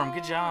found it for him.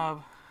 Good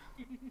job.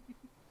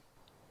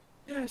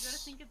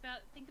 Yes. You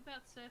gotta think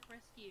about surf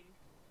rescue.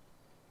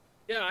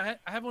 Yeah,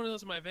 I have one of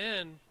those in my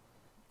van.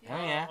 Oh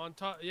yeah. On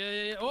top.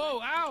 Yeah.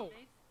 Oh, ow!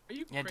 Are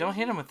you? Yeah, crazy? don't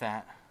hit him with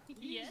that.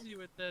 Easy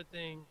with that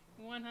thing.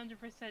 100%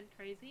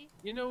 crazy.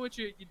 You know what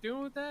you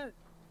doing with that?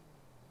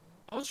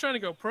 I was trying to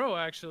go pro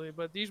actually,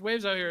 but these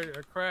waves out here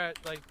are crap,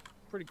 like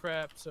pretty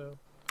crap. So.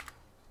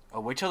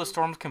 Oh, wait till the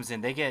storm comes in.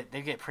 They get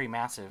pretty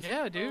massive.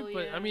 Yeah, dude.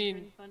 But I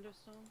mean,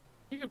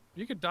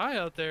 you could die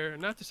out there.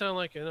 Not to sound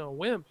like a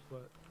wimp,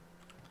 but.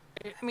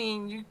 I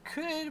mean, you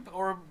could,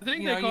 or you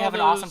you have an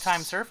awesome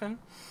time surfing.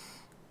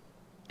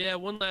 Yeah,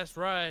 one last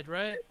ride,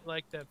 right?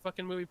 Like that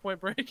fucking movie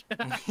Point Break.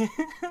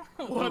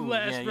 Ooh, One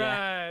last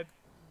yeah. ride.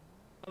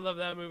 I love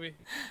that movie.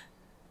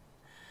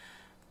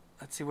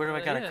 Let's see, where do I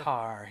got a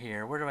car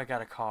here? Where do I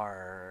got a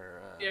car?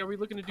 Yeah, are we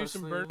looking to do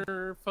some Postlude?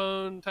 burner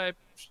phone type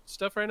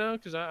stuff right now?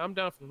 Because I'm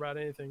down for about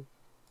anything.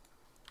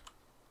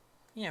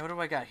 Yeah, what do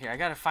I got here? I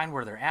gotta find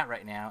where they're at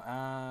right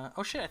now.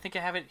 Oh shit, I think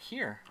I have it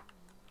here.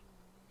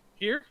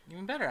 Here?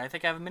 Even better. I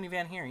think I have a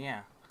minivan here,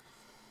 yeah.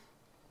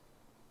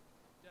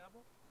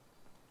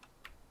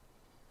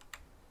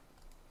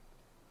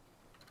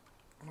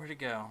 Where'd it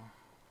go?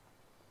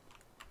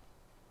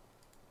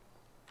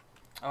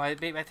 Oh, I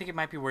think it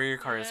might be where your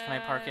car is. Can I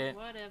park it?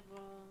 Whatever.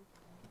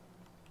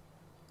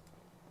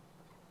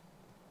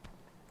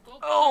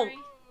 Oh! Sorry.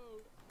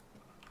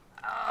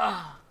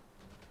 Ah.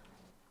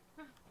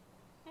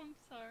 I'm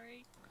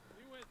sorry.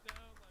 You went down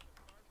like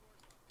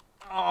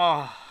a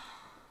cardboard. Oh.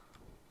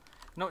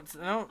 No, it's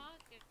no.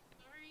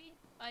 Sorry.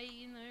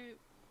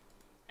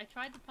 I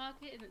tried to park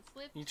it and it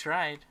slipped. You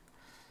tried.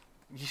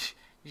 You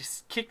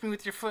just kicked me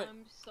with your foot.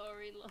 I'm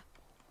sorry, love.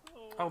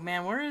 Oh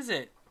man, where is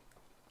it?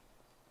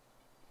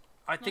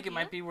 I think it Not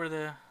might be where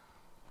the.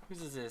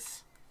 Whose is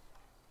this?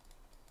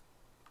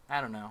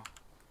 I don't know.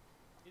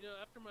 You know,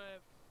 after my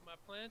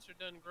plants are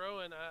done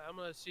growing, I'm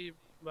gonna see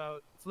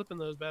about flipping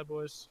those bad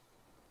boys.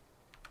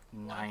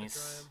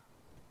 Nice.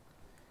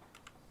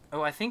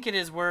 Oh, I think it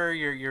is where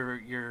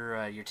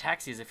your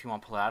taxi is. If you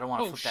want to pull out, I don't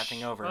want to flip that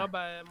thing over. My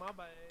bad.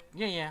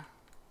 Yeah.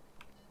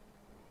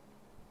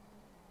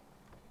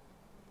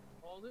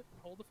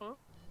 Hold the phone.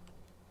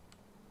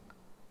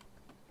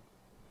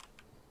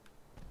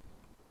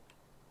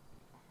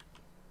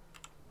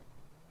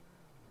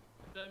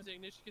 Sometimes the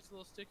ignition gets a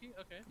little sticky.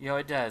 Okay. Yo,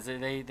 it does.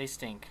 They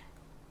stink.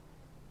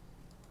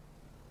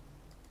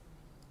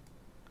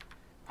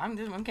 I'm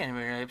getting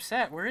really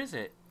upset. Where is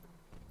it?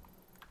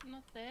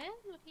 Not there?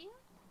 Not here?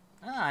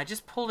 Ah, I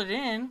just pulled it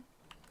in.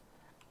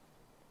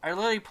 I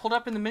literally pulled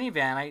up in the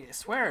minivan. I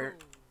swear.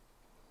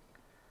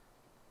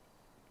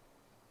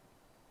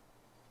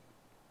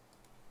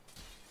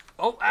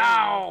 Oh,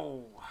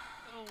 ow!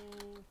 Oh.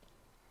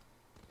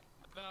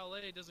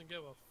 valet doesn't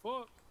give a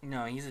fuck.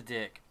 No, he's a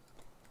dick.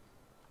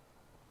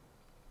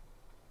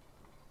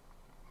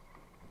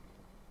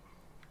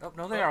 Oh,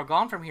 no, they are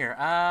gone from here.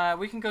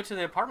 We can go to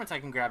the apartments. I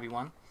can grab you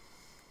one.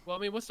 Well, I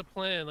mean, what's the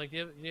plan? Like,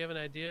 do you have an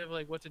idea of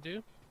like what to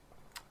do?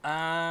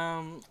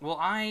 Well,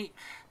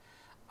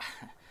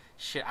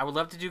 shit, I would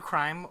love to do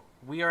crime.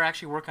 We are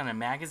actually working on a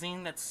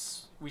magazine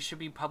we should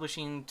be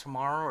publishing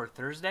tomorrow or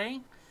Thursday.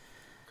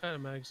 What kind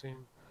of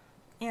magazine?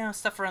 You know,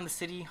 stuff around the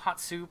city, hot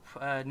soup,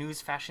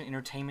 news, fashion,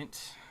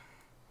 entertainment.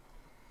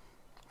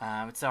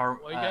 It's our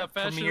Well, you got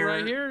fashion premiere...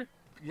 right here.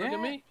 Yeah. Look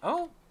at me.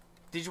 Oh,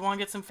 did you want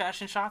to get some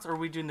fashion shots, or are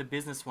we doing the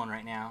business one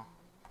right now?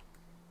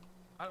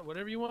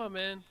 Whatever you want,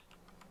 man.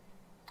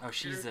 Oh,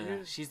 she's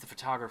the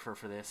photographer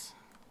for this.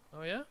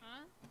 Oh yeah?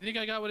 You think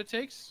I got what it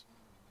takes?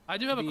 I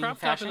do have a Be crop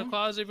top in the fashion?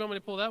 closet if you want me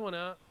to pull that one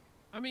out.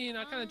 I mean,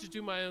 I kind of just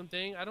do my own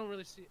thing. I don't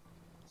really see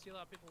a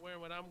lot of people wearing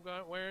what I'm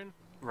wearing.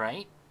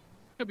 Right?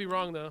 Could be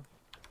wrong though.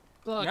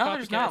 There's a lot No, of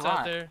there's not copycats a lot.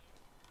 out there.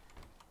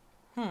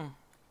 Oh.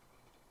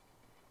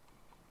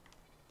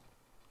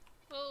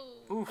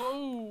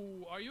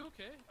 Oh, are you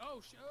okay?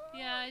 Oh,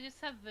 Yeah, I just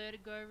have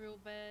vertigo real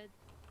bad.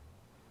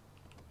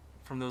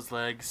 From those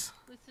legs.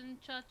 Listen,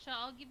 Cha-Cha,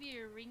 I'll give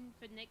you a ring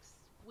for next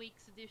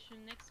week's edition.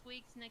 Next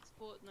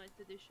fortnight's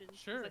edition. 'Cause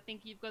Sure. I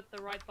think you've got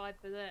the right vibe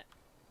for that.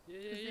 Yeah,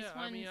 'Cause yeah, this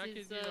yeah. I mean, I one's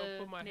could, is,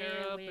 put my nah,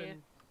 hair up where-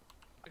 and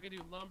I could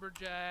do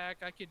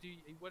lumberjack. I could do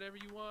whatever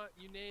you want.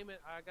 You name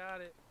it, I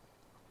got it.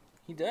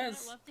 He I'd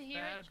does. love to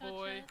hear Bad it, Cha-Cha.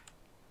 boy.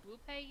 We'll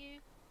pay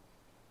you.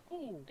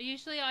 Ooh.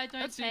 Usually I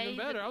don't That's pay. even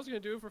better. but- I was gonna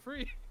do it for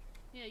free.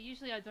 Yeah,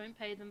 usually I don't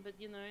pay them, but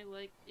you know,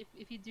 like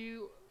if you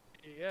do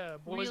Yeah,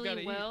 boys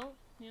really gotta well,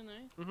 you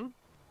know. Mm-hmm.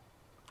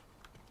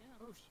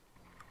 Oh,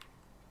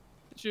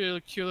 it's your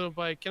cute little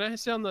bike. Can I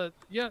sit on the?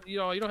 Yeah, you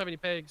don't have any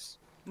pegs.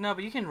 No,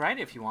 but you can ride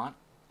it if you want.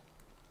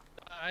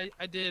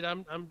 I did.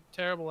 I'm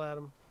terrible at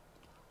them.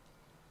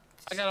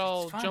 I got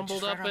all fun,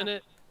 jumbled just up ride in on-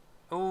 it.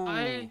 Oh.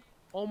 I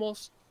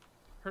almost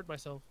hurt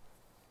myself.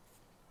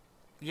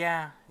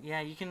 Yeah,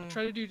 you can.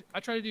 I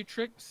try to do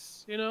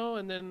tricks, you know,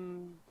 and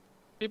then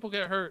people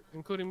get hurt,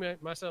 including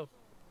myself.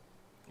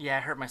 Yeah, I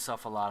hurt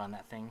myself a lot on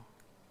that thing.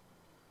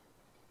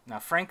 Now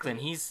Franklin,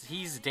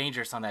 he's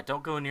dangerous on that.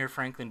 Don't go near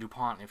Franklin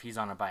DuPont if he's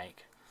on a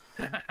bike.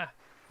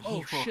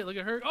 Oh shit! Look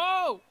at her.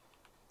 Oh.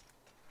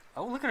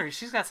 Oh, look at her.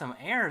 She's got some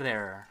air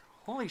there.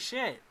 Holy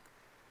shit.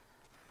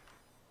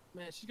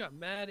 Man, she's got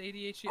mad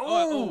ADHD.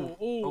 Oh!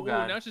 Oh, Oh,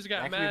 God. now she's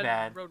got That could be mad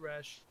bad. road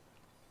rash.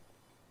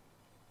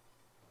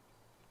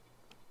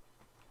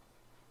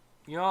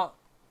 You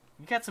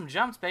got some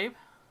jumps, babe.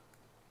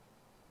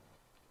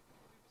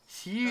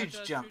 Huge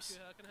Cha-Cha, jumps. shoot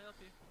you. How can I help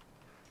you?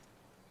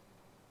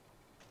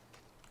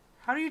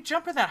 How do you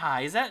jump it that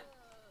high? Is that?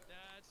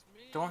 That's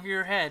me. Don't hear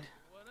your head.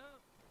 What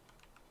up?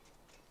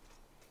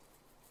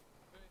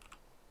 Wait,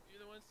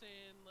 you're the one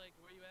saying like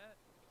where you at?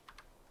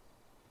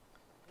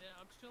 Yeah,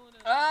 I'm chilling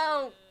at.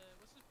 Oh!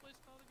 What's this place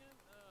called again?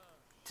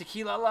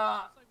 Tequila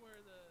La. It's like where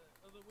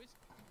the whiskey.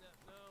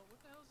 No, what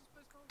the hell is this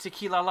place called?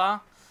 Tequila La.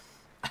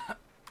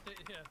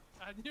 Yeah,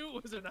 I knew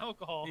it was an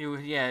alcohol.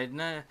 Yeah,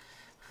 no.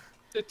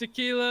 The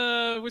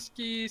tequila,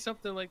 whiskey,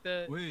 something like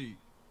that. Wait,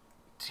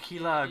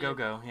 Tequila Go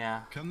Go.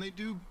 Yeah. can they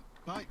do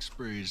bike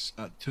sprays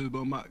at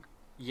Turbo Mac?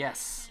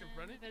 Yes.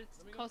 But it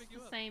costs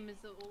the same as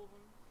all of them.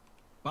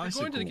 You're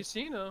Bicycle. going to the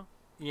casino.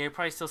 Yeah, you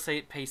probably still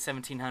pay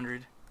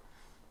 1,700.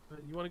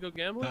 You want to go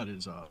gambling? That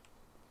is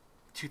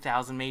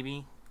 2,000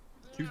 maybe.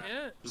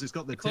 Yeah. Because it's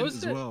got the tint Closed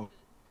as it. well.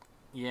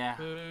 Yeah.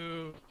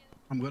 Boo.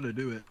 I'm gonna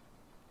do it.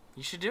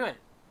 You should do it.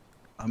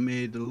 I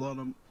made a lot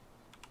of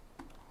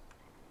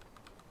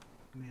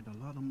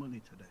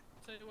money today.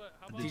 Tell you what,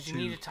 how I about Did you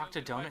need to talk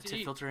to Donut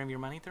to filter in your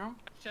money through him?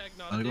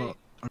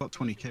 I got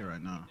 20k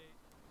right now.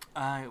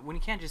 When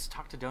you can't just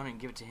talk to Donut and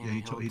give it to him,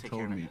 Yeah, he'll he take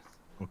told care me.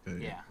 of it.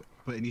 Okay. Yeah.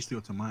 But it needs to go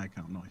to my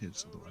account, not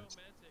his. Otherwise,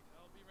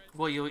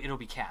 Well, it'll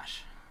be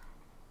cash.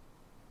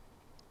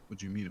 what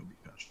do you mean it'll be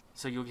cash?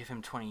 So you'll give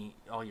him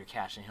all your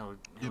cash, and he'll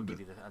but give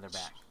you the other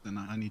back. Then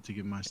I need to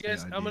give my Hey state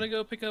guys, ID. I'm gonna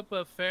go pick up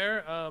a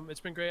fare. It's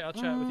been great. I'll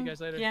chat with you guys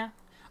later. Yeah.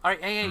 All right.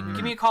 Hey,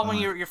 give me a call when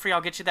you're free. I'll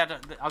get you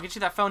that. I'll get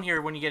you that phone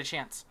here when you get a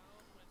chance.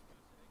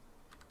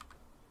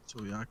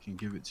 So yeah, I can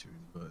give it to him,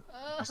 but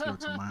let's go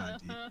to my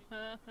ID.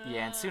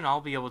 Yeah, and soon I'll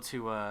be able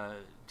to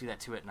do that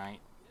too at night.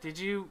 Did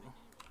you?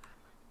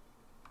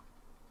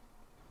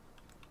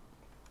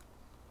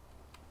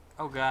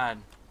 Oh God.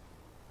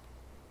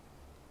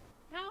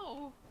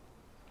 No.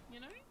 You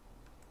know?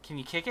 Can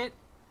you kick it?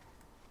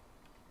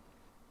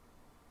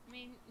 I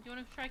mean, do you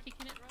want to try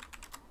kicking it, Rob?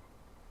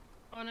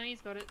 Oh no,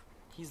 he's got it.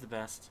 He's the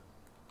best.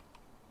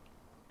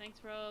 Thanks,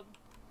 Rob.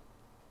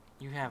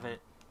 You have it.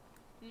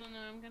 No,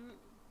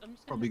 I'm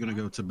just Probably gonna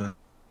go to bed.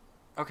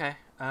 Okay.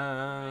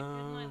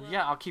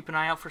 Yeah, I'll keep an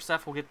eye out for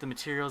stuff. We'll get the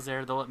materials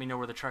there. They'll let me know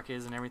where the truck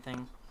is and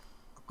everything.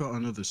 I've got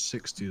another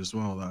 60 as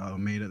well that I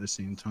made at the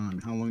same time.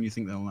 How long do you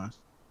think they'll last?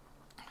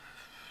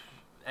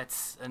 At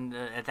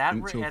that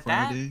Until at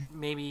Friday? that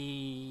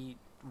maybe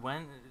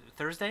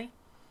Thursday?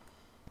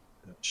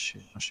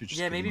 Shit, I should just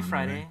Yeah, give maybe mine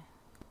Friday. away.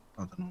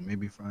 I don't know,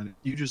 maybe Friday.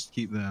 You just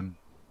keep them.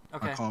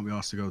 Okay. I can't be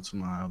asked to go to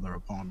my other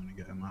apartment and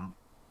get him out.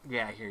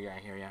 Yeah, I hear you. I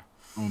hear you.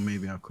 Or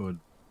maybe I could.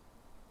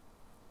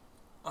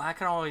 Well, I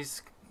can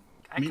always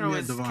Meet me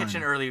at catch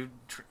an Divine. early.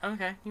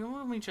 Okay, you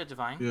want to meet you at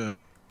Divine? Yeah.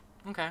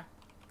 Okay.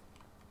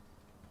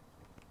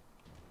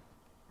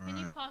 Can you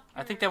Alright. park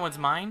I think your, that one's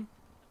mine.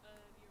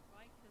 your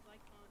bike? 'Cause I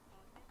can't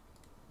park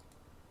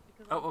it.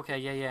 Because Oh, okay.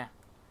 Yeah, yeah.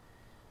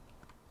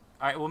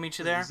 All right, we'll meet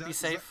you there. Be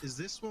safe. Is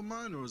this one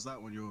mine or is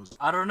that one yours?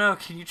 I don't know.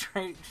 Can you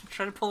try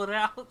to pull it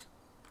out?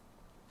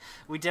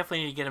 We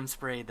definitely need to get him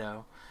sprayed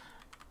though.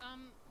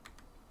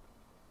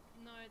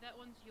 No, that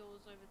one's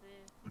yours over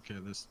there. Okay,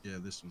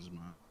 this one's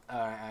mine.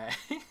 Alright.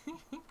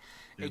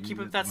 Yeah, Hey, keep meet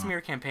up at that Divine.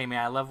 smear campaign,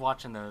 man. I love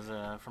watching those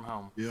from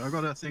home. Yeah, I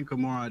gotta think of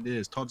more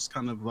ideas. Todd's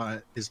kind of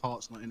like his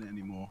heart's not in it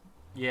anymore.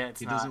 Yeah, it's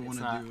he not, doesn't it's want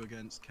to not. do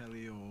against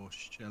Kelly or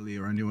Shelly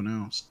or anyone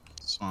else.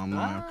 So I'm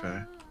like, okay, I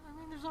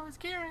mean, there's always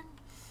Karen.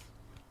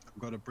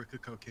 I've got a brick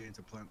of cocaine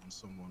to plant on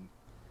someone.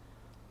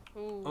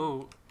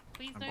 Oh.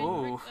 Please I've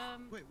don't.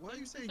 got- Brick, Wait, why are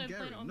you saying don't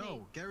plant it Garen? on me.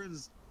 No,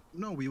 Garen's.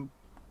 No, we.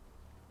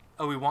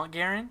 Oh, we want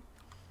Garen?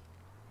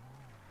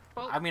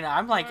 Well, I mean,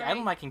 I'm alright.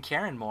 liking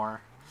Karen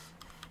more.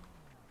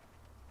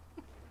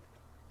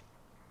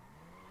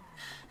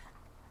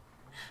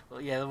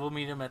 Well, yeah, we'll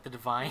meet him at the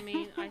Divine. I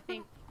mean, I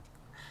think.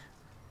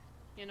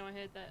 You know, I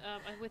heard that.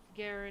 With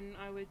Garen,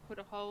 I would put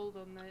a hold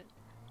on that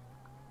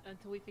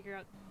until we figure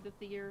out the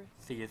theory.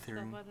 Theory. Stuff,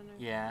 I don't know.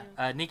 Yeah.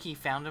 Nikki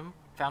found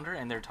her,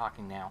 and they're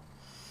talking now.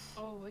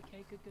 Oh,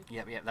 okay, good.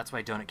 Yep. That's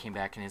why Donut came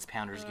back, and his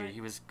pounder's good. Alright.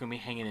 He was gonna be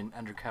hanging in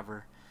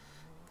undercover.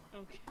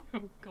 Okay.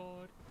 Oh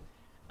God.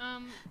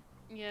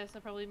 Yes,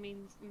 that probably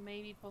means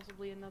maybe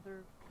possibly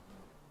another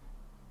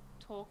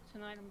talk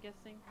tonight. I'm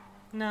guessing.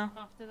 No.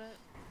 After that.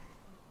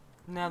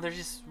 No, they're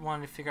just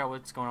wanting to figure out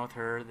what's going on with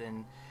her.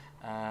 Then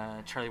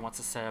Charlie wants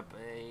to set up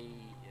a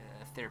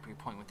therapy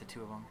appointment with the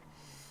two of them.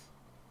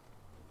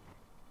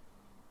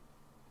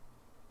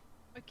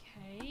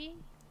 Okay.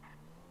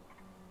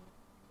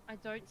 I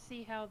don't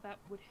see how that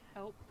would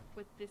help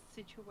with this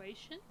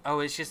situation. Oh,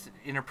 it's just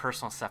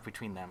interpersonal stuff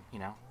between them, you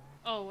know?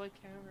 Oh, okay,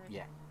 alright.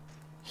 Yeah.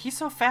 He's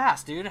so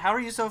fast, dude. How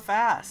are you so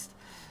fast?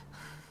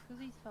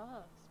 Because he's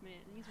fast, man.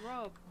 He's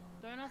Rob.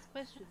 Don't ask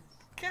questions.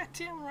 God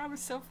damn, Rob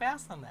is so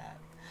fast on that.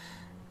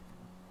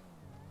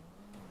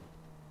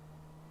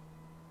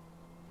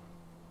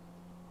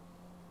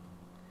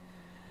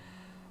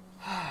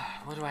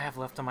 What do I have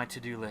left on my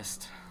to-do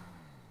list?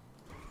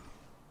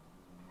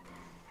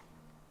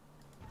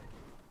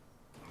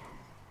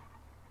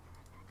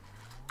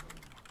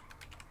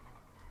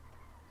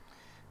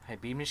 Okay,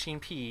 Beam Machine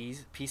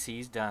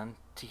PCs done.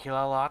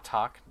 Tequila Law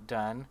Talk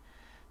done.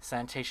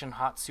 Sanitation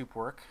Hot Soup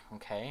work,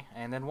 okay,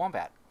 and then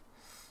Wombat.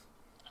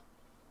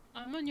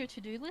 I'm on your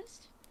to-do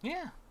list?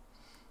 Yeah.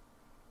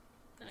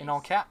 Nice. In all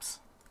caps.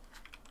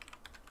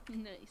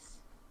 Nice.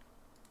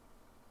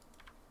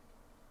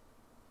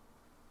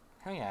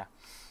 Hell yeah.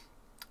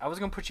 I was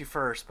gonna put you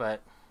first,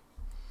 but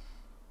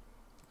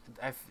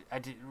I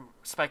did.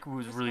 Spike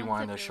was really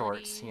wanting those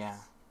shorts. Yeah.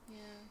 Yeah.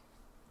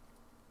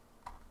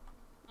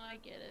 I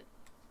get it.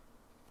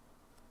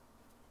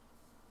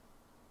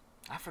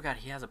 I forgot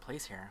he has a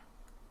place here.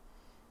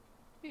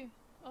 Here.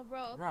 Oh,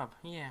 Rob. Rob,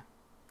 yeah.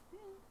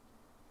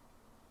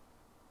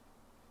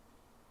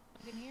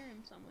 I can hear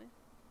him somewhere.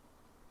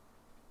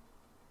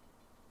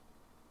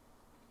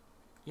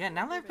 Yeah,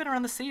 now that I've been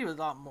around the city a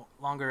lot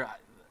longer,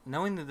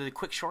 knowing the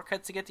quick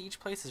shortcuts to get to each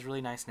place is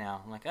really nice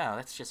now. I'm like, oh,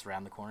 that's just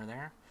around the corner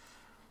there.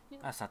 Yeah.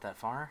 That's not that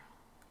far.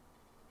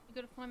 You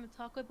gotta find the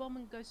taco bomb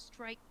and go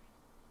straight.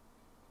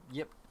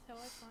 Yep. That's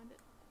how I find it.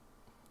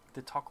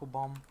 The taco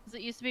bomb. Because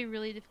it used to be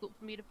really difficult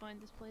for me to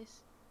find this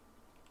place.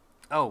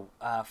 Oh,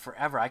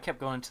 forever. I kept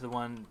going to the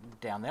one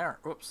down there.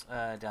 Oops,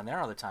 down there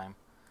all the time.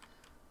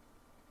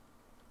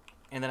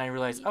 And then I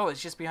realized, oh,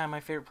 it's just behind my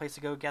favorite place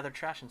to go gather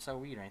trash and sow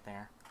weed right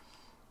there.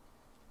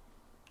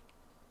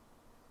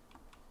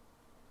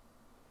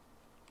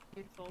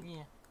 Beautiful.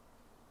 Yeah.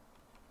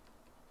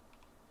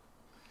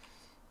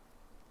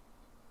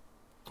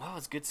 Oh,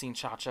 it's good seeing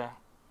Cha-Cha.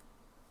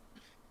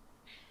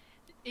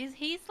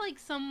 He's like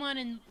someone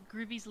in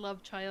Groovy's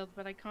love child,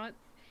 but I can't.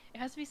 It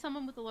has to be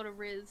someone with a lot of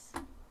riz.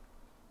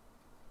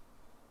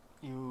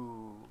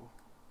 Ooh.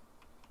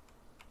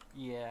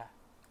 Yeah.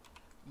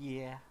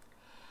 Yeah.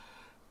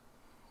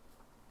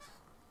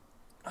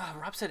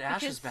 Rob said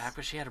Ash is back,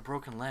 but she had a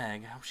broken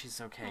leg. I hope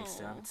she's okay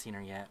still. I haven't seen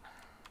her yet.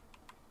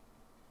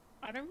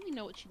 I don't really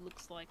know what she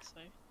looks like, so.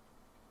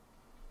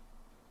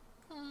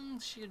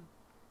 She had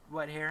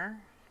white hair,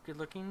 good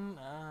looking.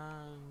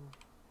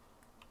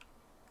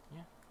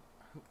 Yeah.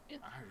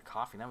 I heard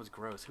coughing. That was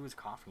gross. Who was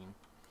coughing?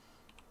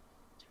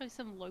 It's probably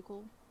some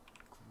local.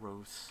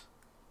 Gross.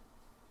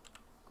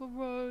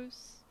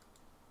 Gross.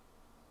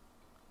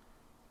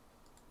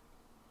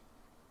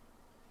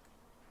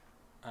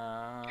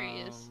 There he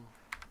is.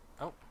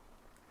 Oh.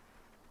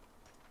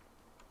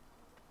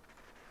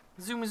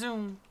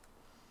 Zoom.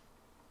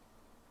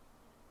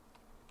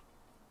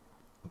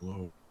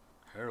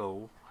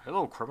 Hello.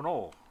 Hello,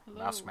 criminal.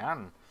 Hello. Nice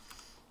man.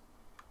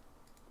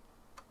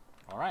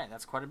 Alright,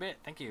 that's quite a bit.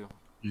 Thank you.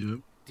 Yep.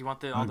 Do you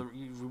want all the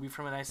ruby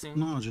from it? I assume.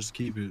 No, just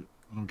keep it.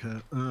 I don't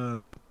care.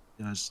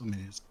 Yeah,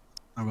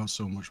 I've got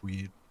so much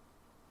weed.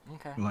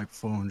 Okay. Like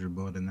 400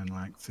 bud and then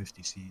like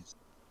 50 seeds.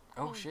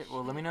 Oh shit!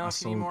 Well, let me know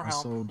if you need more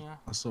help.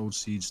 I sold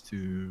seeds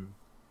to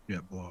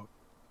get blocked.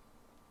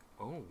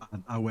 Oh.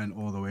 I went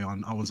all the way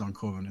on. I was on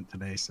Covenant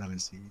today selling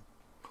seed.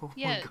 Oh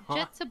yeah,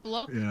 Jet's a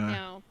block Yeah.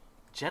 now.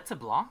 Jet's a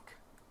block?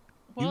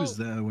 He was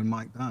there when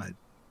Mike died.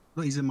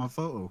 Look, he's in my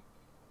photo.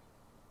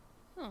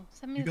 Oh,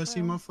 send me You the guys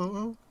see my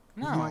photo?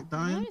 No. Of Mike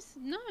dying?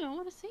 No, I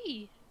want to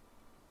see.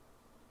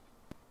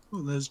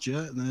 Well, there's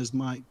Jet and there's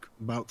Mike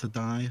about to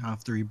die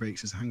after he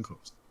breaks his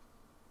handcuffs.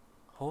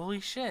 Holy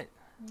shit.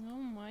 Oh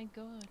my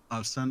god.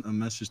 I've sent a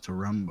message to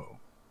Rambo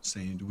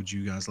saying, would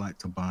you guys like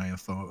to buy a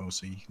photo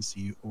so you can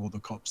see all the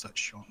cops that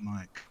shot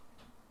Mike?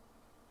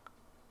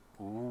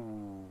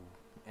 Ooh.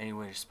 Any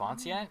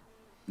response yet?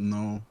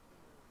 No.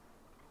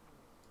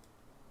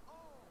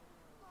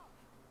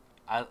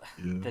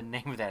 The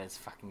name of that is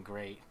fucking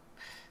great.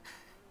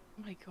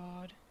 Oh my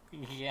god.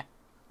 Yeah.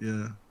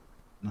 Yeah.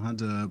 And I had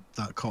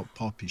that cop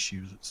Poppy,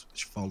 she was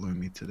following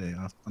me today.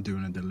 I'm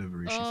doing a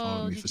delivery. She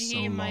followed me for so long. Did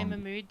you hear my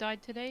Mahmood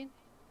died today?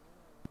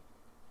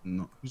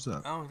 No, who's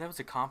that? Oh, that was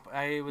a comp.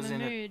 I was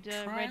Mahmood, in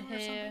a trial red or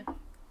hair. something?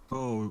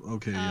 Oh,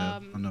 okay, yeah,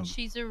 I know.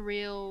 She was a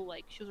real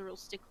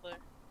stickler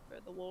for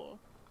the law.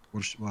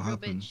 What Real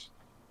happened? bitch.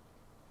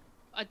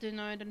 I don't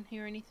know. I didn't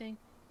hear anything.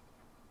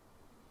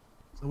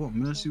 So what,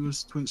 Mercy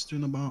was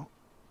twinsting about?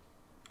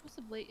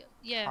 Possibly,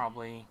 yeah.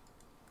 Probably.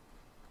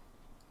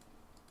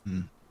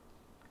 Hmm.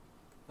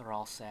 They're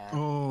all sad.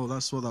 Oh,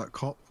 that's what that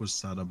cop was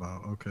sad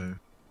about. Okay.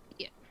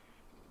 Yeah.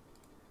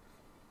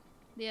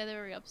 Yeah, they're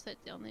very upset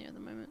down there at the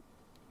moment.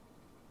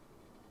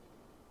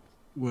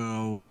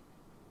 Well,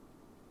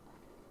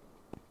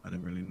 I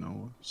didn't really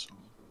know, so.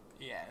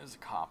 Yeah, it was a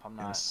cop. I'm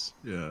not. Yes.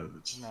 Yeah.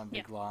 It's not a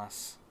big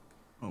loss.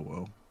 Oh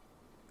well.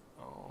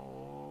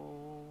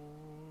 Oh.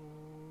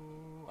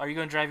 Are you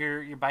going to drive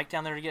your bike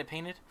down there to get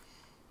painted?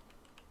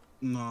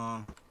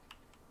 Nah.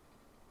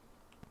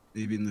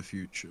 Maybe in the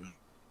future.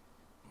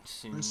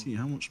 Soon. Let's see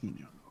how much money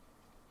I got.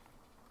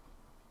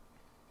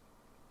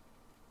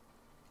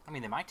 I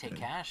mean, they might take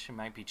cash. It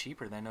might be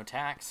cheaper than no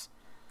tax.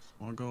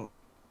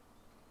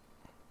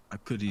 I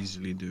could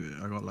easily do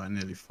it. I got like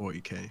nearly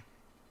 40k.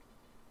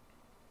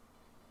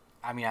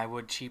 I mean, I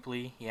would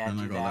cheaply, yeah, And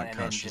I do got that, that and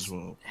then cash as just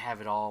well.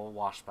 have it all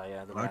washed by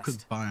the I rest.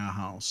 could buy a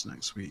house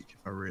next week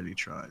if I really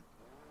tried.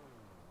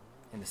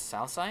 In the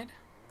south side?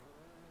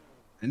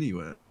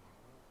 Anywhere.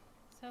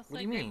 South What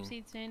do side you mean?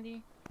 grapeseed,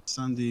 Sandy.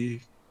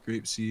 Sandy,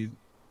 grapeseed.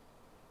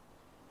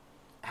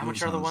 How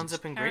much are the ones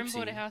up in Karen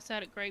bought a Grapeseed? house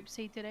out at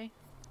Grapeseed today.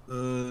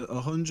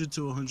 100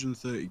 to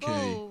 130k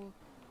Whoa.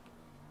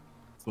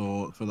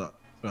 for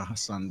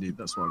Sandy.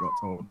 That's what I got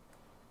told.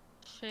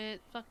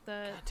 Shit, fuck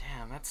that. God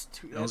damn, that's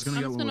too. I was gonna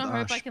get I'm one just gonna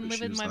with hope I Ash, can but live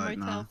she in was my like,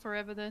 motel nah.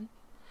 forever then.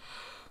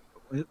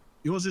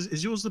 Yours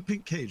is yours the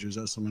pink cage or is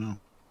that someone else?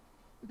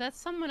 That's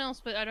someone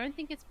else, but I don't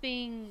think it's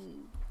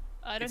being.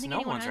 I don't It's think no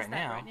anyone one's has right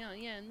that now. right now.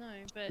 Yeah, no,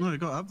 but. No, it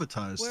got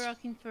advertised. We're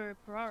looking for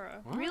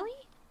Perara. What? Really?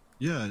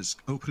 Yeah, it's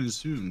opening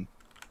soon.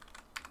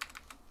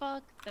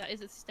 Fuck that.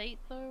 Is it state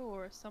though,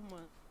 or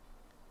someone?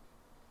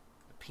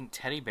 A pink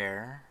teddy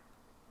bear.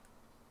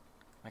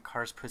 My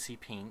car's pussy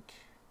pink.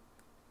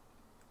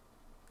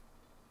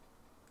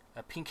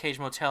 A pink cage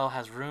motel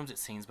has rooms, it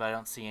seems, but I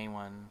don't see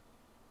anyone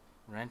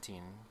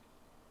renting.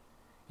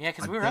 Yeah,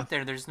 because we were up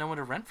there. There's no one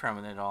to rent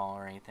from at all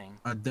or anything.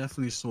 I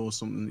definitely saw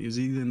something. It was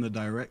either in the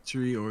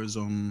directory or it was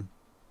on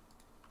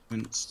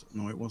Insta.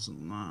 No, it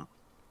wasn't that.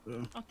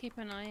 Yeah. I'll keep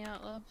an eye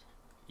out, love.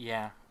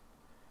 Yeah.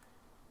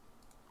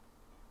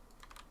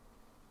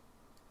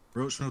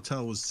 Roach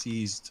Motel was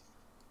seized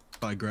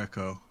by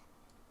Greco.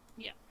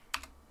 Yeah.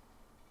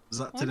 Was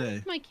that I wonder today?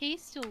 if my key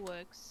still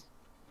works.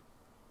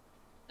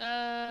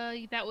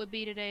 That would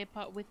be today,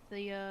 apart with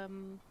the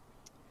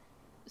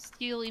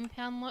steel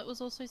impound lot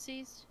was also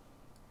seized.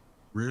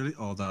 Really?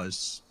 Oh,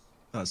 that's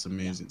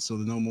amazing. So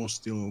there's no more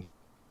steel.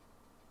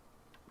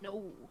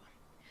 No.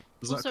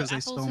 Was that Also, because they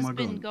Apple's stole has my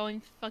been gun?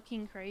 going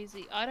fucking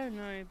crazy. I don't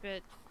know,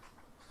 but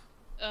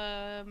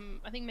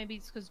I think maybe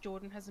it's because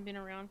Jordan hasn't been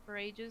around for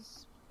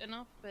ages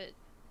enough. But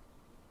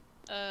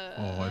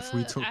Oh, if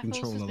we took Apple's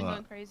control has of been that.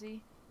 going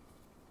crazy.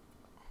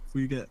 If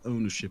we get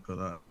ownership of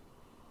that,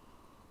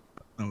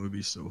 that would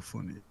be so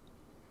funny.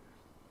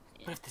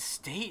 But if the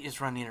state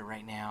is running it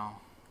right now,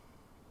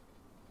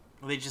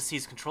 well, they just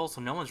seized control,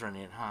 so no one's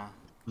running it, huh?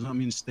 Does that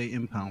mean state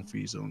impound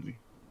fees only?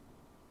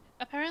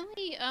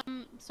 Apparently,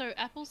 so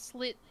Apple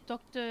slit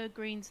Dr.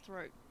 Green's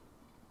throat.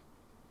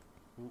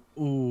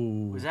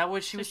 Oh. Was that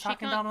what she was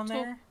talking about on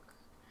there?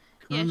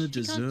 Yeah, Kinda she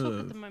can't talk at the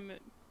deserved.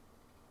 moment.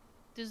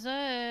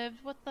 Deserved?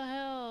 What the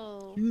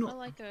hell? You know- I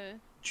like her.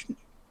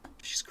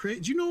 She's crazy.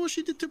 Do you know what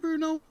she did to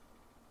Bruno?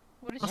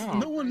 What did she do?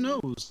 No one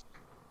knows.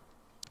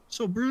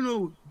 So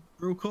Bruno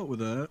broke up with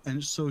her,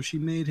 and so she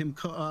made him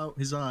cut out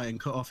his eye and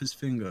cut off his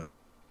finger.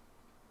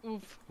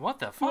 Oof. What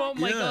the fuck? Oh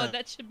my Yeah. god,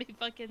 that should be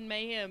fucking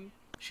mayhem.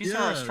 She's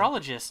our Yeah.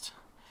 astrologist.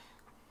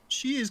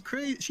 She is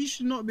crazy. She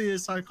should not be a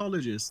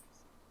psychologist.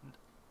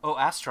 Oh,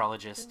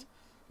 astrologist.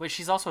 Wait,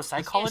 she's also a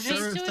psychologist?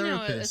 She's doing her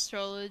therapist.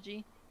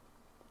 astrology.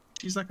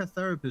 She's like a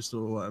therapist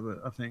or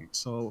whatever, I think.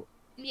 So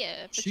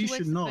Yeah, but she she works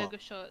should at not.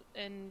 Burger Shot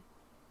and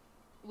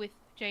with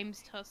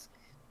James Tusk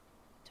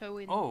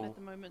toe-in at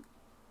the moment.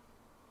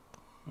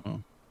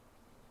 Oh.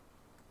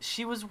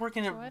 She was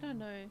working at So I don't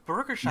know.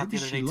 Burger Shot Maybe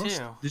the other she day lost.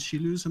 too. Did she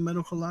lose her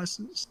medical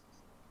license?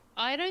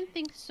 I don't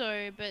think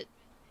so, but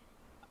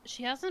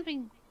she hasn't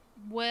been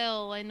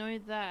well. I know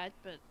that,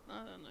 but I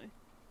don't know.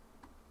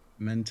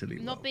 Mentally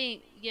well. Not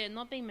being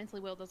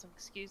mentally well doesn't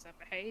excuse that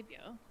behavior.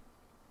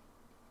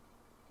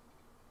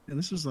 Yeah,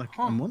 this was like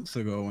a month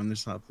ago when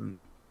this happened.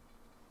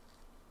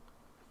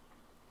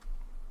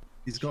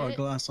 He's got a Shit.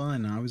 glass eye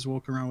now. He was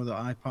walking around with an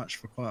eye patch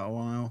for quite a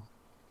while.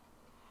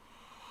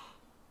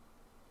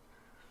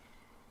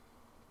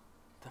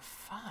 The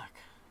fuck?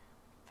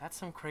 That's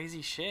some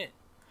crazy shit.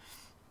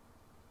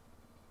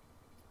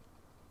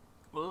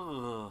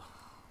 Ugh.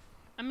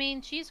 I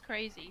mean, she's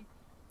crazy.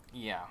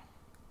 Yeah.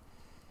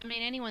 I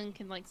mean, anyone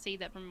can like see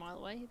that from a mile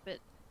away, but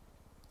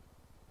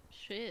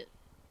shit.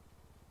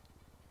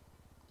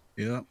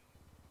 Yeah.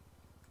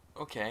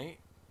 Okay.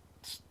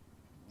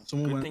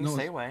 Someone Good went, thing no, to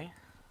stay away.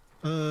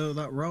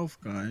 That Ralph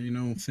guy, you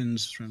know,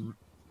 Finn's friend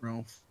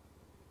Ralph.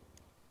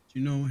 Do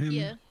you know him?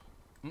 Yeah.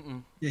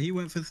 Mm-mm. Yeah, he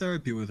went for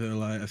therapy with her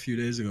like a few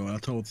days ago. And I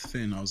told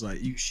Finn, I was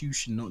like, you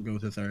should not go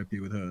to therapy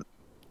with her.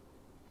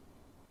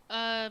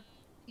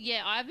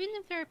 Yeah, I've been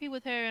in therapy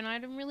with her, and I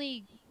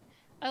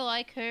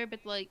like her, but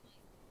like,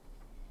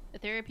 the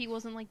therapy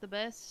wasn't like the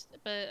best.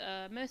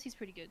 But Mercy's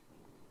pretty good.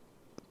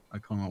 I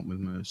can't with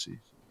Mercy.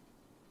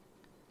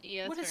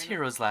 Yeah. What that's is fair enough.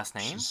 Hero's last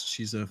name?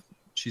 She's a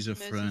Mercy's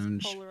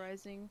friend.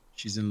 polarizing.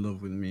 She's in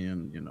love with me,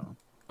 and you know.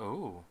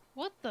 Oh.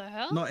 What the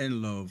hell? Not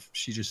in love.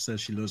 She just says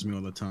she loves me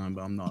all the time,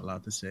 but I'm not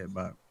allowed to say it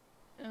back.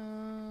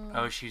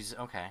 Oh, she's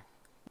okay.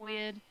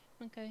 Weird.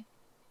 Okay.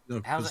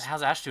 No,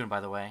 How's Ash doing, by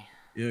the way?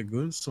 Yeah,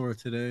 good. Saw her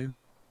today.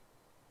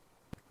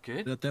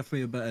 Good. Yeah,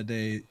 definitely a better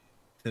day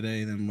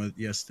today than with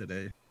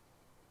yesterday.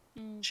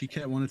 She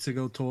kept wanting to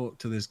go talk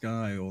to this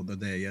guy all the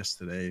day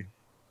yesterday.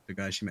 The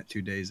guy she met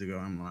 2 days ago.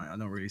 I'm like, I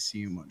don't really see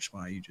you much.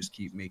 Why you just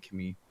keep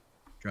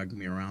dragging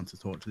me around to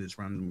talk to this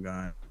random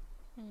guy?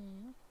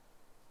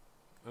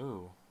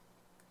 Ooh.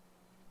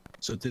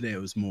 So today it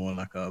was more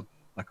like a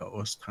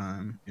us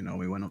time. You know,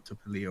 we went up to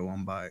Paleo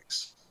on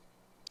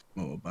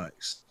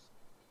motorbikes.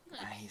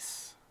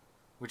 Nice.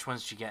 Which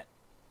ones did you get?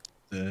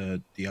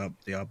 The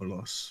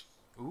Diabolos.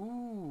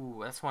 Ooh,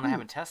 that's one I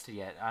haven't tested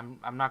yet.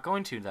 I'm not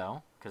going to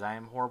though, because I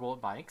am horrible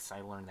at bikes. I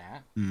learned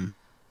that.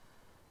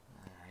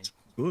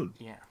 Good.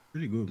 Yeah.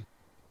 Pretty good.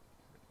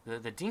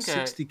 The Dinka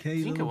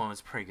 60K Dinka though. one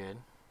was pretty good.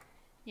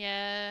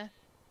 Yeah.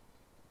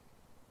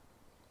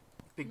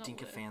 Big Not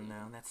Dinka worth fan it.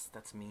 though.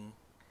 That's me.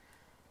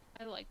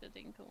 I like the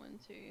Dinka one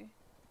too.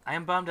 I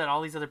am bummed that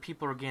all these other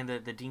people are getting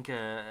the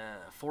Dinka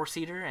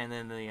 4-seater and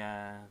then the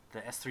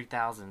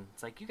S3000.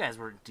 It's like, you guys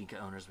were Dinka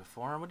owners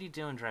before. What are you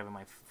doing driving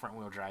my front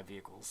wheel drive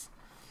vehicles?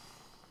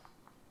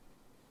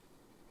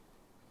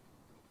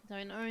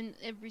 Don't own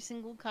every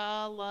single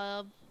car,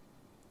 love.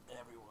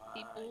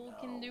 People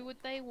can do what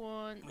they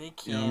want. They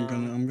can. Yeah,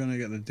 I'm gonna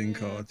get the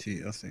Dinka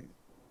RT, I think.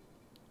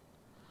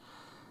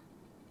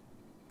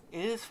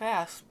 It is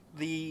fast.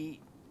 The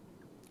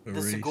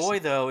race.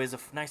 Sugoi though is a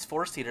nice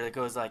 4-seater that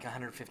goes like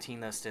 115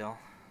 though still.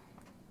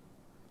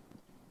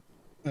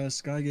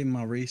 Sky gave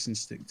my racing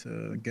stick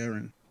to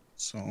Garen,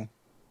 so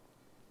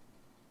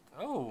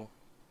Oh.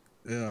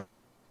 yeah.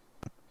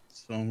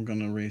 So I'm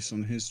gonna race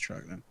on his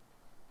track then.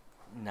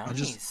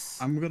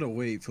 Nice. I'm gonna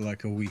wait for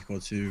like a week or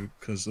two,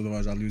 because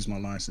otherwise I lose my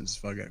license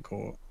if I get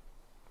caught.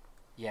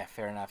 Yeah,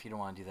 fair enough. You don't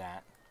want to do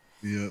that.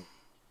 Yeah.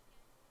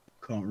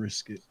 Can't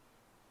risk it.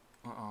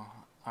 All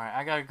right,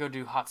 I gotta go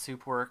do hot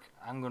soup work.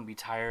 I'm gonna be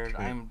tired.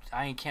 Okay.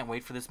 I can't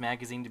wait for this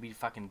magazine to be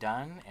fucking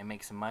done and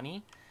make some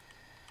money.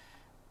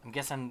 I'm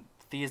guessing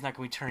Thea's not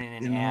gonna be turning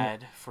in an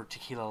ad for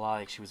Tequila Law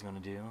like she was gonna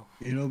do.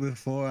 You know,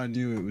 before I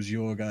knew it was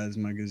your guys'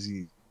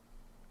 magazine,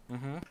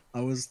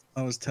 I was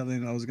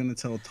gonna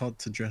tell Todd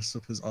to dress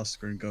up as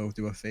Oscar and go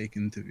do a fake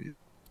interview.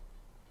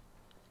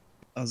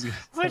 I was gonna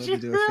tell him to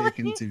do a fake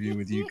interview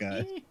with you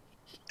guys,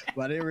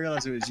 but I didn't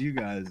realize it was you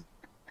guys.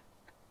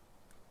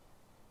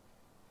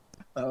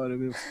 That would have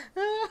been.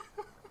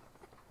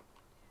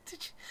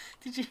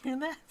 Did you hear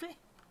that, babe?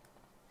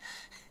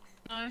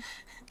 No.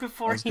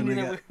 Before he knew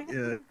that.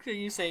 Yeah.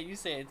 You say it.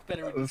 It's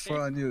better when you say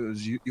Before I it. knew it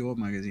was your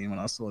magazine, when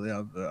I saw the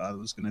advert, I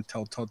was gonna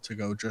tell Todd to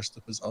go dressed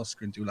up as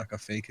Oscar and do like a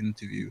fake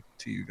interview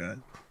to you guys,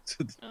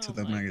 to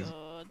the magazine.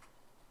 God.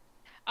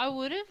 I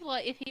would have,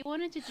 like, if he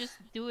wanted to just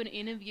do an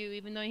interview,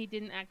 even though he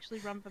didn't actually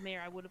run for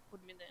mayor, I would have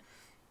put him in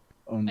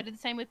there. I did the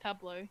same with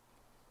Pablo.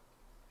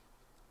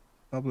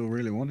 Pablo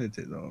really wanted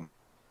it though.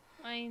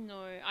 I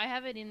know. I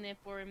have it in there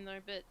for him though,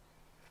 but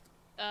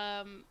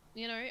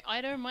you know, I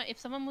don't mind if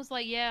someone was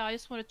like, "Yeah, I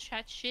just want to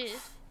chat shit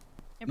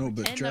and No, but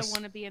pretend dress- I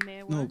want to be a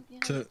mayor." No, one. You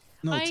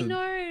know? I to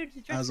know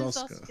to dress as as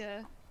Oscar.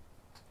 Oscar,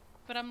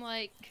 but I'm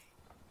like,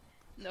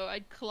 no,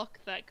 I'd clock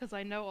that because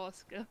I know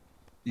Oscar.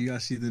 You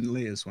guys see the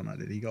latest one I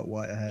did? He got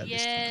white hair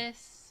this time.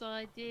 Yes,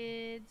 I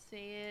did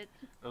see it.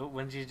 Oh,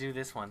 when did you do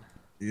this one?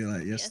 Yeah,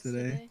 like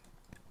yesterday.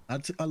 I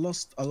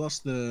lost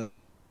the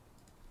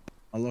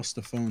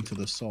phone to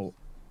the salt,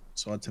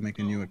 so I had to make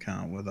a new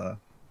account with at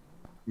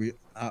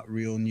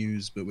real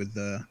news, but with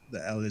the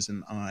L is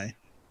an I.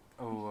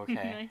 Oh, okay.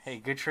 Nice. Hey,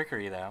 good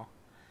trickery though.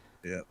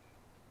 Yep.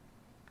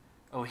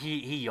 Oh,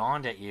 he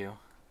yawned at you.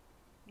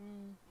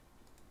 Mm.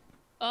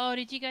 Oh,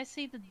 did you guys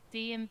see the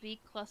DMV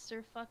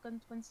clusterfuck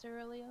on Twosday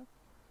earlier?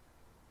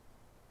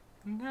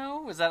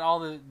 No, is that all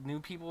the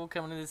new people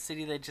coming to the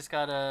city that just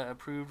got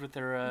approved with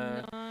their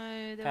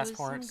No, there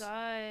passports? was some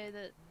guy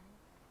that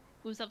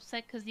was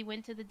upset because he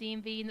went to the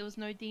DMV and there was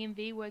no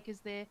DMV workers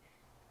there.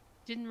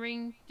 Didn't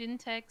ring, didn't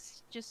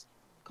text, just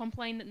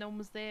complained that no one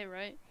was there,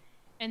 right?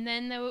 And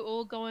then they were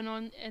all going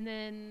on, and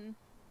then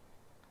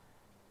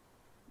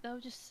they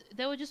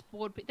were just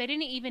bored. They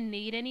didn't even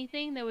need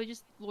anything. They were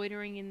just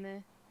loitering in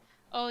there.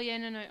 Oh yeah,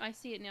 no, I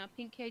see it now.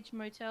 Pink Cage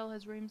Motel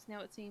has rooms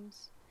now. It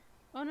seems.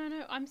 Oh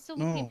no, I'm still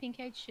looking at Pink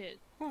Cage shit.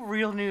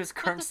 Real news,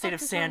 current state of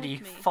fuck is wrong Sandy,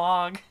 with me?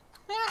 fog.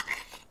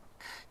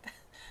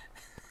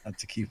 Had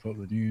to keep up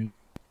the news,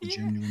 the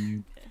genuine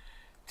news.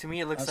 To me,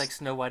 it looks like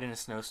Snow White in a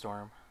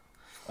snowstorm.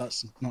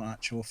 That's not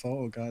actual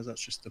photo, guys.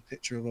 That's just a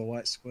picture of a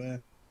white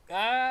square.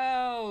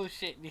 Oh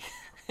shit!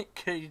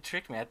 You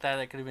tricked me. I thought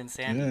that could have been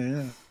Sandy.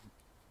 Yeah.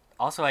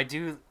 Also, I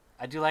do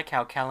like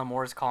how Callum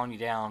Moore is calling you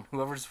down.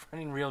 Whoever's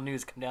running Real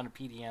News, come down to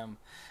PDM.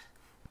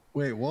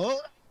 Wait,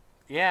 what?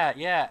 Yeah.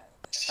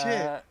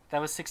 Shit. That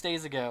was 6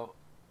 days ago.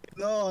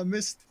 No, I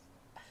missed.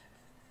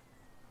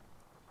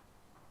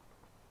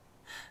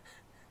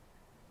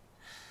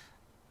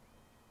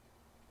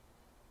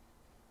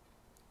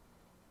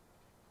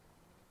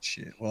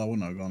 Shit. Well, I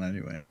wouldn't have gone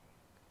anyway.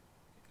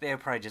 They're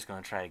probably just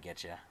gonna try to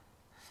get you.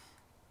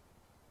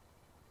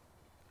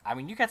 I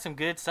mean, you got some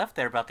good stuff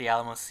there about the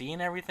Alamo Sea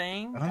and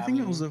everything. I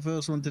think I was the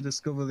first one to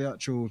discover the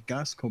actual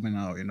gas coming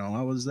out, you know.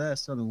 I was there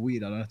selling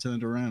weed and I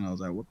turned around. I was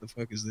like, what the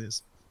fuck is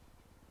this?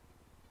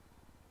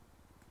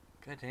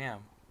 Good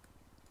damn.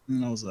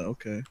 And I was like,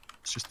 okay,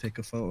 let's just take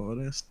a photo of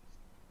this.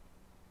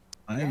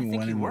 I Yeah, I even think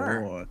went you in were.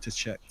 the water to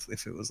check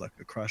if it was like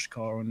a crash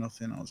car or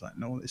nothing. I was like,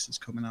 no, this is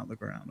coming out the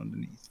ground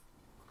underneath.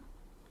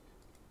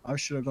 I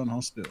should have gone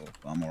hospital,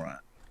 but I'm alright.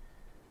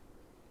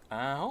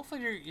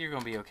 Hopefully you're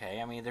gonna be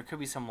okay. I mean, there could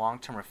be some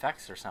long-term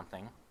effects or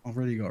something. I've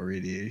already got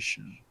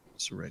radiation.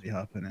 It's already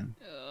happening.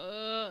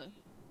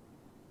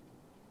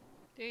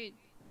 Dude.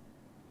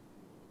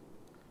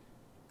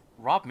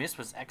 Rob Mist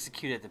was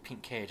executed at the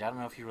Pink Cage. I don't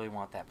know if you really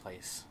want that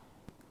place.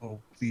 Oh,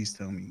 please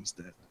tell me he's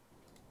dead.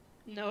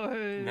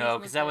 No,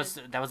 because that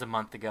was a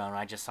month ago, and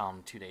I just saw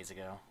him 2 days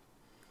ago.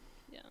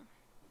 Yeah.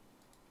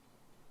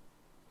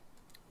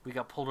 We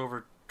got pulled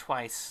over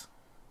twice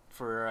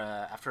for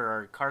after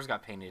our cars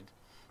got painted,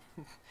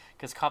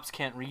 because cops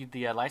can't read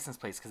the license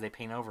plates because they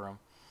paint over them.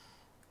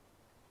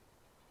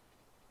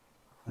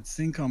 I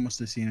think I must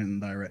have seen it in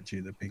directly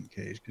at the Pink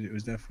Cage because it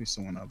was definitely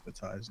someone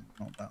advertising,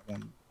 not that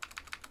one.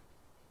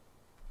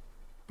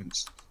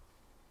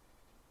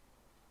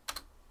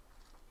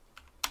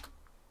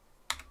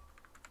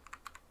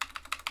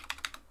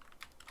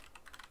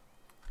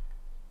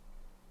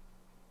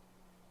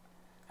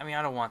 I mean,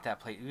 I don't want that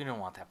place. We don't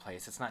want that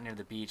place. It's not near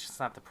the beach. It's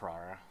not the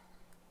Prara.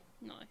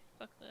 No,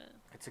 fuck that.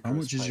 It's a How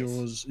gross much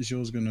is place.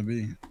 yours gonna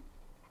be?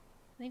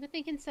 I think we're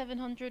thinking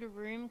 700 a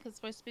room because it's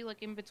supposed to be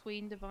like in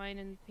between Divine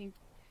and Pink,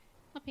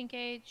 not Pink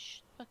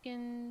Age,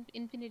 fucking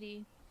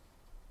Infinity.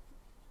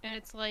 And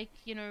it's like,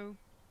 you know,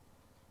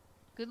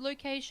 good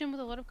location with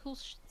a lot of cool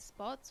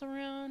spots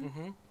around.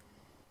 Mm-hmm.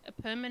 A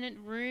permanent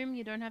room.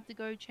 You don't have to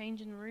go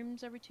changing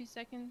rooms every 2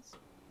 seconds.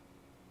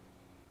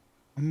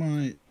 I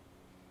might.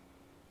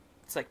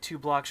 It's like 2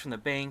 blocks from the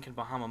bank and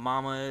Bahama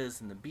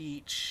Mamas and the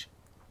beach.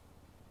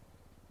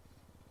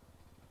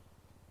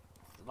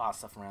 A lot of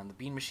stuff around. The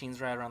bean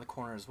machine's right around the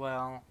corner as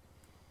well.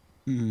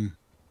 Hmm.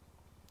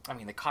 I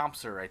mean, the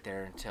comps are right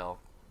there until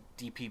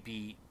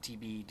DPB,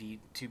 TBD,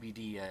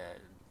 2BD,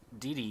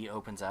 DD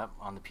opens up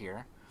on the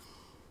pier.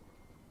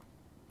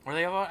 Or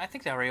they, I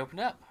think they already opened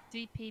up.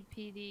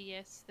 DPPD,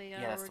 yes, they are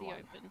that's the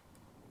already one. open.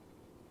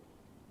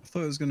 I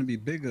thought it was gonna be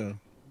bigger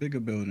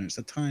building. It's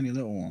a tiny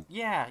little one.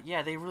 Yeah,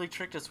 they really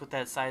tricked us with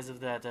that size of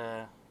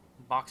that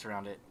box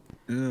around it.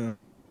 Yeah.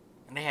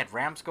 And they had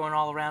ramps going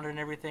all around it and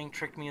everything.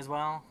 Tricked me as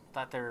well.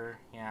 Thought they're,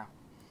 yeah.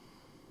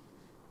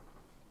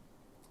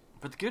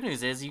 But the good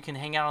news is you can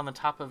hang out on the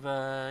top of,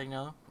 you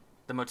know,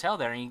 the motel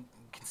there and you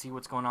can see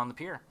what's going on the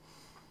pier.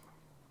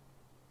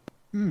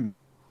 Hmm.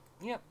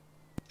 Yep.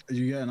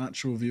 You get an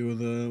actual view of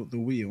the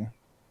wheel.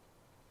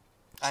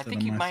 I instead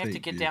think of you my might have to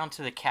fake get view. down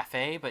to the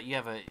cafe, but you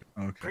have a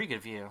Okay. pretty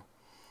good view.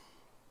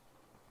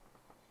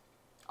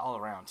 All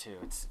around, too.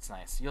 It's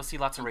nice. You'll see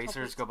lots of The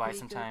racers public's go by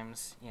pretty good.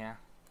 sometimes. Yeah.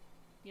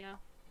 Yeah.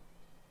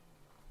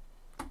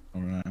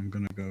 Alright, I'm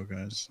gonna go,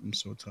 guys. I'm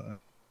so tired.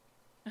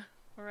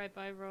 Alright,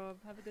 bye, Rob.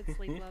 Have a good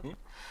sleep, love.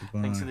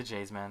 Thanks for Bye. the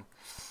Jays, man.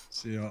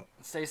 See ya.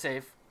 Stay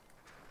safe.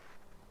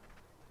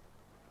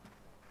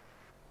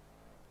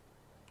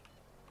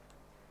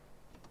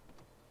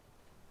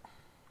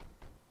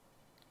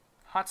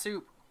 Hot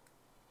soup.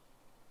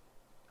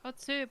 Hot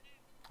soup.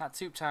 Hot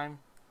soup time.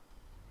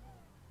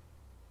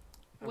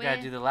 We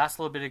gotta do the last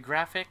little bit of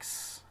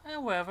graphics.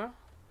 However,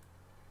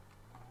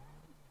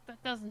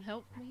 that doesn't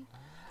help me.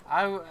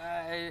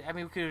 I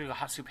mean, we could do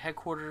Hot Soup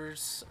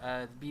headquarters,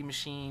 the B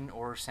machine,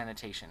 or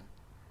sanitation.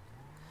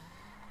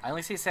 I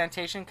only say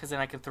sanitation because then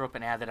I can throw up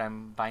an ad that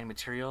I'm buying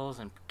materials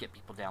and get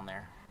people down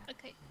there.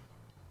 Okay.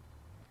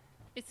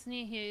 It's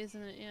near here,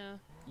 isn't it? Yeah.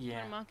 Yeah.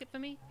 Wanna mark it for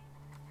me?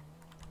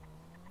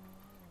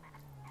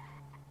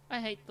 I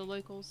hate the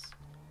locals.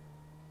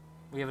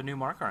 We have a new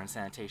marker on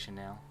sanitation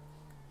now.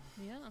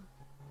 Yeah.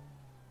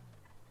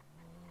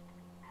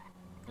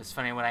 It's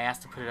funny, when I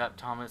asked to put it up,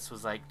 Thomas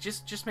was like,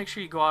 just make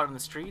sure you go out on the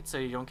street so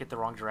you don't get the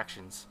wrong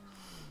directions.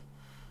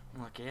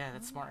 I'm like, yeah,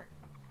 that's smart.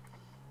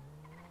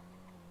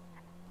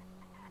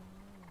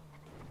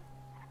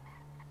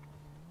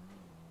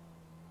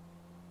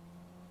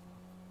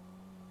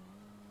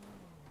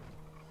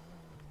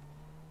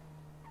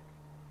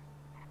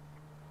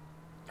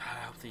 I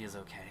hope Thea's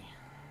okay.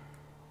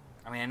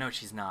 I mean, I know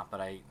she's not, but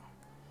I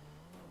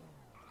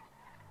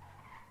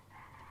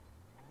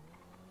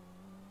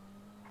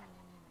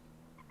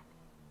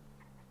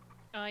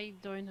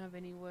don't have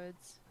any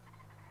words.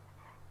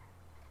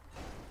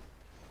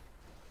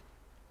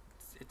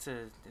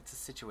 it's a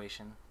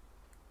situation.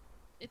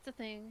 It's a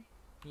thing.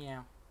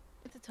 Yeah.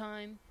 It's a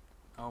time.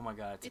 Oh my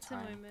god, it's a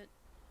time. A moment.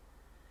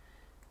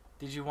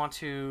 Did you want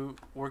to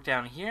work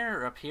down here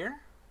or up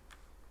here?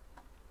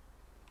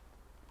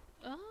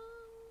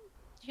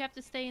 You have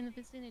to stay in the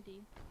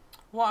vicinity.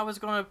 Well, I was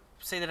going to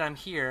say that I'm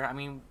here. I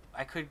mean,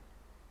 I could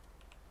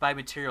buy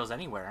materials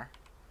anywhere.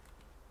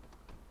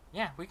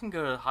 Yeah, we can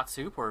go to Hot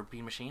Soup or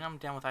Bean Machine. I'm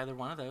down with either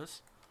one of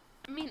those.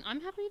 I mean,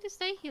 I'm happy to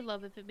stay here,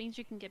 love, if it means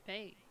you can get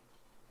paid.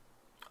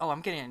 Oh,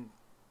 I'm getting,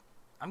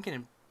 I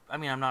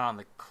mean, I'm not on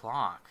the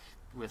clock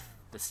with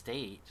the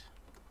state,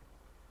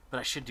 but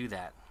I should do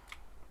that.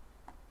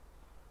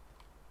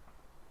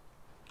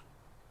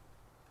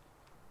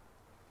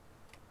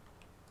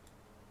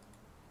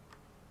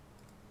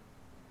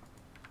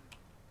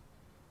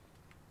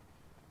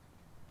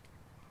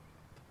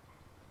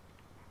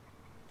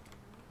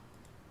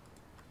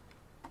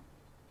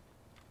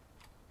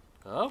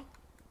 Oh?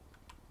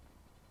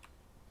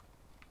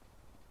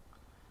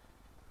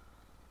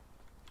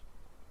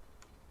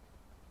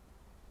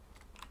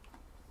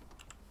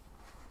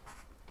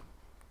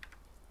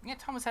 Yeah,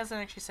 Thomas hasn't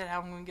actually said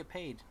how I'm going to get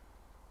paid.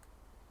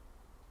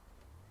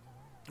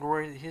 Or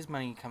where his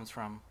money comes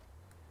from.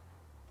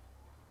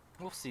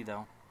 We'll see,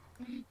 though.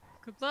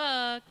 Good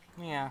luck.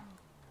 Yeah.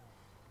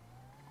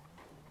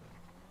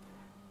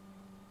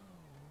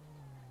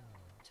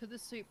 To the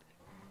soup.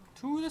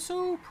 To the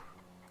soup!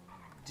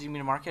 Do you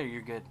mean to mark it or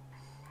you're good?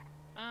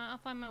 I'll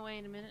find my way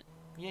in a minute.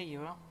 Yeah,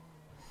 you will.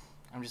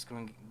 I'm just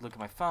going to look at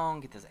my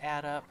phone, get this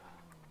ad up.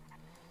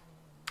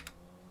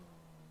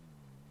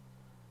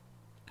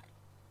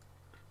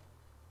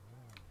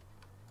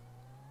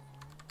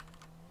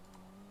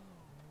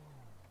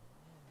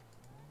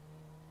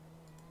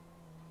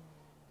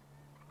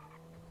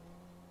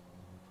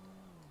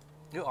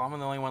 Yo, I'm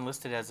the only one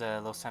listed as a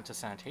Los Santos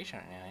sanitation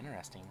right now.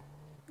 Interesting.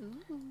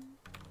 Ooh.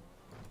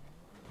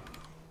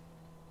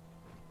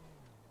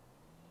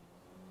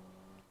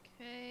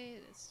 Okay,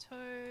 this toe.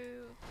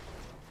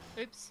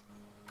 Oops.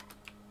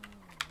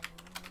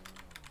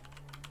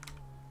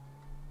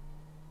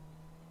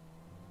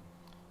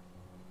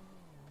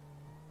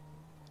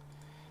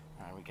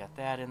 Alright, we got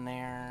that in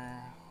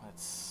there.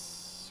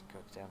 Let's go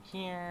down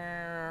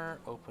here,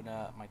 open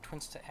up my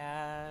Twinsta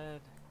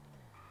ad.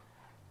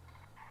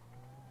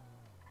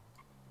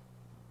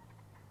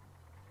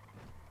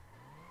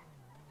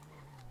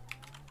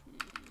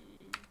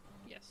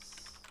 Yes.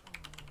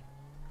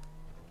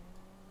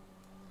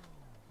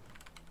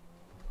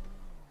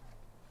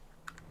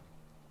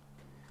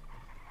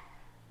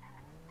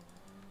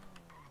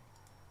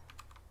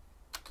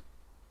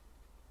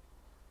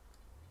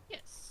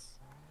 Yes.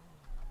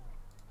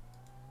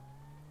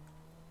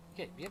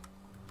 Okay, yep.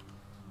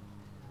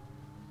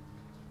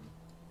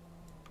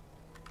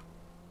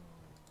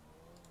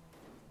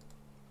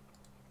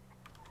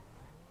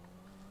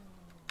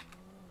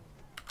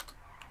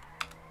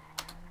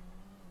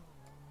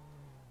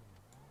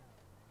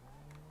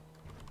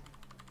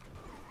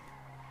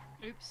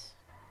 Oops.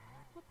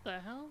 What the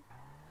hell?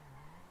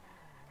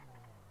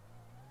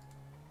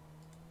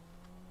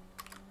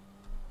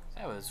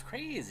 That was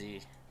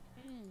crazy.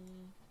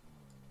 Hmm.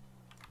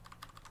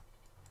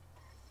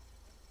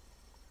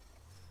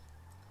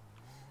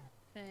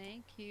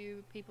 Thank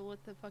you, people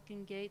at the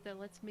fucking gate that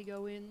lets me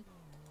go in.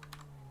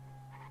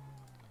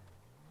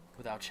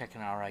 Without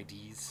checking our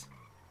IDs.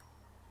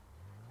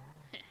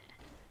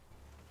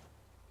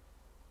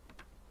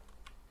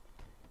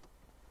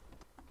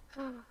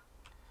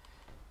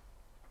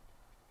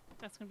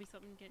 That's gonna be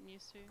something getting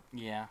used to.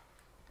 Yeah.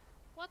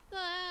 What the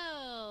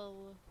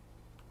hell?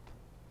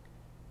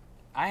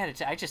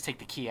 I just take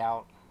the key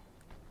out.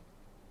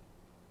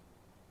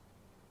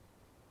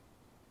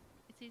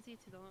 It's easy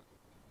to not.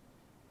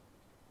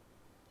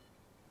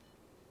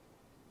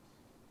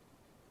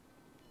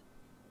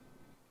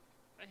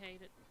 I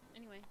hate it.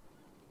 Anyway.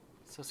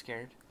 So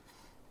scared.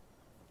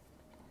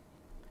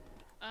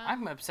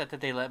 I'm upset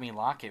that they let me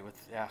lock it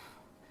with, you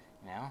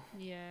know?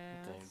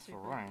 Yeah. With that's the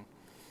stupid. running.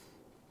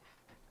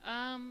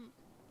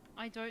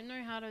 I don't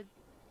know how to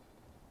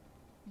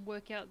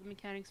work out the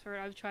mechanics for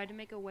it. I've tried to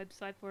make a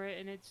website for it,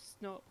 and it's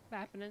just not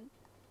happening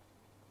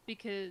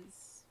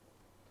because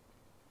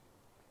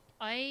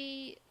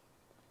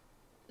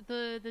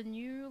the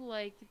new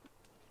like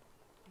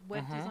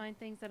web design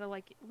things that are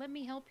like, let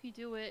me help you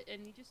do it,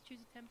 and you just choose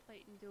a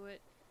template and do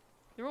it.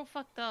 They're all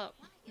fucked up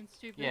and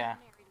stupid. Yeah.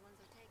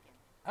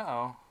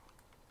 Uh-oh.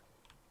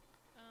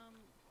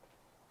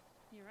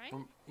 You right?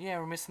 Yeah,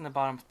 we're missing the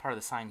bottom part of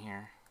the sign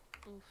here.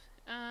 Oof.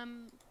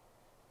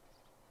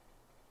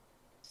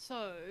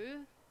 So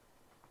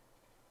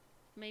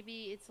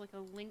maybe it's like a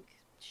link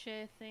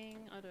share thing.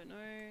 I don't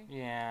know.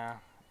 Yeah.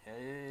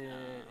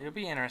 It'll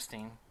be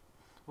interesting.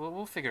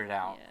 We'll figure it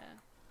out.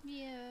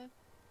 Yeah.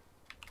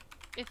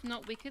 If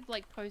not, we could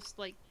like post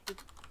like the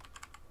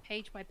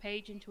page by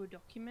page into a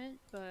document,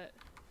 but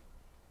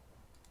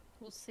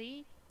we'll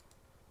see.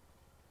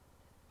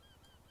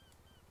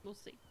 We'll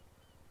see.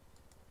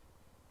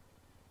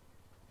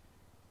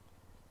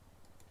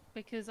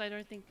 Because I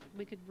don't think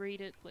we could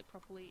read it like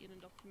properly in a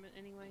document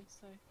anyway,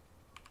 so.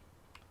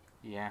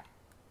 Yeah.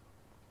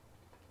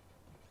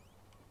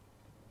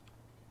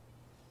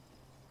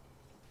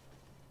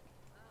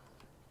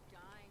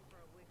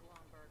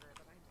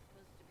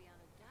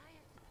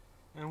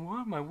 And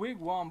what? My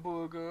wigwam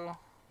burger.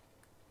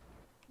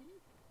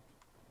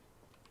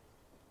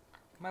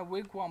 My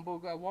wigwam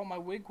burger. I want my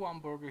wigwam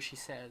burger, she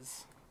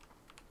says.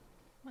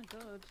 Oh my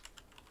god.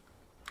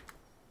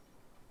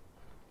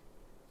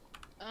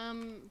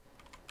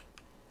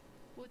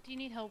 What do you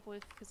need help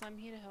with? Because I'm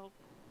here to help.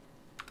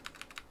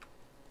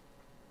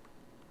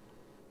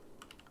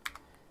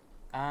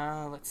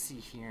 Let's see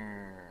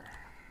here.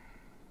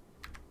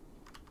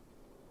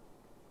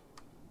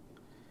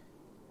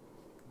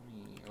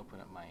 Let me open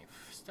up my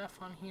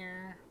stuff on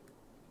here.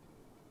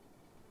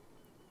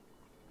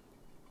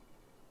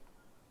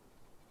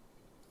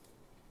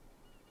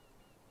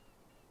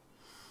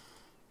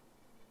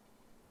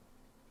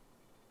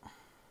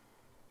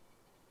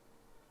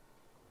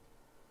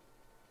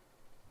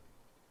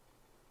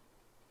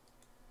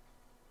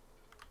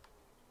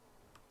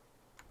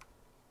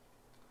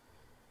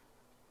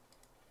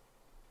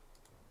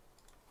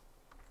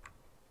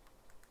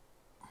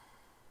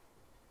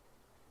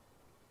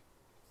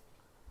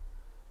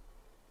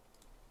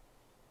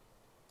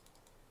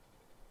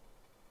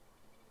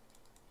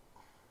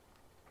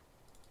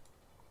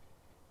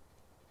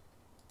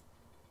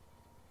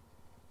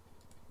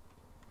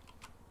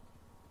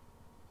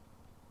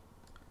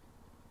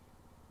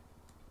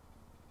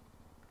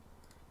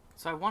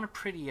 So I want to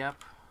pretty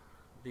up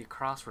the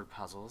crossword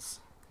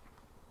puzzles.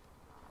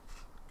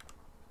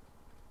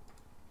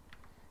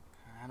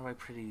 How do I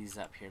pretty these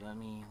up here? Let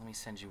me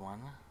send you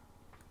one.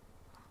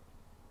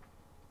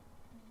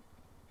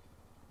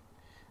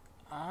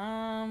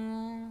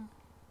 Hang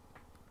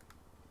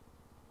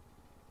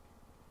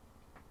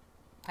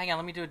on,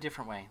 let me do a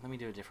different way. Let me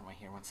do a different way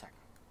here. One sec.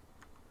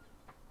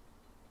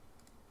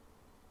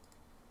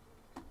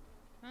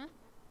 Huh?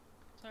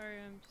 Sorry,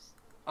 I'm just.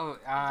 Oh,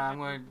 I'm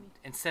going to,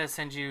 instead of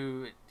send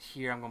you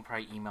here, I'm going to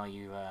probably email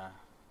you,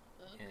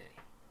 Okay.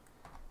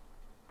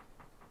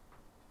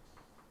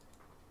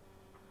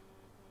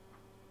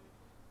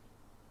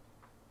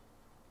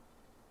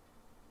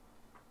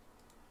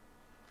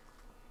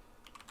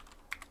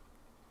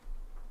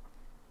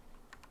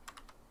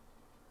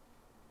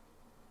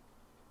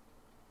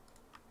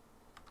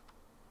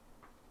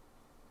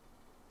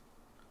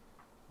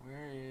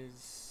 Where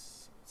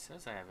is, it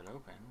says I have it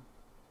open.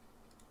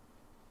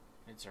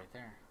 It's right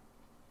there.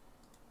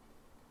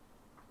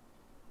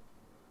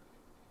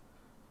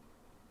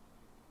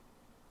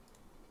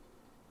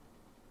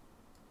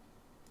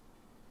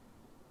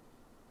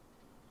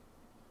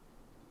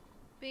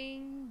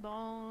 Bing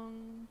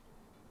bong.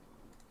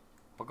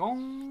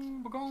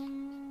 Bagong,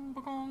 bagong,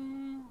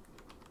 bagong.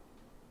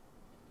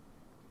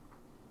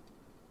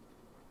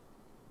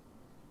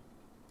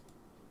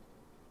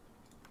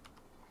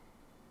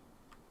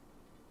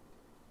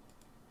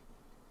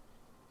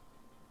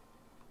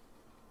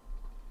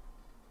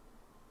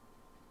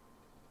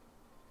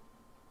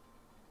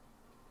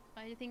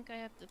 I think I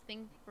have to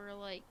think for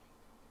like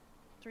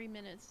 3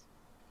 minutes.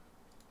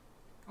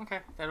 Okay,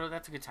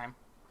 that's a good time.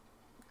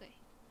 Okay.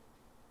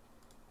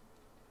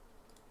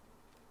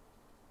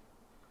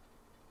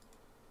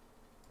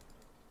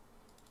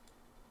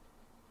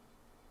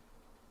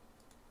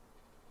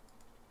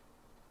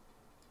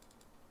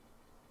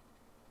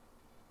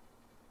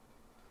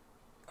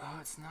 Oh,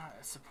 it's not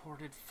a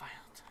supported file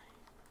type.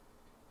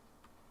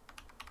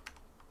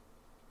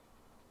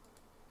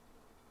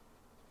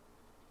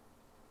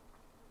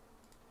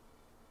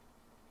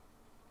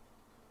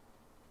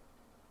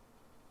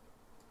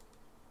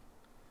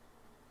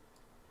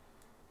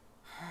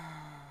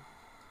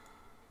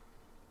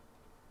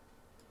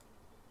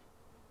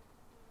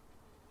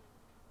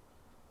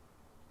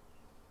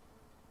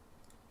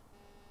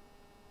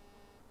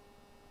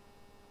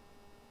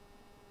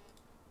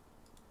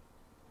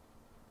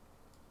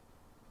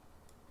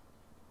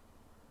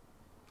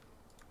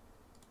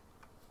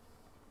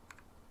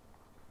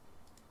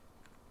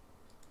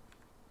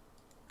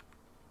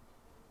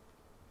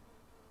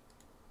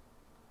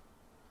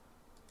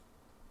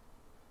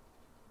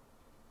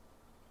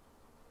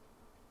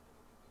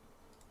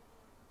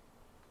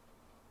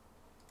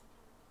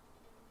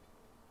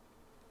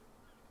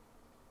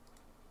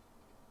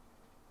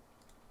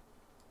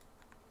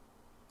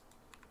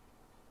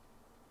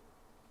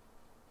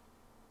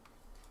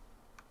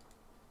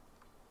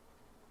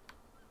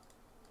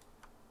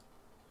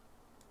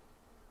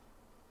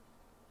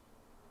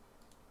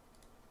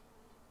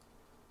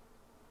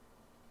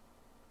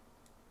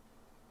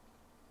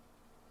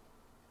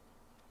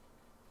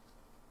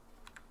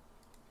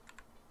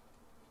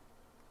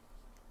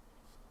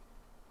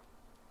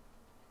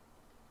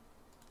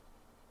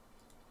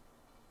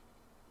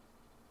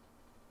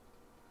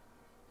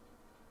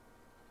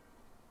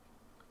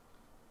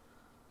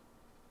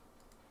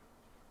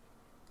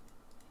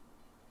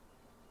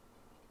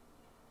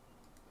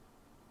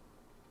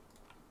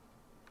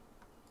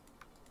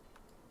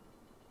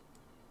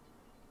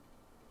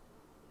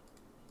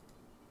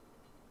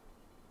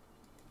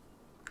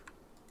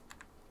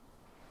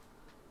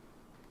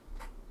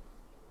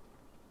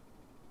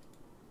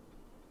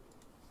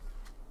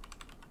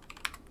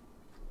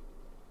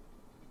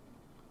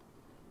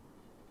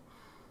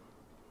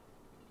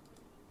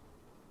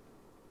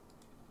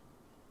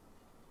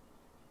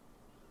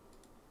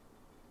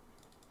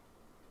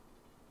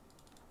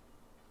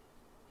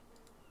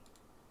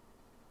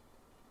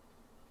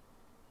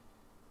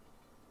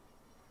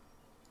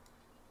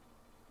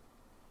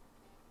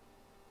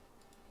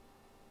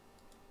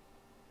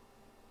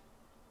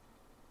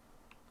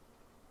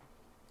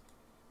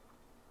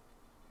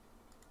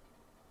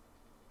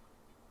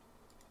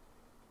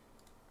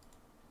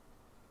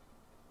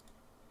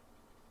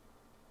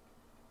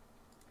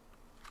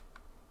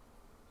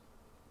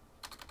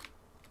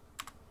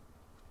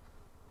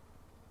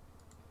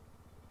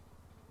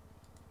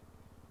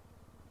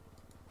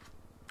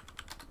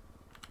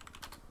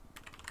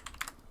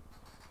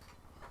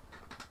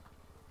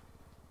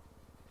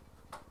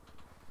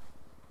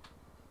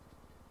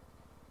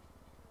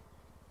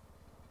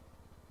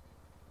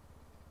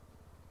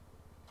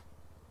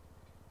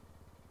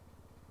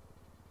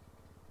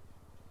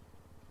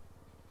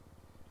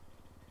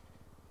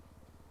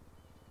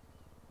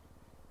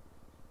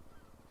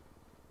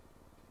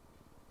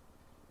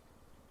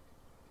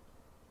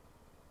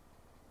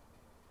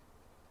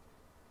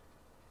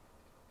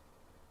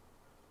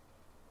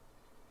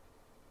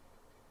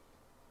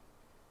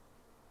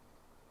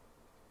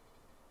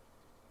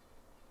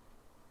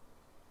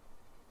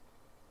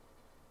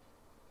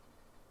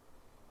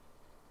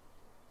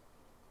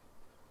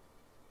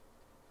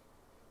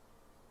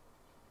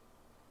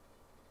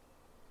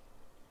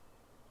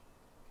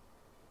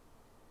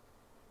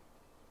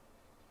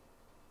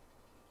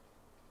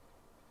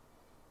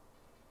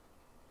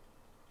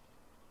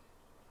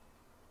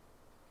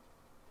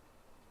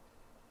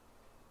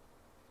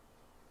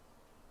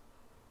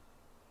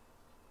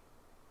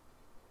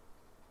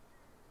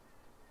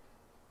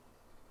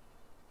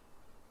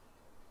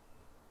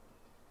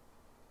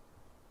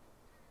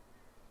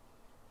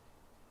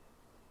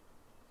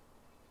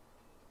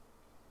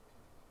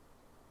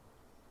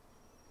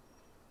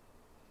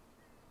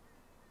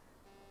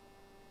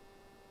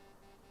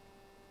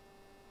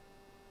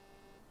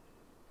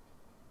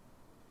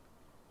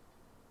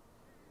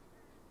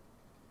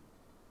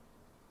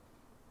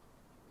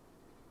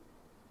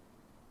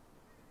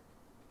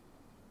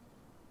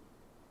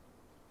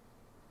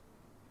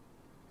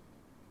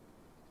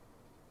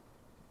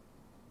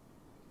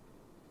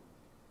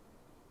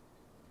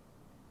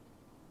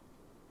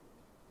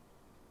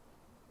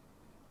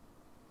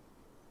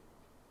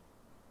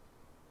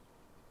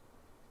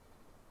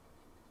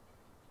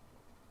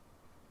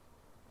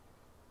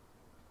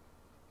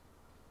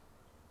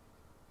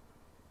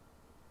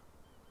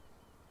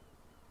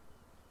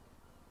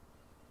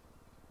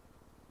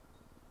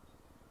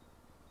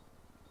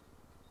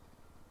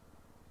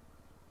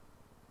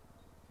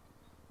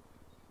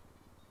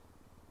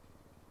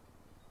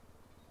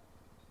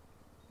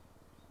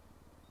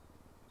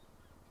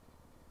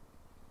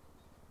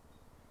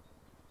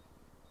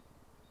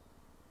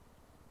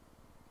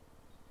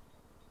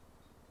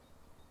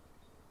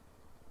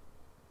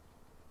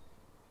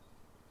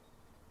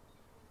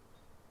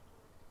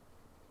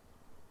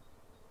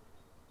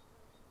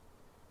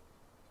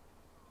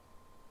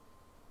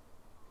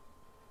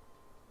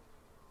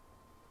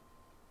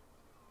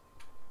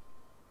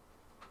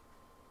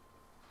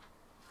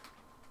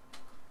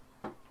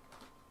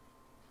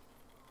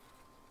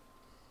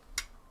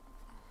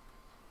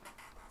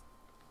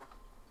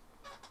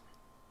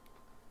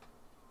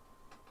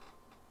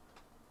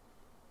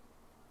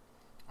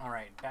 All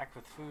right, back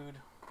with food.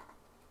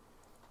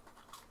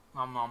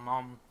 Nom nom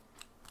nom.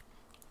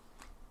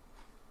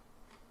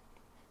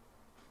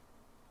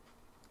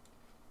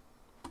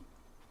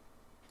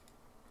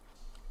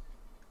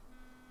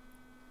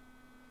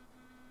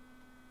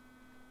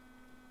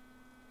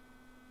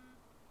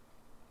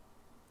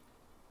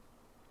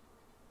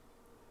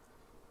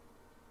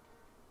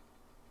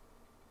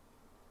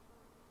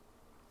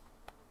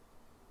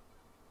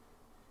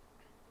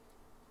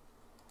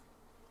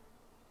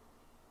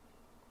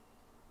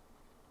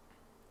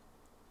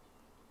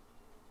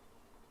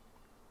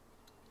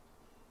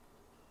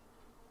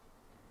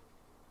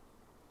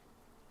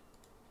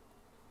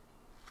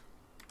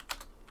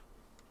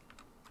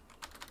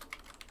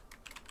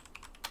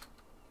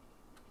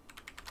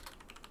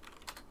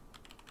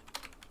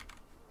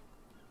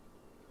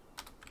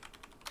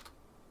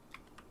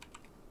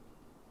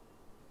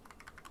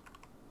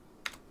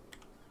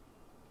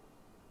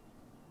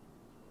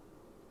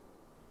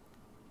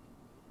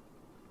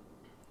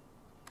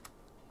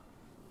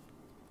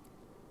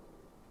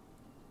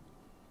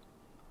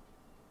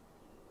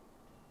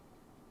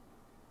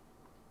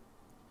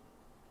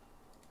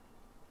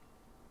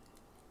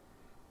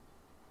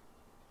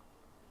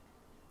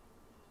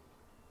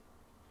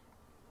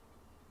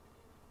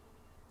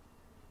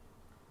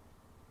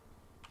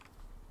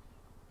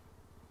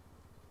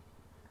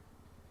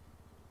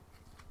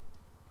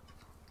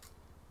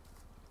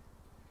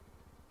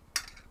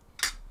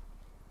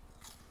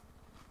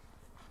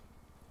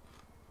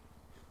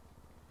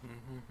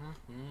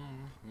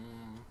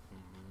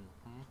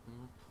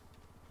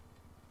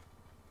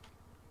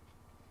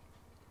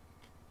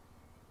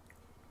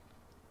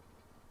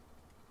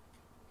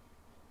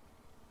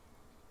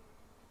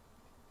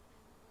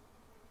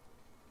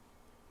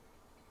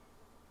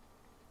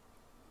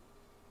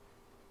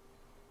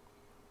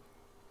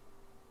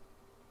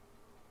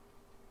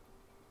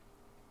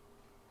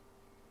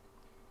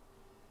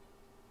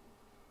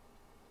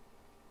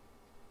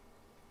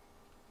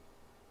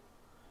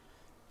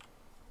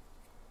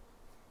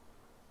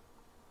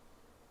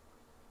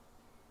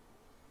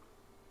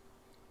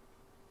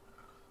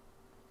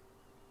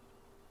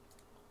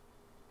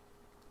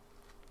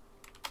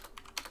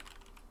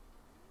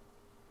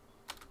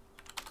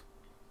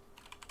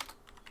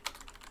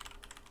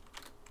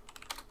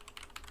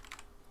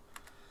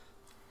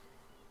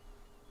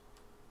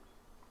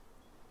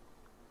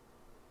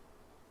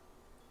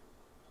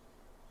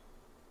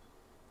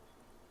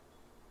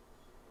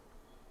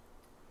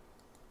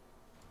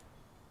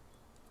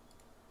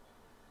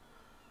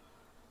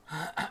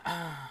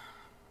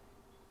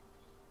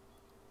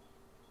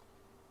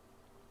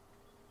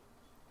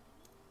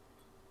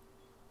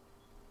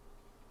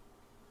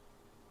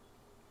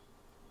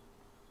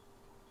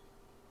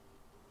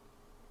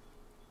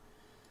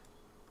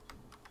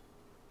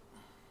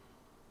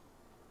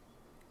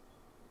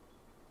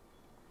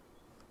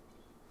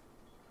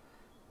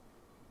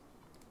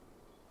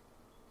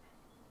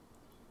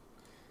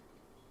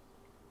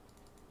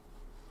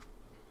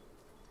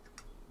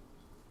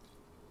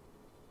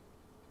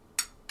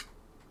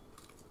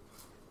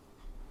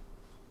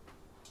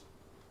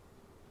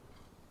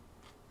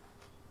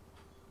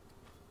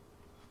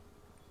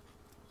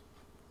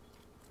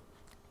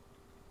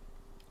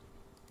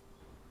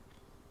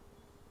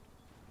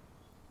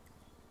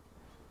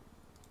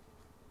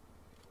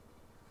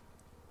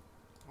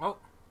 Oh.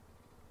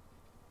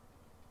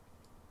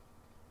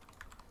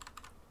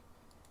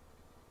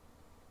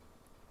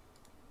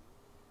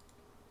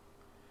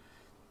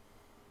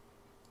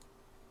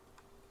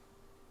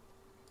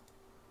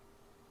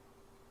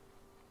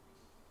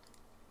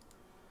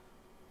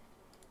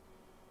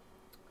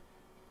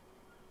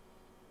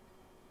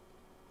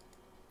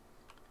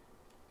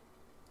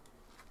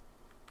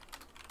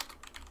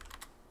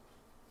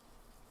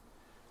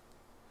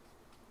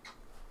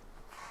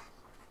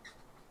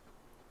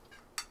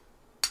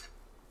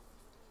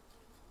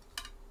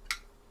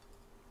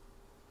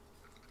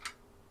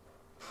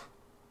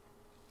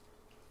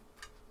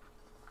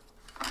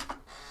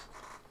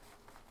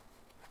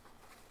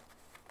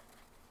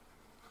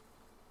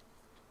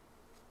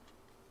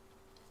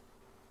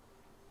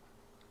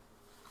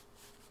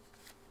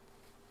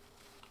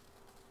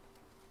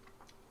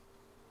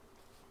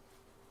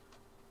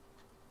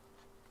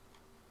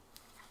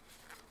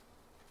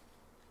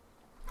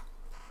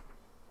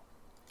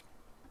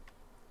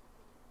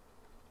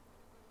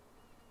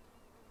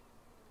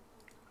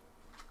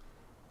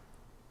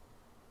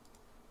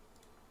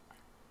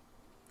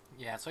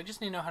 Yeah, so I just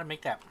need to know how to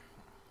make that,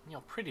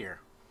 prettier.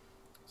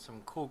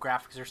 Some cool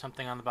graphics or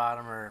something on the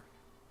bottom, or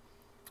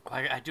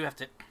I do have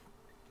to.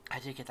 I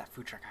did get that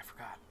food truck. I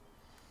forgot.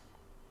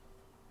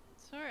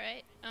 It's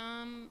alright.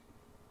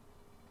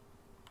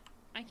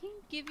 I can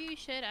give you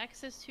shared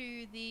access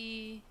to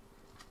the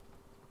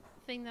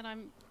thing that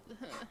I'm.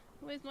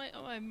 Where's my?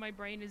 Oh, my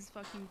brain is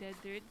fucking dead,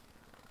 dude.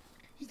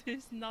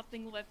 There's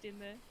nothing left in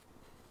there.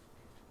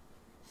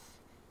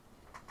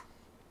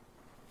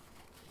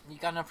 You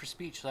got enough for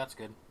speech, so that's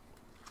good.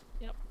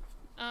 Yep.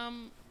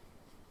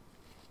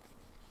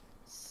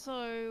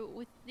 So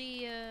with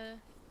the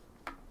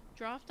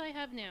draft I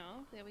have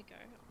now, there we go.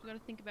 I've got to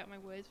think about my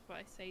words before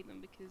I say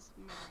them because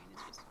my brain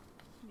is just,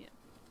 yeah.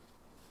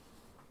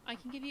 I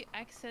can give you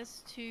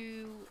access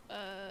to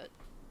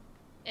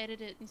edit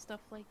it and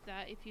stuff like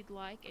that if you'd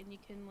like, and you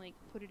can like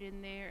put it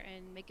in there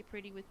and make it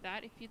pretty with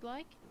that if you'd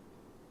like.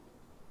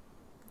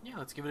 Yeah,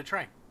 let's give it a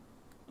try.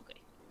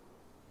 Okay.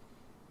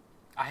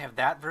 I have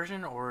that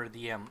version or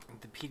the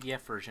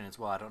PDF version as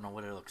well. I don't know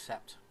what it'll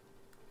accept.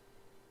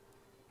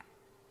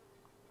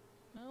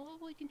 Oh, well,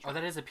 we can try. Oh,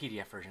 that is a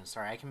PDF version.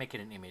 Sorry, I can make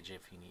it an image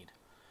if you need.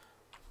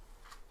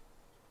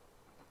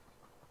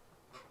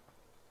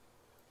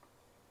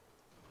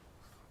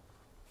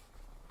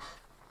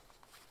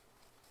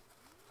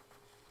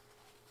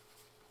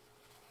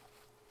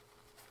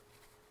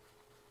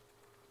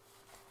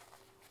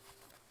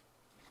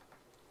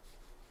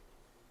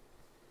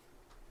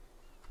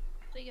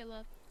 See ya,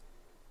 love.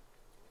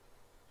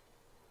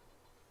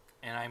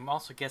 And I'm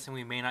also guessing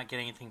we may not get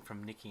anything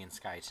from Nikki and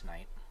Sky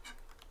tonight.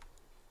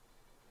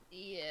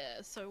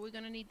 Yeah, so we're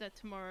gonna need that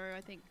tomorrow, I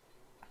think.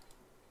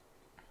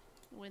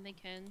 When they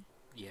can.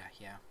 Yeah,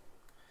 yeah.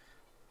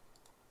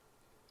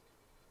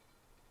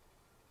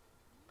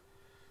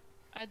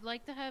 I'd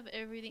like to have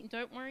everything.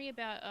 Don't worry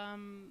about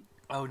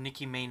Oh,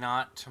 Nikki may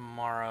not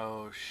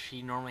tomorrow.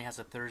 She normally has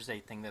a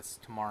Thursday thing that's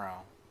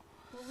tomorrow.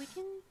 well,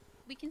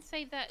 we can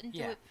save that and do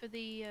Yeah. it for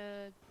the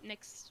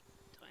next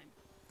time.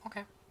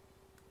 Okay.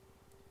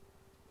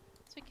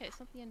 It's okay. It's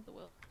not the end of the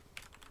world.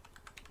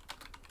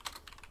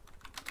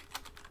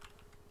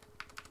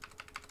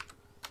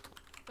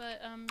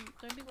 But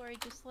don't be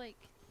worried. Just like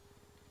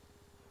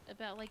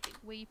about like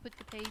where you put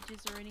the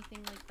pages or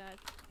anything like that,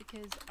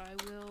 because I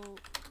will.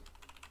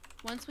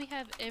 Once we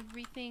have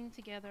everything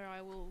together,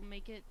 I will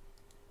make it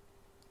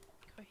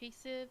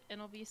cohesive,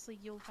 and obviously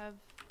you'll have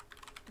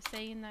a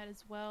say in that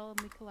as well,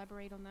 and we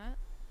collaborate on that.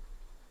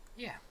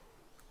 Yeah.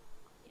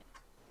 Yeah.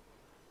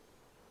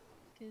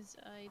 Because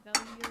I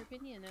value your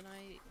opinion, and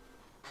I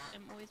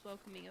am always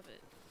welcoming of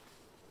it.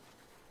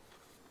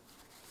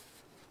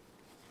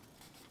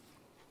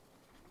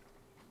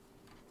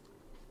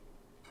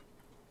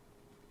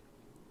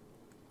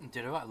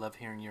 Ditto, I love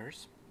hearing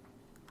yours.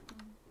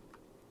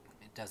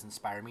 It does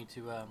inspire me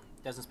to,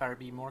 does inspire me to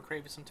be more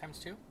creative sometimes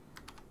too.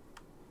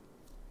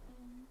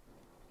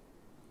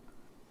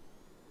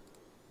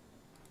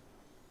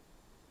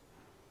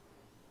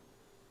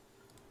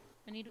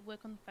 I need to work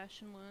on the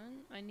fashion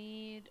one. I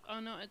need...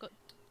 Oh no, I got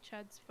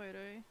Chad's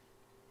photo.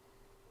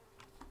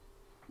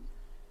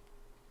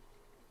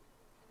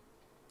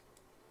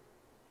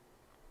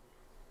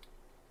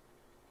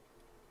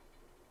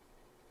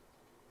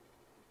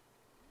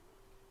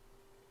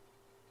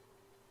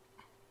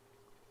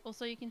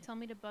 Also, you can tell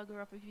me to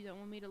bugger up if you don't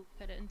want me to look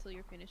at it until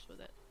you're finished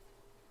with it.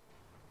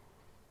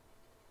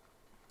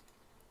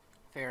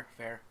 Fair,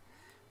 fair.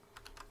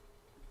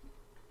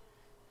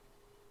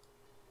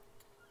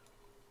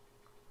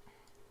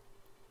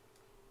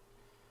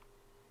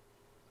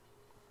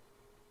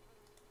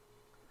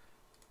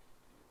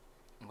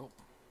 Oh.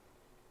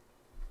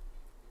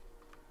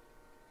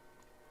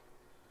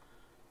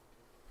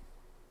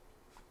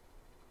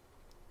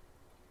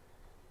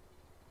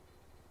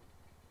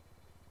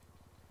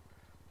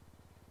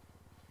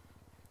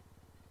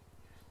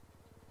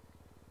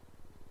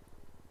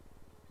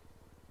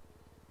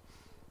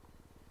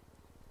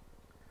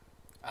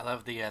 I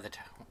love the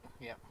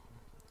yeah.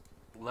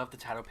 Love the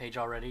title page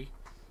already.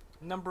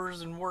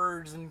 Numbers and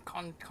words and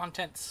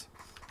contents.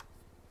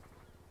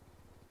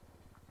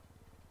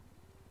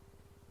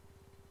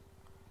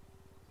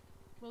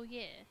 Well,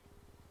 yeah.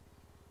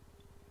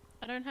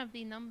 I don't have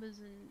the numbers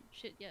and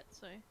shit yet,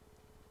 so...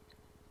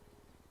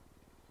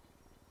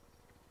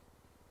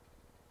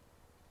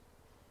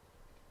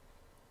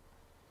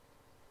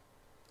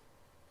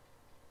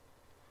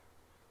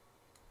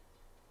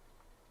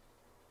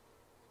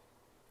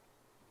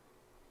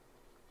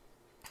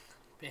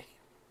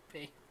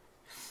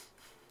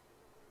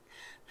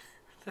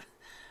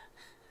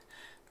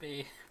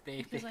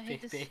 Because I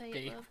hate to say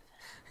it, love.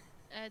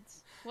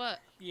 Ads. What?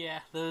 Yeah,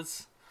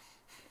 those...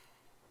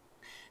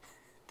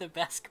 The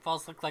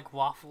basketballs look like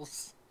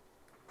waffles.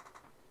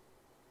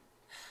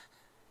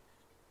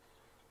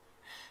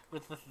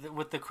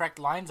 With the correct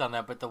lines on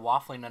that, but the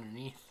waffling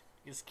underneath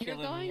is killing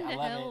me. I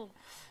love it.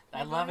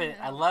 I love it.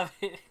 I love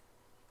it.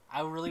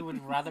 I really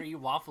would rather eat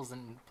waffles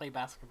than play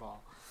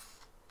basketball.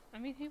 I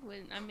mean, who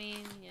wouldn't? I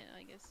mean, yeah,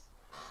 I guess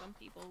some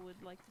people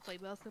would like to play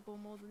basketball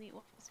more than eat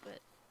waffles, but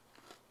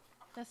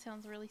that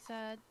sounds really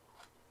sad.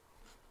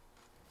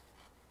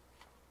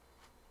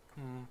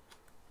 Hmm.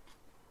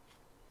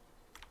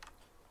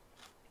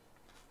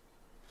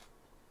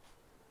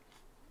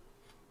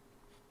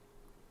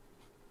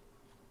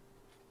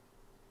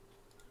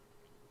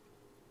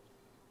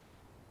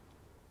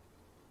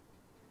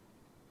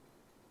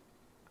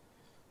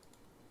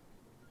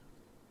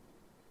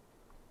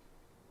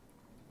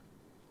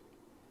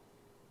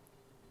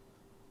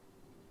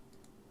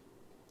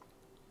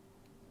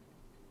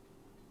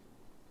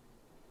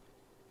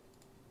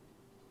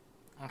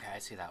 Okay, I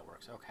see that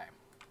works. Okay.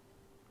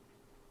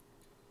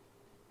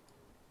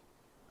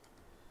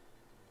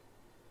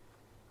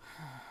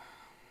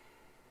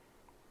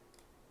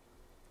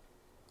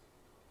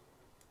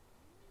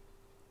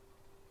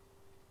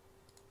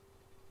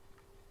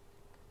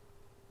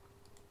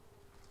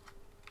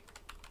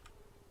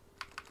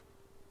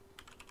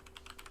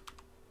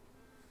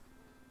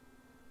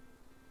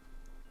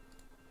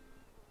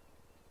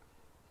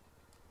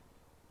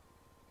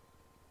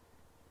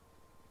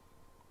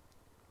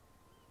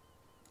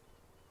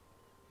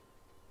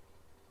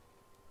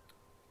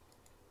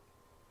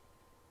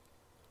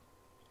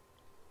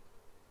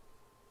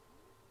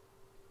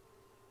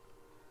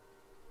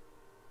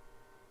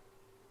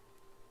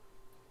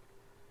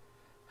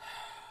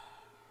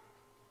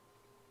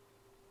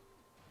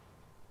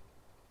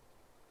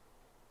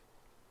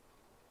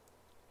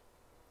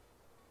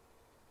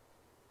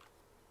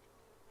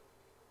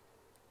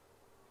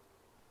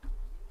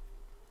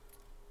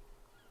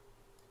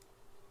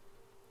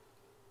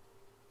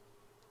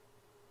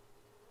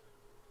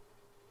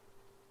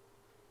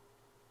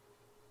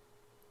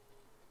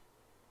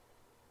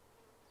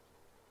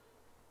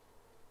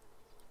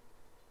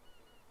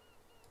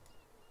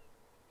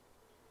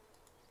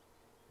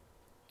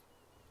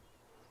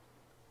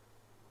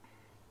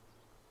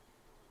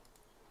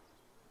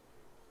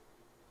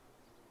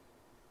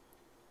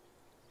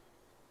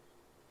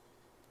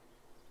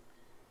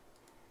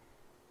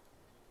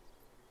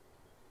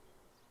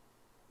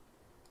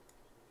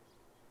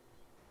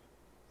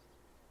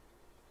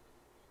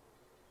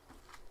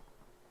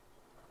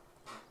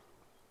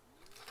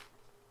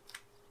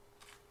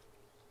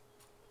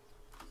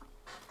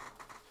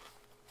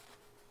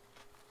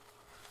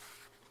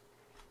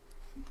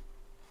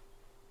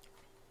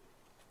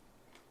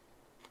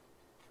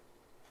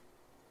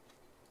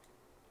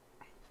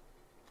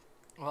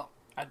 Well,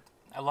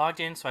 I logged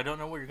in, so I don't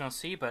know what you're going to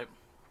see, but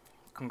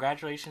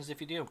congratulations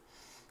if you do.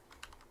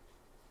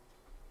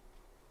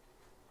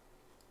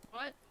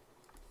 What?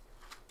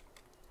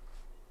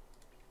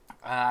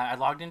 I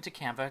logged into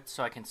Canva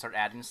so I can start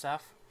adding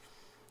stuff.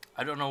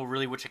 I don't know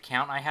really which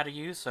account I had to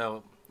use,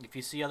 so if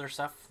you see other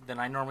stuff than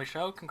I normally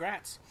show,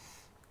 congrats.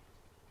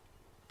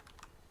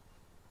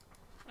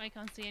 I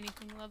can't see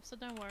anything, love, so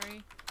don't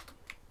worry.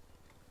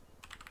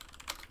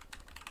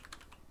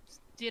 It's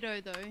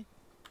ditto, though.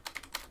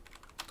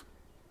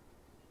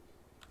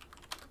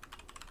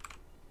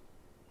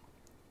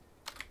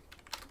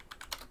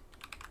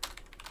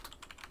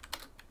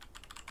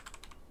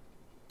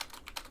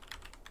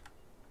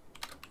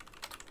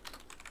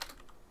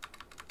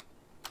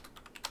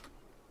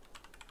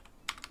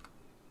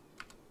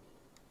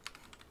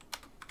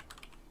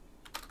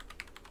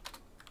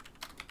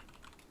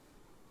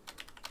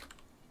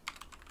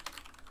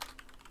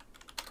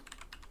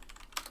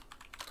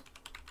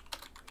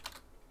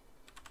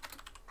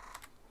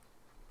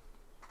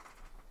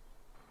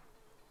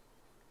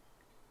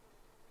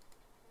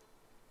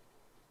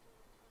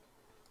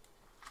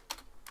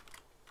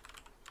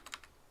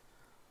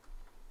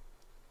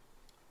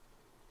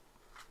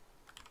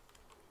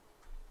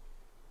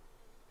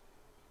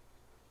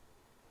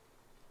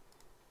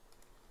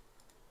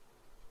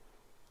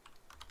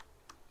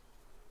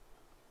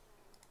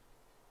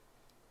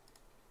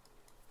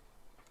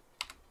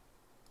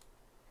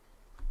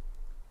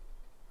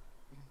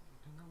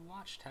 In the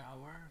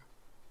watchtower.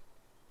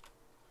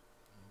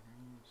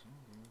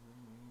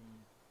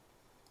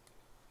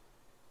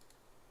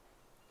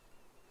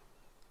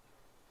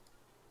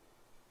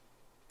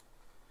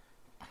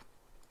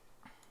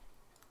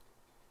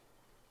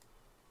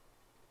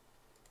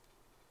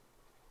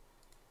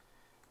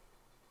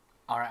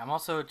 Alright, I'm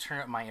also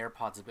turning up my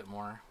AirPods a bit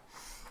more.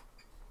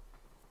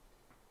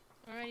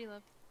 Alrighty,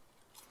 love.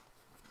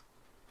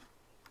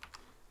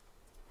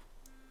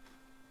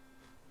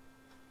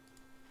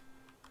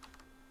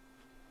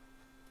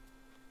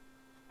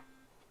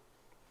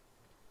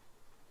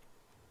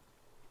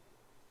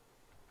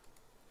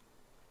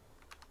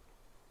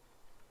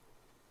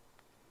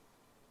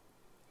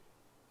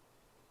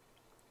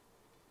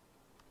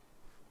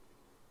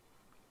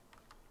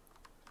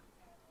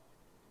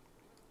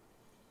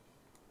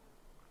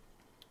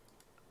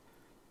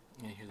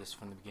 I'm gonna hear this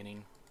from the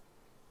beginning.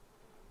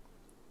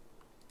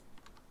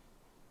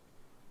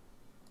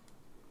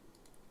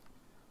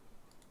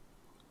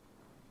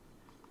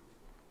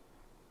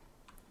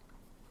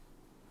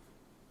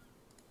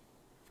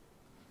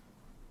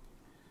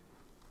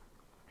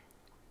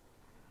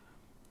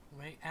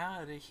 Way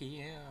out of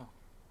here,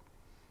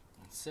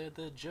 said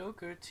the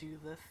Joker to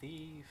the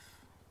thief.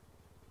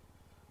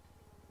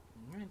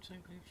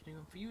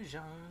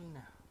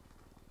 Confusion.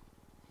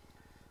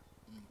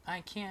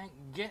 I can't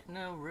get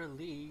no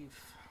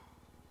relief.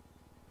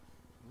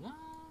 No.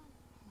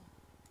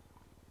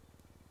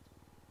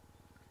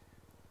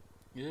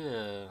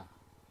 Yeah.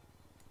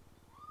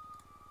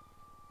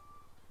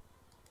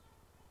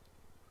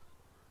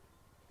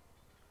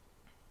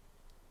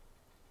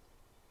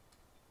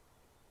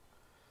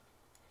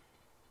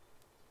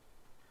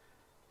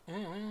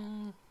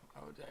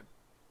 Oh, did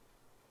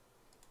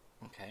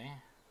I... Okay.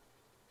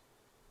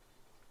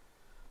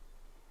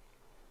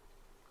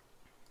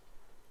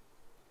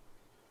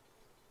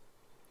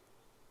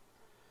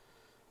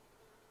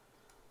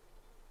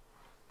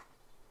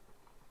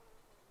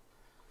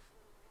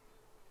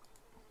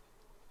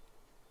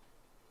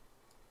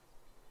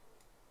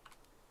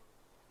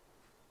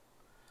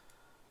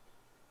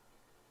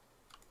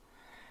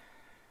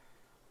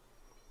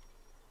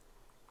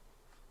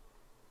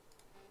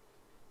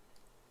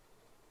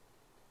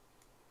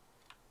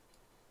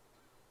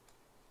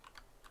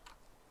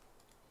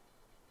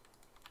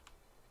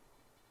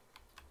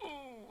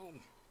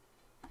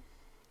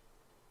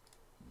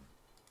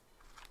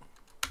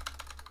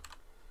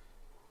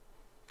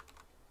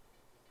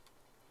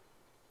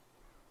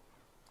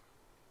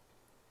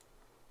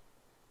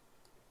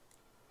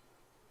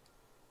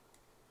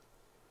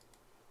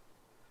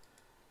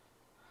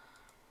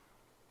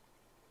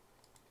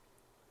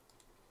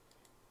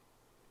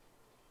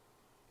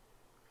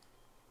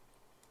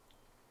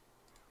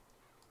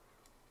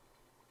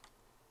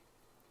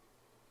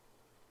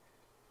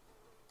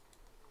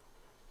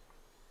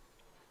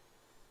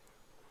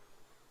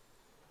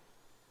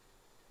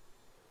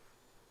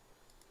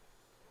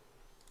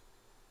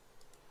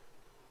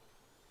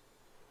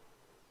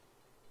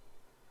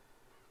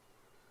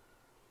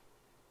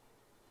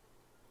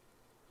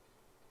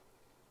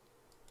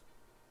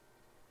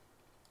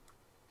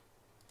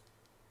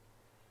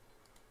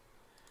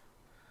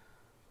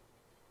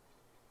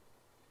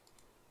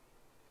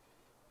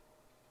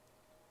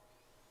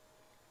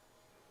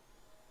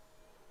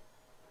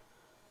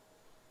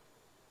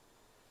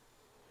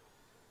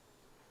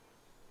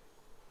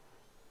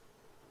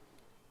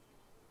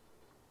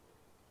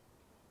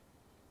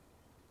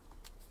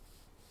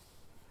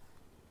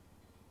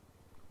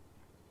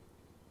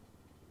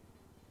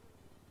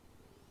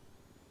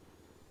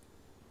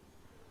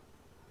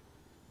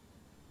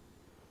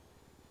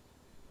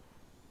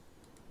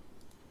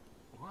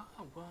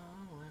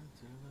 went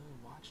to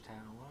the watchtower.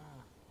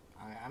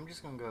 I'm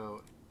just gonna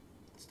go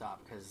stop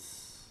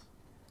because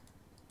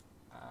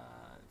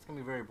it's gonna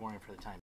be very boring for the time